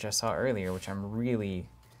Effort, which I saw earlier, which I'm really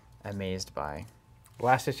amazed by.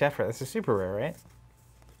 Last Ditch Effort. This is super rare, right?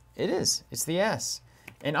 It is. It's the S.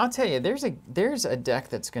 And I'll tell you, there's a deck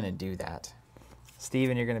that's going to do that.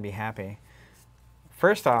 Steven, you're going to be happy.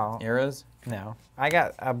 First off, Arrows? no. I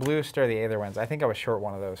got a blue Stir the Aether ones. I think I was short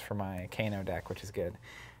one of those for my Kano deck, which is good.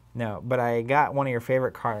 No, but I got one of your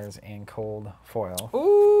favorite cards in cold foil.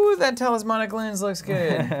 Ooh, that Talismanic Lens looks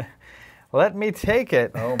good. Let me take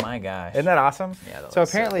it. Oh my gosh. Isn't that awesome? Yeah, that so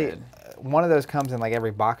looks apparently, so one of those comes in like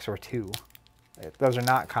every box or two. Those are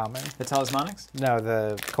not common. The Talismanics? No,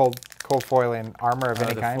 the cold foil and armor of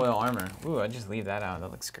any the kind. foil armor. Ooh, I'd just leave that out. That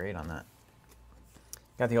looks great on that.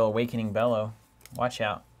 Got the old Awakening Bellow. Watch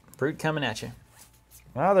out. Brute coming at you.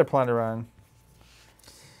 Another Plunder Run.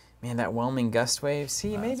 Man, that Whelming Gust Wave.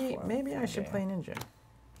 See, That's maybe I should play Ninja.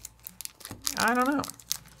 I don't know.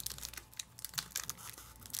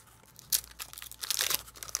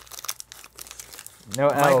 No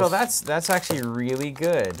Michael, else. that's actually really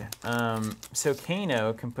good. So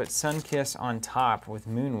Kano can put Sunkiss on top with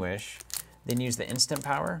Moonwish, then use the instant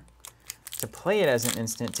power to play it as an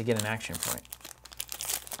instant to get an action point.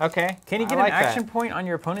 Okay. Can you get an action point on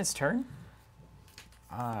your opponent's turn?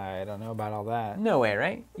 I don't know about all that. No way,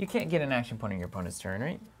 right? You can't get an action point on your opponent's turn,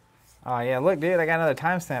 right? Oh, yeah. Look, dude, I got another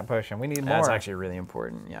timestamp potion. We need more. That's actually really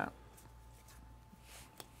important, yeah.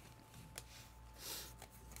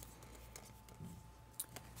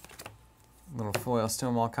 Little foil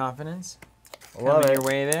Stonewall Confidence. Love Coming it. your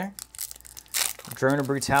way there. Drone of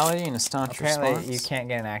Brutality and a Staunch Apparently, Response. you can't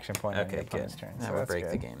get an action point on your Okay, good. opponent's turn. That so would that's break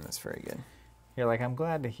good. the game. That's very good. You're like, I'm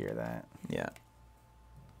glad to hear that. Yeah.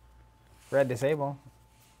 Red Disable.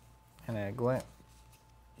 And a Glint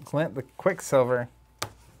the Quicksilver.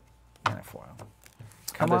 And a foil.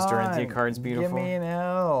 Come Are those on. Dorinthia cards beautiful? Give me an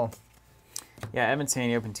L. Yeah, Evan's saying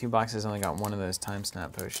he opened 2 boxes, only got 1 of those Time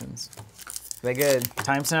Snap potions. They good.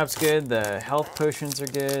 Time Snap's good. The health potions are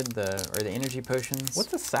good. Or the energy potions.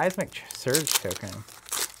 What's a Seismic Surge token?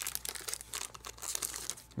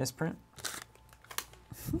 Misprint?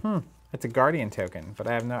 It's a Guardian token, but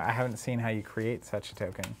I haven't seen how you create such a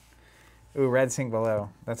token. Ooh, Red Sink Below.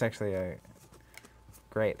 That's actually a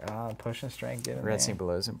great. Potion Strength. Get in Red there. Sink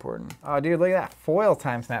Below is important. Oh, dude, look at that foil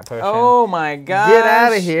Time Snap potion. Oh my gosh! Get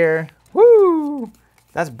out of here! Woo!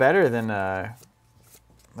 That's better than a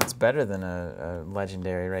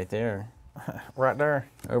legendary right there. Right there.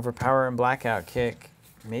 Overpower and Blackout Kick.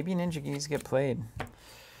 Maybe Ninja needs to get played.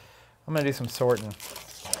 I'm gonna do some sorting.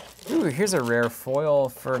 Ooh, here's a rare foil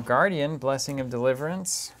for Guardian, Blessing of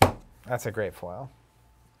Deliverance. That's a great foil.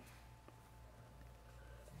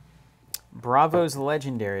 Bravo's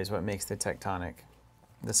Legendary is what makes the Tectonic,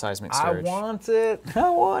 the Seismic Surge. I want it. I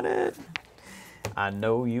want it. I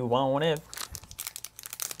know you want it.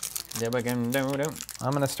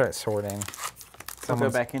 I'm gonna start sorting. We'll go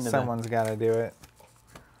back into someone's got to do it.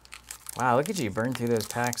 Wow, look at you burn through those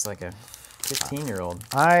packs like a 15-year-old.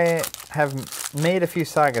 I have made a few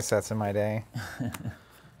saga sets in my day.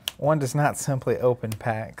 One does not simply open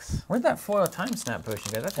packs. Where'd that foil Time Snap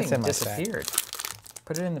potion go? That thing in my stack. disappeared.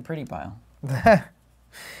 Put it in the pretty pile.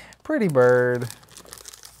 Pretty bird.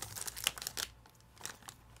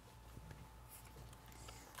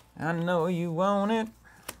 I know you want it.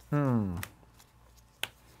 I'm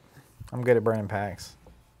good at burning packs.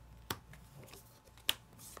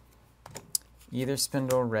 Either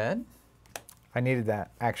Spindle Red, I needed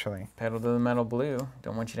that, actually. Pedal to the Metal Blue.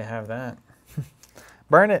 Don't want you to have that.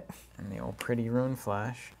 Burn it. And the old pretty Rune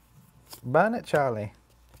Flash. Burn it, Charlie.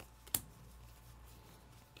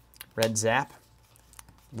 Red Zap.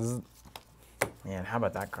 Zzz. Man, how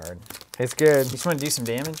about that card? It's good. You just want to do some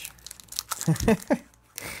damage?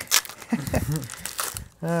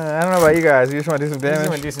 I don't know about you guys. You just want to do some damage? You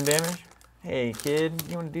want to do some damage? Hey, kid,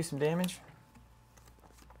 you want to do some damage?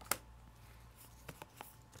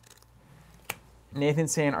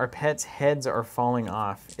 Nathan's saying our pets' heads are falling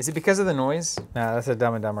off. Is it because of the noise? No, that's a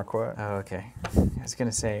Dumb and Dumber quote. Oh, okay. I was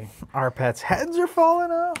gonna say Our pets' heads are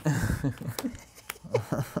falling off.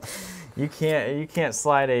 you can't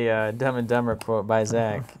slide a Dumb and Dumber quote by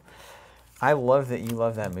Zach. I love that you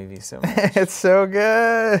love that movie so much. It's so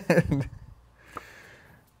good.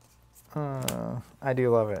 I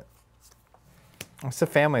do love it. It's a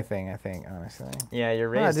family thing, I think, honestly. Yeah, you're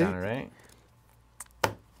raised on it, right?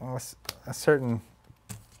 Well, a certain,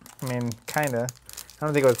 I mean, kind of. I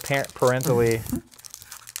don't think it was parentally.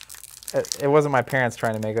 It wasn't my parents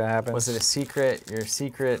trying to make that happen. Was it your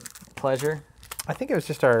secret pleasure? I think it was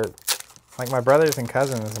just like my brothers and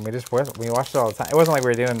cousins, and we watched it all the time. It wasn't like we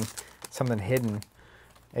were doing something hidden.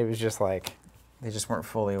 It was just like. They just weren't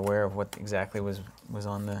fully aware of what exactly was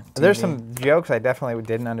on the TV. There's some jokes I definitely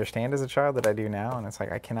didn't understand as a child that I do now, and it's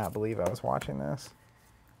like, I cannot believe I was watching this.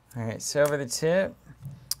 All right, so over the tip.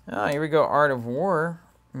 Oh, here we go. Art of War,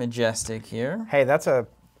 majestic here. Hey, that's a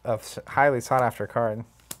highly sought after card.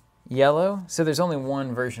 Yellow. So there's only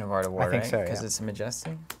one version of Art of War, I think right? so, yeah. Because it's a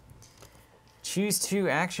majestic. Choose 2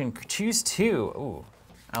 action. Choose 2. Ooh,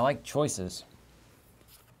 I like choices.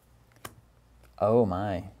 Oh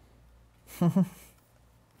my.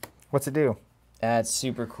 What's it do? That's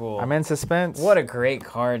super cool. I'm in suspense. What a great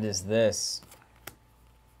card is this.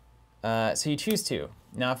 So you choose 2.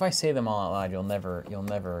 Now, if I say them all out loud, you'll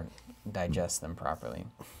never digest them properly.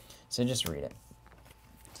 So just read it.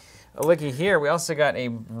 Oh, looky here. We also got a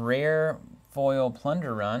rare foil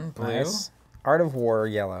plunder run, blue. Nice. Art of War,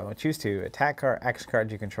 yellow. Choose 2. Attack card, X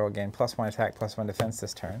card you control gain +1 attack, +1 defense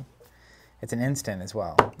this turn. It's an instant as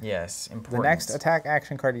well. Yes, important. The next attack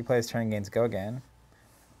action card you play this turn gains go again.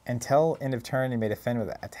 Until end of turn, you may defend with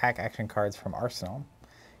attack action cards from arsenal.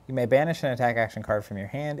 You may banish an attack action card from your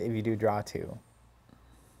hand. If you do, draw 2.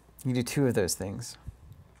 You do 2 of those things.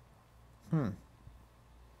 The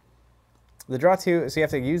draw 2, so you have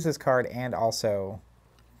to use this card and also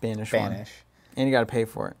Banish. One. And you got to pay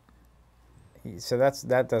for it. So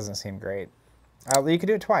that doesn't seem great. You could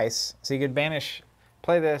do it twice. So you could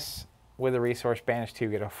play this with a resource, banish 2,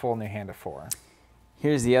 get a full new hand of 4.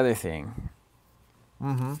 Here's the other thing.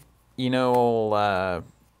 You know,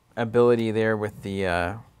 ability there with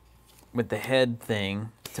the head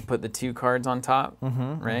thing to put the 2 cards on top,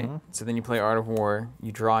 right? So then you play Art of War,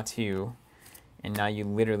 you draw 2, and now you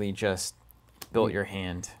literally just built your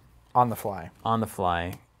hand On the fly.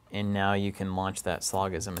 And now you can launch that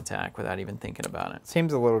Slogism attack without even thinking about it.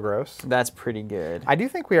 Seems a little gross. That's pretty good. I do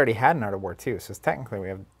think we already had an Art of War too, so technically we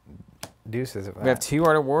have deuces of that. We have 2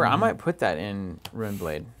 Art of War. I might put that in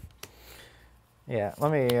Runeblade. Yeah,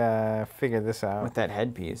 let me figure this out. With that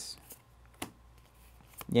headpiece.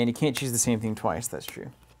 Yeah, and you can't choose the same thing twice. That's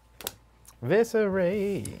true.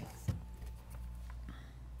 Visceray.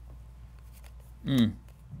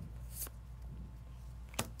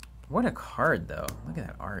 What a card, though. Look at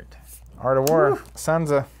that art. Art of War. Woo.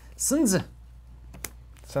 Sons of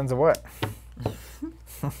what?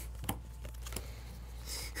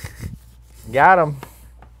 Got him.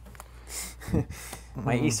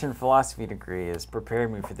 My Eastern philosophy degree has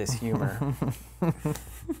prepared me for this humor.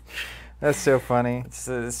 That's so funny. It's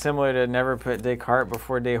similar to never put Descartes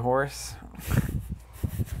before Dehorse.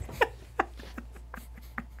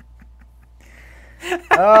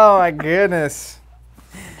 Oh my goodness.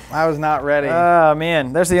 I was not ready. Oh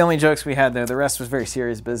man, there's the only jokes we had there. The rest was very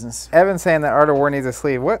serious business. Evan's saying that Art of War needs a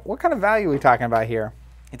sleeve. What kind of value are we talking about here?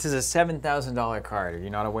 It is a $7,000 card. Are you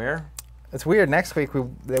not aware? It's weird. Next week we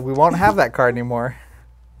won't have that card anymore.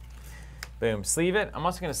 Boom. Sleeve it. I'm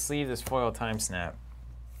also going to sleeve this foil time snap.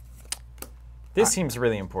 This seems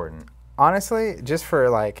really important. Honestly, just for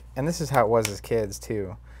like, and this is how it was as kids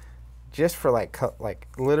too, just for like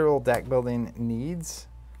literal deck building needs,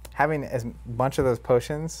 having as bunch of those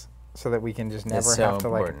potions so that we can just never have to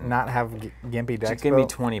like not have gimpy decks. Just give me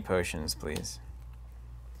 20 potions, please.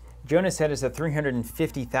 Jonas said it's a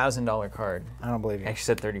 $350,000 card. I don't believe you. Actually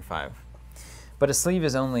said 35. But a sleeve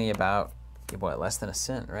is only about, what, less than a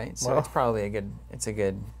cent, right? So it's probably a good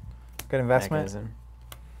investment. Mechanism.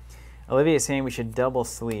 Olivia is saying we should double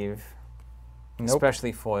sleeve,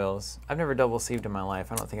 especially foils. I've never double sleeved in my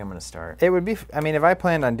life. I don't think I'm going to start. It would be, I mean, if I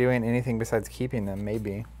planned on doing anything besides keeping them,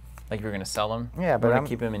 maybe. Like you're going to sell them? Yeah, but I'm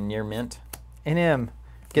keep them in near mint? In M.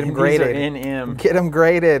 Get them graded. In M. Get them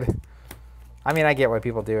graded. I mean, I get why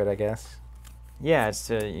people do it, I guess. Yeah, it's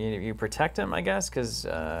to you protect them, I guess, because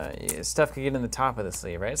stuff could get in the top of the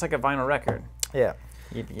sleeve, right? It's like a vinyl record. Yeah.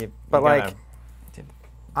 You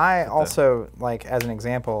I also, like, as an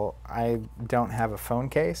example, I don't have a phone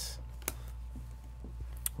case.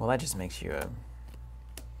 Well, that just makes you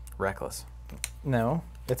reckless. No,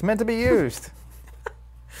 it's meant to be used.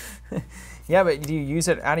 Yeah, but do you use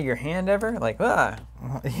it out of your hand ever? Like,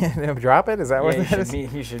 Drop it? Is that what yeah, it is?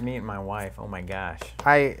 you should meet my wife. Oh my gosh.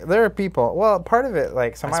 There are people. Well, part of it,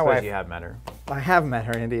 like, so I my suppose wife. you have met her. I have met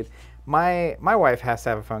her indeed. My wife has to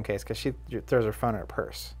have a phone case because she throws her phone in her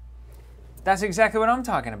purse. That's exactly what I'm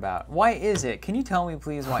talking about. Why is it? Can you tell me,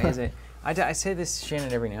 please, why is it? I say this to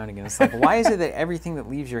Shannon every now and again. It's like, why is it that everything that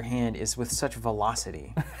leaves your hand is with such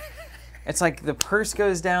velocity? It's like the purse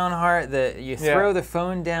goes down hard, you throw the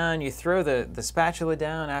phone down, you throw the spatula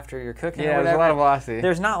down after you're cooking or whatever. There's a lot of velocity.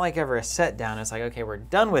 There's not like ever a set down. It's like, okay, we're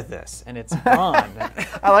done with this, and it's gone.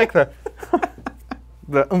 I like the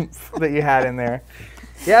oomph that you had in there.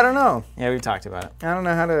 Yeah, I don't know. Yeah, we've talked about it. I don't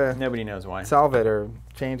know how to Nobody knows why. solve it or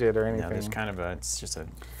change it or anything. No, there's kind of it's just a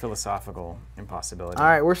philosophical impossibility. All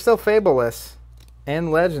right, we're still fableless and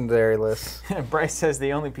legendaryless. Bryce says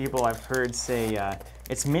the only people I've heard say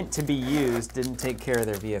it's meant to be used didn't take care of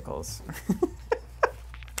their vehicles.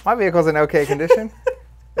 My vehicle's in okay condition.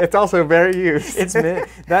 It's also very used.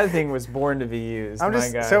 That thing was born to be used. My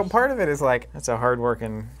gosh. So part of it is like, that's a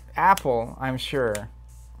hard-working. Apple, I'm sure,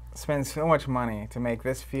 spends so much money to make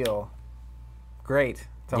this feel great.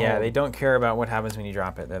 Yeah, they don't care about what happens when you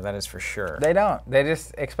drop it. That is for sure. They don't. They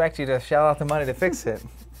just expect you to shell out the money to fix it.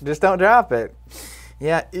 Just don't drop it.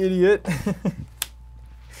 Yeah, idiot.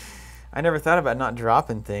 I never thought about not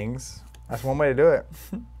dropping things. That's one way to do it.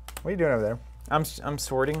 What are you doing over there? I'm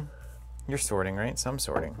sorting. You're sorting, right? So I'm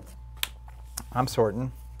sorting. I'm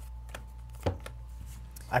sorting.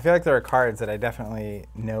 I feel like there are cards that I definitely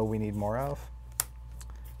know we need more of,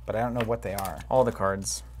 but I don't know what they are. All the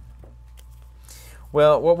cards.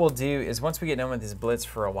 Well, what we'll do is once we get done with this Blitz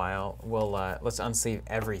for a while, we'll let's unsleeve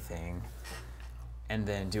everything, and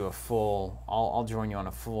then do a full. I'll join you on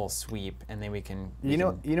a full sweep, and then we can. You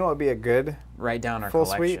know what would be a good write down our full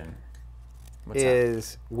collection. Sweep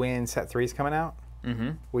is when set 3's coming out.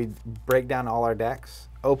 Mm-hmm. We break down all our decks,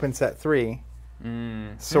 open set 3,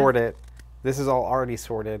 sort it. This is all already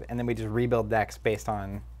sorted, and then we just rebuild decks based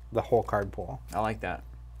on the whole card pool. I like that.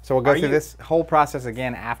 So we'll go through this whole process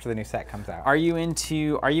again after the new set comes out. Are you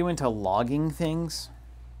into logging things,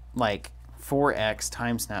 like 4x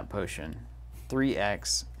time snap potion,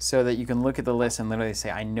 3x, so that you can look at the list and literally say,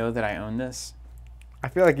 I know that I own this? I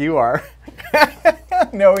feel like you are,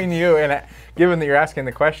 knowing you, and given that you're asking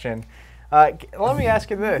the question. Let me ask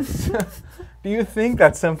you this: do you think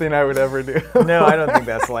that's something I would ever do? No, I don't think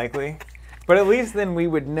that's likely. But at least then we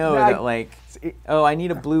would know that, like, oh, I need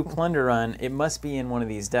a blue plunder run. It must be in one of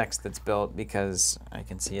these decks that's built because I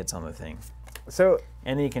can see it's on the thing. So,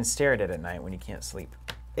 and then you can stare at it at night when you can't sleep.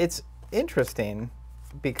 It's interesting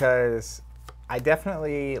because I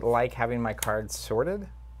definitely like having my cards sorted.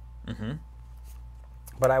 Mm-hmm.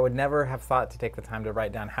 But I would never have thought to take the time to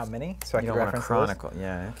write down how many, so I could reference the list. Chronicle.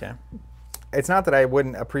 Yeah, okay. It's not that I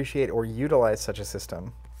wouldn't appreciate or utilize such a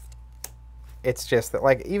system. It's just that,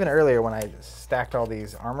 like, even earlier when I stacked all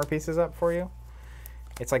these armor pieces up for you,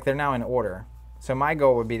 it's like they're now in order. So my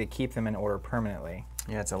goal would be to keep them in order permanently.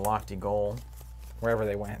 Yeah, it's a lofty goal. Wherever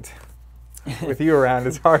they went. With you around,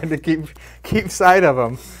 it's hard to keep sight of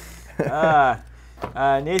them.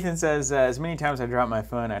 Nathan says, as many times I drop my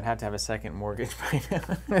phone, I'd have to have a second mortgage by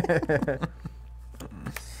now.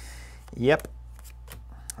 Yep.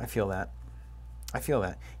 I feel that. I feel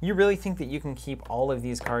that. You really think that you can keep all of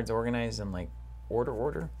these cards organized in, like,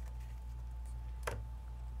 order?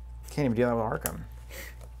 Can't even do that with Arkham.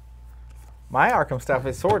 My Arkham stuff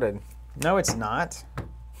is sorted. No, it's not.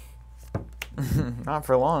 Not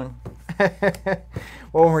for long.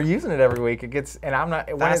 Well, when we're using it every week, it gets, and I'm not.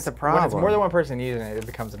 That's the problem. When it's more than one person using it, it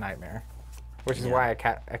becomes a nightmare. Which is why a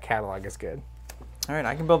catalog is good. All right,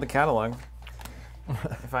 I can build the catalog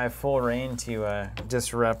if I have full reign to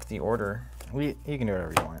disrupt the order. You can do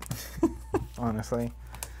whatever you want. Honestly,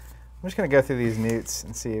 I'm just gonna go through these newts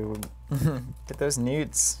and see. Get those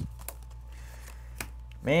newts.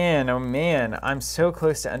 Man, oh man, I'm so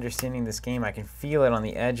close to understanding this game. I can feel it on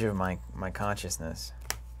the edge of my consciousness.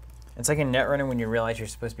 It's like in Netrunner when you realize you're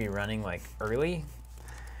supposed to be running, like, early.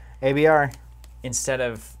 ABR. Instead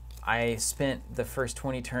of, I spent the first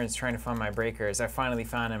 20 turns trying to find my breakers. I finally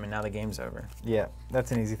found them, and now the game's over. Yeah,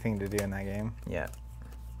 that's an easy thing to do in that game. Yeah.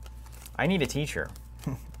 I need a teacher.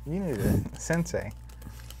 You need a sensei.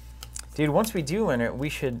 Dude, once we do learn it, we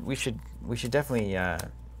should definitely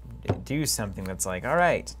do something that's like, all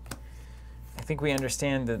right, I think we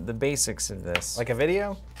understand the basics of this. Like a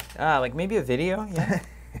video? Like maybe a video, yeah.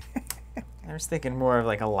 I was thinking more of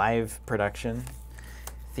like a live production.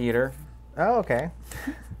 theater. Oh, okay.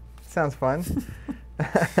 Sounds fun.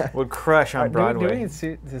 Would crush on Broadway. Do we need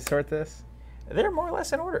to sort this? They're more or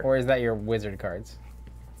less in order. Or is that your wizard cards?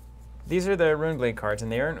 These are the Runeblade cards,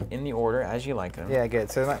 and they are in the order as you like them. Yeah, good.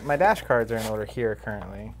 So my dash cards are in order here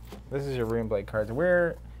currently. This is your Runeblade cards.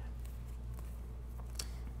 Where?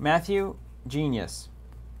 Matthew, genius.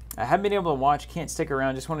 I haven't been able to watch, can't stick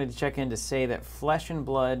around. Just wanted to check in to say that Flesh and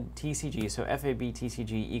Blood TCG, so FAB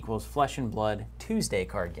TCG equals Flesh and Blood Tuesday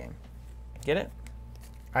card game. Get it?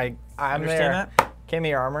 I understand there. that. Give me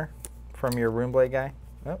your armor from your Runeblade guy.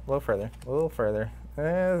 Oh, a little further. A little further.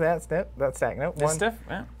 That's that stack. Nope. This stuff?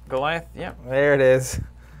 Yeah. Goliath, yeah. There it is.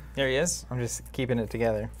 There he is. I'm just keeping it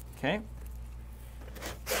together. Okay.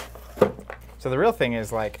 So the real thing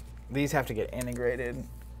is, like, these have to get integrated.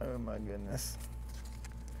 Oh my goodness.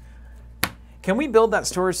 Can we build that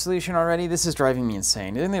storage solution already? This is driving me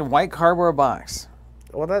insane. Isn't it a white cardboard box?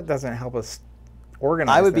 Well, that doesn't help us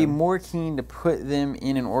organize I would be them. more keen to put them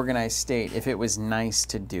in an organized state if it was nice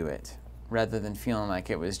to do it, rather than feeling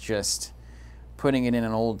like it was just putting it in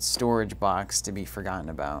an old storage box to be forgotten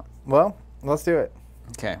about. Well, let's do it.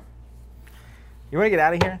 Okay. You want to get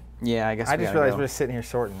out of here? Yeah, I guess I we just gotta realized go. we're just sitting here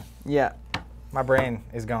sorting. Yeah. My brain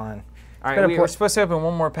is gone. All right, we're supposed to open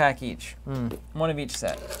one more pack each. One of each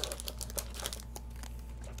set.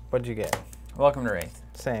 What'd you get? Welcome to Wraith.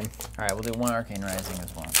 Same. All right, we'll do one Arcane Rising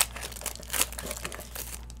as well.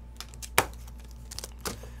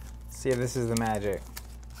 See if this is the magic.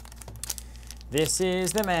 This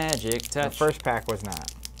is the magic touch. The first pack was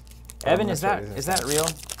not. Evan, is that real?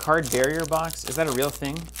 Card barrier box? Is that a real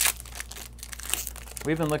thing?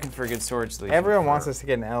 We've been looking for a good storage solution. Everyone wants us to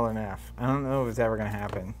get an L and F. I don't know if it's ever going to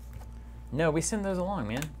happen. No, we send those along,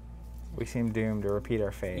 man. We seem doomed to repeat our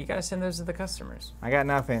You fate. gotta send those to the customers. I got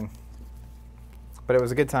nothing. But it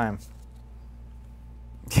was a good time.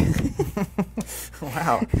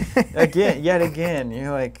 Wow. Yet again,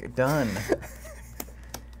 you're like, done.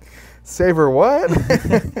 Savor what?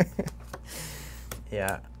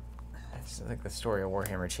 Yeah. It's like the story of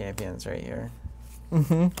Warhammer Champions right here.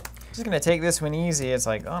 Mm-hmm. Just gonna take this one easy. It's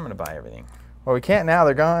like, oh, I'm gonna buy everything. Well, we can't now.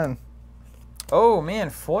 They're gone. Oh, man,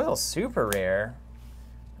 foil super rare.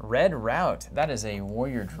 Red Route. That is a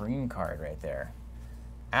Warrior Dream card right there.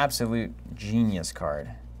 Absolute genius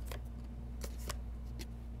card.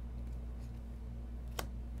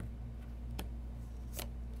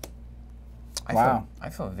 Wow. I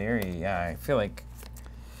feel very, yeah, I feel like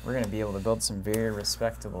we're going to be able to build some very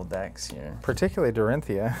respectable decks here. Particularly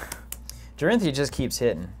Dorinthia. Dorinthia just keeps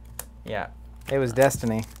hitting. Yeah. It was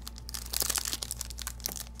destiny.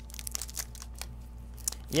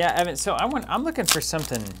 Yeah, Evan, so I'm looking for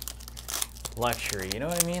something luxury, you know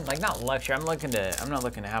what I mean? Like, not luxury. I'm not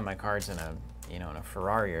looking to have my cards in a, in a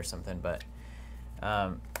Ferrari or something, but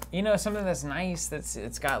something that's nice,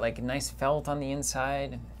 it's got like nice felt on the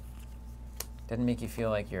inside. Doesn't make you feel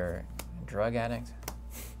like you're a drug addict.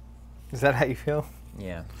 Is that how you feel?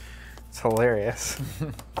 Yeah. It's hilarious.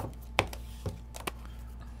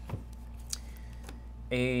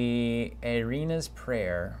 Arena's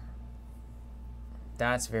Prayer.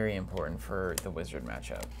 That's very important for the Wizard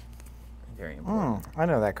matchup. Very important. I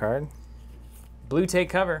know that card. Blue take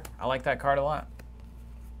cover. I like that card a lot.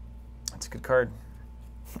 That's a good card.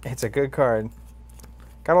 It's a good card.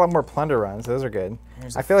 Got a lot more plunder runs. Those are good.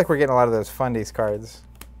 I feel like we're getting a lot of those fundies cards.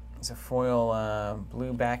 It's a foil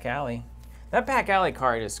blue back alley. That back alley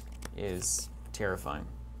card is terrifying.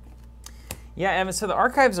 Yeah, Evan, so the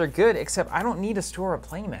archives are good, except I don't need to store a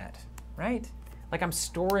playmat, right? Like, I'm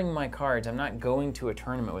storing my cards. I'm not going to a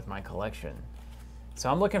tournament with my collection.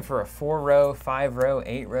 So I'm looking for a 4-row, 5-row,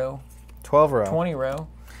 8-row, 12-row. 20-row.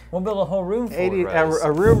 We'll build a whole room full 80, of rows.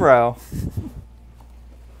 a room row.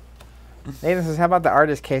 Nathan says, how about the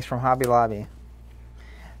artist case from Hobby Lobby?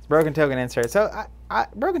 It's broken token inserts. So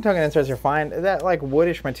broken token inserts are fine. That like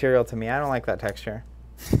woodish material to me. I don't like that texture.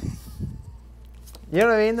 You know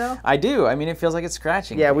what I mean, though? I do. I mean, it feels like it's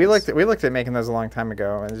scratching. Yeah, things. we looked at making those a long time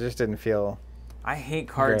ago, and it just didn't feel. I hate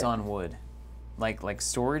cards great. on wood, like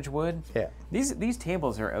storage wood. Yeah. These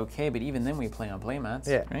tables are okay, but even then we play on playmats.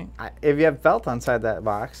 Yeah. Right. If you have felt inside that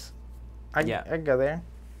box, I'd Yeah. go there,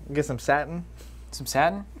 get some satin. Some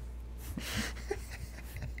satin.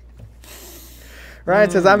 Ryan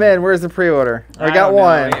says, I'm in. Where's the pre-order? I got don't know.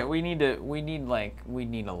 one. Yeah, we need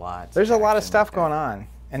a lot. There's a lot of stuff going on,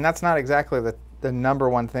 and that's not exactly the number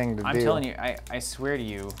one thing to do. I'm telling you, I swear to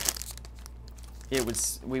you,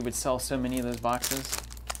 we would sell so many of those boxes.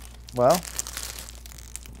 Well,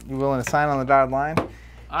 you willing to sign on the dotted line?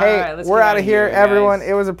 All Hey, right, let's we're get out of here, everyone. guys.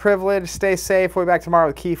 It was a privilege. Stay safe. We'll be back tomorrow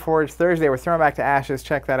with Keyforge. Thursday, we're throwing back to Ashes.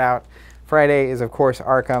 Check that out. Friday is, of course,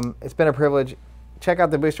 Arkham. It's been a privilege. check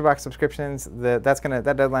out the booster box subscriptions. That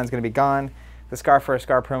deadline's gonna be gone. The Scar for a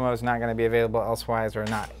Scar promo is not going to be available elsewise, or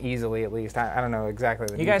not easily at least. I don't know exactly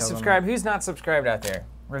the You guys details on subscribe. Who's not subscribed out there?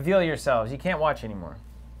 Reveal yourselves. You can't watch anymore.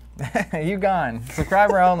 that. You gone.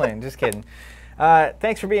 Subscriber only. Just kidding.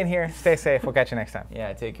 Thanks for being here. Stay safe. We'll catch you next time.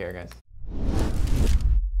 Yeah, take care, guys.